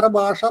സംസാര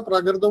ഭാഷ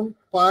പ്രകൃതും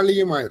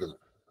പാളിയുമായിരുന്നു.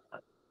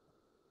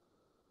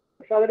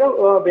 പക്ഷെ അതിന്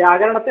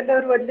വ്യാകരണത്തിന്റെ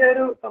ഒരു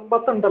വലിയൊരു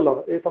സമ്പത്തുണ്ടല്ലോ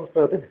ഈ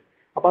സംസ്കൃതത്തിന്.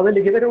 അപ്പൊ അത്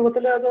ലിഖിത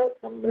രൂപത്തിൽ അത്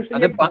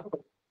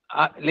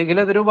ലിഖിത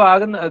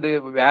രൂപമാകുന്ന അത്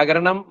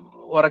വ്യാകരണം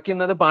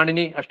ഉറക്കുന്നത്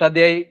പാണിനി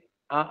അഷ്ടാധ്യായി.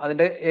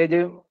 അതിന്റെ ഏജ്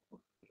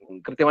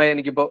കൃത്യമായി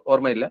എനിക്കിപ്പോ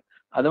ഓർമ്മയില്ല.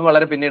 അതും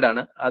വളരെ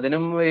പിന്നീടാണ്.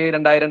 അതിനും ഈ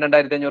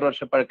 2000-2500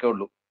 വർഷം പഴക്കേ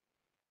ഉള്ളൂ.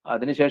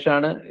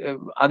 അതിനുശേഷമാണ്,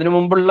 അതിനു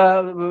മുമ്പുള്ള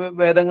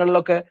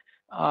വേദങ്ങളിലൊക്കെ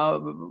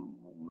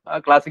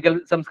ക്ലാസിക്കൽ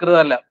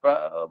സംസ്കൃതമല്ല,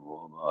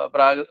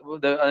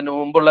 അതിനു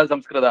മുമ്പുള്ള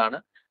സംസ്കൃതമാണ്.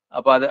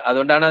 അപ്പൊ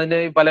അതുകൊണ്ടാണ് അതിന്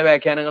പല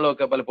വ്യാഖ്യാനങ്ങളും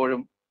ഒക്കെ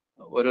പലപ്പോഴും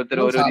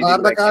ഓരോരുത്തരും ഓരോ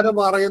സാധാരണക്കാര്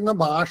പറയുന്ന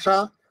ഭാഷ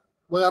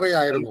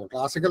വേറെയായിരുന്നു,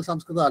 ക്ലാസിക്കൽ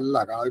സംസ്കൃതം അല്ല.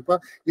 ഇപ്പൊ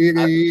ഈ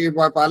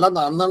പല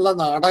അന്നുള്ള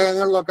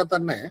നാടകങ്ങളിലൊക്കെ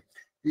തന്നെ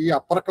ഈ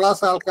അപ്പർ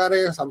ക്ലാസ് ആൾക്കാരെ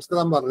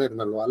സംസ്കൃതം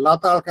പറഞ്ഞിരുന്നുള്ളൂ,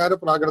 അല്ലാത്ത ആൾക്കാർ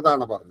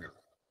പ്രാകൃതാണ് പറഞ്ഞത്.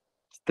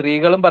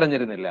 സ്ത്രീകളും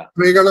പറഞ്ഞിരുന്നില്ല.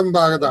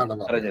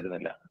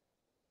 പറഞ്ഞിരുന്നില്ല.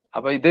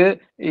 അപ്പൊ ഇത്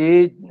ഈ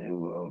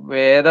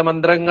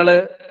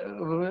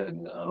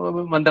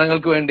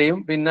മന്ത്രങ്ങൾക്ക് വേണ്ടിയും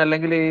പിന്നെ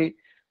അല്ലെങ്കിൽ ഈ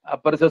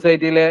അപ്പർ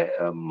സൊസൈറ്റിയിലെ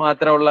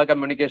മാത്രമുള്ള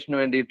കമ്മ്യൂണിക്കേഷന്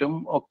വേണ്ടിയിട്ടും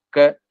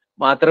ഒക്കെ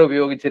മാത്രം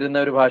ഉപയോഗിച്ചിരുന്ന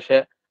ഒരു ഭാഷ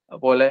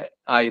പോലെ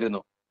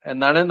ആയിരുന്നു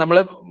എന്നാണ് നമ്മൾ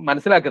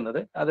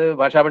മനസ്സിലാക്കുന്നത്. അത്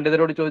ഭാഷാ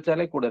പണ്ഡിതരോട്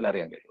ചോദിച്ചാലേ കൂടുതൽ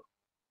അറിയാൻ കഴിയും.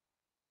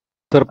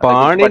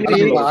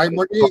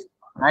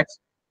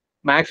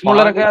 മാക്സ്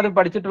മുള്ളറൊക്കെ അത്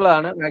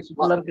പഠിച്ചിട്ടുള്ളതാണ്.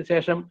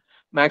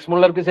 മാക്സ്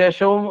മുള്ളർക്ക്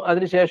ശേഷവും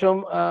അതിനുശേഷവും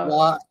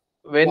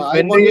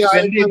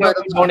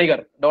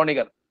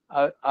ഡോണിഗർ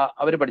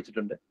അവര്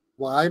പഠിച്ചിട്ടുണ്ട്.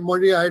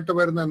 വായ്മൊഴിയായിട്ട്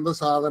വരുന്ന എന്ത്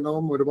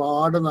സാധനവും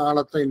ഒരുപാട്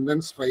നാളത്തെ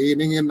ഇന്റൻസ്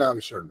ട്രെയിനിങ്ങിന്റെ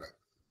ആവശ്യമുണ്ട്.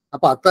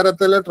 അപ്പൊ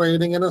അത്തരത്തില്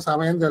ട്രെയിനിങ്ങിന്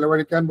സമയം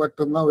ചെലവഴിക്കാൻ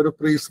പറ്റുന്ന ഒരു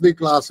പ്രീസ്ലി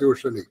ക്ലാസ്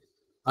യൂഷ്വലി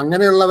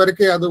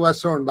അങ്ങനെയുള്ളവർക്ക് അത്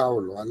വശം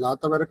ഉണ്ടാവുള്ളൂ,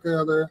 അല്ലാത്തവർക്ക്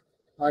അത്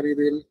ആ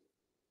രീതിയിൽ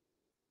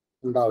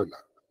ഉണ്ടാവില്ല.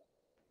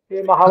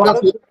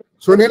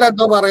 സുനിൽ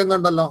എന്തോ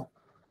പറയുന്നുണ്ടല്ലോ.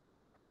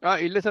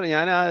 ഇല്ല സാർ,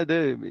 ഞാൻ ഇത്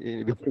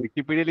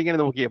വിക്കിപീഡിയയിൽ ഇങ്ങനെ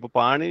നോക്കി. അപ്പൊ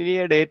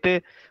പാണിനിയ date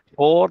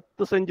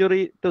 4th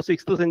century to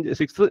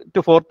 6th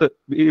to 4th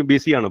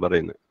BC ആണ്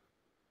പറയുന്നത്.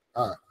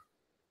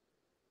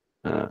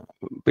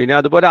 പിന്നെ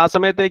അതുപോലെ ആ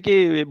സമയത്തേക്ക്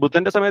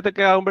ബുദ്ധന്റെ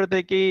സമയത്തൊക്കെ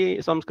ആകുമ്പോഴത്തേക്ക്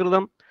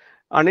സംസ്കൃതം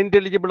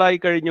അൺഇന്റലിജിബിൾ ആയി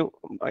കഴിഞ്ഞു,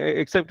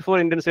 എക്സെപ്റ്റ് ഫോർ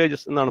ഇന്ത്യൻ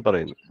സേജസ് എന്നാണ്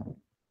പറയുന്നത്.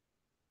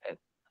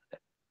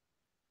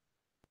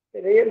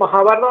 ഈ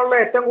മഹാഭാരതമുള്ള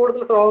ഏറ്റവും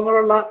കൂടുതൽ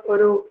ശ്ലോകങ്ങളുള്ള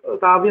ഒരു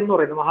കാവ്യം എന്ന്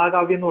പറയുന്നത്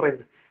മഹാകാവ്യം എന്ന്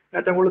പറയുന്നത്,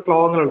 ഏറ്റവും കൂടുതൽ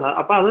ശ്ലോകങ്ങളുള്ള.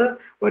 അപ്പൊ അത്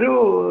ഒരു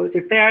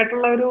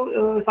ചിട്ടയായിട്ടുള്ള ഒരു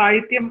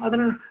സാഹിത്യം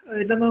അതിന്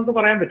ഇല്ലെന്ന് നമുക്ക്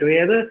പറയാൻ പറ്റും.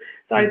 ഏത്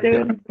സാഹിത്യ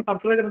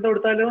സംസ്കൃത ഗ്രന്ഥം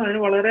എടുത്താലും അതിന്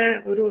വളരെ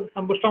ഒരു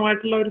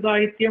സമ്പുഷ്ടമായിട്ടുള്ള ഒരു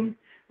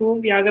സാഹിത്യവും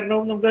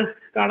വ്യാകരണവും നമുക്ക്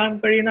കാണാൻ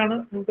കഴിയുന്നതാണ്.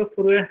 നമുക്ക്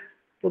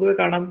പൊതുവെ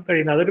കാണാൻ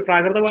കഴിയുന്നത് അതൊരു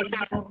പ്രാകൃത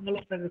ഭാഷയാണോ എന്നുള്ള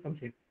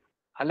സംശയം.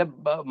 അല്ല,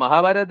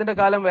 മഹാഭാരതത്തിന്റെ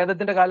കാലം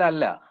വേദത്തിന്റെ കാലം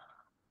അല്ല.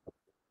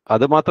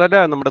 അത് മാത്രല്ല,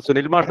 നമ്മുടെ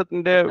സുനിൽ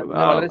മാഷത്തിന്റെ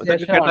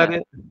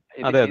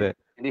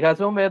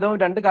ഇതിഹാസവും വേദവും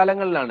 2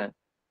 കാലങ്ങളിലാണ്.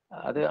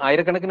 അത്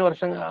ആയിരക്കണക്കിന്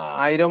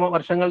 1000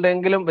 വർഷങ്ങളുടെ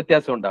എങ്കിലും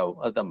വ്യത്യാസം ഉണ്ടാവും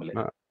അത് തമ്മിൽ.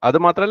 അത്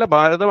മാത്രല്ല,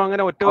 ഭാരതം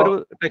അങ്ങനെ ഒറ്റ ഒരു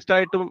ടെക്സ്റ്റ്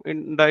ആയിട്ടും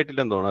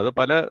ഉണ്ടായിട്ടില്ലെന്ന് തോന്നുന്നു. അത്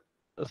പല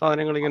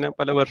സാധനങ്ങൾ ഇങ്ങനെ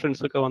പല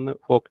വെർഷൻസ് ഒക്കെ വന്ന്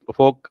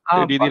ഫോക്ക്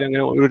രീതിയിൽ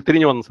അങ്ങനെ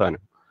ഉരുത്തിരിഞ്ഞു വന്ന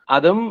സാധനം.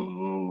 അതും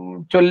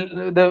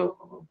ഇത്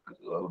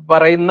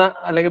പറയുന്ന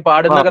അല്ലെങ്കിൽ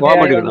പാടുന്ന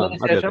കഥയായതിനു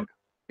ശേഷം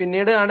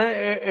പിന്നീട് ആണ്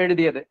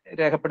എഴുതിയത്,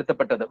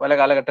 രേഖപ്പെടുത്തപ്പെട്ടത്, പല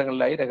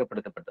കാലഘട്ടങ്ങളിലായി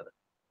രേഖപ്പെടുത്തപ്പെട്ടത്.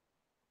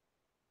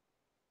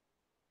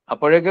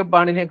 അപ്പോഴേക്ക്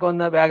പാണിനിയൊക്കെ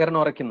വന്ന് വ്യാകരണം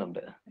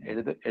ഉറയ്ക്കുന്നുണ്ട്,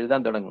 എഴുതാൻ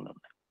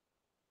തുടങ്ങുന്നുണ്ട്.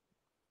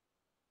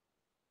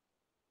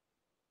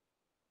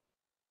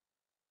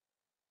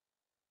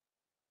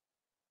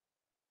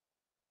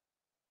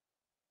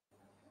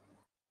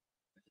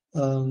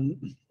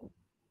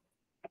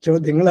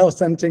 ചോദ്യങ്ങൾ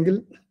അവസാനിച്ചെങ്കിൽ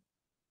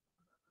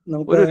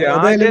നമുക്ക് ഒരു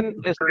രാജൻ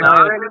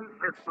ഏതായാലും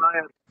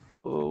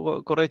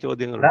കുറെ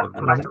ചോദ്യങ്ങളുണ്ട്.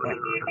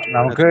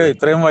 നമുക്ക്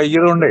ഇത്രയും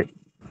വൈകിയതുകൊണ്ടേ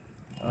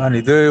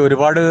ഇത്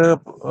ഒരുപാട്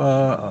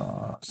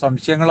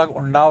സംശയങ്ങൾ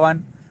ഉണ്ടാവാൻ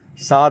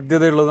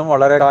സാധ്യതയുള്ളതും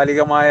വളരെ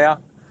കാലികമായ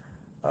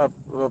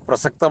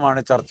പ്രസക്തമാണ്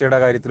ചർച്ചയുടെ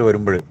കാര്യത്തിൽ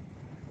വരുമ്പോൾ.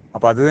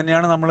 അപ്പം അത്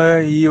തന്നെയാണ് നമ്മൾ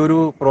ഈ ഒരു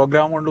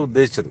പ്രോഗ്രാം കൊണ്ട്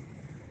ഉദ്ദേശിച്ചത്.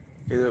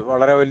 ഇത്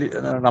വളരെ വലിയ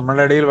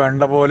നമ്മളുടെ ഇടയിൽ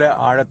വേണ്ട പോലെ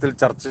ആഴത്തിൽ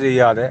ചർച്ച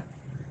ചെയ്യാതെ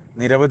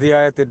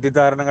നിരവധിയായ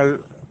തെറ്റിദ്ധാരണകൾ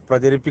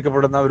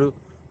പ്രചരിപ്പിക്കപ്പെടുന്ന ഒരു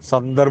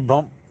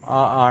സന്ദർഭം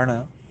ആണ്.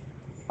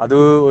 അത്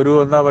ഒരു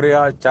എന്താ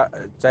പറയുക,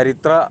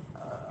 ചരിത്ര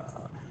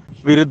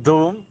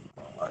വിരുദ്ധവും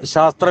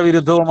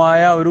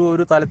ശാസ്ത്രവിരുദ്ധവുമായ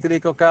ഒരു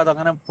തലത്തിലേക്കൊക്കെ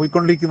അതങ്ങനെ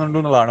പോയിക്കൊണ്ടിരിക്കുന്നുണ്ട്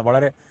എന്നുള്ളതാണ്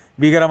വളരെ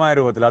ഭീകരമായ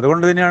രൂപത്തിൽ.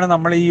 അതുകൊണ്ട് തന്നെയാണ്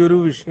നമ്മൾ ഈ ഒരു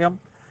വിഷയം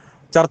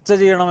ചർച്ച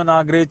ചെയ്യണമെന്ന്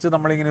ആഗ്രഹിച്ച്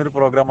നമ്മളിങ്ങനെ ഒരു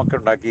പ്രോഗ്രാം ഒക്കെ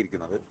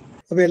ഉണ്ടാക്കിയിരിക്കുന്നത്.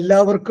 അപ്പൊ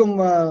എല്ലാവർക്കും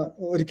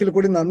ഒരിക്കൽ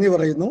കൂടി നന്ദി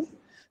പറയുന്നു.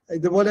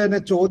 ഇതുപോലെ തന്നെ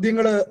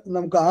ചോദ്യങ്ങൾ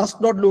നമുക്ക്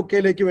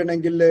ask.lukaiലേക്ക്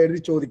വേണമെങ്കിൽ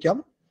എഴുതി ചോദിക്കാം.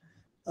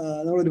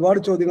 നമ്മൾ ഒരുപാട്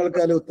ചോദ്യങ്ങൾക്ക്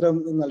അതിൽ ഉത്തരം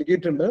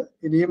നൽകിയിട്ടുണ്ട്.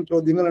 ഇനിയും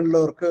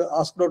ചോദ്യങ്ങളുള്ളവർക്ക്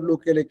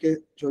ask.lukaiലേക്ക്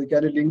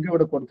ചോദിക്കാൻ ലിങ്ക്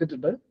ഇവിടെ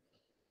കൊടുത്തിട്ടുണ്ട്.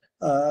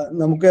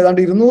 നമുക്ക്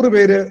ഏതാണ്ട് 200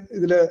 പേര്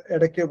ഇതിൽ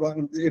ഇടയ്ക്ക്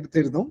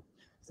എടുത്തിരുന്നു.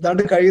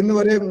 ഏതാണ്ട്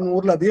കഴിയുന്നവരെ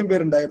 100-ലധികം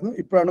പേരുണ്ടായിരുന്നു.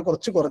 ഇപ്പോഴാണ്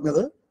കുറച്ച്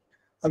കുറഞ്ഞത്.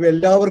 അപ്പൊ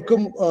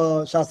എല്ലാവർക്കും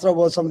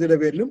ശാസ്ത്രബോധ സമിതിയുടെ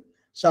പേരിലും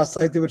ശാസ്ത്ര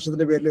സാഹിത്യ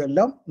പരിഷത്തിന്റെ പേരിലും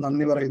എല്ലാം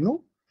നന്ദി പറയുന്നു.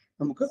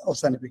 നമുക്ക്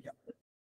അവസാനിപ്പിക്കാം.